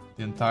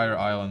the entire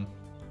island.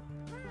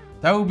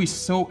 That would be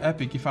so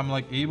epic if I'm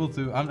like able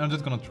to. I'm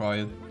just gonna try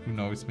it. Who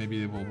knows?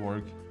 Maybe it will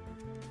work.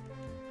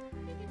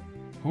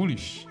 Holy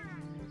sh!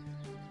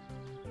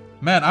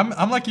 Man,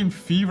 I'm like in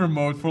fever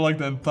mode for like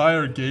the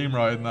entire game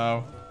right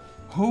now.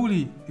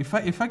 Holy! If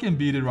I can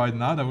beat it right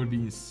now, that would be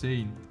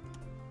insane.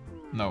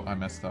 No, I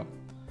messed up.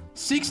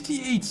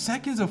 68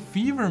 seconds of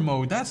fever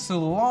mode. That's a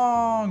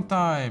long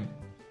time.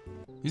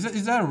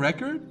 Is that a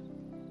record?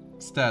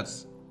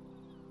 Stats.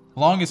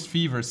 Longest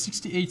fever,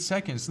 68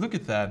 seconds. Look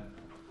at that.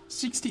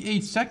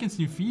 68 seconds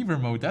in fever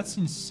mode. That's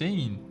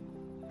insane.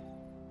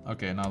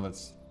 Okay, now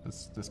let's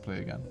play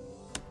again.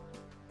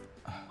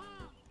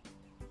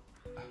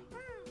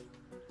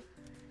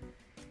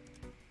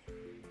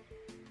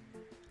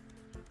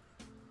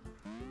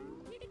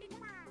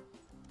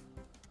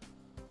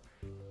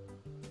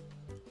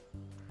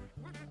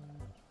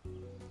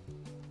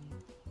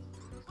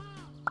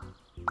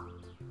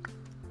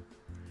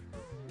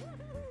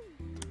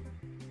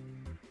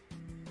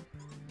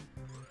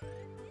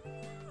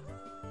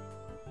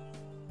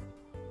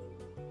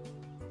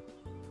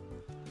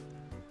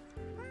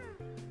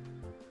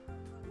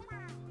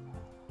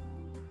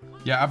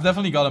 Yeah, I've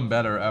definitely gotten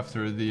better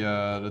after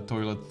the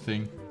toilet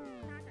thing.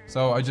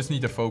 So I just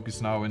need to focus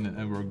now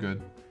and we're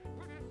good.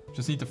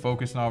 Just need to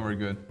focus now, we're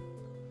good.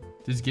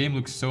 This game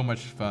looks so much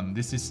fun.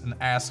 This is an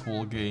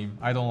asshole game.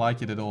 I don't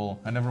like it at all.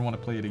 I never want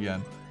to play it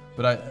again.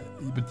 But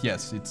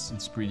yes,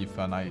 it's pretty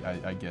fun,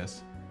 I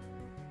guess.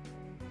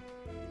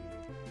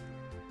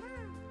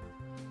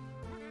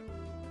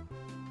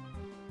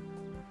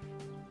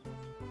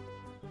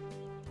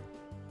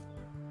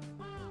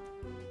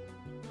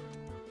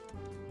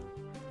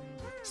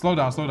 Slow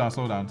down, slow down,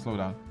 slow down, slow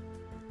down.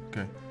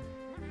 Okay.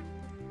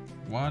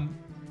 1,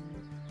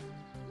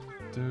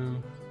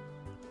 2,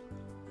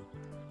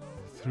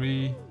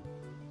 3,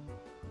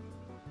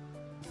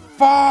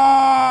 4!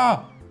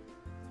 Oh,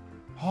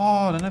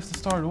 then I have to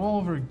start all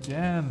over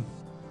again.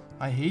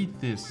 I hate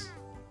this.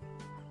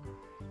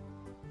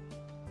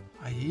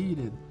 I hate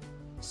it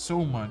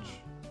so much.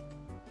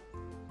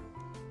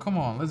 Come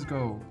on, let's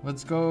go.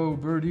 Let's go,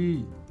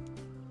 birdie.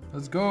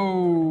 Let's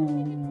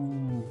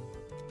go.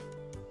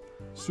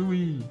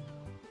 Sui.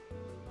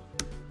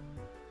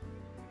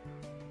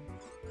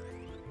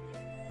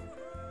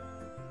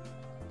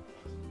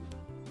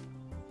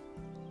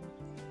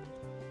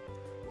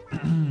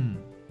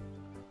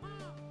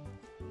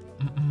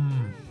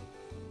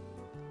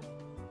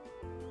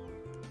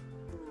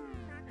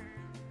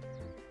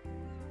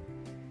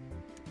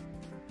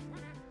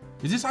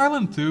 Is this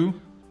island 2?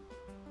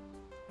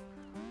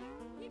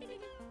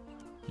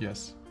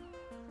 Yes.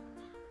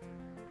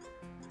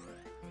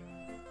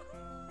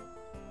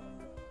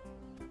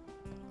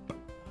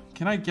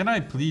 Can I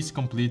please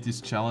complete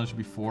this challenge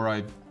before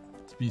I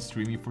be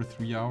streaming for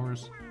 3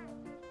 hours?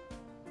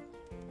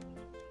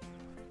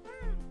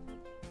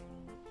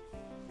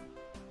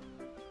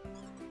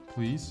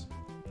 Please?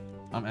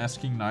 I'm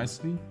asking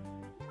nicely.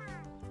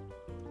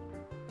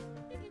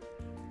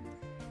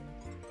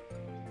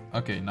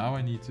 Okay, now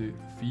I need to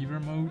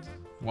fever mode.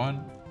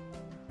 1,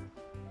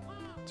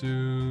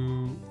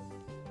 2,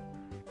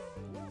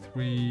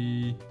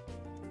 3,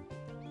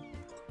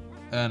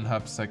 and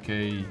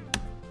Hapsake.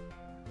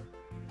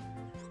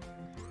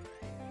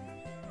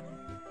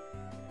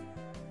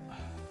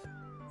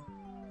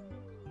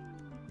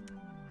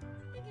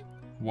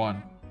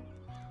 One,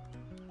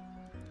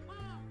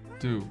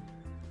 2.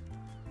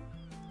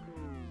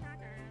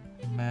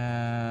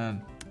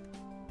 Man,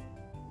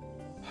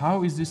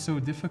 how is this so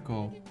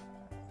difficult?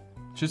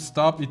 Just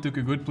stop. It took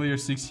a good player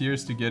 6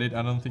 years to get it.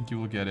 I don't think you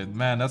will get it.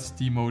 Man, that's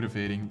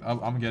demotivating.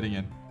 I'm getting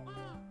it.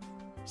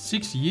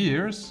 6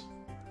 years?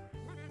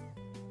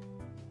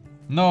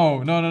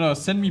 No, no, no, no.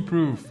 Send me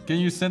proof. Can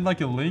you send like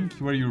a link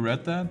where you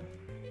read that?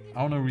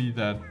 I want to read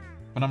that,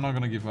 but I'm not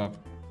gonna give up.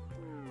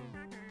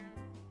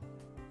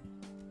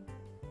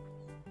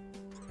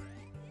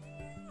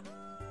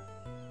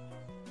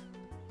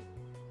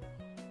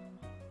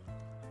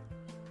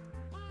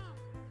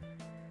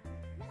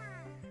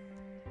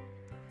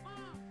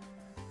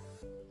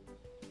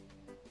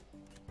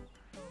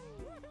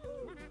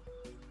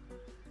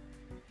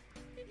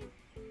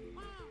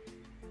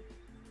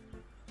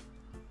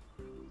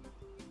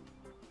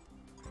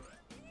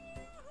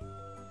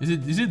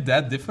 Is it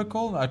that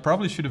difficult? I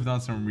probably should have done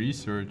some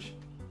research.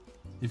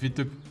 If it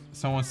took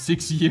someone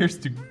 6 years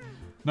to...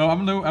 No,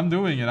 I'm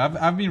doing it.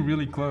 I've been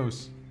really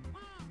close.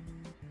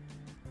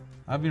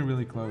 I've been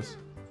really close.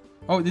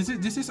 Oh, this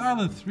is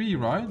island 3,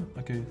 right?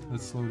 Okay,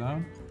 let's slow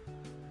down.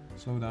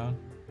 Slow down.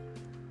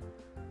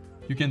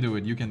 You can do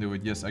it. You can do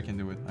it. Yes, I can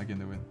do it. I can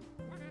do it.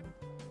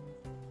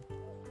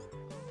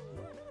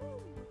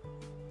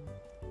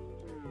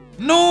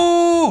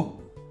 No!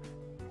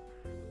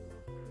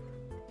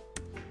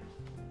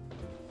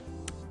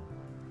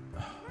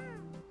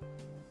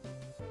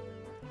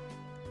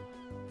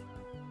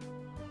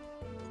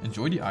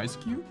 Enjoy the ice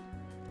cube?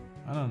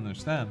 I don't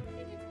understand.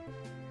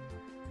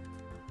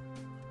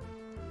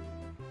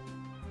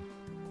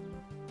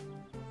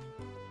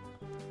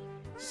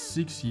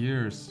 Six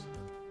years.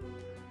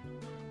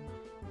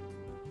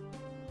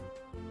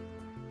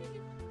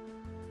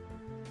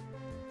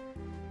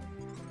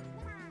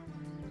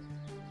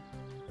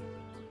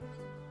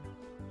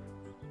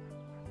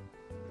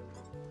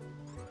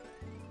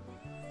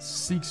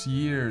 Six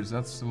years,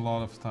 that's a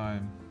lot of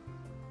time.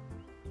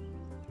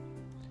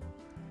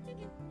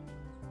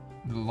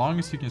 The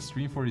longest you can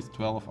stream for is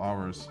 12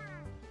 hours.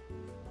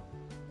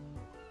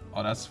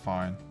 Oh, that's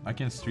fine. I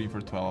can stream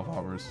for 12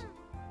 hours.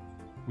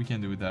 We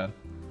can do that.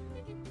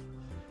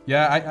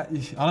 Yeah, I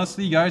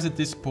honestly, guys, at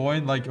this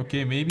point, like,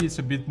 okay, maybe it's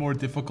a bit more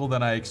difficult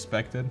than I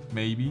expected.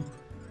 Maybe.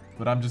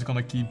 But I'm just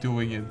gonna keep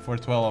doing it for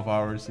 12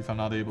 hours if I'm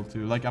not able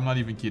to. Like, I'm not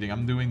even kidding.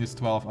 I'm doing this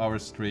 12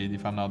 hours straight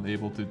if I'm not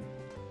able to.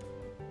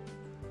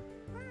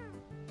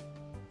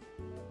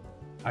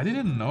 I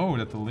didn't know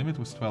that the limit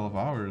was 12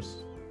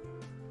 hours.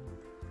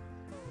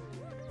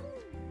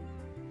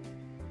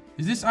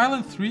 Is this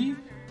Island 3?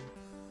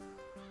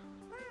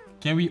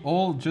 Can we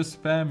all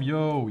just spam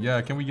yo?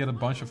 Yeah, can we get a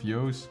bunch of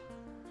yos?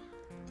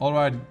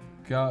 Alright,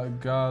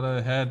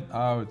 gotta head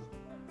out.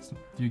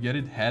 Do you get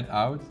it? Head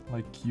out?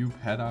 Like cube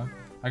head out?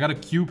 I got a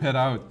cube head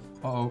out.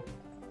 Uh-oh.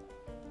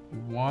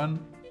 1,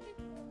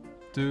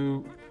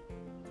 2,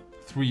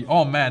 3.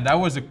 Oh man, that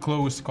was a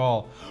close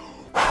call.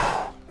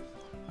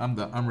 I'm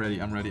done. I'm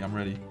ready. I'm ready. I'm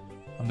ready.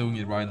 I'm doing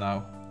it right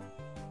now.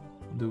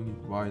 I'm doing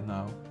it right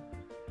now.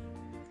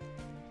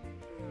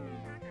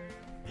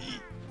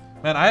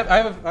 Man, I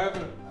have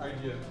an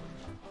idea.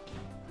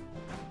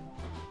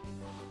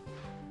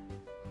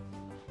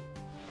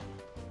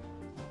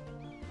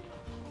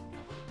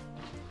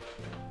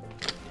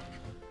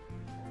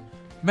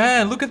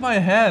 Man, look at my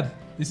head.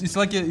 It's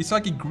like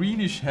a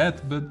greenish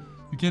head, but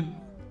you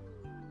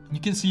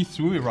can see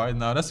through it right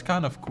now. That's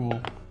kind of cool.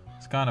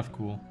 It's kind of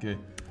cool. Okay,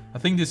 I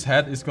think this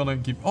head is gonna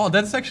give. Oh,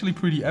 that's actually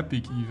pretty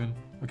epic, even.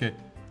 Okay,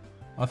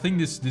 I think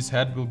this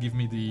head will give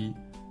me the.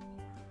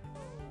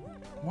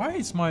 Why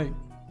is my?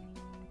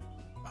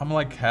 I'm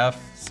like half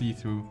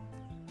see-through.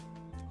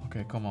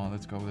 Okay, come on,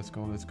 let's go, let's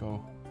go, let's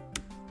go.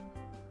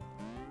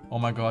 Oh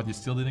my god, you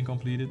still didn't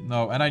complete it?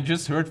 No, and I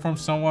just heard from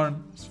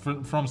someone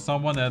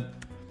that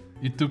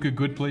it took a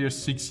good player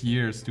 6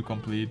 years to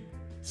complete.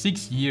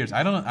 6 years.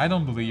 I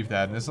don't believe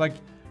that. It's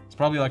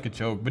probably like a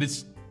joke, but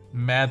it's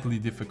madly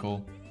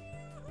difficult.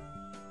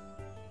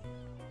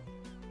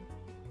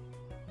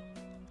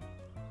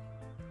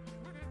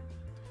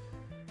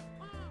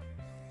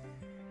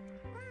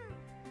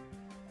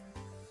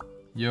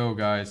 Yo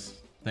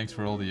guys, thanks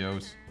for all the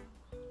yos.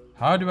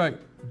 How do I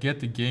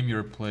get the game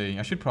you're playing?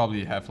 I should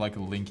probably have like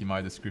a link in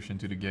my description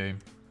to the game.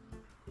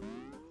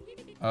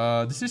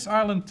 This is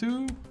Island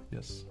 2?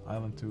 Yes,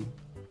 Island 2.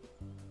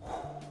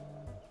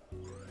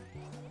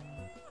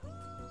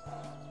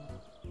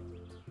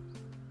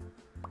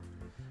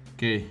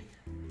 Okay,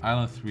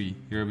 Island 3,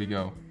 here we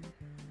go.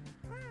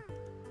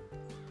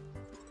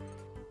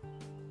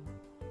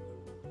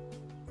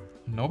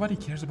 Nobody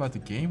cares about the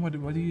game? What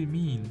do you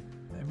mean?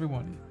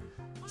 Everyone...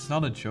 It's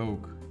not a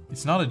joke.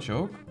 It's not a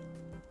joke?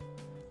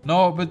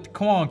 No, but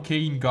come on,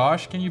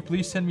 canegosh. Can you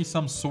please send me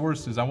some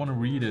sources? I want to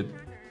read it.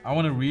 I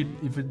want to read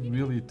if it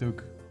really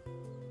took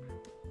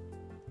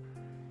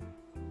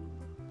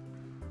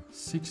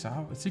 6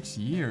 hours, 6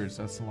 years.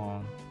 That's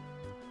long.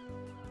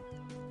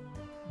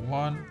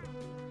 1,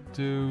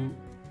 2.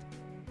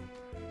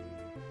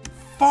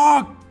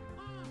 Fuck!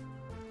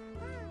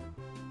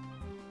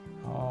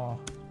 Oh.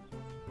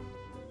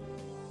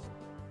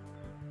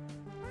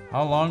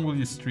 How long will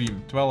you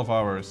stream? 12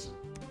 hours.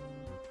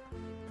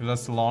 Because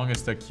that's the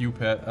longest that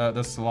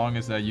that's the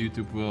longest that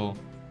YouTube will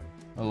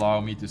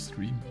allow me to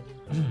stream.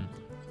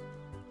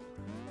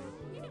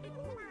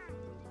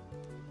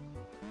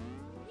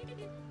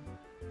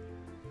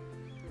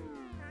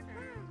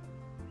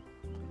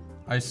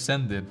 I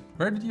send it.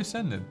 Where did you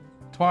send it?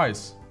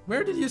 Twice.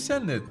 Where did you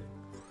send it?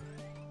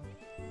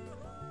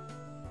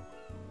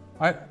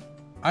 I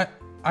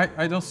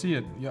don't see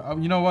it. Yeah,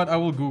 you know what? I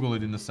will Google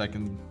it in a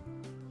second.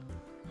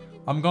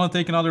 I'm gonna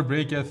take another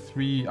break at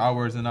 3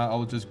 hours and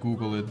I'll just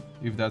Google it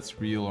if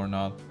that's real or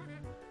not.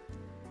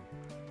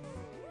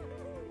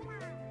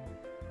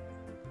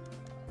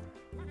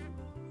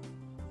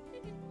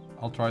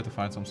 I'll try to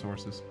find some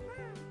sources.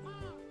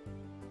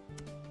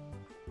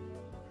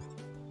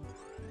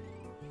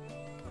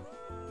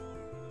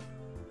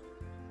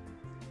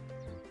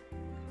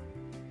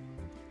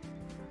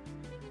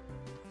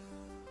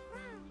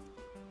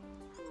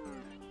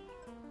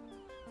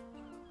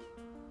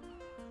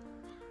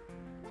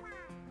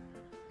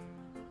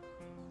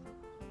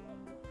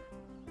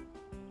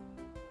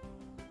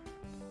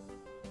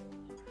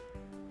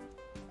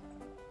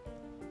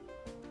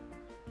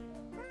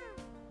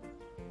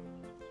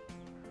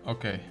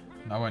 Okay,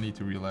 now I need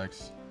to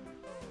relax.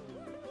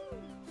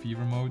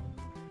 Fever mode.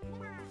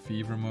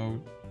 Fever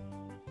mode.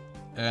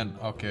 And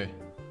okay.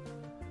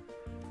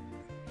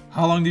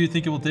 How long do you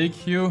think it will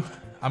take you?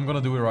 I'm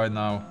gonna do it right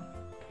now.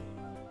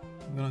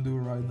 I'm gonna do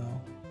it right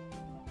now.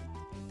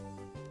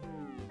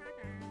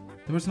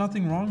 There was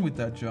nothing wrong with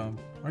that jump.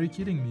 Are you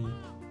kidding me?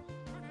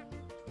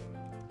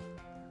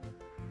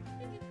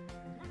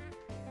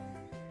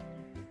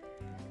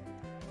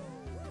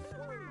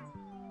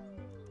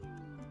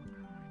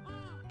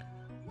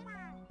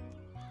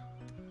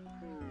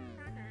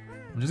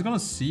 I'm just gonna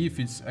see if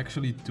it's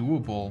actually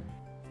doable.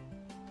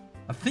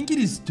 I think it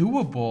is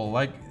doable.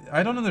 Like,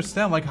 I don't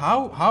understand. Like,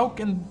 how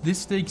can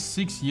this take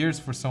 6 years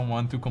for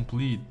someone to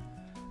complete?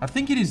 I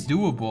think it is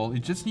doable.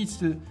 It just needs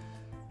to...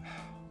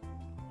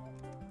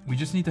 We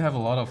just need to have a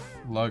lot of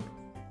luck.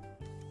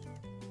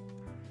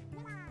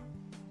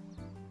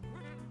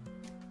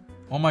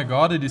 Oh my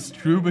god, it is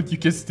true, but you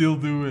can still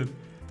do it.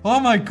 Oh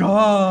my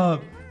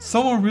god!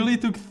 Someone really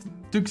took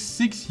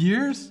 6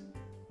 years?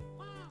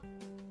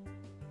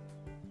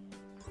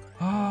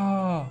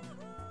 Ah.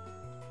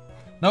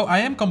 No, I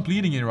am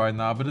completing it right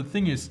now, but the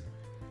thing is,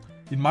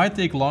 it might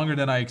take longer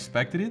than I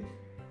expected it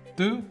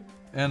to.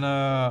 And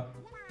I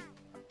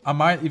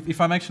might,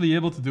 if I'm actually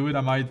able to do it,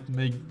 I might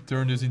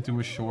turn this into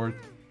a short.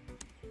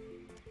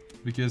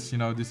 Because, you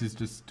know, this is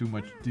just too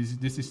much.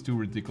 This is too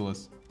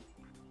ridiculous.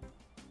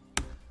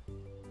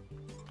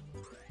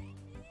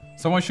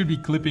 Someone should be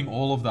clipping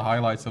all of the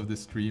highlights of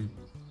this stream.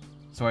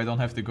 So I don't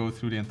have to go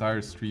through the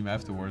entire stream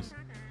afterwards.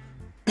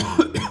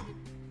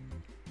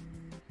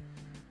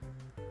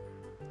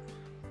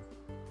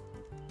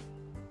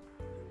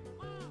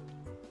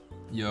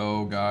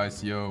 Yo,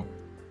 guys, yo.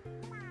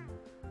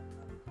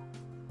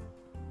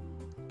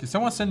 Can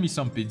someone send me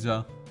some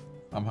pizza?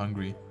 I'm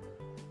hungry.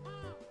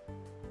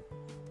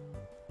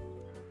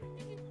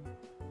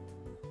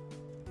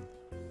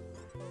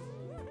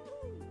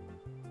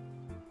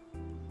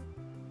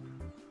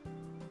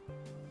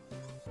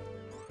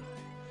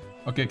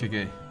 Okay, okay,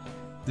 okay.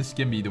 This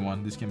can be the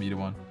one. This can be the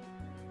one.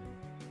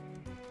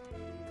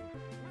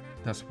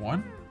 That's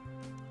one.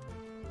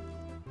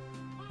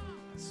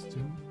 That's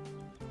two.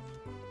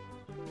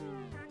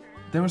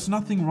 There was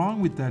nothing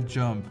wrong with that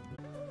jump.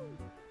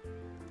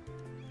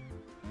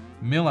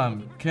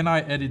 Milan, can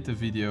I edit the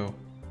video?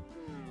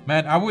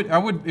 Man,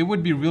 it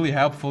would be really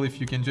helpful if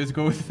you can just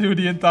go through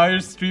the entire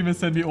stream and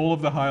send me all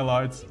of the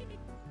highlights.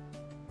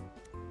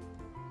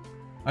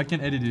 I can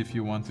edit it if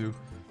you want to.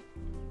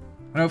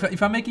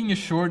 If I'm making a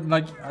short,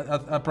 like,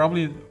 I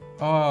probably...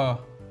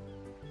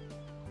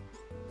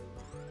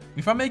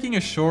 If I'm making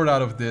a short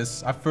out of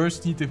this, I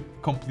first need to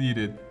complete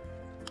it.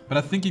 But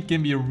I think it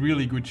can be a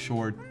really good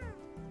short.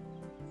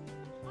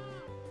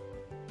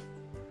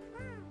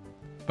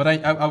 But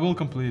I will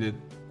complete it.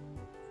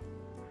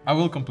 I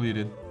will complete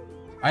it.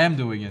 I am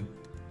doing it.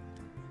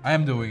 I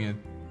am doing it.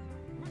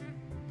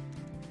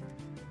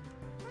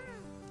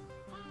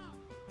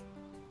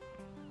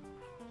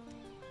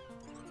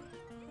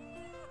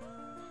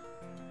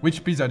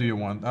 Which pizza do you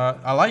want?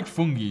 I like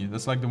fungi.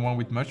 That's like the one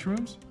with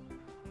mushrooms.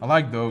 I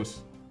like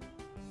those.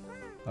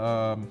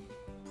 Yeah,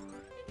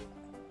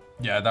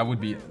 that would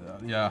be...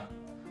 yeah.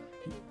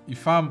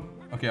 If I'm...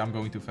 Okay, I'm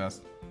going too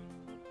fast.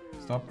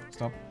 Stop,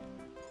 stop.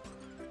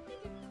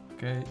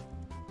 Okay.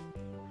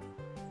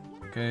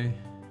 Okay.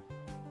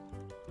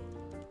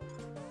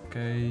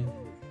 Okay.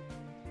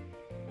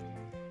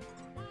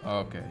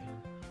 Okay.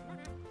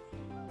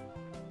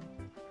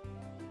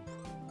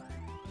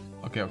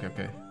 Okay, okay,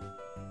 okay.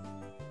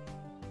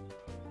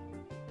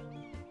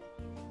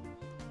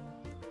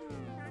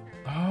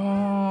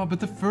 Oh, but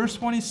the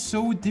first one is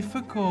so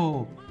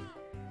difficult.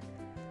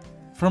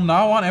 From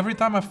now on, every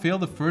time I fail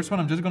the first one,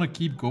 I'm just gonna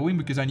keep going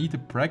because I need to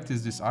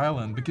practice this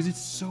island because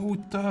it's so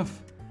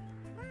tough.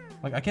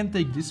 Like, I can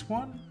take this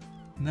one,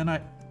 and then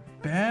I...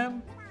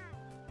 Bam!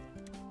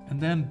 And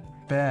then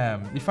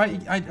bam. If I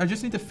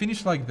just need to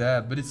finish like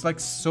that, but it's like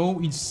so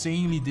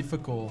insanely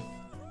difficult.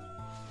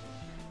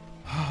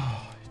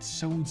 It's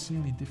so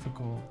insanely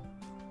difficult.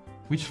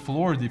 Which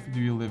floor do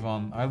you live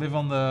on? I live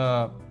on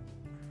the...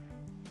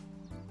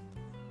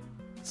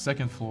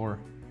 second floor.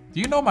 Do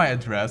you know my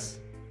address?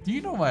 Do you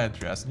know my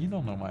address? You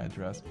don't know my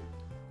address.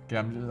 Okay,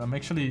 I'm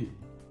actually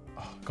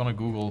gonna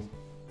Google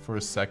for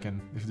a second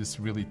if this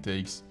really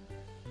takes.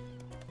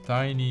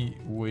 Tiny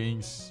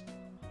Wings,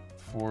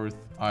 4th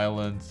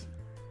Island,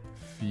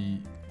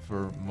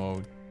 Fever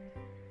Mode.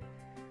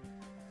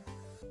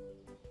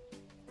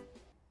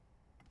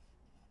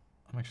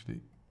 I'm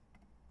actually...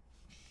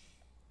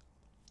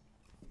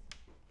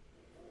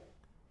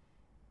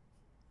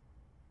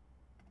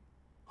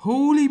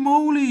 Holy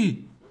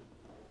moly!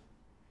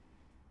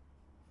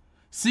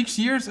 6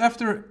 years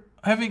after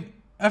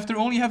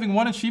only having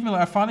one achievement,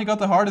 I finally got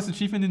the hardest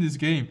achievement in this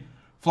game.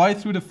 Fly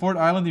through the 4th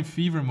island in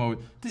fever mode.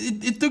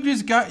 It took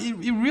this guy,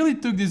 it really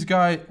took this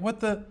guy, what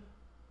the?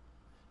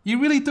 It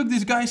really took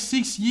this guy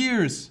 6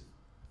 years.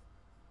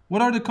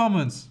 What are the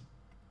comments?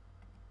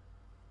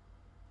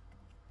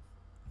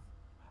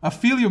 I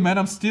feel you, man.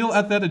 I'm still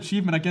at that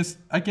achievement.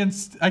 I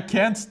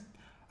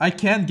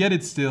can't get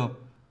it still.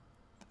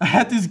 I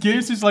had this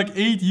game since like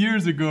 8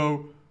 years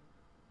ago.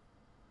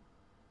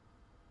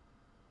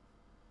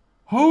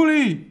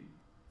 Holy!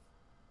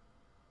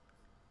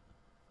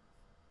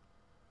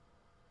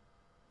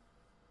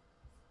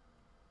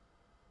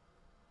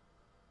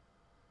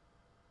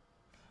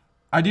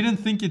 I didn't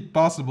think it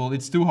possible.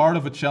 It's too hard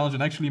of a challenge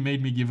and actually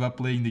made me give up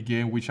playing the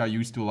game, which I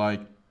used to like.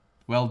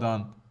 Well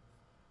done.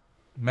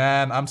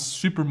 Man, I'm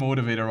super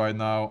motivated right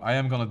now. I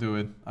am gonna do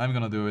it. I'm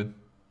gonna do it.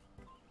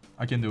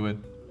 I can do it.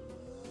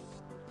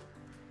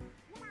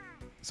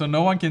 So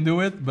no one can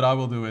do it, but I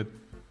will do it.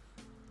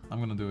 I'm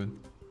gonna do it.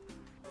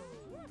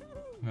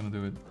 I'm gonna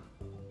do it.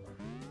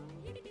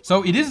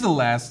 So it is the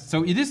last.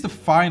 So it is the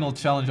final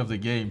challenge of the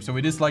game. So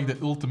it is like the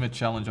ultimate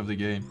challenge of the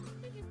game.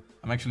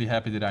 I'm actually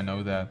happy that I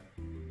know that.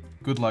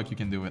 Good luck, you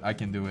can do it. I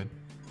can do it.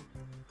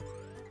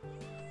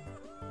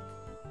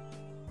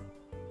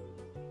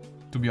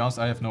 To be honest,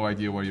 I have no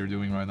idea what you're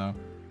doing right now.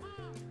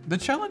 The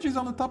challenge is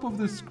on the top of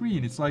the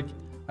screen. It's like,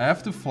 I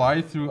have to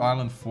fly through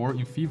Island 4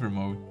 in fever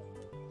mode.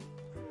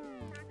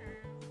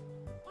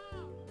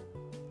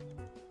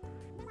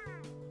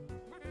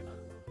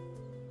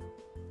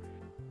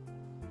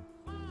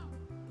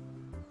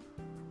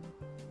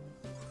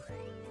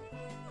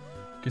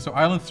 Okay, so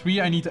Island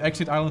 3, I need to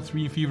exit Island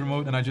 3 in fever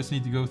mode, and I just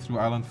need to go through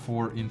Island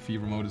 4 in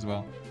fever mode as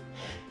well.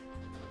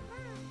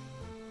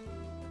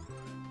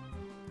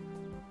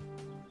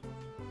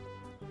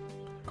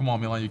 Come on,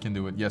 Milan, you can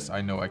do it. Yes,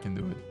 I know I can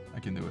do it. I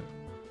can do it.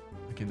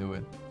 I can do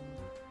it.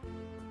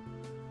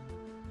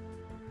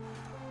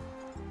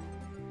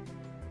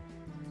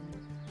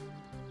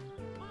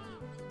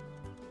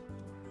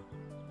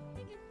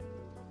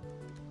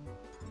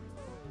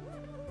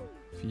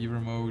 Fever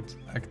mode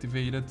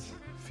activated.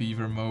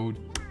 Fever mode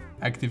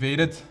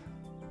activated.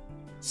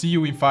 See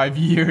you in 5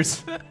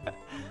 years.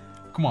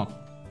 Come on.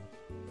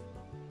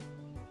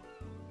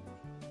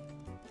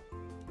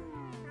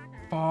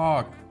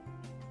 Fuck.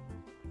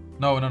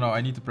 No, no, no.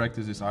 I need to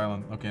practice this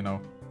island. Okay,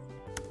 no.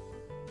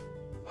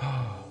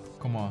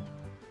 Come on.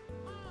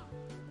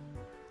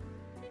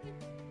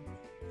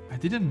 I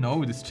didn't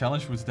know this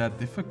challenge was that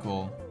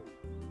difficult.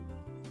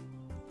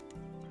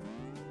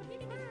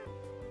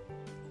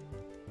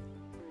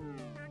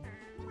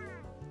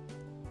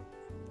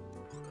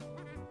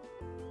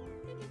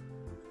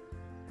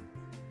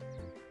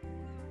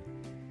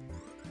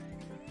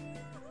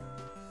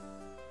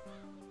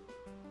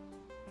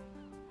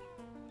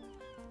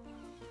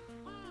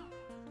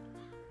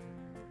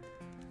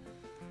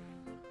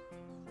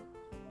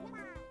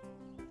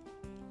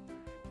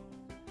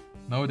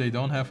 No, they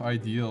don't have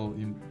ideal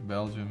in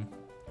Belgium.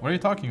 What are you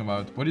talking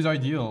about? What is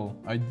ideal?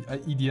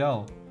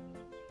 EDL.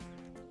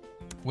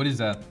 What is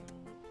that?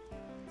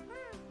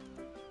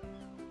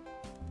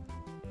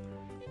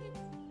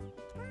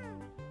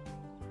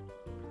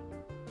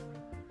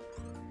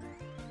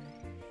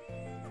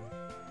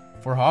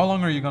 For how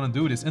long are you gonna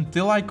do this?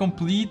 Until I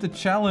complete the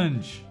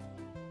challenge.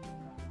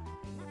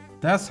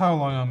 That's how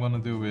long I'm gonna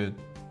do it.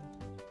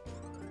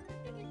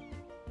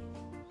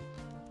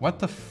 What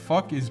the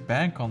fuck is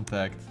bank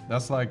contact?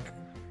 That's like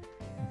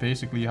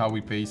basically how we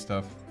pay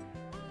stuff.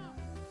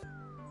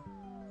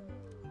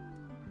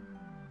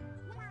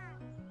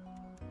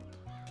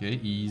 Okay,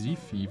 easy.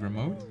 Fever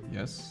mode.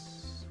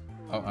 Yes.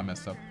 Oh, I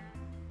messed up.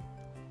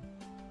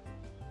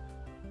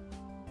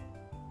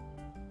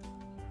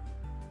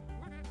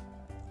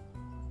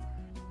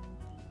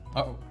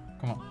 Uh-oh.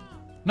 Come on.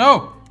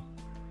 No!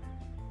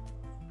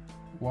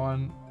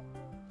 1,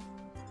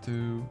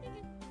 2...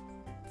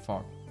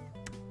 Fuck.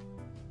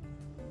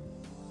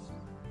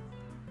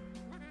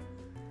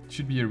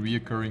 Should be a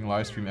reoccurring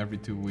live stream every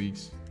 2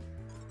 weeks.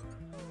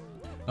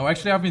 No,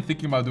 actually I've been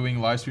thinking about doing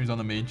live streams on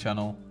the main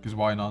channel, because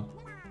why not?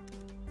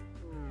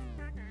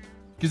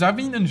 Because I've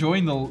been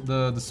enjoying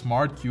the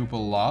smart cube a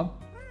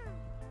lot.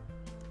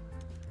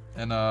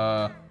 And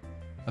I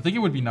think it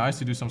would be nice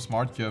to do some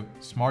smart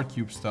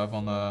cube stuff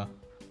on the...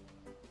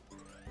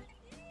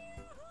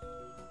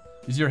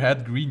 Is your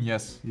head green?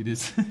 Yes, it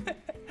is.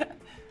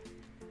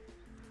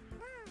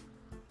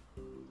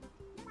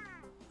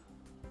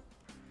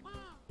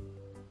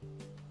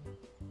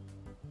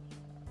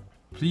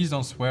 Please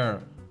don't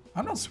swear.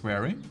 I'm not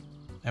swearing.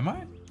 Am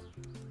I?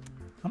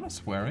 I'm not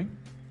swearing.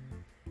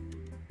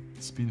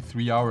 It's been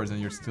 3 hours and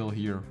you're still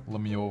here.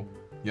 Lemio.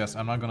 Yes,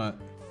 I'm not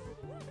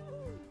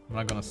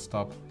gonna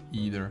stop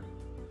either.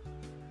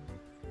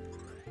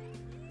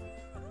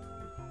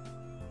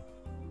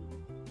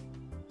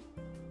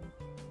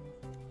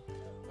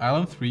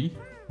 Island 3.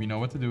 We know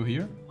what to do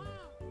here.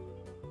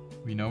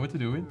 We know what to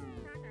do it.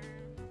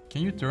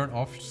 Can you turn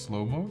off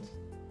slow mode?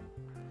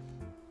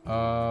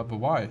 But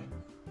why?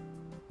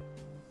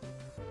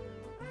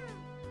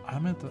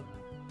 I'm at the...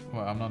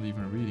 Well, I'm not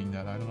even reading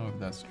that. I don't know if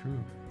that's true.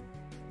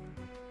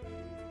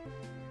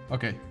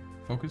 Okay.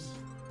 Focus.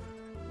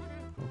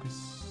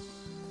 Focus.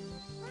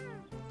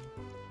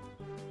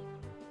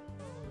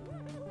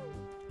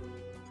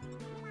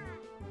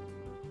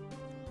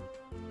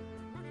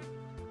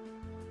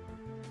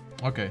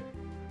 Okay.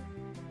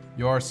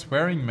 You are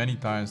swearing many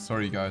times.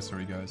 Sorry, guys.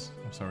 Sorry, guys.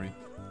 I'm sorry.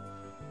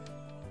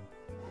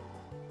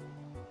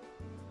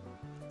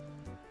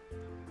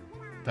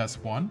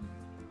 That's 1.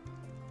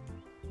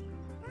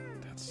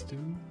 That's 2.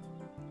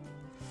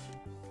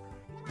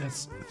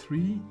 That's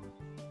 3.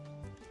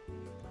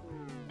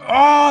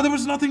 Oh, there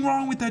was nothing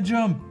wrong with that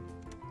jump.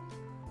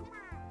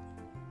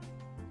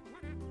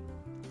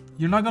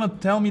 You're not gonna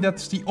tell me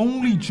that's the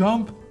only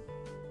jump?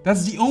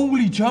 That's the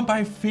only jump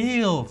I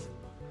failed.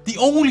 The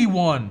only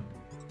one.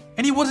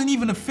 And it wasn't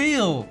even a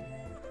fail.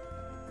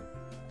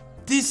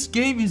 This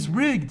game is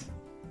rigged.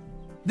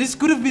 This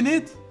could have been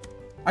it.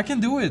 I can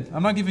do it.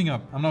 I'm not giving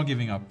up. I'm not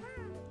giving up.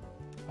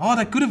 Oh,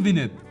 that could have been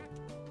it.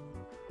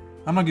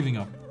 I'm not giving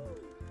up.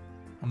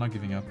 I'm not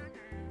giving up.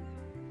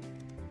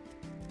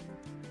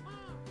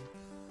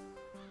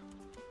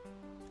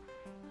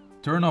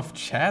 Turn off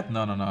chat?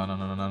 No.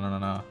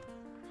 No.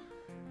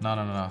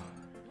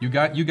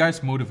 You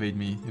guys motivate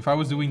me. If I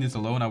was doing this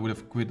alone, I would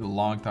have quit a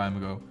long time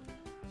ago.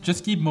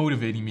 Just keep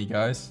motivating me,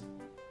 guys.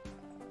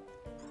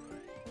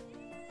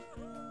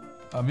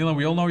 Milan,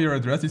 we all know your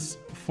address is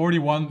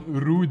 41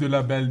 Rue de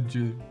la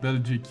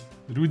Belgique.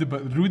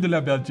 Rue de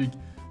la Belgique.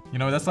 You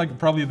know, that's like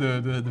probably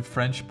the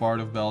French part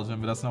of Belgium,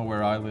 but that's not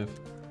where I live.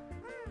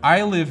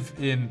 I live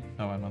in...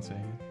 No, I'm not saying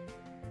it.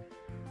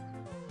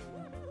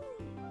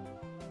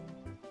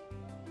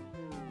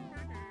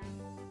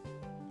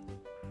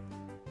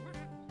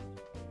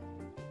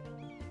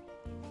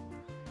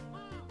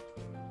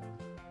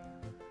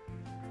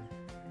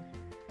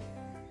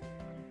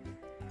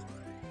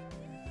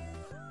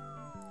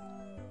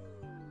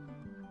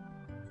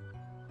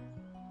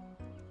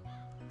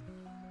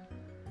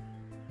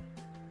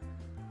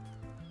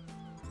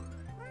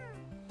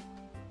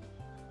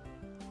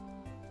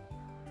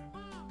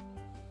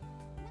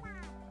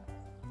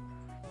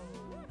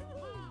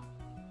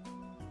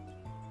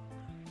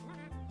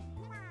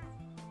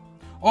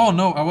 Oh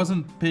no, I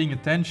wasn't paying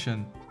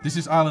attention. This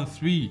is Island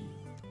 3.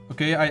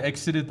 Okay, I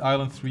exited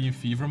Island 3 in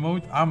fever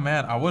mode. Ah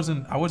man, I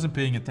wasn't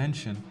paying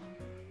attention.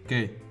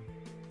 Okay.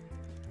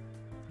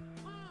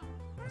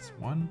 That's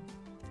 1.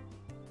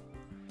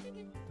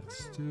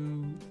 That's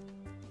 2.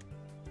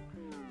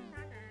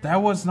 That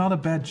was not a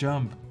bad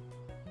jump.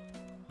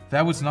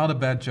 That was not a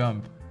bad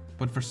jump.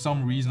 But for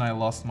some reason I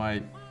lost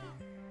my...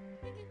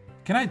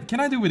 Can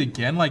I do it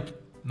again? Like,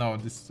 no,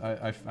 this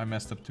I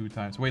messed up 2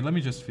 times. Wait, let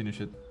me just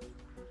finish it.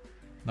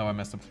 No, I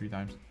messed up 3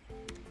 times.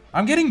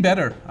 I'm getting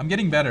better. I'm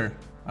getting better.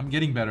 I'm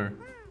getting better.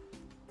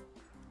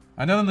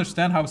 I don't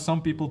understand how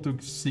some people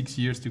took 6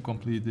 years to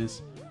complete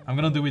this. I'm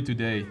gonna do it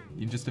today,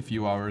 in just a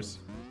few hours.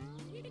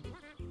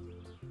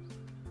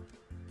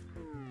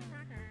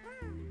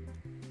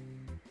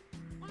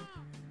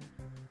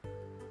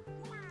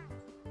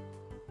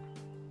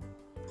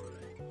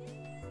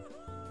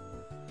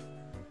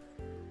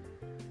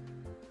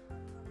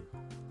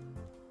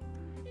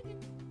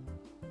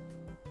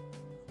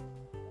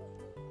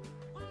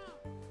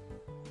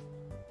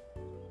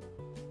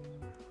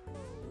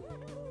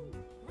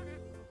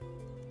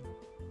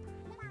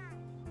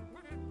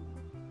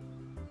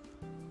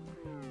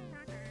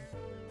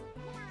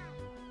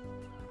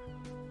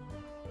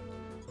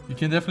 You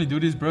can definitely do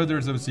this, bro.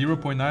 There's a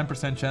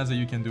 0.9% chance that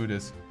you can do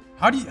this.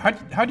 How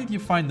did you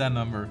find that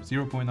number?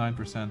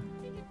 0.9%.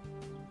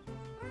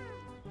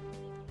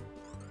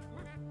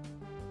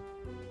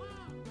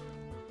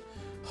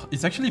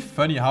 It's actually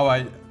funny how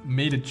I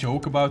made a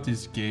joke about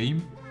this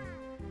game.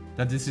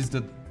 That this is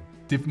the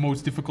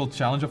most difficult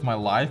challenge of my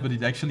life, but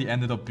it actually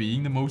ended up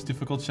being the most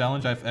difficult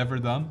challenge I've ever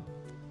done.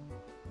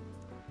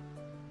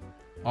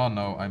 Oh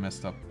no, I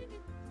messed up.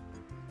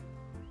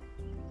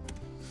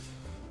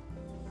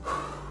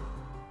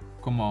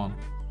 Come on.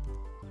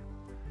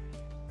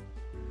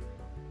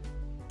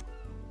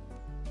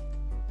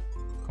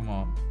 Come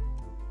on.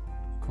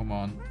 Come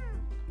on.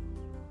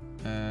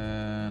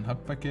 And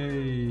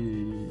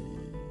hoppakee.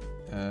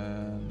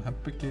 And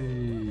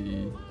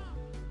hoppakee.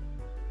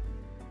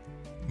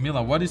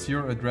 Mila, what is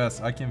your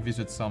address? I can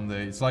visit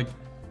someday. It's like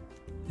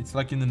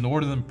in the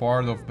northern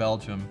part of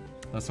Belgium.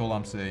 That's all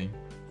I'm saying.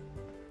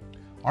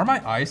 Are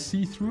my eyes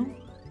see-through?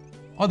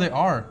 Oh, they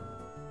are.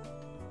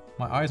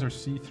 My eyes are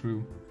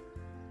see-through.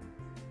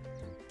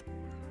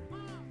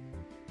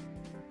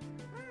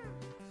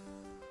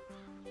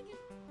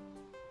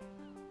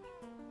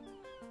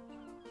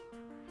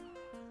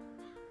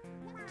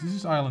 This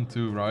is Island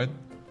 2, right?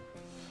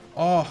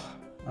 Oh,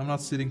 I'm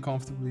not sitting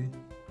comfortably.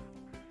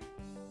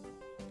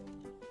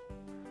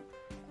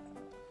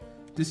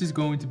 This is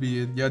going to be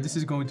it. Yeah, this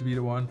is going to be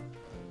the one.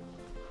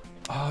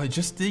 Oh, it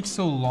just takes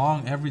so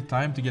long every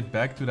time to get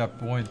back to that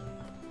point.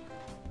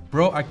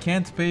 Bro, I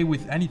can't pay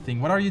with anything.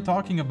 What are you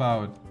talking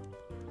about?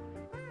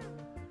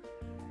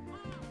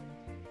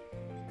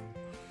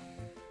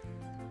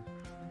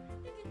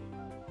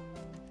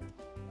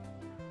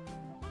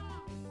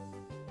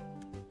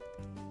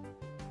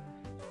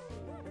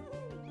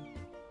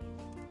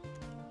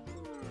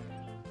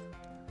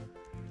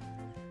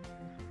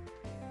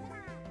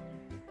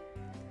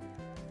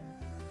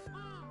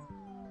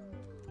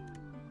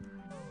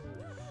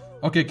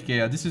 Okay,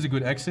 yeah, this is a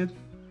good exit.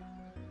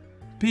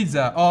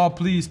 Pizza. Oh,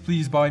 please,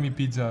 please buy me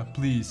pizza.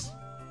 Please.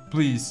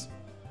 Please.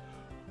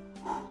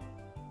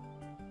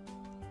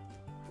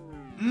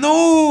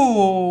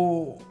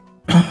 No!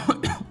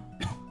 I'm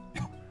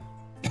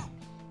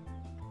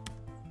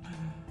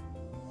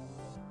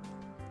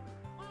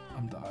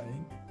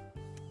dying.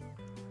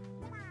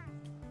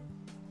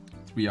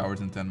 3 hours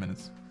and 10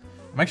 minutes.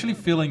 I'm actually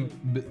feeling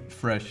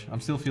fresh.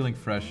 I'm still feeling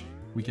fresh.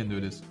 We can do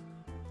this.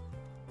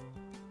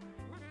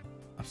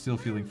 I'm still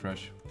feeling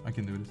fresh. I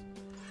can do this.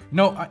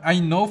 No, I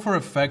know for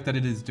a fact that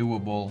it is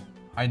doable.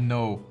 I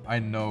know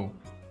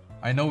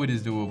it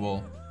is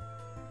doable.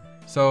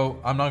 So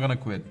I'm not gonna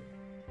quit.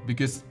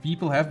 Because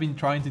people have been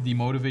trying to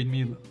demotivate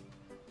me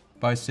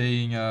by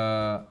saying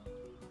it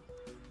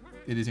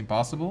is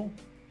impossible,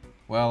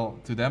 well,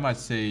 to them I'd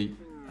say,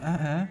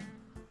 I'm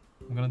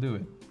gonna do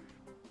it.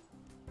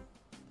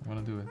 I'm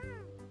gonna do it.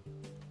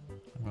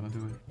 I'm gonna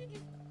do it.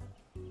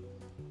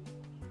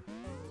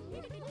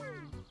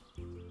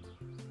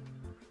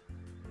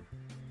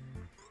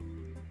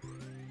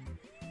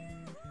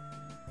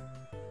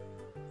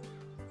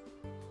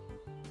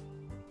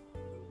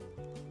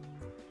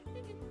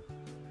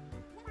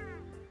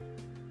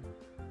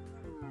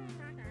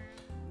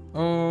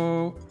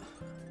 Oh,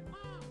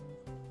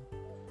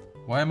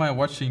 why am I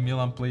watching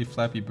Milan play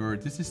Flappy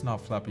Bird? This is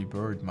not Flappy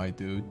Bird, my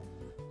dude.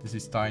 This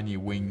is Tiny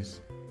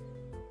Wings.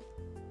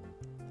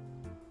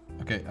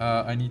 Okay,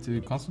 I need to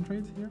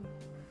concentrate here.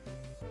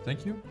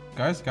 Thank you.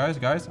 Guys,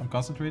 I'm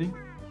concentrating.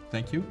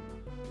 Thank you.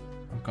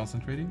 I'm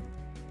concentrating.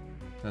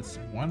 That's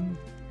 1,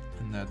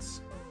 and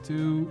that's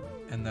 2,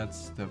 and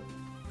that's the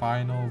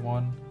final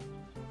one,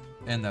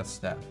 and that's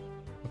that.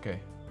 Okay.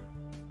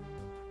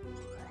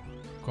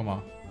 Come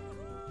on.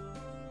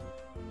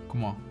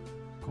 Come on.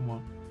 Come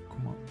on.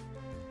 Come on.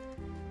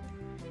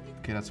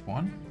 Okay, that's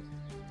 1.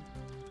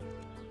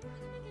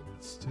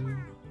 That's 2.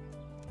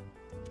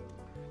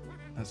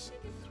 That's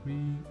 3.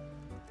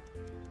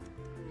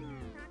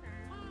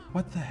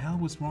 What the hell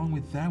was wrong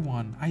with that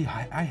one? I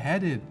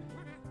had it.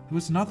 There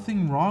was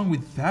nothing wrong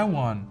with that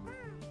one.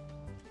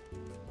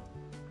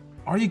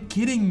 Are you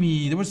kidding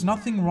me? There was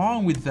nothing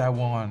wrong with that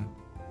one.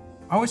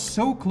 I was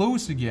so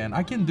close again.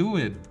 I can do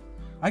it.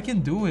 I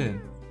can do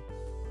it.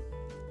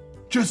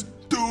 Just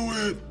do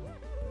it.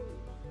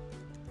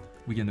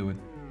 We can do it.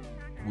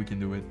 We can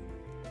do it.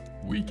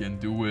 We can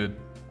do it.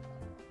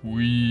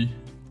 We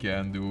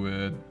can do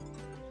it.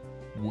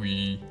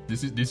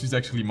 This is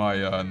actually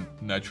my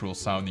natural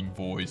sounding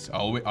voice. I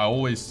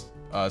always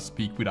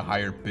speak with a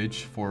higher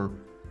pitch for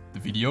the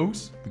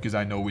videos because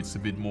I know it's a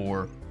bit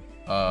more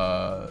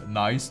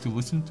nice to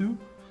listen to,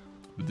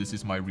 but this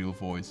is my real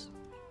voice.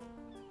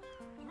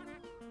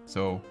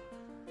 So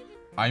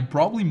I'm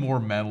probably more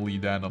manly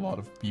than a lot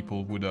of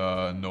people would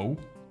know,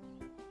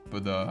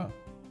 but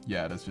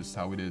yeah, that's just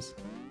how it is.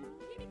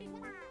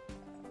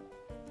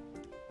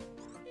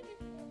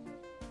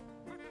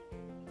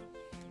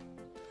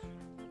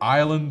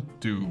 Island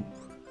 2.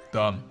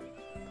 Done.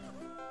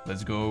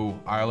 Let's go.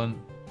 Island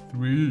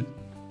 3.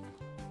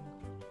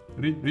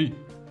 3.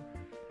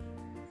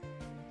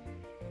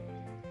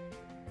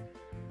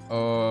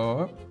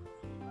 Up.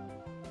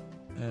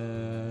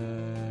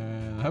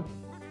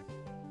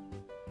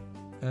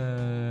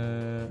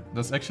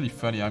 That's actually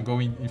funny. I'm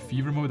going in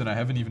fever mode and I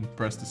haven't even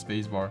pressed the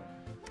spacebar.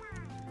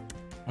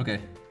 Okay.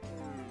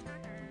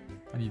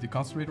 I need to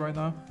concentrate right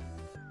now.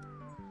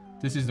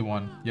 This is the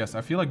one. Yes,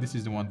 I feel like this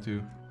is the one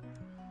too.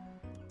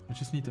 I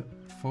just need to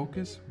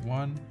focus.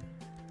 1,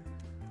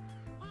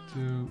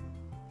 2,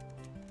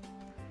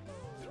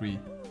 3.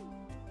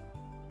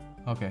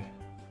 Okay.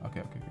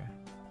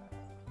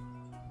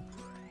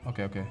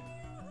 Okay.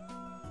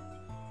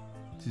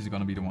 This is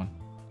gonna be the one.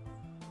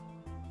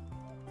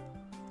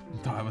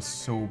 That was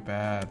so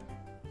bad.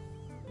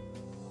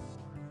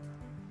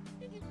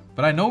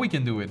 But I know we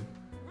can do it.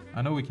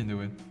 I know we can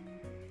do it.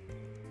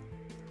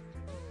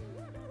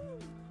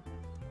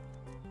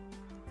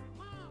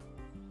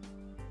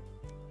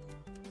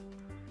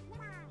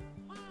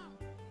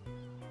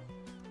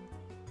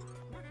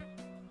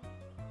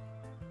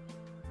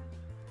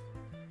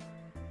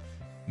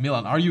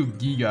 Milan, are you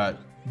Giga,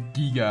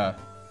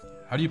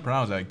 how do you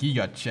pronounce that?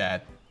 Giga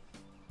chat?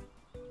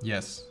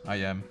 Yes, I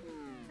am.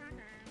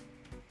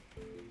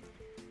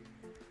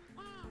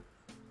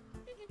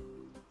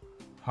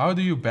 How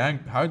do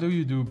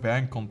you do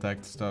bank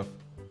contact stuff?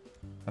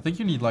 I think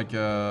you need like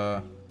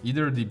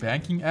either the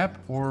banking app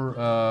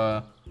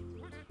or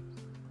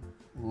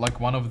like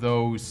one of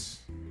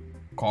those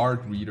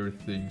card reader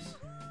things.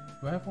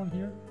 Do I have one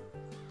here?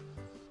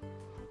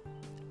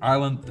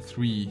 Island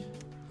 3.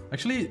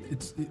 Actually,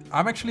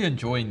 I'm actually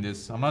enjoying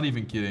this. I'm not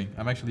even kidding.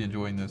 I'm actually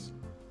enjoying this.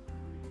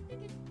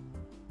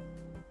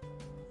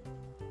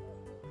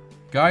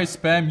 Guys,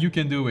 spam, you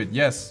can do it.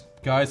 Yes,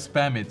 guys,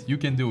 spam it. You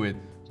can do it.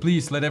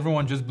 Please, let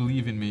everyone just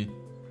believe in me.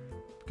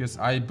 Because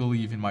I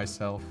believe in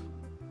myself.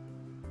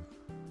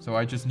 So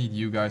I just need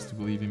you guys to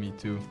believe in me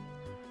too.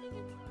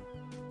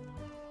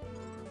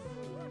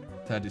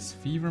 That is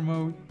fever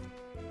mode.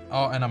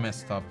 Oh, and I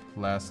messed up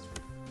last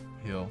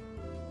hill.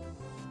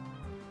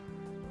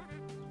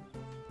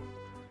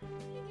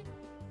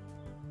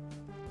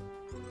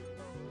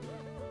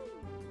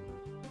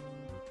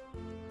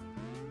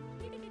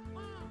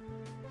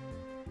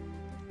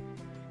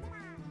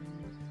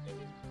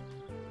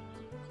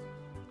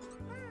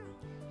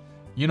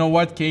 You know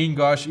what,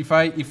 canegosh?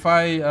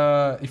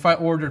 If I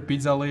order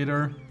pizza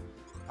later,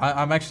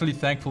 I'm actually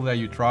thankful that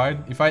you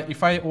tried.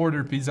 If I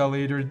order pizza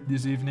later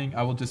this evening,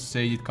 I will just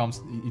say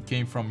it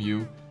came from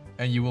you,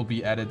 and you will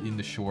be added in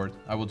the short.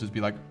 I will just be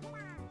like,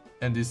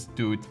 and this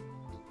dude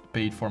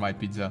paid for my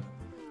pizza.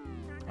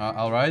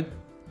 All right,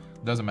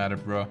 doesn't matter,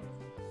 bro.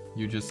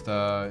 You just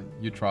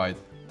you tried.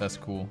 That's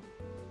cool.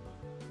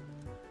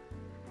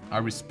 I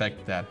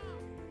respect that.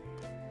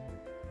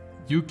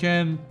 You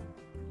can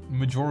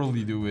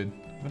majorly do it.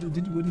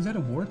 What is that a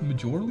word?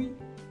 Majorly?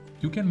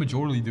 You can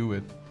majorly do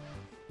it.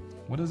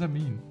 What does that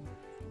mean?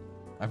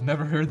 I've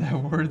never heard that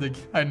word.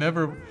 I've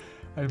never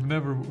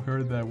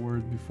heard that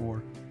word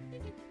before.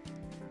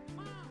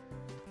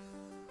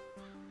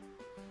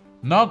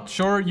 Not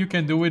sure you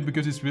can do it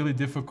because it's really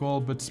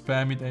difficult, but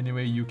spam it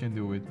anyway. You can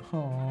do it.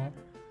 Aww.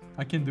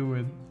 I can do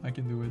it. I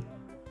can do it.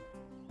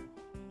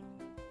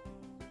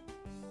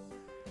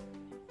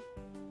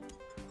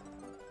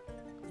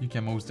 You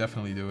can most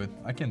definitely do it.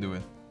 I can do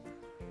it.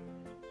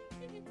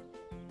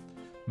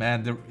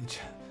 Man,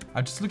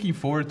 I'm just looking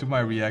forward to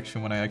my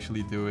reaction when I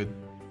actually do it.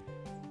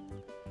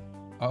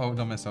 Uh-oh,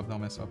 don't mess up,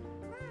 don't mess up.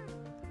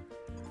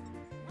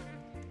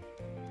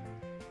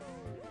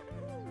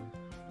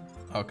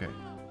 Okay.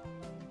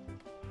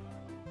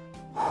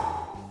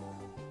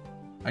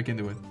 I can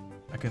do it.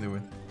 I can do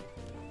it.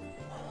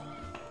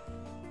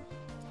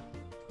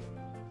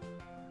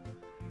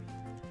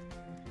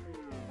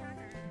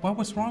 What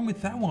was wrong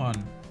with that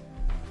one?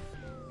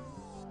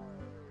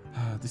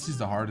 This is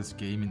the hardest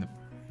game in the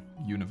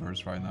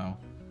universe right now.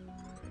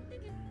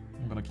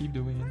 I'm gonna keep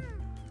doing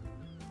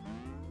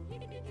it.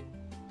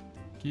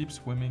 Keep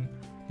swimming.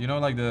 You know,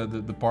 like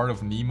the part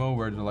of Nemo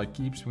where they're like,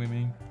 keep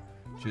swimming.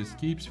 Just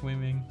keep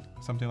swimming.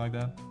 Something like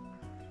that.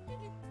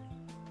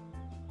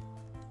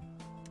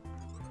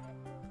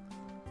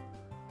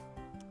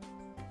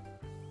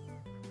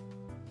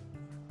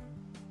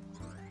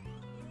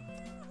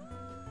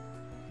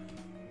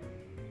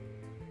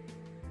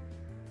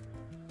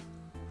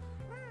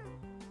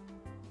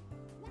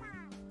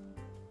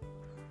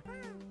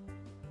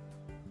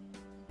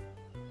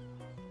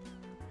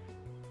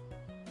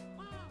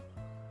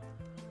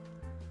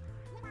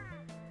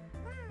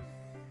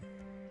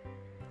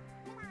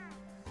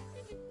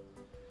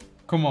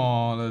 Come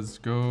on, let's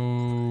go.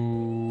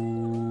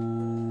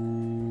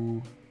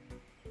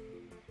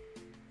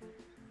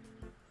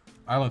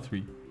 Island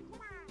 3.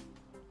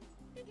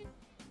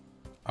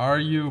 Are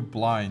you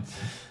blind?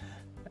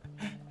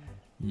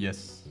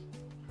 Yes.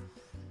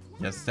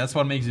 Yes, that's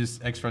what makes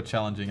this extra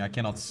challenging. I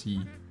cannot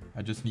see.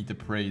 I just need to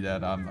pray that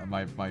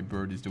my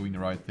bird is doing the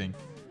right thing.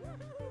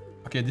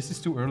 Okay, this is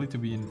too early to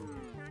be in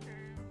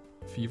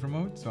fever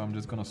mode, so I'm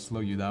just gonna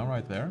slow you down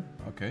right there.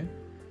 Okay.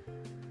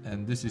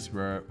 And this is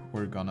where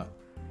we're gonna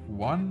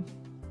 1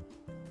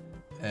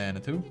 and a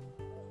 2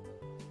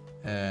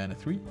 and a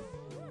 3,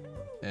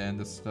 and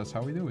that's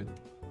how we do it.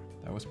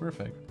 That was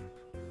perfect.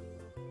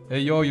 Hey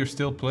yo, you're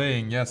still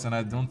playing. Yes, and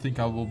I don't think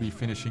I will be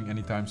finishing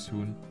anytime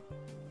soon.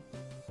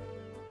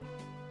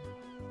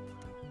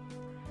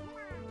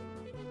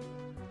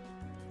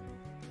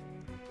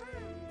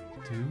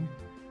 Two,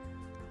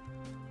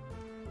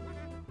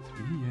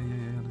 3,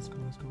 yeah, let's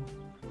go.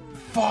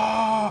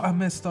 Fuck, I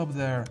messed up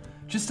there.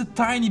 Just a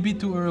tiny bit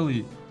too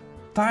early.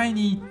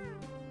 Tiny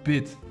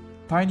bit.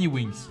 Tiny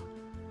wings.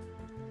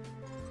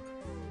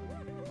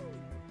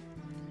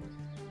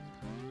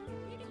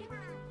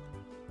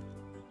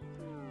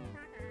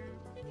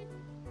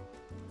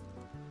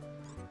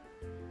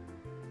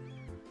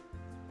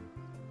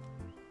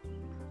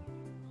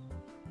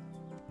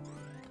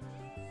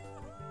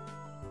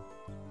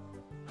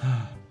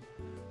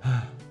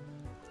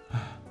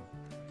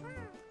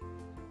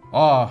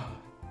 Oh,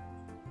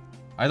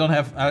 I don't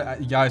have,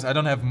 guys, I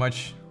don't have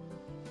much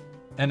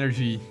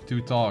energy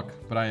to talk,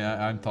 but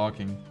I'm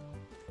talking.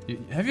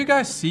 Have you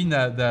guys seen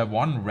that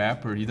one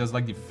rapper? He does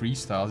like the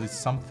freestyles. It's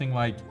something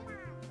like,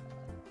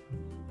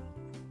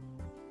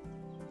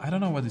 I don't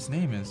know what his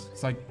name is.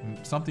 It's like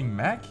something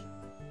Mac?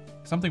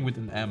 Something with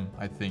an M,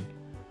 I think.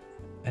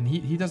 And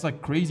he does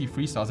like crazy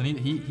freestyles. And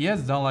he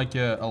has done like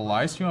a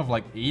live stream of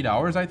like 8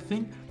 hours, I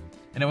think.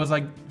 And it was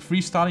like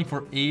freestyling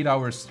for 8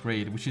 hours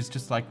straight, which is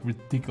just like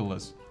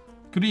ridiculous.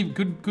 Could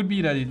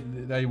be that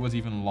it was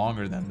even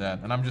longer than that.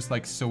 And I'm just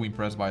like so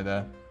impressed by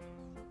that.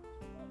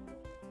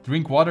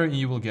 Drink water and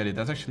you will get it.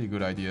 That's actually a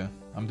good idea.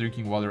 I'm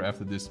drinking water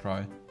after this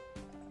try.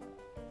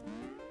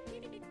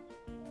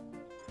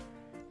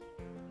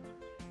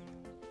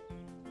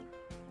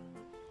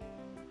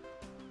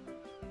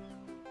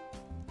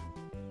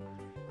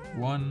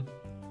 One,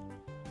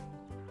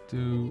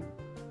 2,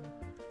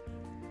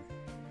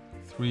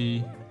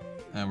 3,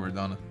 and we're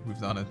done. We've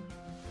done it.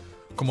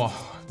 Come on,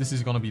 this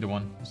is gonna be the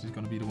one. This is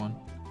gonna be the one.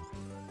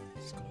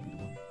 This is gonna be the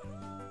one.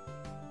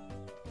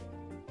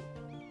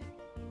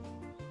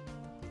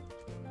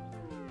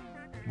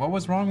 What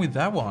was wrong with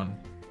that one?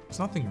 There's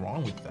nothing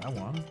wrong with that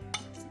one.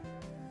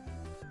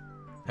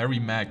 Harry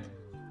Mack.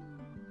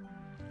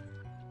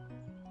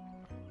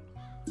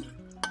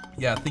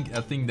 Yeah,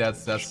 I think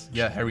that's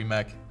yeah, Harry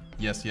Mack.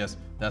 Yes,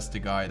 that's the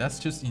guy. That's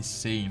just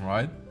insane,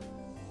 right?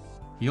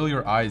 Heal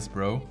your eyes,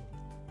 bro.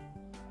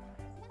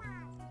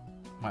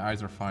 My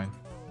eyes are fine.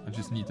 I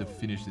just need to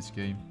finish this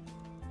game.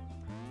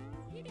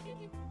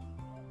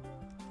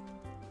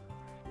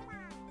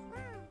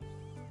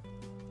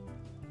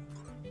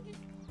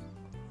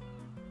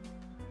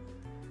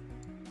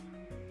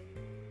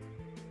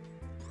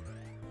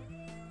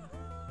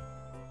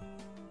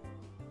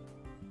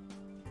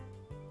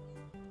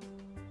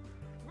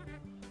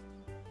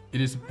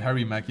 It is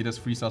Harry Mack. He does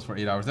freestyles for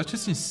 8 hours. That's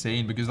just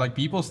insane because like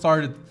people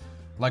started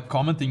like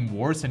commenting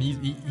words and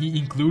he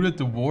included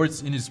the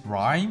words in his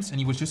rhymes and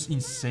he was just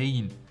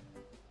insane.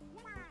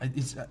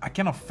 I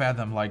cannot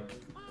fathom like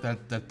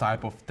that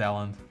type of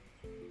talent.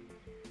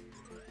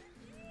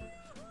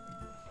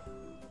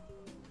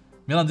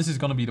 Milan, this is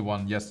gonna be the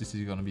one. Yes, this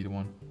is gonna be the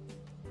one.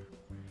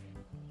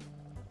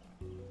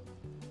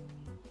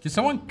 Can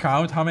someone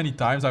count how many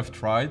times I've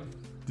tried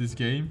this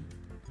game?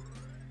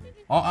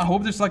 I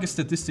hope there's like a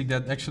statistic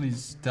that actually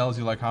tells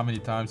you like how many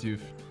times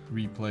you've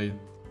replayed.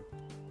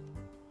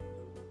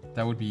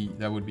 That would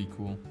be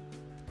cool.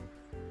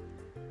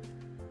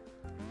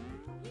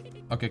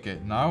 Okay,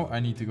 now I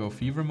need to go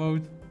fever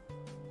mode.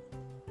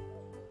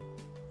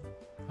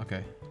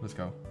 Okay, let's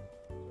go.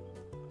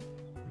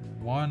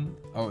 1.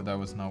 Oh, that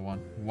was not 1.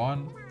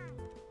 1,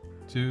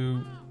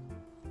 2,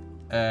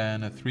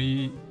 and a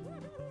 3,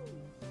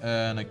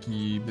 and I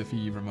keep the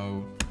fever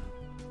mode.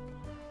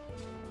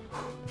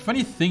 The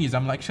funny thing is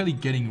I'm actually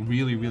getting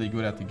really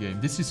good at the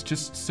game. This is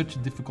just such a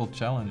difficult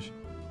challenge.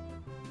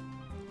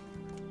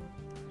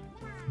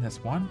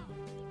 That's 1.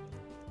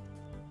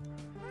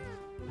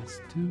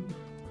 That's 2.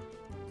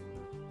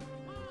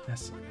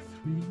 That's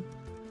 3.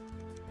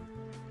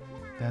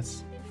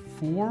 That's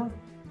 4.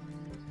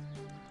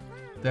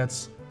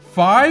 That's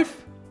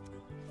 5.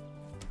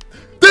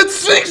 That's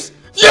 6.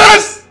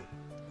 Yes!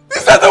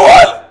 Is that the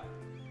one?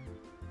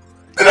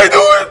 Did I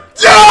do it?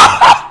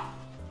 Yeah!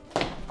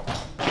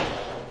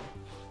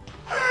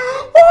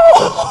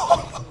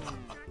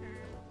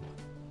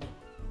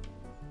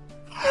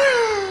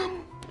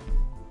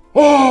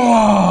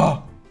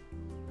 Oh!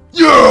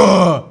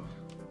 Yeah!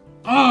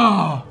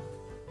 Ah!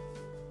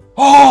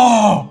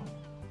 Oh!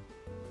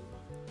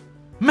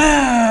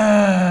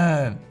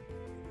 Man!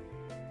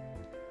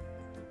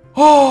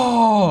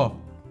 Oh!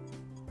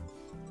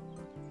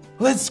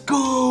 Let's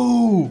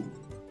go!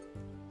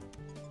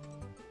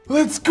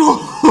 Let's go!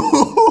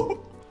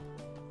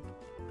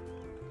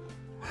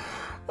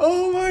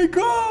 Oh my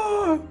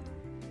god!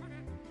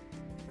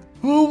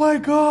 Oh my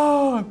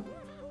god!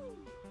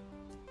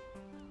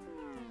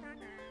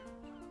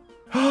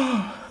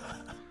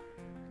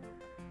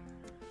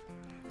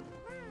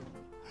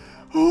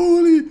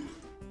 Holy!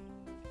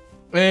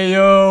 Hey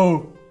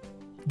yo!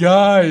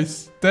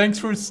 Guys, thanks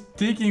for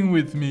sticking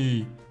with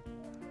me.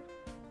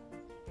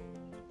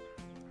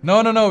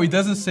 No, it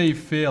doesn't say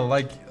fail.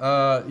 Like,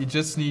 it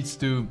just needs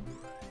to...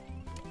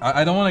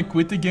 I don't want to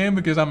quit the game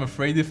because I'm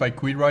afraid if I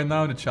quit right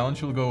now, the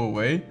challenge will go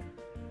away.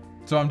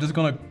 So I'm just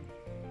gonna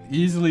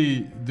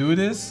easily do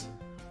this.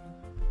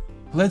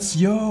 Let's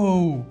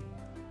yo!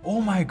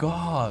 Oh my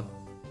god.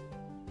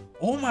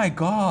 Oh my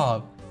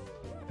god.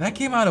 That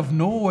came out of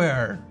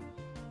nowhere.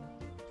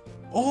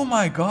 Oh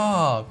my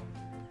god.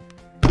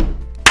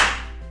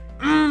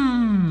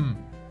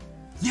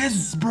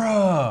 Yes,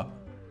 bruh.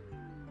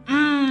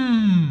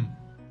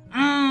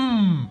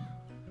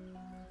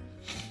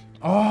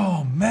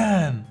 Oh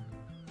man.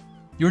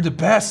 You're the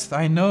best,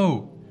 I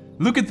know.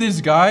 Look at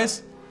this,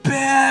 guys.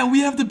 Bam!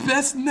 We have the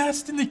best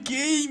nest in the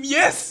game.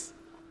 Yes!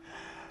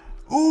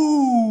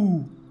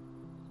 Ooh.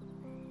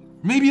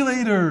 Maybe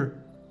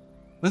later.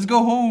 Let's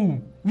go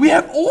home. We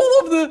have all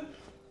of the...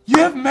 You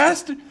have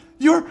master...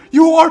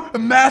 You are a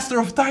master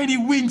of tiny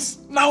wings.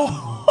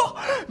 Now...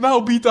 now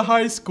beat the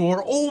high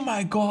score. Oh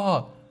my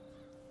god.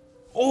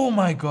 Oh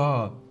my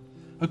god.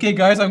 Okay,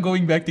 guys, I'm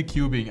going back to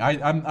cubing.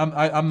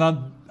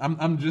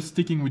 I'm just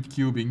sticking with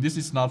cubing. This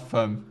is not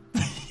fun.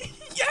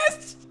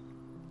 Yes!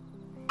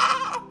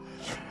 Ah!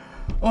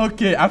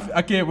 Okay,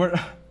 okay, we're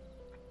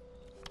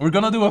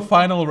gonna do a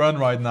final run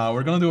right now.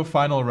 We're gonna do a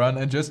final run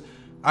and just...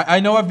 I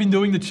know I've been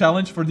doing the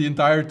challenge for the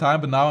entire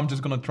time, but now I'm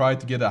just gonna try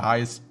to get the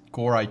highest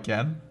score I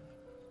can.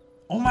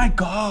 Oh my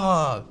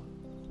god!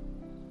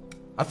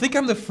 I think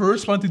I'm the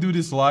first one to do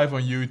this live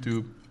on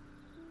YouTube.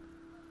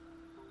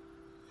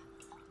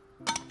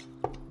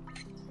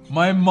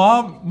 My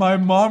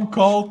mom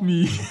called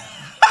me.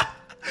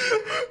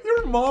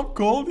 Your mom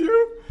called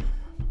you?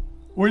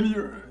 When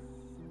you're...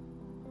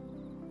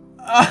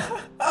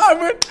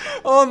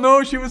 oh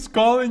no, she was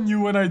calling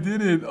you when I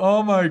did it.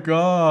 Oh my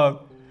god.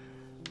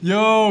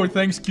 Yo,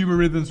 thanks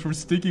Cuberhythms for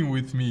sticking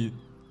with me.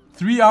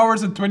 3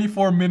 hours and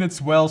 24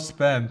 minutes well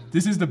spent.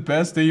 This is the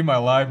best day in my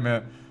life,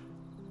 man.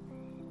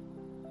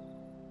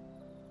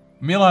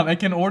 Milan, I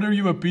can order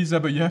you a pizza,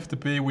 but you have to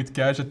pay with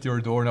cash at your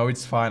door. No,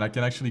 it's fine. I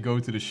can actually go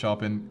to the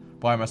shop and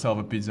buy myself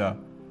a pizza.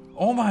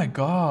 Oh my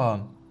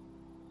god.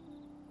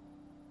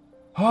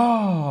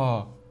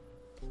 Oh.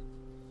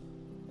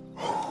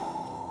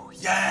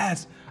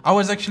 Yes. I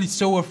was actually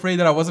so afraid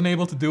that I wasn't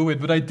able to do it,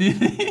 but I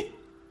did it.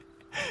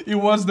 It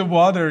was the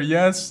water.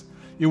 Yes,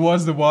 it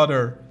was the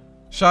water.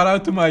 Shout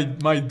out to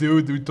my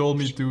dude who told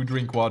me to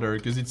drink water,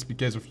 because it's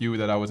because of you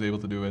that I was able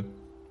to do it.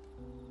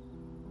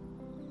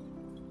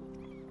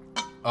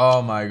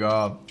 Oh my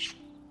god.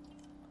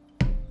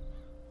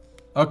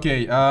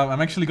 Okay,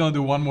 I'm actually gonna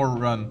do one more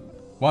run.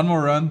 One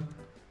more run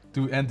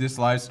to end this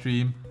live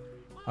stream.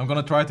 I'm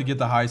gonna try to get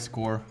the high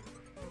score.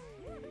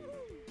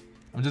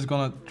 I'm just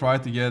gonna try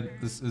to get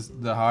this is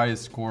the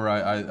highest score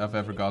I've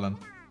ever gotten.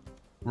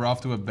 We're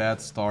off to a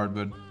bad start,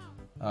 but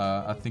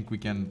I think we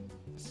can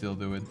still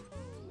do it.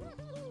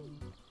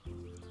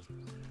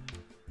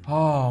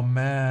 Oh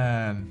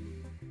man.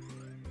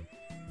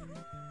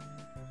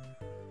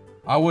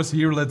 I was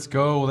here, let's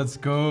go, let's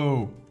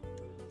go.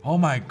 Oh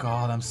my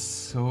god, I'm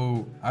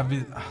so...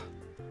 I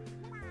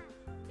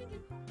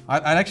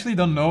actually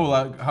don't know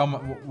like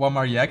what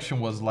my reaction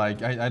was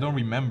like. I don't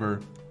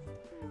remember.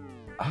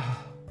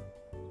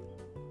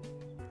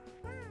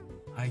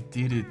 I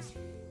did it.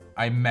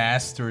 I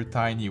mastered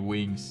tiny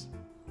wings.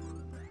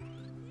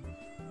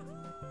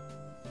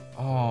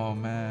 Oh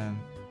man.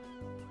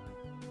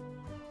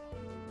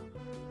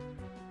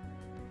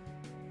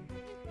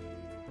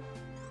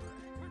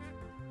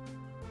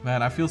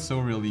 Man, I feel so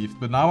relieved.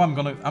 But now I'm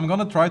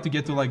gonna try to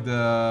get to like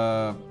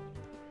the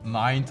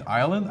 9th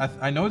island.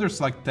 I know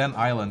there's like 10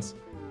 islands.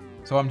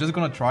 So I'm just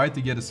gonna try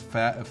to get as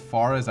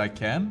far as I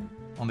can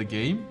on the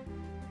game.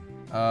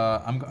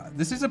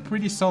 This is a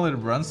pretty solid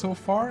run so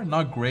far.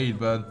 Not great,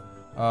 but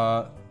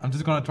I'm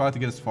just gonna try to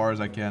get as far as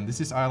I can.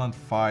 This is island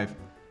 5.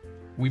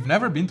 We've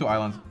never been to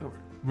island...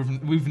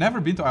 We've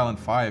never been to island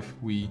 5,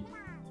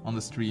 on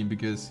the stream,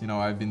 because, you know,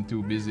 I've been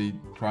too busy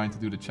trying to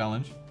do the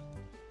challenge.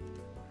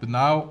 But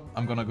now,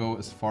 I'm gonna go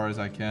as far as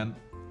I can.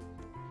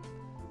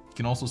 You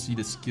can also see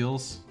the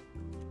skills.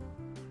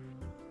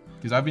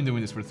 Because I've been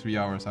doing this for 3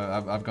 hours.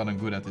 I've gotten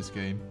good at this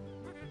game.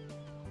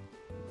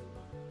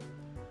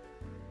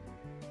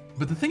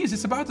 But the thing is,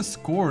 it's about the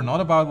score,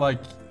 not about,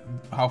 like,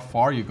 how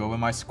far you go.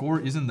 And my score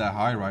isn't that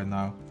high right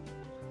now.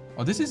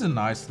 Oh, this is a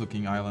nice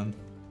looking island.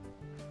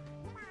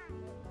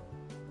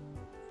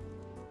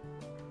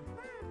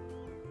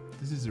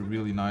 This is a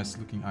really nice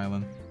looking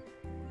island.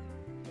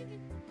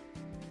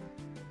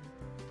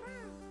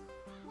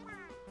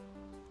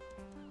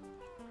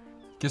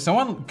 Can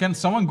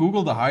someone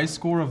Google the high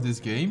score of this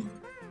game?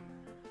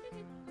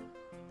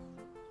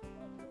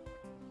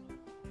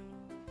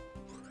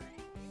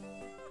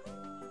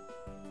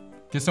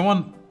 Can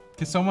someone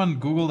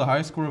Google the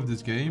high score of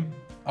this game?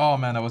 Oh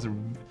man, that was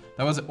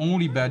the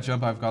only bad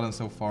jump I've gotten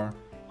so far.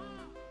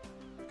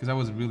 Because that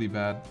was really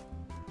bad.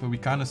 But we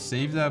kind of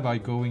saved that by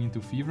going into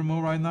fever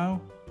mode right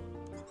now.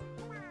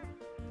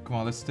 Come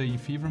on, let's stay in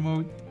fever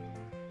mode.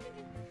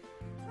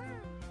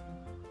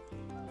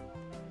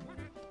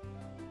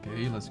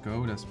 Okay, let's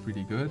go. That's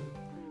pretty good.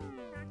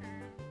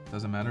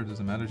 Doesn't matter,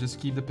 doesn't matter.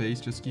 Just keep the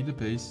pace, just keep the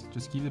pace,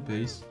 just keep the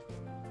pace.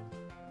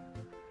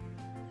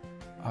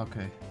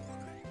 Okay.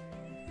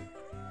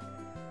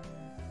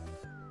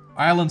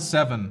 Island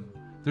 7.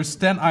 There's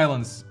 10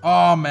 islands.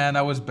 Oh man,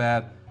 that was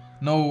bad.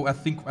 No, I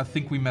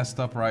think we messed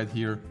up right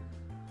here.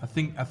 I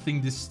think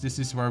this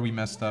is where we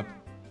messed up.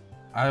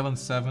 Island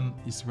 7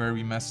 is where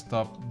we messed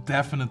up.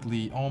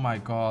 Definitely. Oh my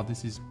god,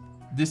 this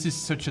is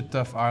such a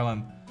tough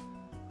island.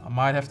 I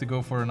might have to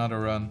go for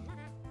another run.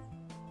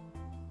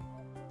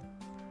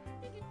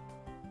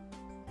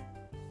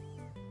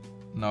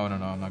 No,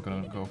 I'm not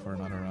gonna go for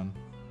another run.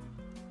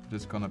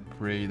 Just gonna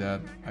pray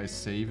that I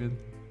save it.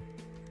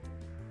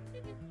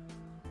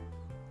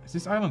 Is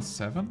this island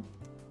 7?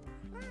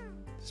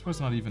 This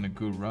was not even a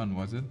good run,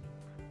 was it?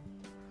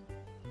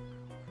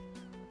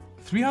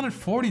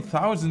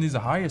 340,000 is the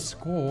highest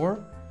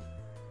score.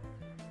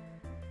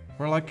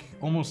 We're like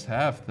almost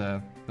half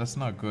that. That's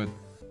not good.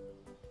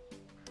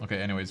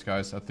 Okay, anyways,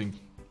 guys, I think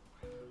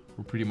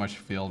we're pretty much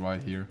failed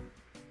right here.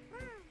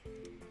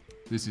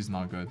 This is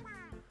not good.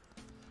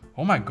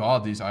 Oh my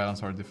god, these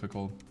islands are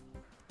difficult.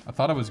 I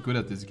thought I was good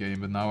at this game,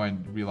 but now I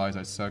realize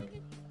I suck.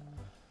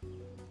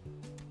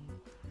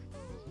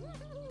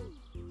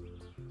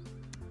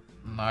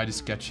 Night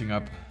is catching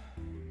up.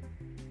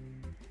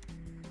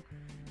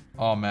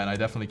 Oh man, I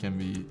definitely can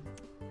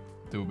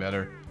do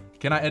better.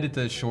 Can I edit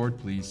the short,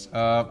 please?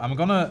 I'm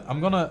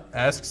gonna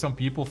ask some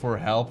people for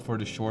help for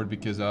the short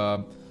because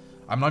I'm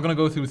not gonna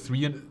go through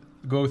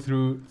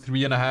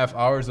 3.5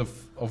 hours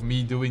of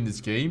me doing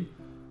this game.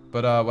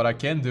 But what I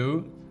can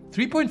do,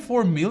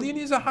 3.4 million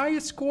is the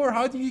highest score.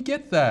 How do you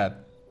get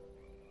that?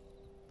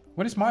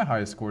 What is my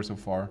highest score so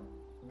far?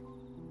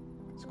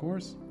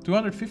 Scores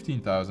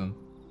 215,000.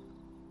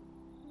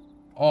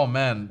 Oh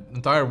man,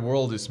 entire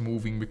world is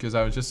moving because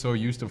I was just so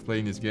used to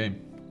playing this game.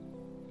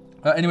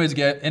 Anyways,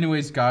 guys.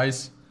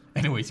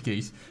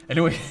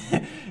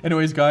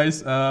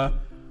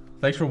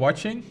 Thanks for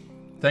watching.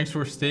 Thanks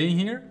for staying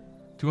here.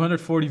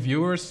 240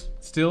 viewers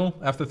still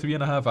after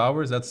 3.5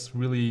 hours. That's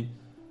really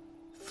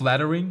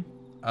flattering.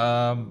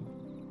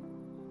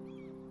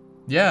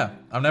 Yeah,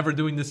 I'm never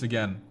doing this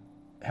again.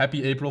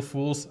 Happy April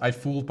Fools. I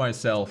fooled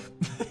myself.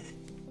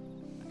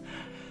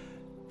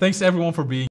 Thanks everyone for being